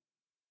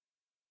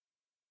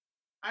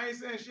 I ain't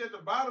saying she at the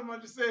bottom. I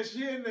just said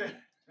she in there.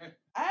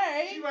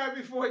 Alright. She might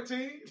be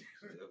 14.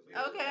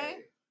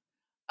 Okay.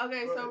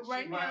 Okay, but so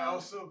right she now might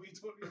also be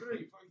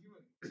 23. Fuck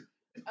you.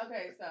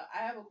 Okay, so I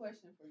have a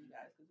question for you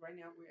guys because right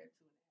now we're at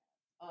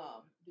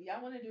 2.5. Do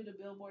y'all want to do the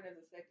billboard as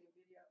a second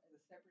video, as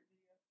a separate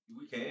video?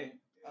 We can.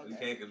 Okay. We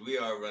can because we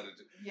are running.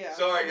 Yeah.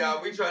 Sorry,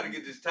 y'all. We trying to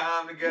get this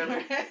time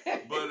together,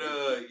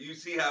 but you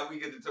see how we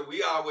get the.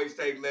 We always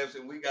take lefts,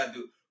 and we got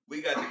the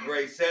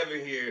grade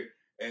 7 here,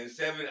 and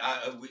 7.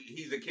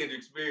 He's a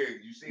kindred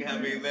spirit. You see how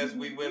many lefts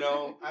we went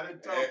on? I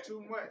didn't talk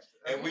too much,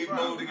 and we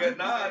moved together.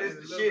 Nah, this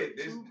is the shit.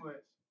 This too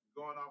much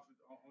going off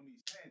on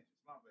these tangents.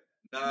 My bad.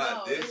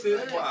 Nah, this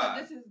is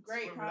why. This is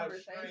great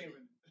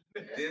conversation.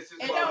 This is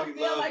it why don't we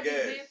feel love like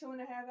guests. It's been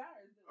 2.5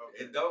 hours.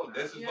 Okay. It don't.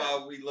 This is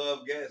why we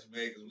love guests,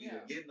 man, because we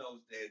can get in those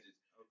tangents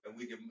and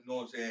we can, you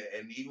know what I'm saying?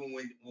 And even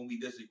when we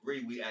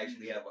disagree, we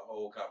actually have a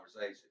whole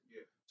conversation.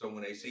 Yeah. So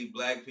when they see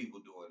black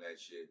people doing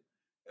that shit,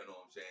 you know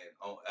what I'm saying,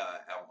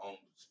 on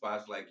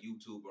spots like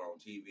YouTube or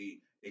on TV,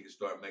 it can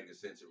start making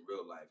sense in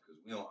real life because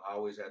we don't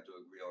always have to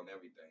agree on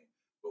everything,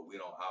 but we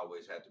don't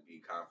always have to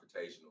be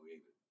confrontational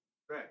either.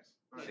 Facts.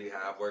 See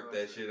how I worked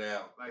that shit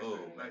out?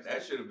 Man,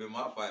 that should have been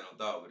my final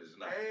thought, but it's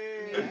not.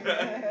 Hey.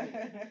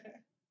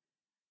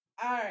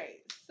 All right,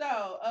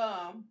 so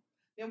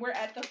then we're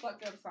at the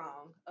fuck up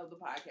song of the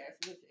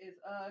podcast, which is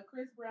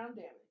Chris Brown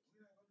 "Damage."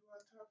 We not gonna do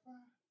our top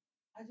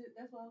 5.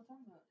 That's what I was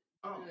talking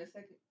about. The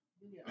second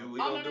video. No, we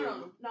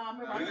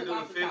can do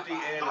the 50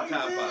 and the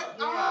top 5.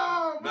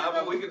 Yeah. No,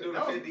 but we can do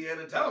the 50 and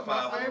the top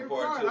 5 on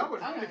part 2. I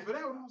was ready for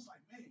that one. I was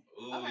like, man.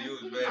 Ooh, you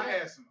was ready. I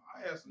had some.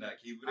 Now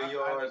keep it in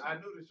yours. I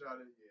knew that y'all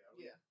did.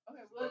 Yeah.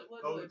 Okay, we'll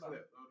load do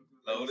it.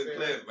 Load the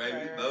clip, baby.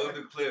 Right. Load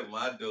the clip,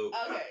 my dude.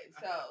 Okay,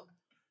 so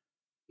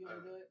you want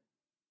to do it?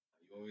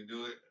 You want me to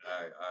do it? All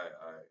right.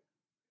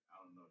 I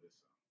don't know this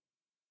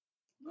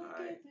song. All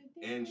right.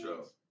 Intro.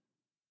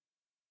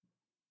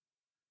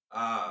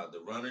 The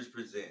runners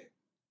present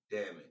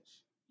Damage.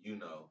 You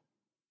know.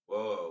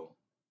 Whoa.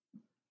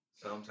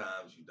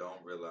 Sometimes you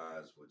don't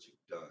realize what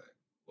you've done.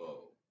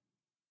 Whoa.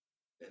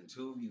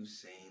 Until you've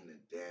seen the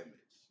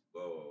damage.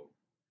 Whoa.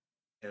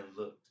 And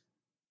looked.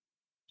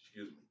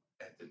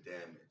 At the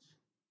damage.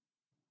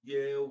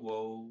 Yeah,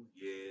 whoa,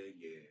 yeah.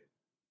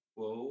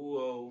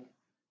 Whoa,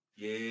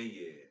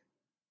 yeah.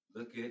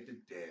 Look at the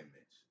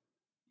damage.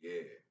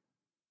 Yeah.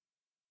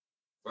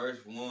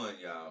 First one,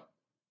 y'all.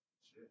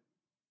 Shit.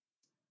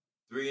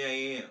 3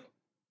 a.m.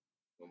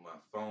 when my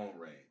phone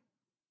rang,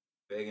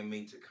 begging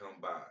me to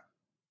come by.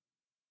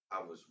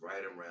 I was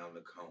right around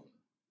the corner.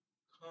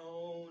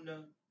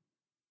 Corner.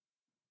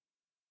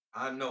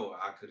 I know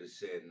I could have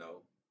said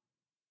no,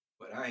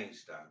 but I ain't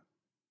stopped.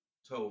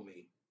 Told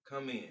me,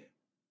 come in.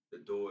 The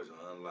doors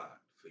are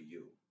unlocked for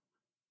you.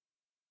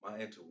 My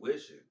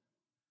intuition,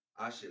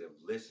 I should have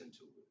listened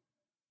to it.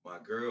 My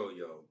girl,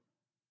 yo,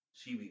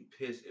 she be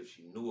pissed if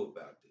she knew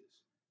about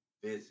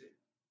this. Visit,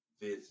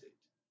 visit.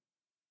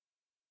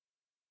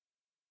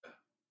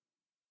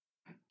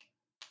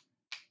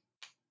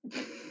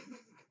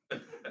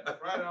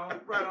 Right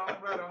on, right on,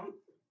 right on.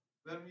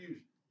 Let him use you.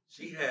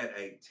 She had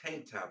a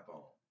tank top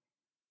on.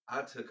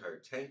 I took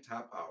her tank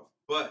top off,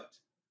 but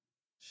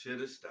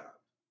should have stopped.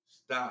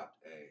 Stopped,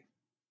 eh?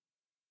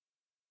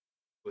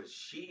 But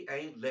she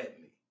ain't let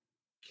me.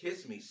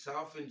 Kiss me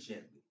soft and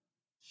gently.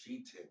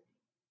 She tipped me.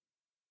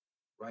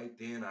 Right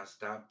then, I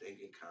stopped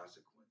thinking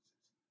consequences.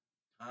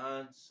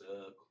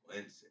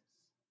 Consequences.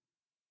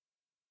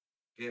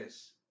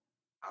 Guess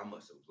I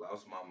must have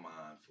lost my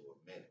mind for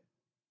a minute.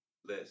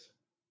 Listen,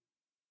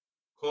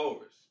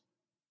 chorus.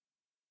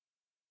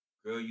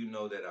 Girl, you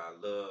know that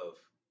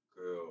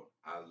girl,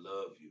 I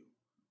love you.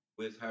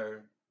 With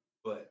her,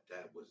 but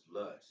that was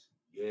lust.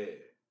 Yeah.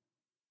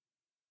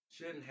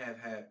 Shouldn't have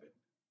happened.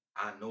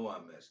 I know I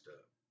messed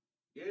up.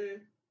 Yeah,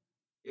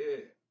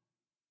 yeah.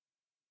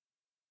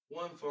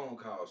 One phone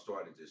call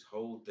started this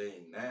whole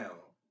thing now.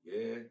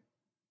 Yeah.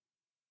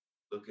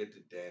 Look at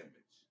the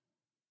damage.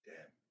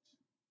 Damage.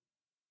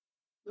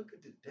 Look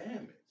at the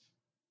damage.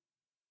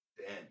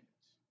 Damage.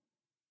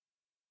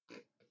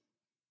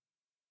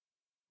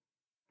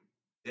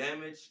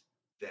 Damage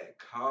that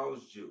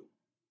caused you.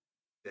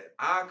 That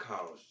I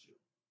caused you.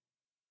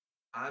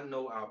 I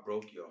know I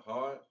broke your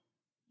heart.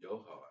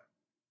 Your heart.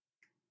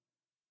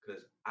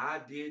 Because I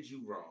did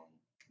you wrong.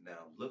 Now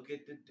look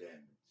at the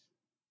damage.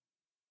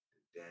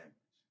 The damage.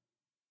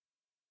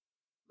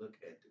 Look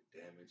at the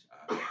damage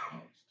I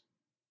caused.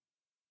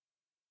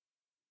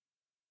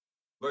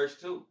 Verse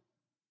 2.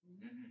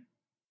 Mm-hmm.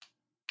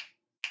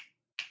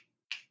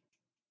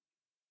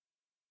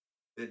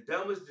 The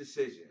dumbest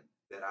decision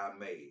that I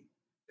made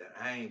that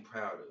I ain't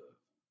proud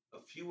of,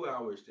 a few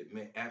hours that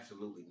meant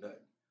absolutely nothing,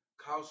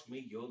 cost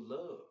me your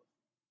love.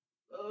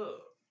 Love.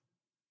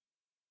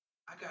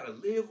 I gotta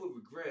live with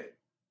regret.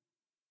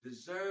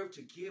 Deserve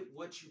to get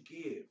what you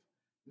give.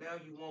 Now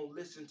you won't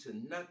listen to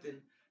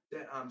nothing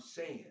that I'm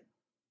saying.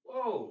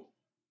 Whoa.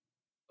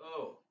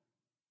 Oh.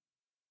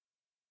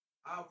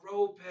 I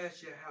rode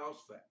past your house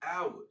for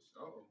hours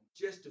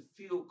just to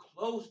feel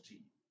close to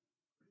you.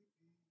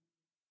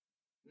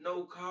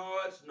 No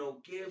cards, no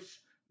gifts,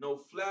 no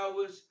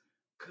flowers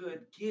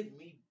could get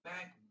me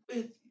back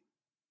with you.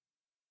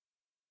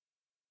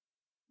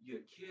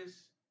 Your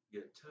kiss,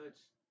 your touch,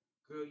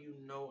 girl, you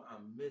know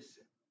I'm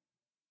missing.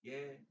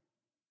 Yeah?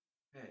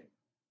 Hey.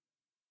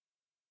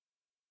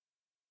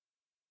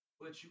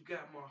 But you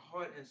got my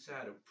heart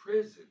inside a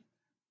prison.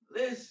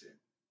 Listen.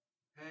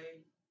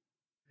 Hey,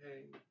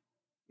 hey,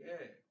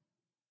 yeah,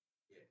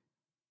 yeah.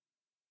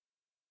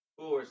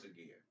 Chorus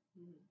again.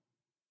 Mhm.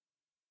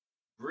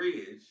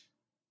 Bridge.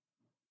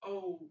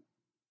 Oh,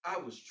 I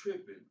was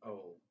tripping.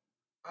 Oh,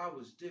 I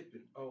was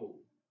dipping. Oh,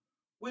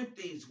 with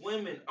these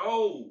women.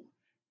 Oh,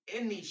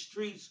 in these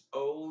streets.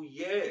 Oh,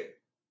 yeah.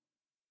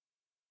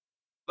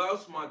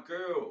 Lost my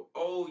girl.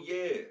 Oh,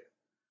 yeah.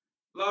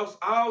 Lost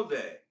all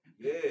that.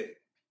 Yeah.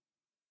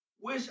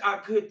 Wish I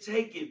could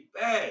take it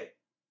back.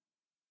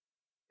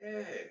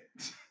 Yeah.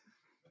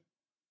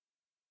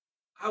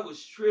 I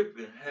was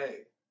tripping.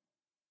 Hey.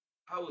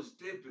 I was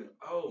dipping.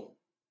 Oh.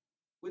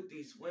 With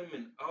these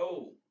women.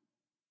 Oh.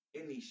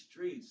 In these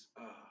streets.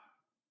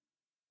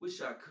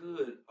 Wish I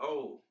could.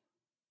 Oh.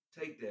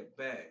 Take that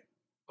back.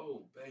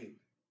 Oh,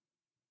 baby.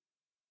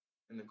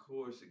 And the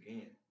chorus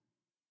again.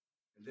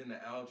 And then the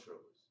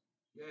outros.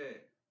 Yeah.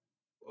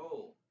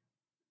 Oh.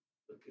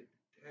 Look at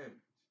the damage.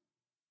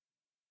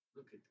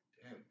 Look at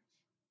the damage.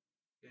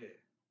 Yeah.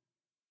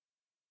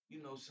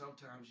 You know,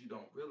 sometimes you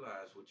don't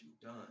realize what you've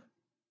done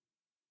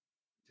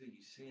until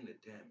you've seen the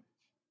damage.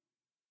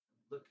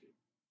 Look at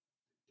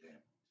the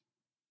damage.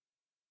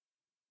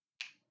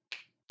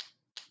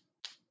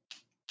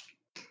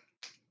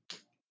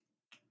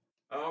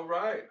 All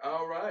right,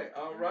 all right,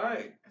 all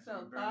right.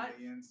 So burn thoughts?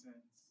 the incense.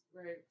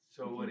 Right.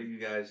 So what do you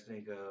guys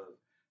think of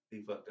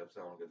the fucked up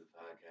song of the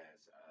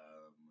podcast?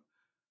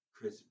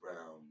 Chris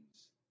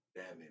Brown's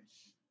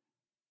Damage.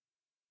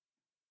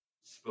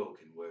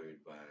 Spoken word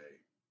by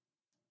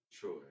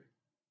Troy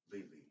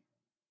Levy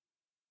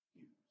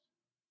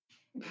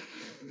Hughes.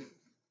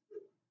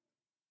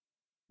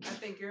 I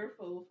think you're a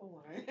fool for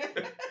one.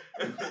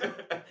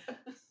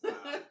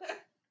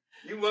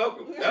 You're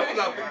welcome. That was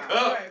off the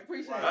cuff. Right,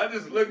 appreciate it. I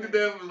just looked at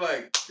them and was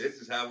like, this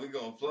is how we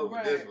gonna flow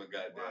with this one,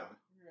 goddamn. Wow.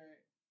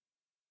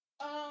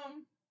 Right.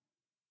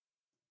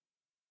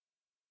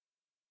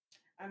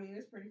 I mean,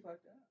 it's pretty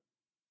fucked up.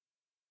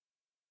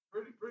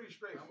 Pretty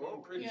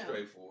straightforward. Pretty Yeah.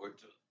 straightforward.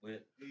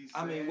 He's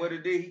I mean, saying- what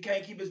it did, he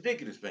can't keep his dick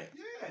in his pants.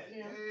 Yeah.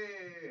 Yeah. I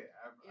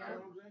Yeah.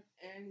 know what I'm saying.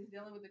 And he's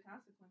dealing with the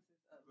consequences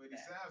But he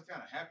that. sounds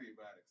kind of happy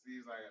about it. 'Cause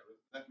he's like, I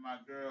left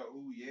my girl,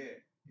 ooh yeah,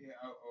 yeah,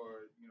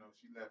 or she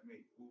left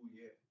me, ooh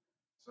yeah.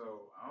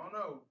 So I don't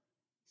know.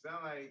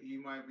 Sound like he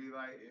might be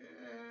like,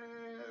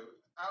 yeah,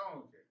 I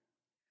don't care.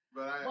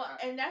 But Well,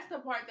 and that's the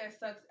part that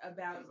sucks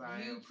about 'Cause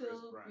I am Chris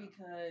YouTube Brown.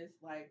 because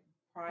like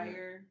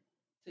prior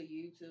to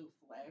YouTube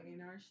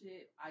flagging our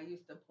shit, I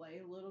used to play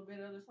a little bit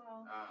of the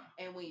song.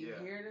 And when you yeah.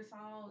 hear the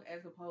song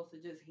as opposed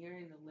to just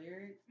hearing the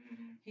lyrics,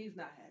 he's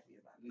not happy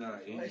about it. Nah,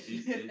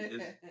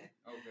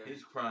 Okay.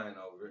 he's crying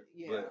over it.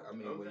 Yeah. But I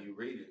mean, when you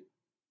read it,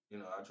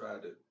 I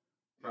tried to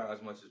cry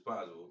as much as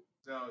possible.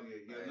 So yeah,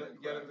 you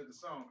gotta let the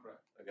song cry.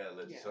 I gotta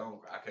let the song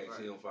cry. I can't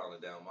see him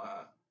falling down my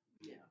eye.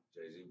 Yeah.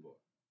 Jay-Z boy.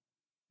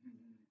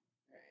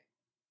 Right.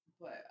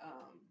 But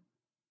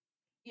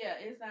yeah,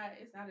 it's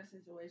not a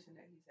situation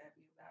that he's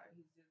happy about.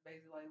 He's just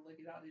basically like, look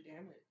at all the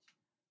damage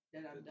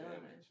that I've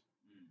done.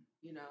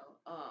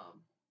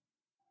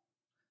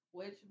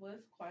 Which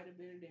was quite a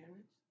bit of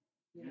damage.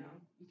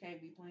 You can't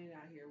be playing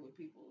out here with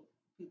people's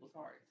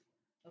hearts,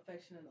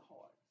 affection of the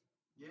heart.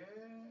 Yeah.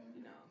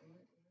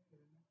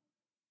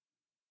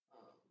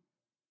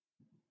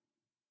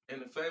 In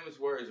the famous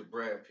words of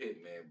Brad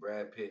Pitt, man,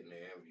 Brad Pitt in the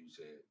interview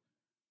said,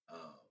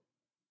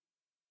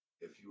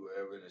 if you were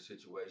ever in a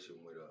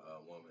situation with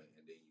a woman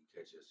and then you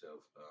catch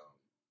yourself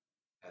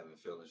having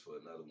feelings for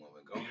another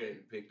woman, go ahead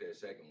and pick that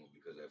second one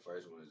because that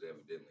first one is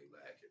evidently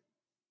lacking.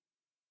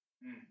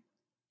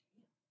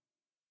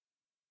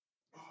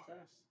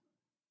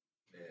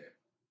 Yeah.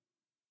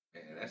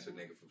 And that's a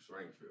nigga from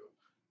Springfield.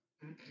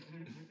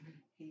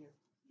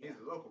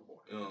 He's a local boy.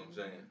 You know what I'm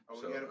saying? Oh,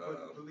 we gotta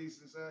put the police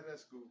inside that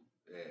school.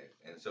 Yeah,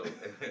 and so,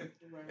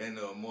 and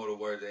the immortal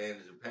words of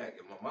Anderson .Paak,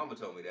 and my mama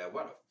told me that,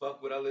 why the fuck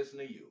would I listen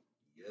to you?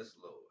 Yes,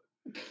 Lord.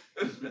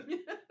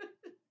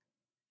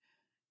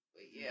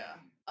 But yeah.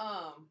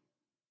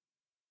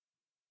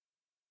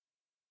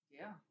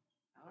 Yeah.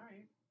 All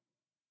right.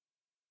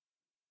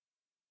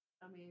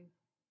 I mean,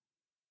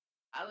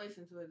 I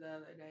listened to it the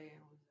other day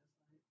and was just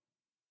like,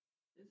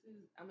 this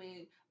is, I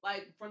mean,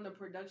 like from the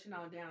production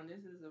on down,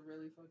 this is a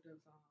really fucked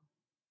up song.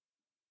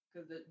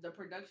 Because the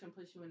production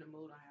puts you in the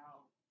mood on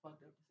how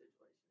fucked up the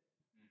situation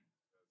is.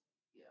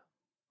 Yeah.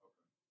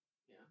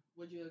 Okay. Yeah.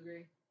 Would you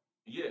agree?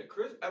 Yeah,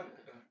 Chris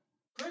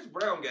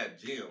Brown got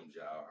gems,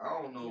 y'all. I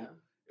don't know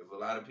if a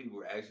lot of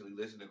people actually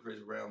listen to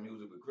Chris Brown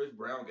music, but Chris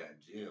Brown got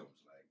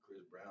gems. Like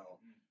Chris Brown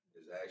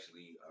is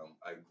actually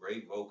a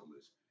great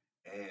vocalist,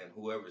 and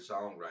whoever's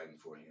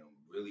songwriting for him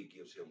really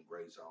gives him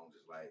great songs.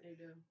 It's like, they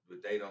do. But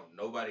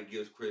nobody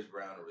gives Chris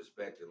Brown the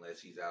respect unless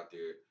he's out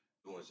there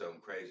doing something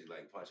crazy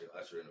like punching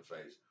Usher in the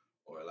face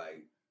or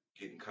like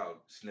getting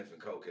caught sniffing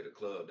coke at a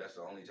club. That's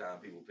the only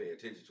time people pay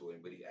attention to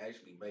him. But he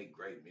actually made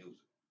great music.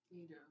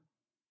 He do.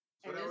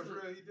 So and that was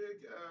real. He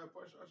did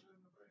punch Usher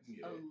in the face.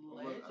 Yeah.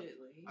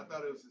 Allegedly. I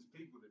thought it was his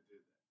people that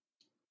did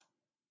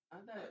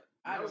that.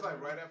 That was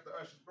like right after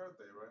Usher's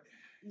birthday, right?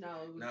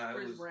 No, it was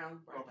Chris Brown's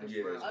birthday.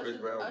 Chris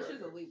Brown's birthday.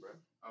 Usher's a Libra.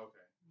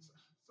 Okay.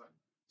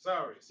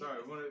 Sorry.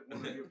 One of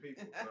your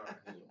people. Sorry.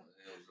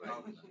 It was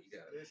like, you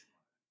got this.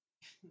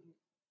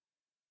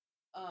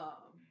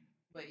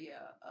 But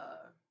yeah,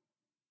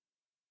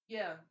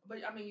 but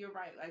I mean, you're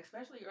right. Like,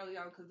 especially early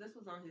on, because this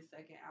was on his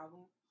second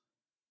album.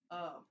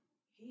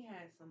 He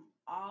had some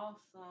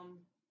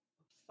awesome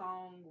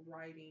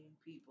songwriting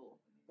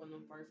people from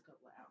the first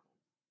couple of albums.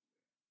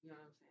 You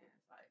know what I'm saying?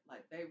 It's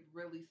like they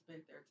really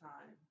spent their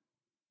time.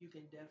 You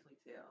can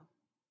definitely tell.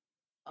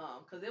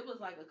 Because it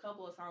was like a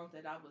couple of songs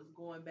that I was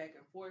going back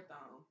and forth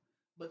on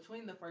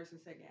between the first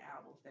and second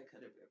albums that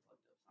could have been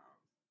fucked up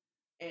songs.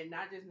 And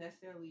not just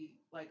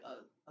necessarily like a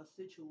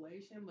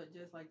situation, but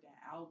just like the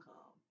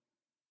outcome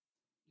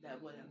that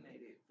would have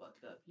made it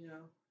fucked up,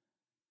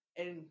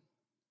 And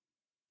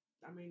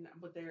I mean,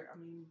 but they're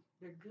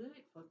good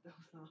fucked up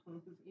songs,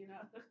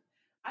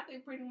 I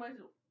think pretty much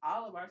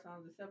all of our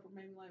songs, except for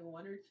maybe like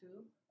one or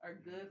two, are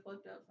good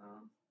fucked up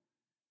songs.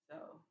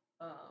 So,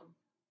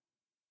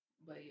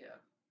 but yeah.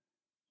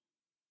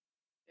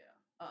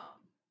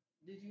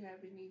 Did you have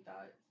any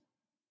thoughts?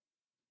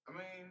 I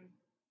mean,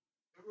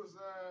 it was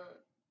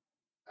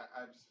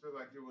I just feel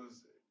like it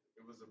was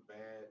a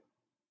bad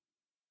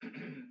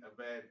a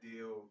bad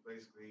deal.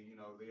 Basically,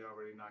 they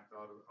already knocked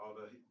all the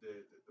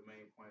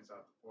main points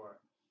out the park.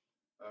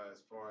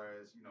 As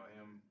far as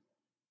him,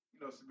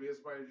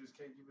 Sabia's somebody who just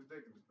can't keep his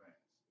dick in his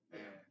pants,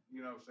 and you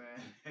know what I'm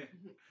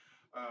saying.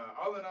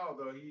 All in all,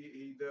 though,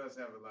 he does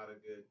have a lot of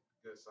good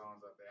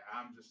songs out there.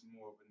 I'm just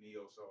more of a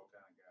neo soul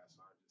kind of guy,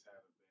 so I just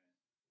haven't been,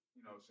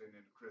 sitting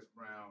in the Chris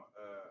Brown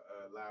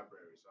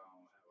library, so I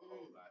don't have a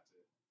whole lot to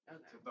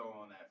throw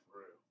on that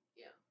for real.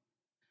 Yeah.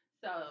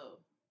 So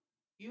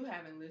you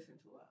haven't listened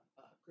to a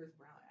Chris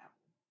Brown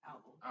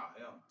album? Oh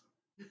hell no.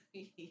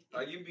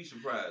 You'd be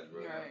surprised,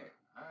 bro. Right.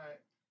 All right.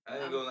 I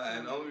ain't gonna lie,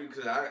 and only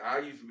because I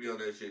used to be on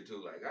that shit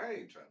too. Like, I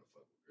ain't trying to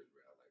fuck with Chris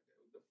Brown like that.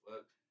 What the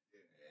fuck?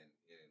 Yeah.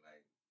 And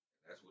like,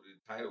 that's what the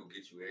title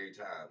gets you every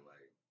time.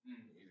 Like,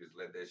 you just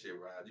let that shit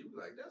ride. You be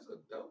like, that's a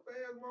dope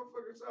ass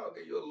motherfucking song.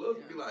 And you'll look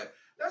and be like,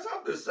 that's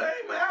off the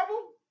same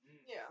album?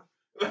 Yeah.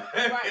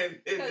 Right. and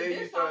Because then you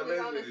this start song is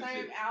on listening the to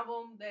same shit.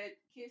 album that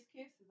Kiss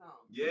Kiss is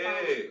on. Yeah.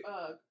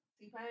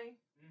 T-Pain.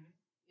 Mm-hmm.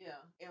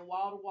 Yeah. And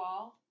Wall to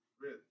Wall.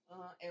 Really?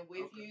 And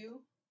With Okay.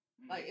 You.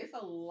 Mm-hmm. Like, it's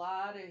a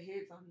lot of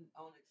hits on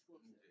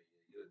exclusive.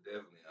 You'll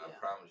definitely. I Yeah.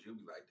 promise you'll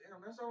be like,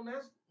 damn, that's on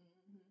that.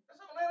 Mm-hmm. That's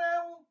on that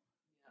album.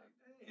 Yeah.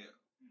 Like, damn.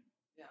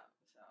 Yeah.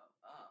 So,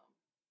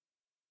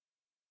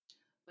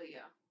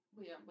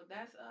 but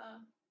that's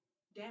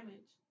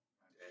Damage.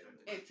 Damn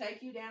it. And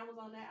Take You Down was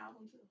on that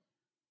album too.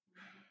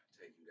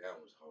 Take You Down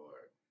was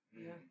hard.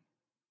 Yeah.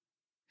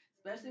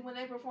 Especially when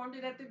they performed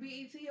it at the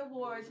BET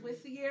Awards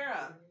with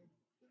Sierra.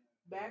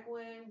 Back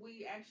when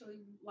we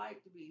actually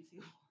liked the BET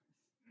Awards.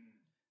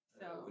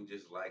 So we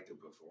just like the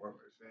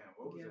performers. Damn,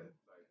 what was that?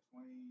 Like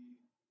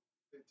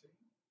 2015?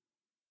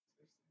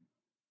 16?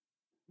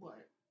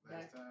 What?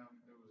 Last time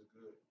it was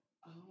good.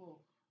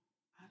 Oh,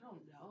 I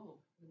don't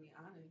know, to be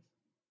honest.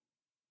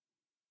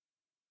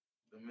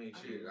 I mean,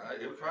 shit,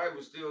 it probably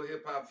was still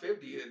Hip Hop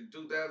 50 in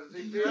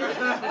 2016. You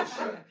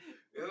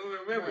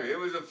don't remember? Right. It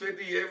was a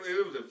 50.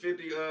 It was a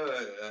 50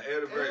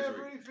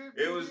 anniversary.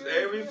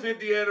 Every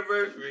 50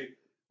 anniversary.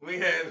 We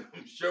had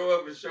them show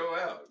up and show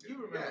out.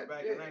 You remember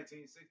back in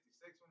 1966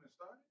 when it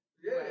started?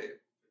 Yeah.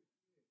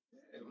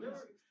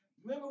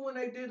 Remember when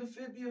they did the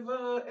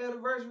 50th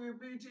anniversary of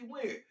BET?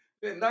 When?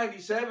 In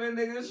 97,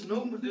 nigga,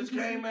 Snoop just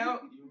came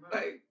out. You remember?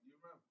 Like,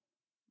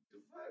 the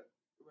fuck?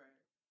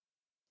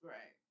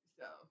 Right.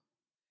 So,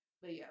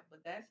 but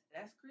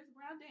that's Chris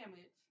Brown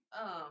Damage.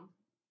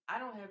 I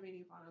don't have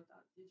any final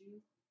thoughts. Did you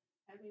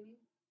have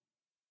any?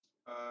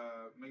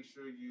 Make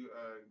sure you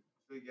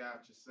figure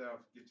out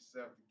yourself, get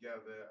yourself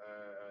together.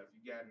 If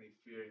you got any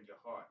fear in your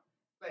heart,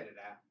 let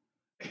it out.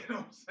 You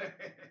know what I'm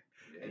saying?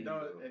 Yeah,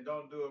 and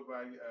don't do it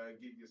by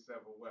getting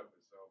yourself a weapon.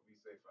 So be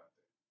safe out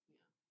there. Yeah.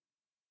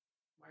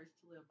 Words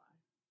to live by.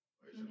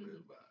 Words to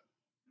live by.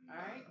 All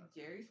right,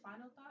 Jerry's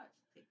final thoughts.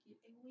 Take it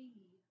away.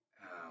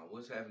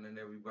 What's happening,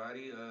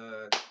 everybody?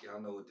 Y'all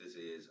know what this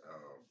is.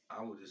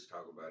 I will just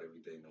talk about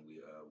everything that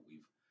we've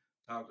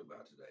talked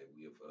about today.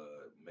 We have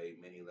made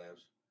many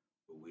laps,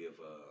 but we've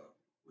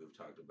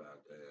talked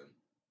about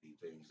the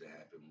things that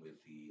happened with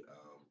the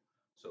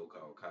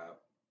so-called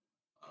cop.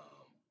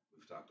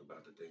 We've talked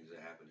about the things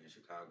that happened in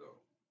Chicago.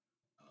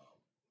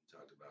 We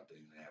talked about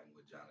things that happened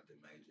with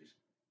Jonathan Majors.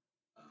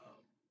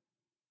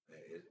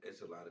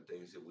 It's a lot of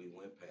things that we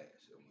went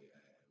past and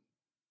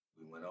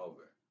we went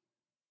over.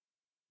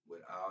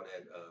 With all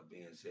that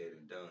being said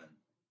and done,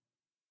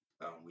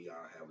 we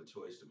all have a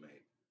choice to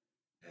make,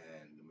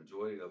 and the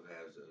majority of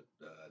has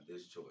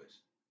this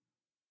choice.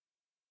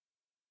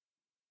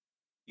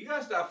 You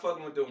gotta stop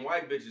fucking with them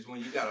white bitches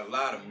when you got a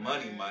lot of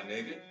money, my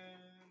nigga.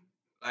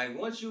 Like,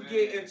 once you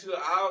get into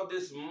all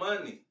this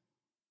money,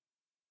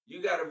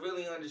 you gotta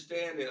really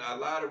understand that a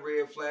lot of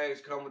red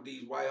flags come with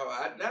these white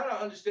hoes. Now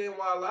I understand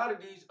why a lot of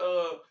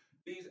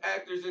these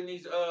actors and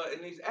these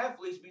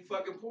athletes be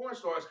fucking porn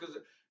stars, because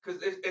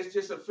it's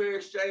just a fair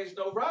exchange,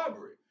 no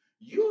robbery.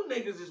 You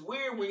niggas is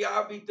weird when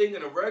y'all be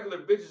thinking a regular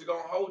bitch is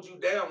gonna hold you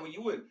down when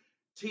you in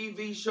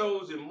TV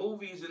shows and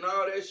movies and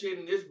all that shit,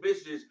 and this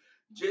bitch is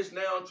just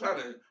now trying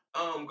to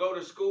go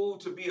to school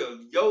to be a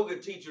yoga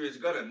teacher is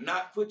gonna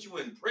not put you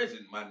in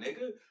prison, my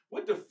nigga.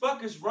 What the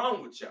fuck is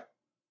wrong with y'all?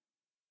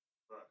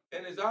 Right.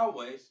 And as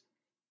always,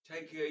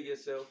 take care of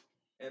yourself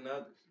and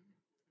others.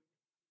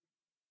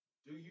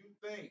 Do you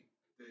think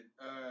that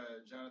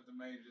Jonathan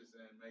Majors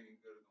and Megan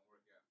Good are gonna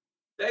work out?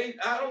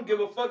 I don't give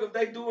a fuck if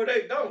they do or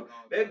they don't.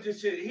 That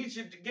just he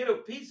should get a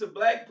piece of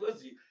black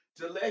pussy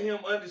to let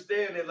him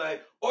understand it,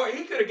 like, or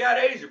he could have got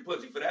Asian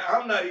pussy for that. I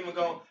ain't even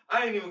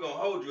gonna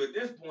hold you at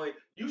this point.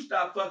 You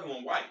stop fucking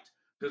with white.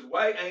 Because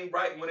white ain't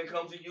right when it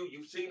comes to you.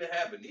 You've seen it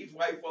happen. These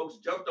white folks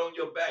jumped on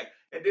your back.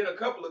 And then a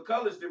couple of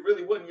colors that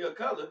really wasn't your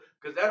color,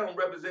 because that don't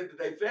represent that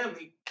they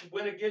family,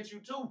 went against you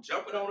too,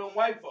 jumping on them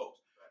white folks.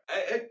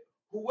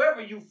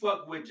 Whoever you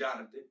fuck with,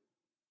 Jonathan,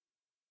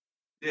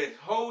 that's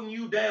holding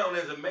you down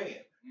as a man,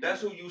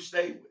 that's who you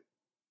stay with.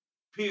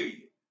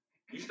 Period.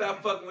 You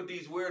stop fucking with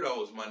these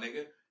weirdos, my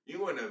nigga.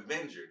 You an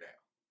Avenger now.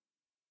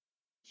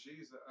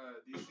 She's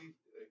a DC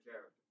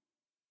character.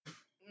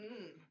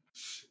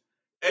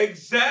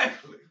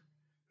 Exactly.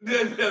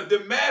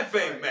 The math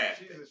ain't math.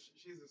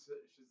 She's a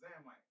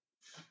Shazamite.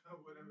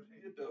 Whatever.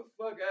 Get the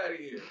fuck out of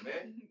here,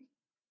 man.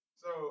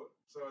 So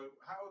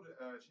how old?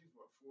 She's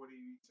what,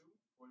 42,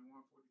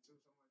 41, 42,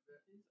 something like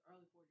that. He's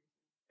early 40s.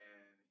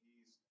 And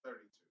he's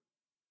 32.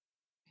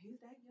 He's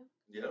that young.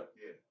 Yep.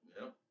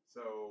 Yeah.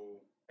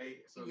 So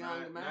 9,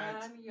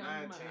 10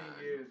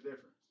 years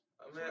difference.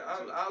 I mean,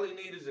 all he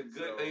needs is a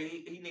good.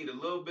 He need a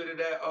little bit of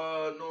that.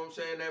 Know what I'm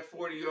saying? That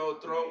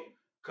 40-year-old throat.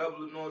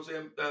 Couple of, know what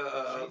I'm saying? She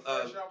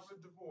fresh off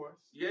with divorce.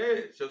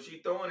 Yeah, so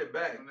she throwing it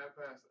back. On that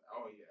past,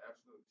 oh yeah,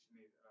 absolutely. She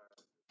needs a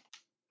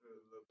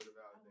little bit of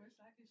validation. I wish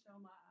I could show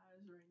my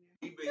eyes right now.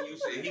 He been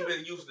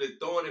used to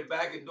throwing it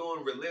back and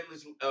doing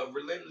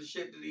relentless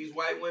shit to these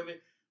white women.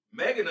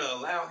 Megan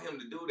will allow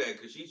him to do that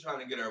because she's trying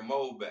to get her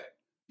mold back.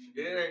 Mm-hmm.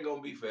 It ain't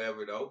gonna be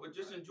forever though, but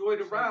just enjoy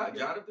the ride,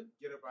 Jonathan.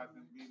 Get up out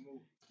them B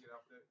movies. Get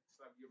off that.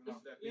 Stop giving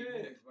off that big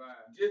Yeah. moves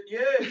vibe.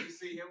 Yeah. You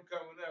see him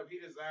coming up. He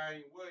the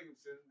Zion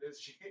Williamson that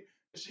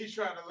she's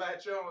trying to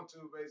latch on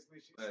to. Basically,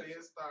 she see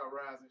his star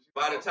rising.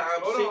 By the time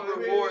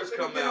Secret Wars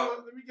come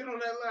out, let me get on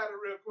that ladder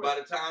real quick. by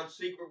the time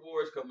Secret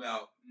Wars come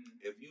out,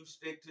 if you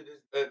stick to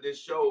this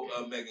show,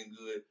 Megan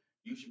Good,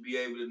 you should be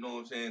able to, know what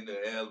I'm saying, to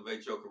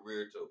elevate your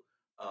career too.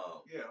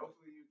 Yeah,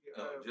 hopefully you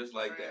can just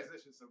like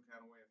transition some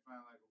kind of way and find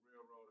like a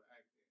real role to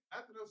act in.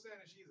 Not that I'm saying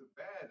that she's a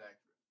bad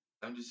actress.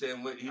 I'm just saying,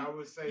 I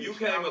would say you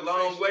came a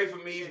long way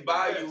from East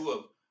Bayou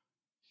of.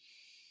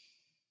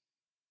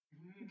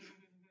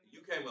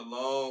 You came a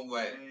long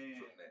way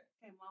from that.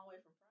 Came a long way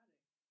from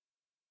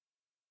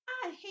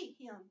Friday. I hate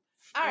him.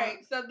 All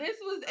right, so this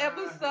was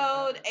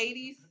episode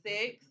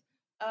 86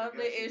 of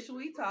the Ish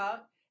We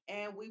Talk,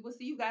 and we will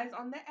see you guys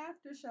on the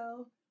after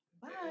show.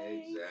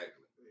 Bye.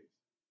 Exactly.